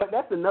do. But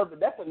that's another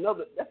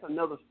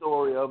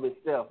story of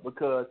itself,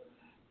 because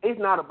it's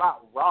not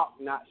about Rock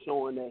not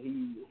showing that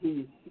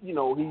he's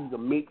a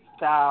mixed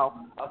child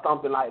or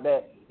something like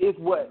that. It's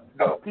what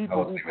the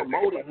people who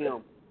promoted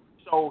him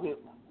showed him.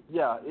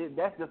 Yeah,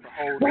 that's just a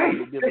whole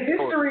different the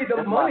history, story.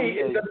 The money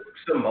is the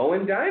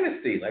Samoan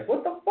dynasty. Like,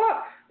 what the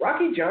fuck?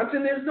 Rocky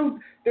Johnson,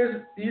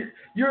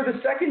 you're the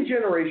second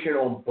generation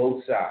on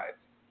both sides.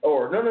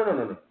 Or,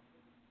 no.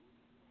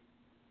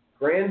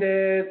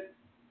 Granddad,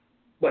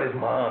 but his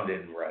mom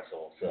didn't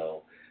wrestle,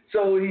 so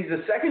he's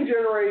the second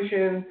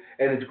generation,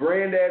 and his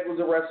granddad was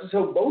a wrestler,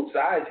 so both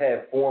sides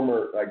have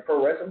former,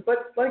 pro wrestling,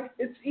 but,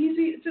 it's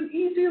easy,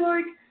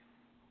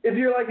 if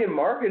you're, in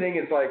marketing,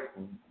 it's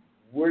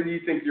where do you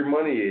think your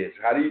money is?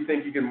 How do you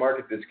think you can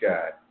market this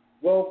guy?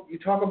 Well, you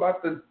talk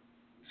about the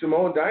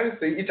Samoan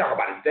dynasty, you talk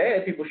about his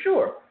dad, people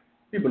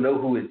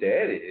know who his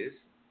dad is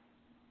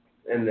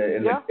in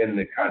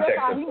the context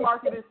of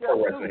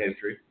pro wrestling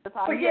history. But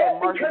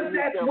because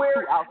that's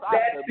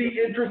the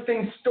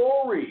interesting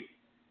story.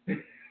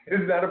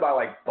 It's not about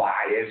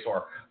bias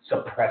or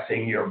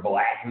suppressing your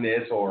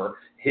blackness or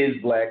his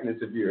blackness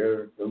if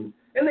you're and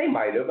they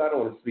might have. I don't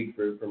want to speak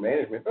for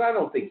management, but I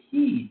don't think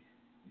he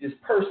just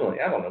personally,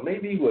 I don't know,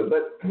 maybe he would,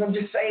 but I'm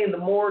just saying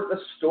the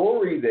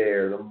story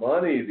there, the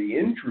money, the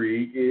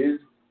intrigue is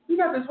you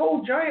got this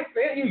whole giant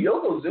fan,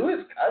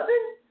 Yokozuna's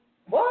cousin?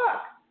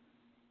 Fuck.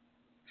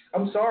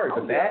 I'm sorry,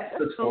 but that's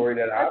the story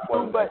that I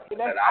want. But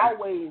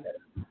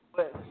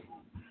but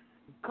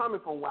coming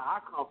from where I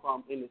come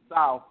from in the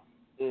South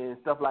and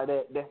stuff like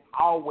that, that's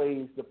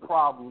always the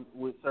problem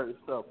with certain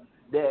stuff,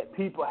 that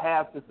people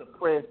have to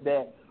suppress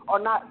that, or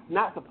not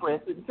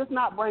suppress it, just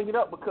not bring it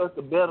up, because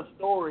the better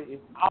story is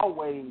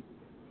always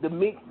the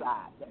mixed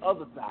side, the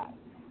other side.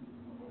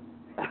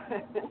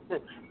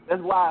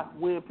 That's why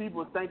when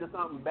people think of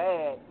something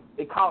bad,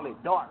 they call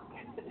it dark.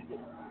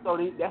 So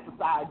that's the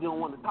side you don't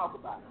want to talk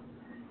about.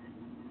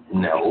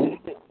 No.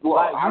 Well,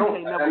 I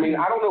don't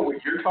know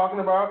what you're talking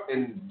about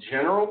in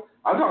general.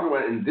 I'm talking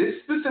about in this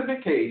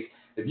specific case.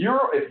 If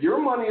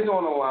your money is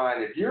on the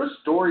line, if your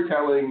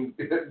storytelling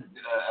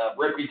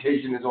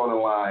reputation is on the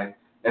line,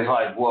 it's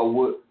well,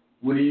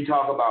 what do you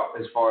talk about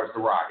as far as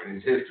The Rock and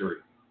his history?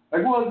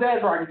 His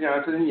dad's Rocky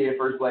Johnson, and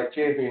first black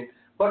champion,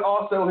 but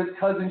also his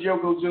cousin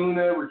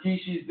Yokozuna,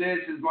 Rikishi's this,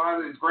 his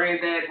mom, his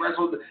granddad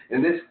wrestled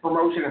in this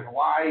promotion in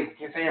Hawaii,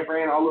 San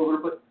Fran, all over the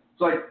place.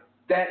 It's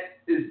that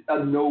is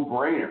a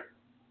no-brainer.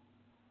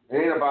 It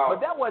ain't about.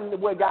 But that wasn't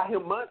what got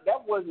him money.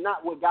 That was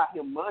not what got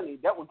him money.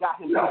 That was got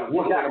him money. No,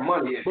 what got him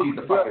money is he's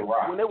the fucking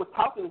Rock. When they was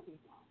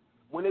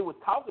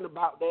talking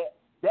about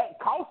that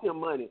cost him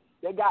money.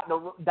 They got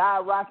the Die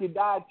Rocky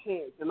Die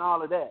chants and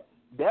all of that.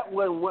 That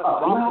wasn't what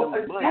brought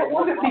him money. That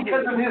wasn't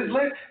because of his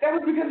list. That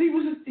was because he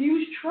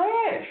was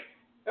trash.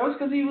 That was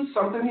because he was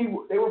something.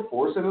 They were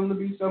forcing him to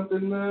be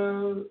something.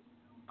 And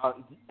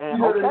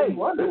they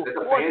were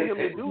forcing him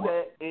to do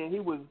that, and he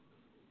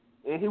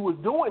was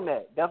doing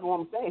that. That's what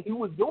I'm saying. He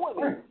was doing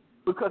it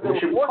because they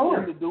were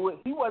forcing him to do it.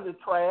 He wasn't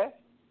trash.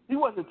 He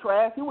wasn't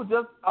trash. He was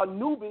just a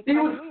newbie. He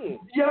was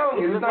young.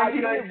 It was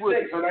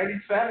 1996 or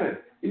 97.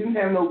 He didn't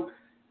have no.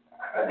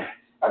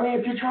 I mean,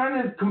 if you're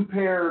trying to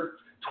compare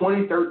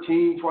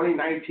 2013,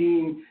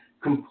 2019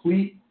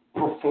 complete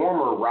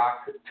performer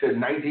rock to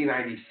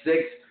 1996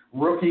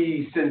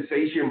 rookie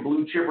sensation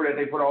blue chipper that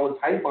they put all his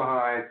hype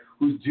behind,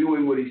 who's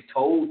doing what he's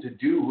told to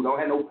do, who don't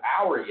have no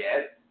power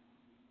yet,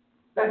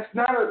 that's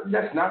not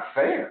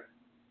fair.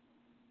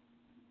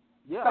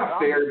 Yeah, it's not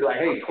fair to be like,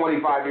 hey,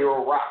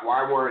 25-year-old rock,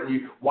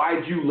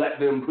 why'd you let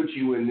them put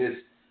you in this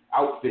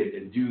outfit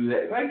and do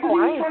that? Like,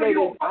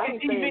 I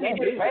ain't saying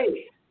that.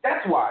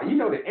 That's why. You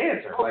know the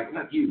answer. Like,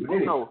 not you, but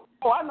anyway.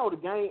 I know the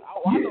game.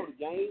 I know the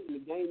game, and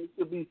the game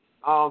should be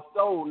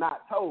sold,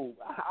 not told.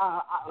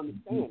 I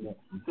understand that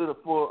to the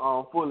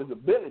fullest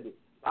ability.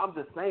 I'm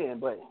just saying,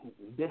 but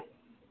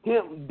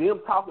them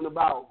talking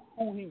about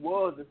who he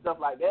was and stuff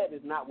like that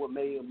is not what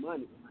made him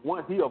money.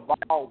 Once he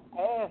evolved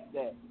past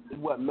that is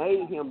what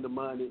made him the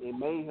money and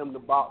made him the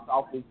box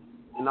office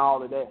and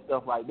all of that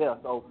stuff like that.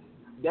 So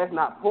that's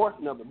not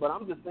portion of it. But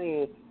I'm just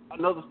saying,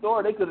 another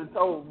story they could have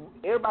told.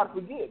 Everybody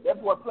forget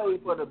that boy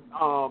played for that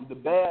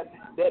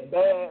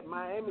bad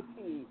Miami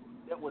team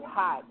that was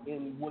hot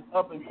and was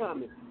up and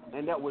coming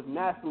and that was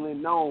nationally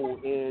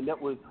known and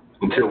that was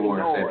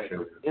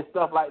and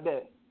stuff like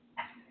that.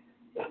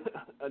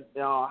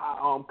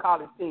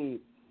 College team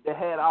that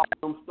had all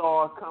them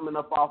stars coming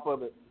up off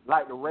of it,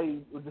 like the Ray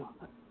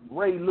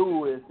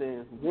Lewis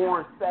and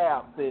Warren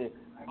Sapp and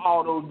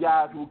all those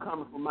guys who were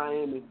coming from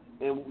Miami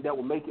and that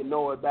were making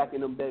noise back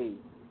in them days.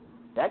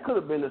 That could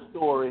have been a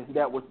story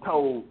that was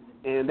told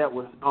and that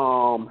was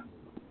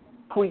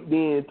tweaked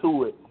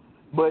into it.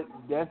 But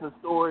that's a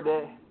story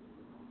that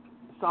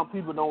some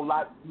people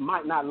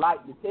might not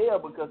like to tell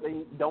because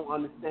they don't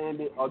understand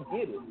it or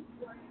get it.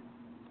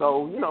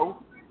 So,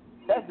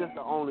 that's just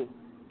the only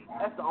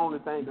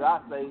thing that I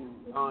say.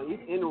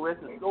 It's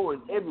interesting stories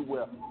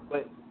everywhere,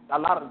 but a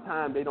lot of the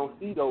time they don't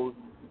see those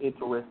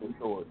interesting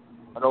stories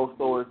or those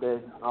stories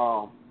that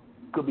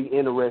could be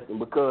interesting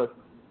because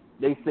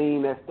they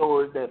seen that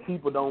stories that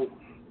people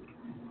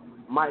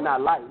might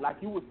not like. Like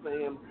you were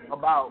saying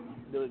about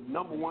the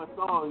number one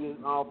song is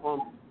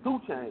from 2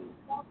 Chainz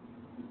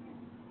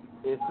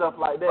and stuff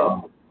like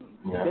that.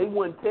 Yeah. They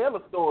wouldn't tell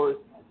a story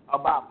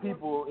about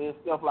people and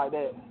stuff like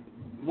that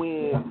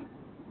when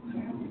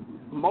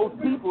most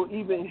people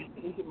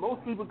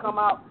come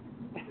out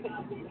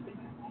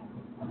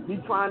be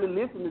trying to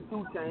listen to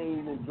 2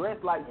 Chainz and dress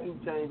like 2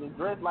 Chainz and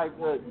dress like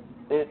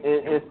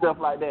and stuff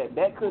like that.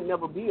 That could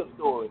never be a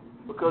story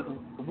because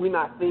we're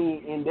not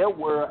seen in their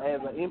world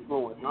as an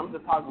influence. And I'm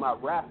just talking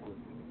about rappers.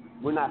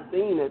 We're not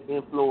seen as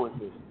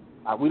influencers.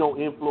 We don't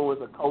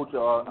influence a culture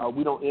or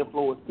we don't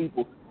influence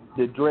people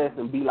to dress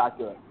and be like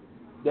us.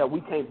 That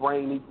we can't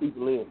bring these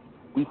people in.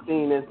 We've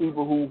seen as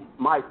people who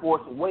might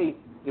force away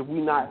if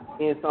we're not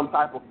in some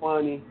type of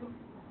funny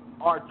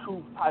or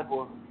truth type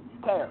of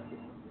character.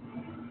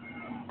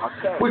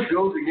 Which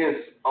goes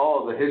against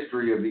all the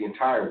history of the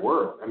entire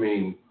world. I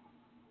mean,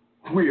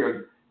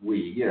 we're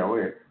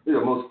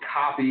the most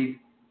copied,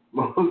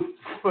 most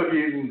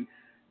fucking,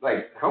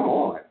 like, come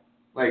on.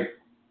 Like,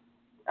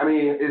 I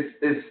mean,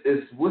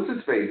 it's what's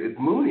his face? It's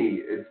Mooney.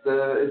 It's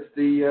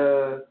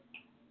the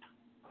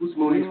who's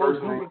Mooney's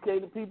first name?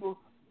 Duplicated people.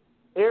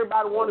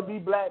 Everybody want to be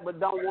black, but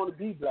don't want to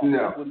be black.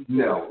 No.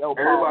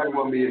 Everybody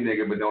want to be a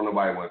nigga, but don't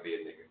nobody want to be a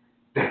nigga.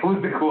 That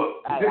was the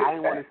quote. I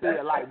didn't want to say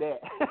it like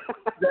that.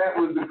 That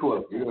was the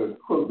quote.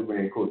 Quote the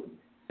man, quote the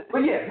man. But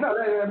yeah, no,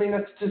 I mean,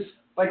 that's just,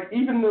 like,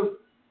 even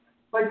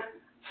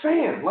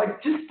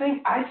just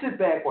think, I sit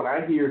back when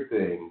I hear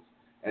things,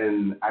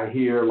 and I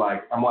hear,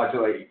 like, I'm watching,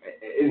 like,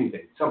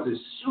 anything, something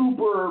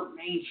super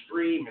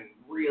mainstream and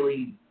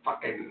really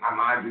fucking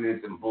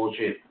homogenous and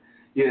bullshit,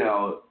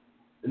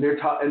 and they're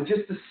and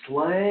just the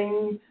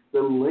slang,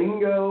 the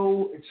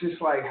lingo, it's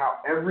just like how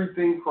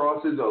everything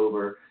crosses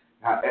over,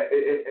 how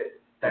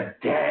the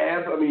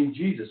dab, I mean,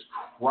 Jesus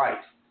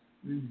Christ,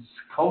 this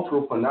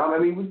cultural phenomenon,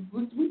 I mean,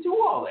 we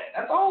do all that.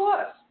 That's all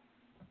us.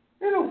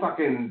 Ain't no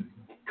fucking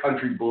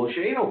country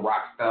bullshit, ain't no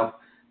rock stuff,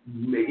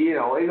 ain't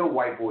no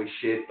white boy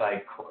shit,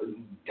 like,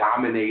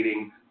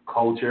 dominating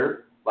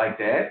culture like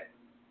that.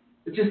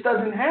 It just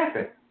doesn't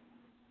happen.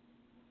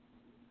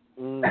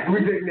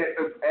 Everything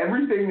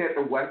that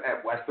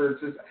at Western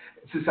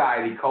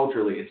society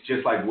culturally, it's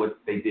just like what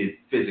they did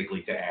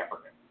physically to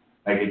Africa.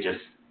 Like it just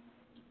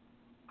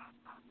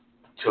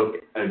took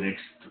and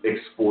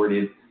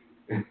exported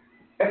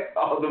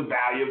all the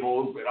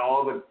valuables and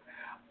all the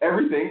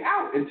everything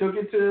out and took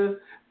it to.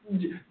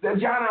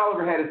 John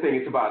Oliver had a thing.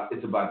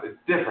 It's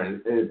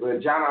different.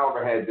 But John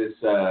Oliver had this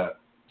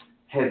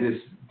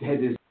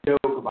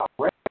joke about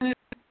racism,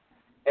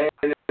 and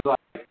it was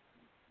like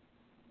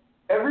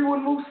everyone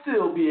children will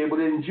still be able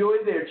to enjoy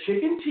their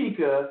chicken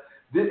tikka.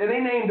 And they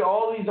named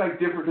all these like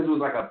different because it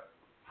was like a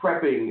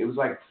prepping. It was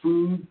like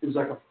food. It was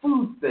like a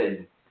food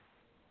thing.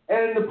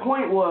 And the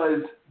point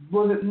was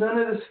that none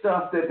of the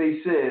stuff that they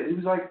said. It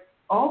was like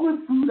all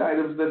the food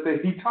items that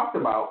he talked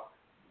about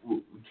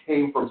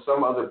came from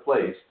some other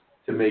place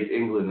to make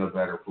England a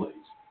better place.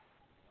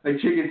 Like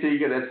chicken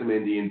tikka, that's some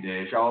Indian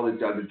dish. All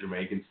this other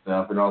Jamaican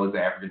stuff and all this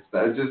African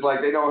stuff. It's just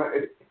like they don't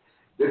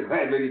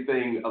have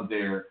anything of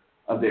their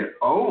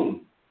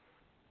own.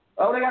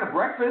 Oh, they got a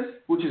breakfast,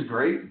 which is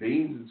great,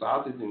 beans and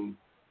sausage and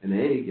an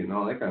egg and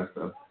all that kind of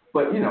stuff.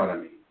 But you know what I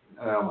mean.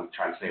 I don't want to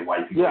try to say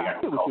white people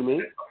got no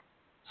culture.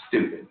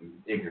 Stupid and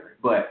ignorant.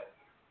 But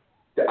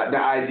the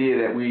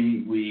idea that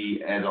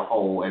we as a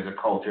whole, as a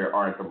culture,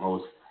 aren't the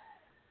most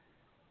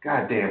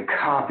goddamn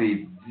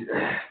copied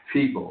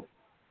people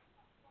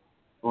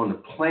on the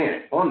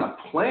planet.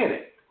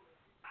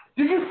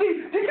 Did you?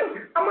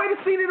 I might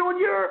have seen it on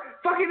your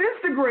fucking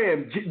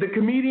Instagram. The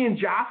comedian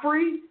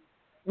Joffrey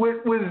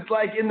was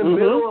like in the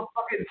middle of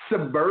fucking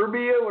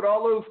suburbia with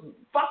all those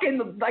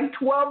fucking like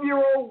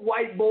 12-year-old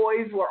white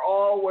boys were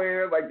all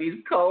wearing like these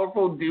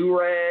colorful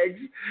do-rags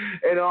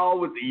and all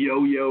with the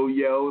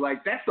yo.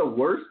 Like that's the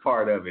worst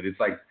part of it. It's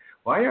like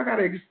why y'all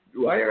gotta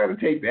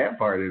take that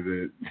part of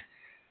it?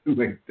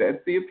 Like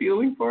that's the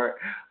appealing part.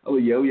 Oh,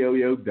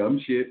 yo, dumb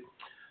shit.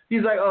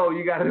 He's like, oh,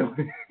 you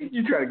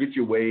try to get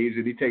your waves,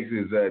 and he takes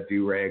his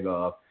do-rag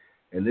off,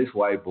 and this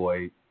white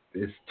boy,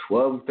 this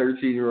 12,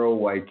 13-year-old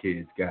white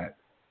kid's got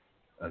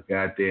a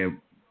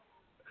goddamn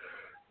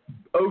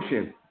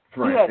ocean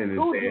front in his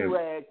damn. He had two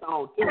do-rags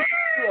on, too. He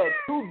had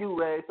two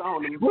do-rags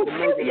on.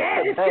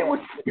 Yeah, this shit was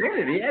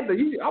spinning.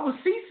 I was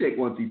seasick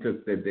once he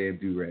took that damn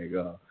do-rag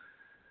off.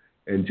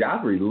 And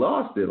Joffrey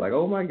lost it. Like,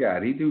 oh, my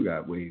God, he do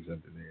got waves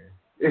under there.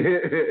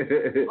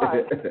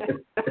 Right.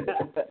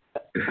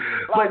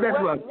 Like that's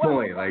my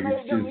point. Like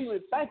it's just even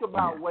think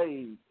about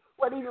waves.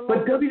 But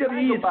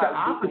WWE is the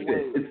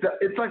opposite.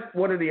 It's like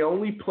one of the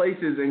only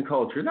places in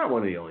culture. Not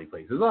one of the only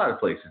places. A lot of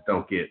places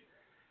don't get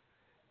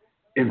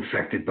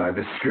infected by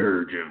the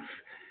scourge of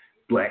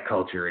black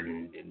culture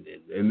and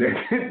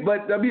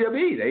but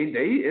WWE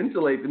they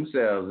insulate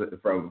themselves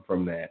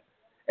from that.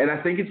 And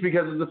I think it's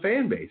because of the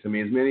fan base. I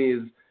mean, as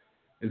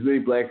many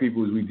black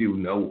people as we do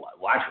know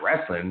watch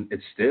wrestling,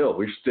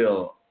 we're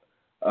still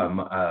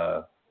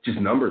just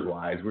numbers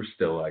wise, we're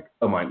still like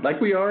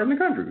we are in the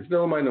country. We're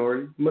still a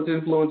minority. As much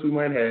influence we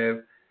might have,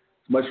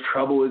 as much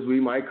trouble as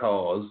we might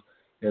cause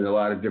in a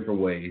lot of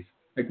different ways.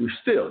 Like we're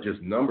still just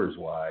numbers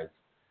wise,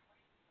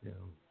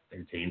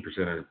 13%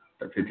 or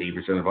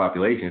 15% of the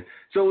population.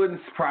 So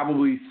it's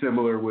probably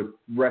similar with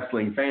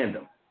wrestling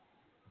fandom.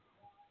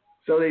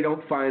 So they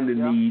don't find the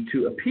need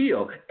to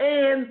appeal,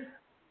 and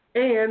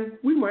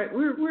we might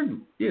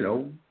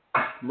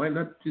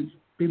not just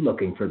be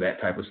looking for that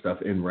type of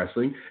stuff in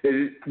wrestling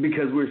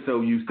because we're so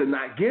used to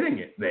not getting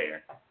it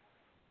there.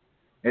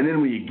 And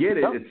then when you get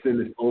it, it's in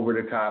this over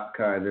the top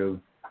kind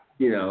of,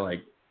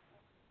 like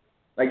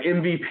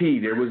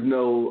MVP. There was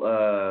no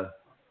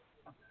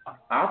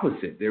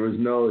opposite. There was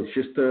no. It's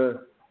just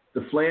the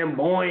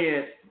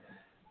flamboyant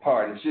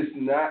part. It's just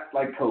not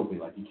like Kobe.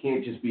 Like you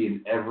can't just be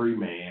an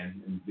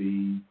everyman and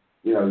be.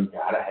 You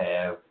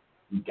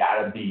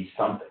gotta be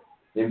something.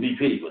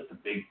 MVP with the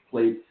big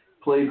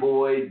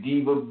playboy,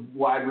 diva,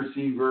 wide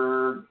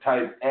receiver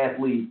type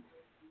athlete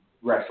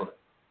wrestler.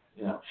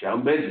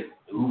 Shelton Benjamin,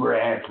 uber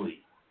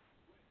athlete.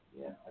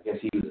 Yeah, I guess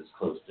he was as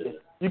close to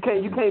it. You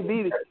can't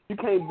beat it.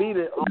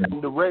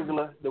 The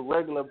regular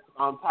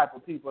type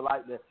of people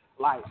like if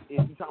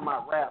you're talking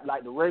about rap,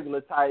 like the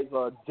regular type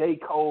J.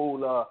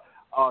 Cole,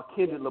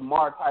 Kendrick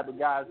Lamar type of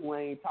guys who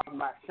ain't talking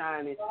about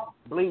shining,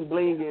 bling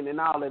blinging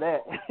and all of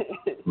that.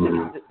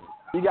 Mm-hmm.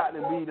 You got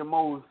to be the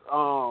most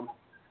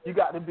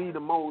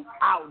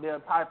out there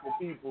type of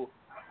people,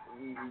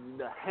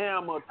 the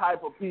hammer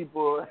type of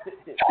people,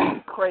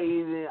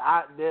 crazy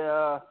out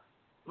there,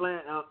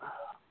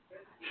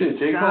 shit,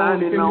 J. Cole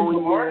and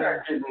Lamar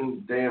are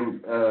getting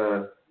damn.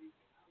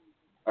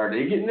 Are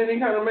they getting any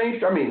kind of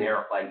mainstream? I mean,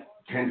 they're like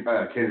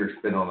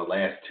Kendrick's been on the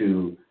last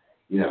two,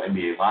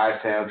 NBA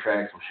Live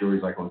soundtracks. I'm sure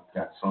he's got a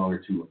song or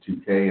two on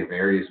 2K and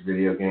various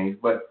video games,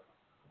 but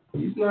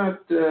he's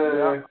not.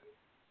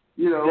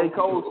 J.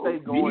 Cole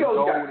stayed going.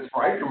 Migos got a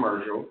Sprite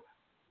commercial.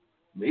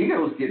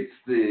 Migos gets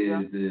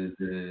the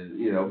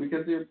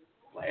because they're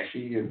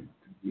flashy and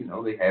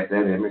they have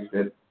that image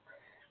that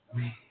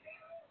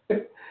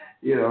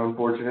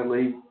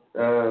unfortunately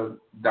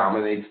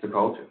dominates the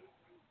culture,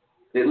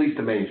 at least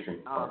the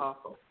mainstream.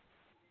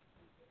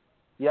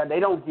 Yeah, they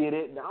don't get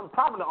it. I'm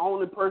probably the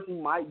only person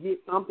who might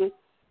get something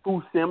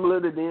who's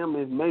similar to them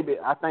is maybe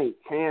I think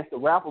Chance the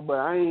Rapper, but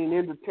I ain't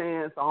into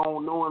Chance. I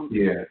don't know him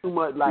too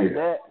much like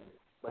that.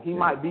 But he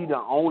might be the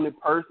only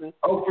person.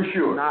 Oh, for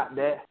sure. Not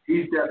that.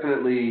 He's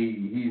definitely.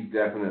 He's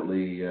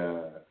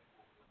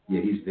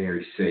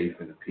very safe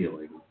and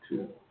appealing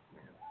to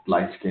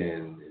light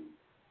skin.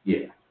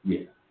 And,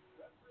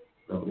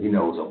 So he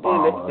knows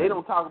Obama. They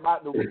don't talk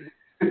about the.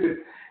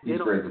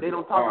 they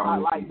don't talk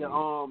about like the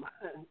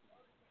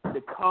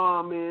the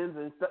Commons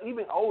and stuff,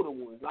 even older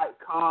ones like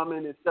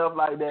Common and stuff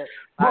like that.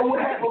 But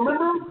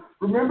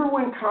remember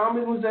when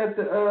Common was at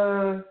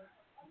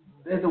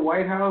the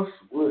White House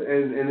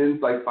and then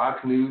like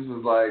Fox News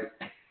was like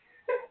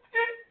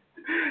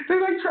they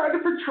like tried to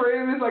portray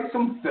him as like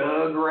some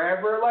thug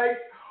rapper. Like,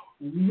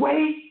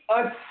 wait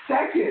a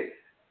second,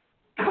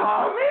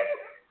 Common?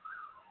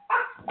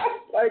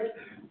 Like,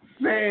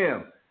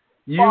 fam,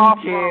 you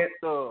can't.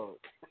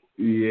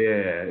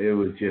 Yeah, it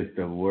was just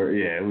the word.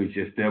 Yeah, it was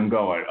just them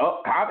going,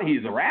 oh, Common,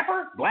 he's a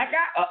rapper, black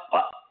guy,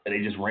 and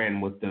they just ran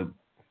with the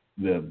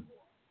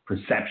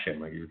perception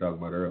like you were talking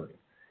about earlier,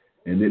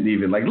 and didn't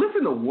even like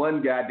listen to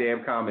one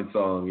goddamn Common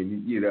song,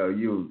 and you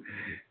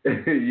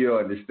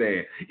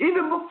understand.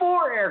 Even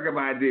before Erykah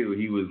Badu,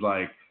 he was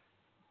like,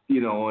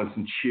 on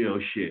some chill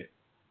shit.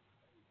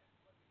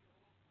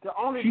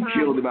 She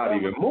chilled him out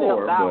even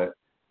more, but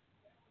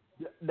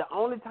the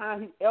only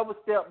time he ever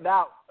stepped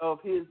out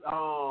of his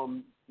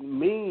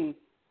mean,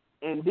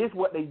 and this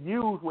what they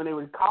used when they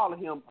were calling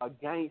him a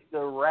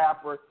gangster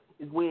rapper,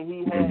 is when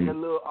he had the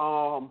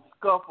little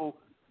scuffle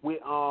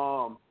with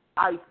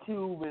Ice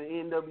Cube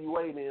and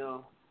NWA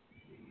now.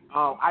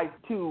 Ice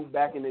Cube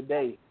back in the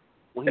day.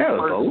 When he that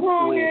was a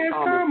long ass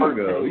time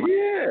ago.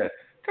 Yeah.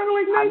 Kind of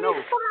like I know.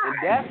 And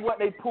that's what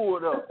they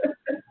pulled up.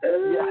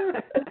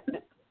 Yeah.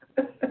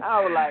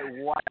 I was like,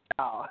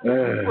 wow. He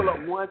pulled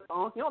up one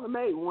song. He only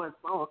made one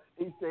song.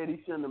 He said he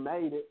shouldn't have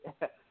made it.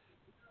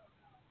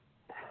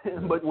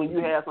 But when you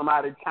have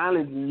somebody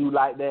challenging you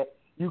like that,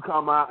 you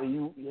come out and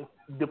you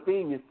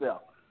defend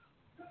yourself.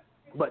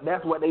 But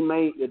that's what they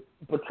made it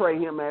portray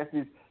him as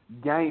this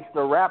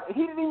gangster rapper.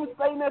 He didn't even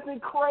say nothing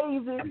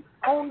crazy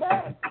on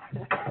that.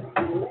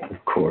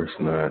 Of course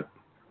not.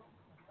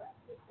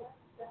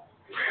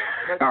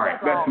 All right,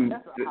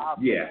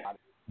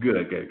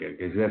 good.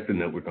 Because that's the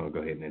note we're going to go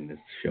ahead and end this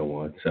show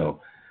on.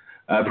 So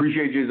I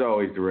appreciate you as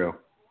always, Darrell.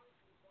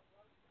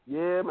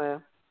 Yeah,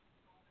 man.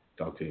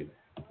 Talk to you.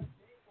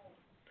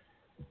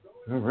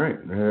 All right,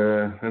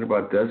 that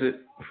about does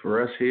it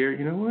for us here.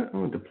 You know what? I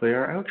want to play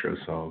our outro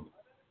song.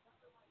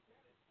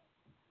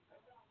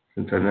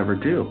 Since I never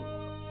do.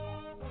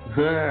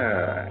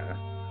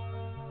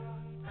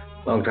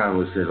 Long time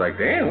was just like,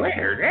 damn, I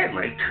heard that in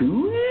like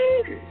 2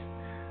 years.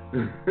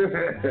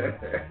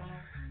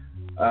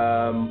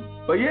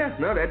 But yeah,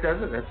 no, that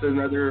does it. That's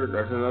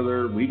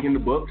another week in the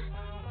books.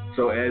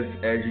 So as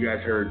you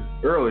guys heard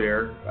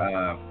earlier,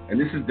 and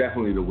this is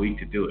definitely the week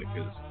to do it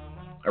because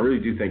I really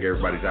do think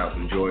everybody's out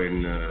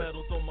enjoying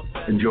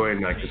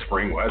like the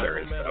spring weather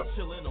and stuff.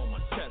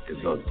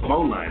 Because those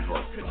phone lines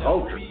were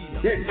ultra.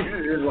 This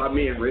is why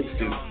me and Rich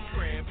just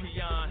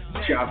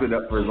chopped it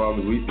up for as long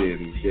as we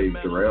did and gave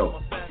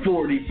Darrell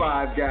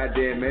 45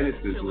 goddamn minutes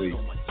this week.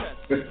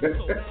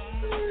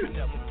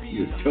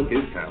 He just took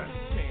his time.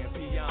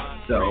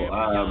 So,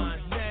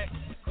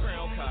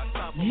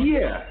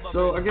 yeah.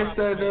 So I guess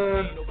that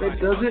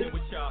does it.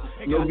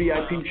 No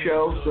VIP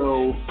show,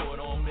 so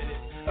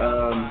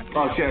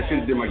shit, I should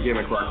have did my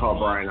gimmick where I called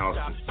Brian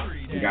Austin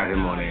and got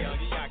him on air.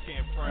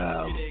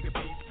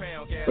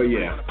 But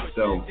yeah,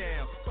 so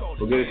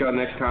we'll get at y'all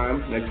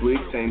next week,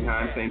 same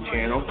time, same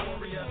channel.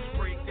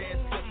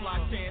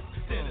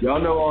 Y'all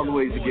know all the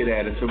ways to get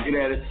at it, so get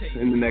at it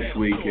in the next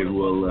week and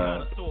we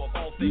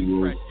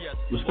will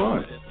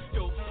respond.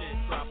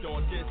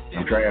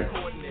 I'm Trav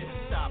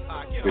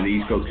for the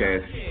East Coast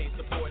Cast.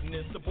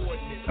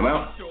 I'm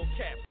out.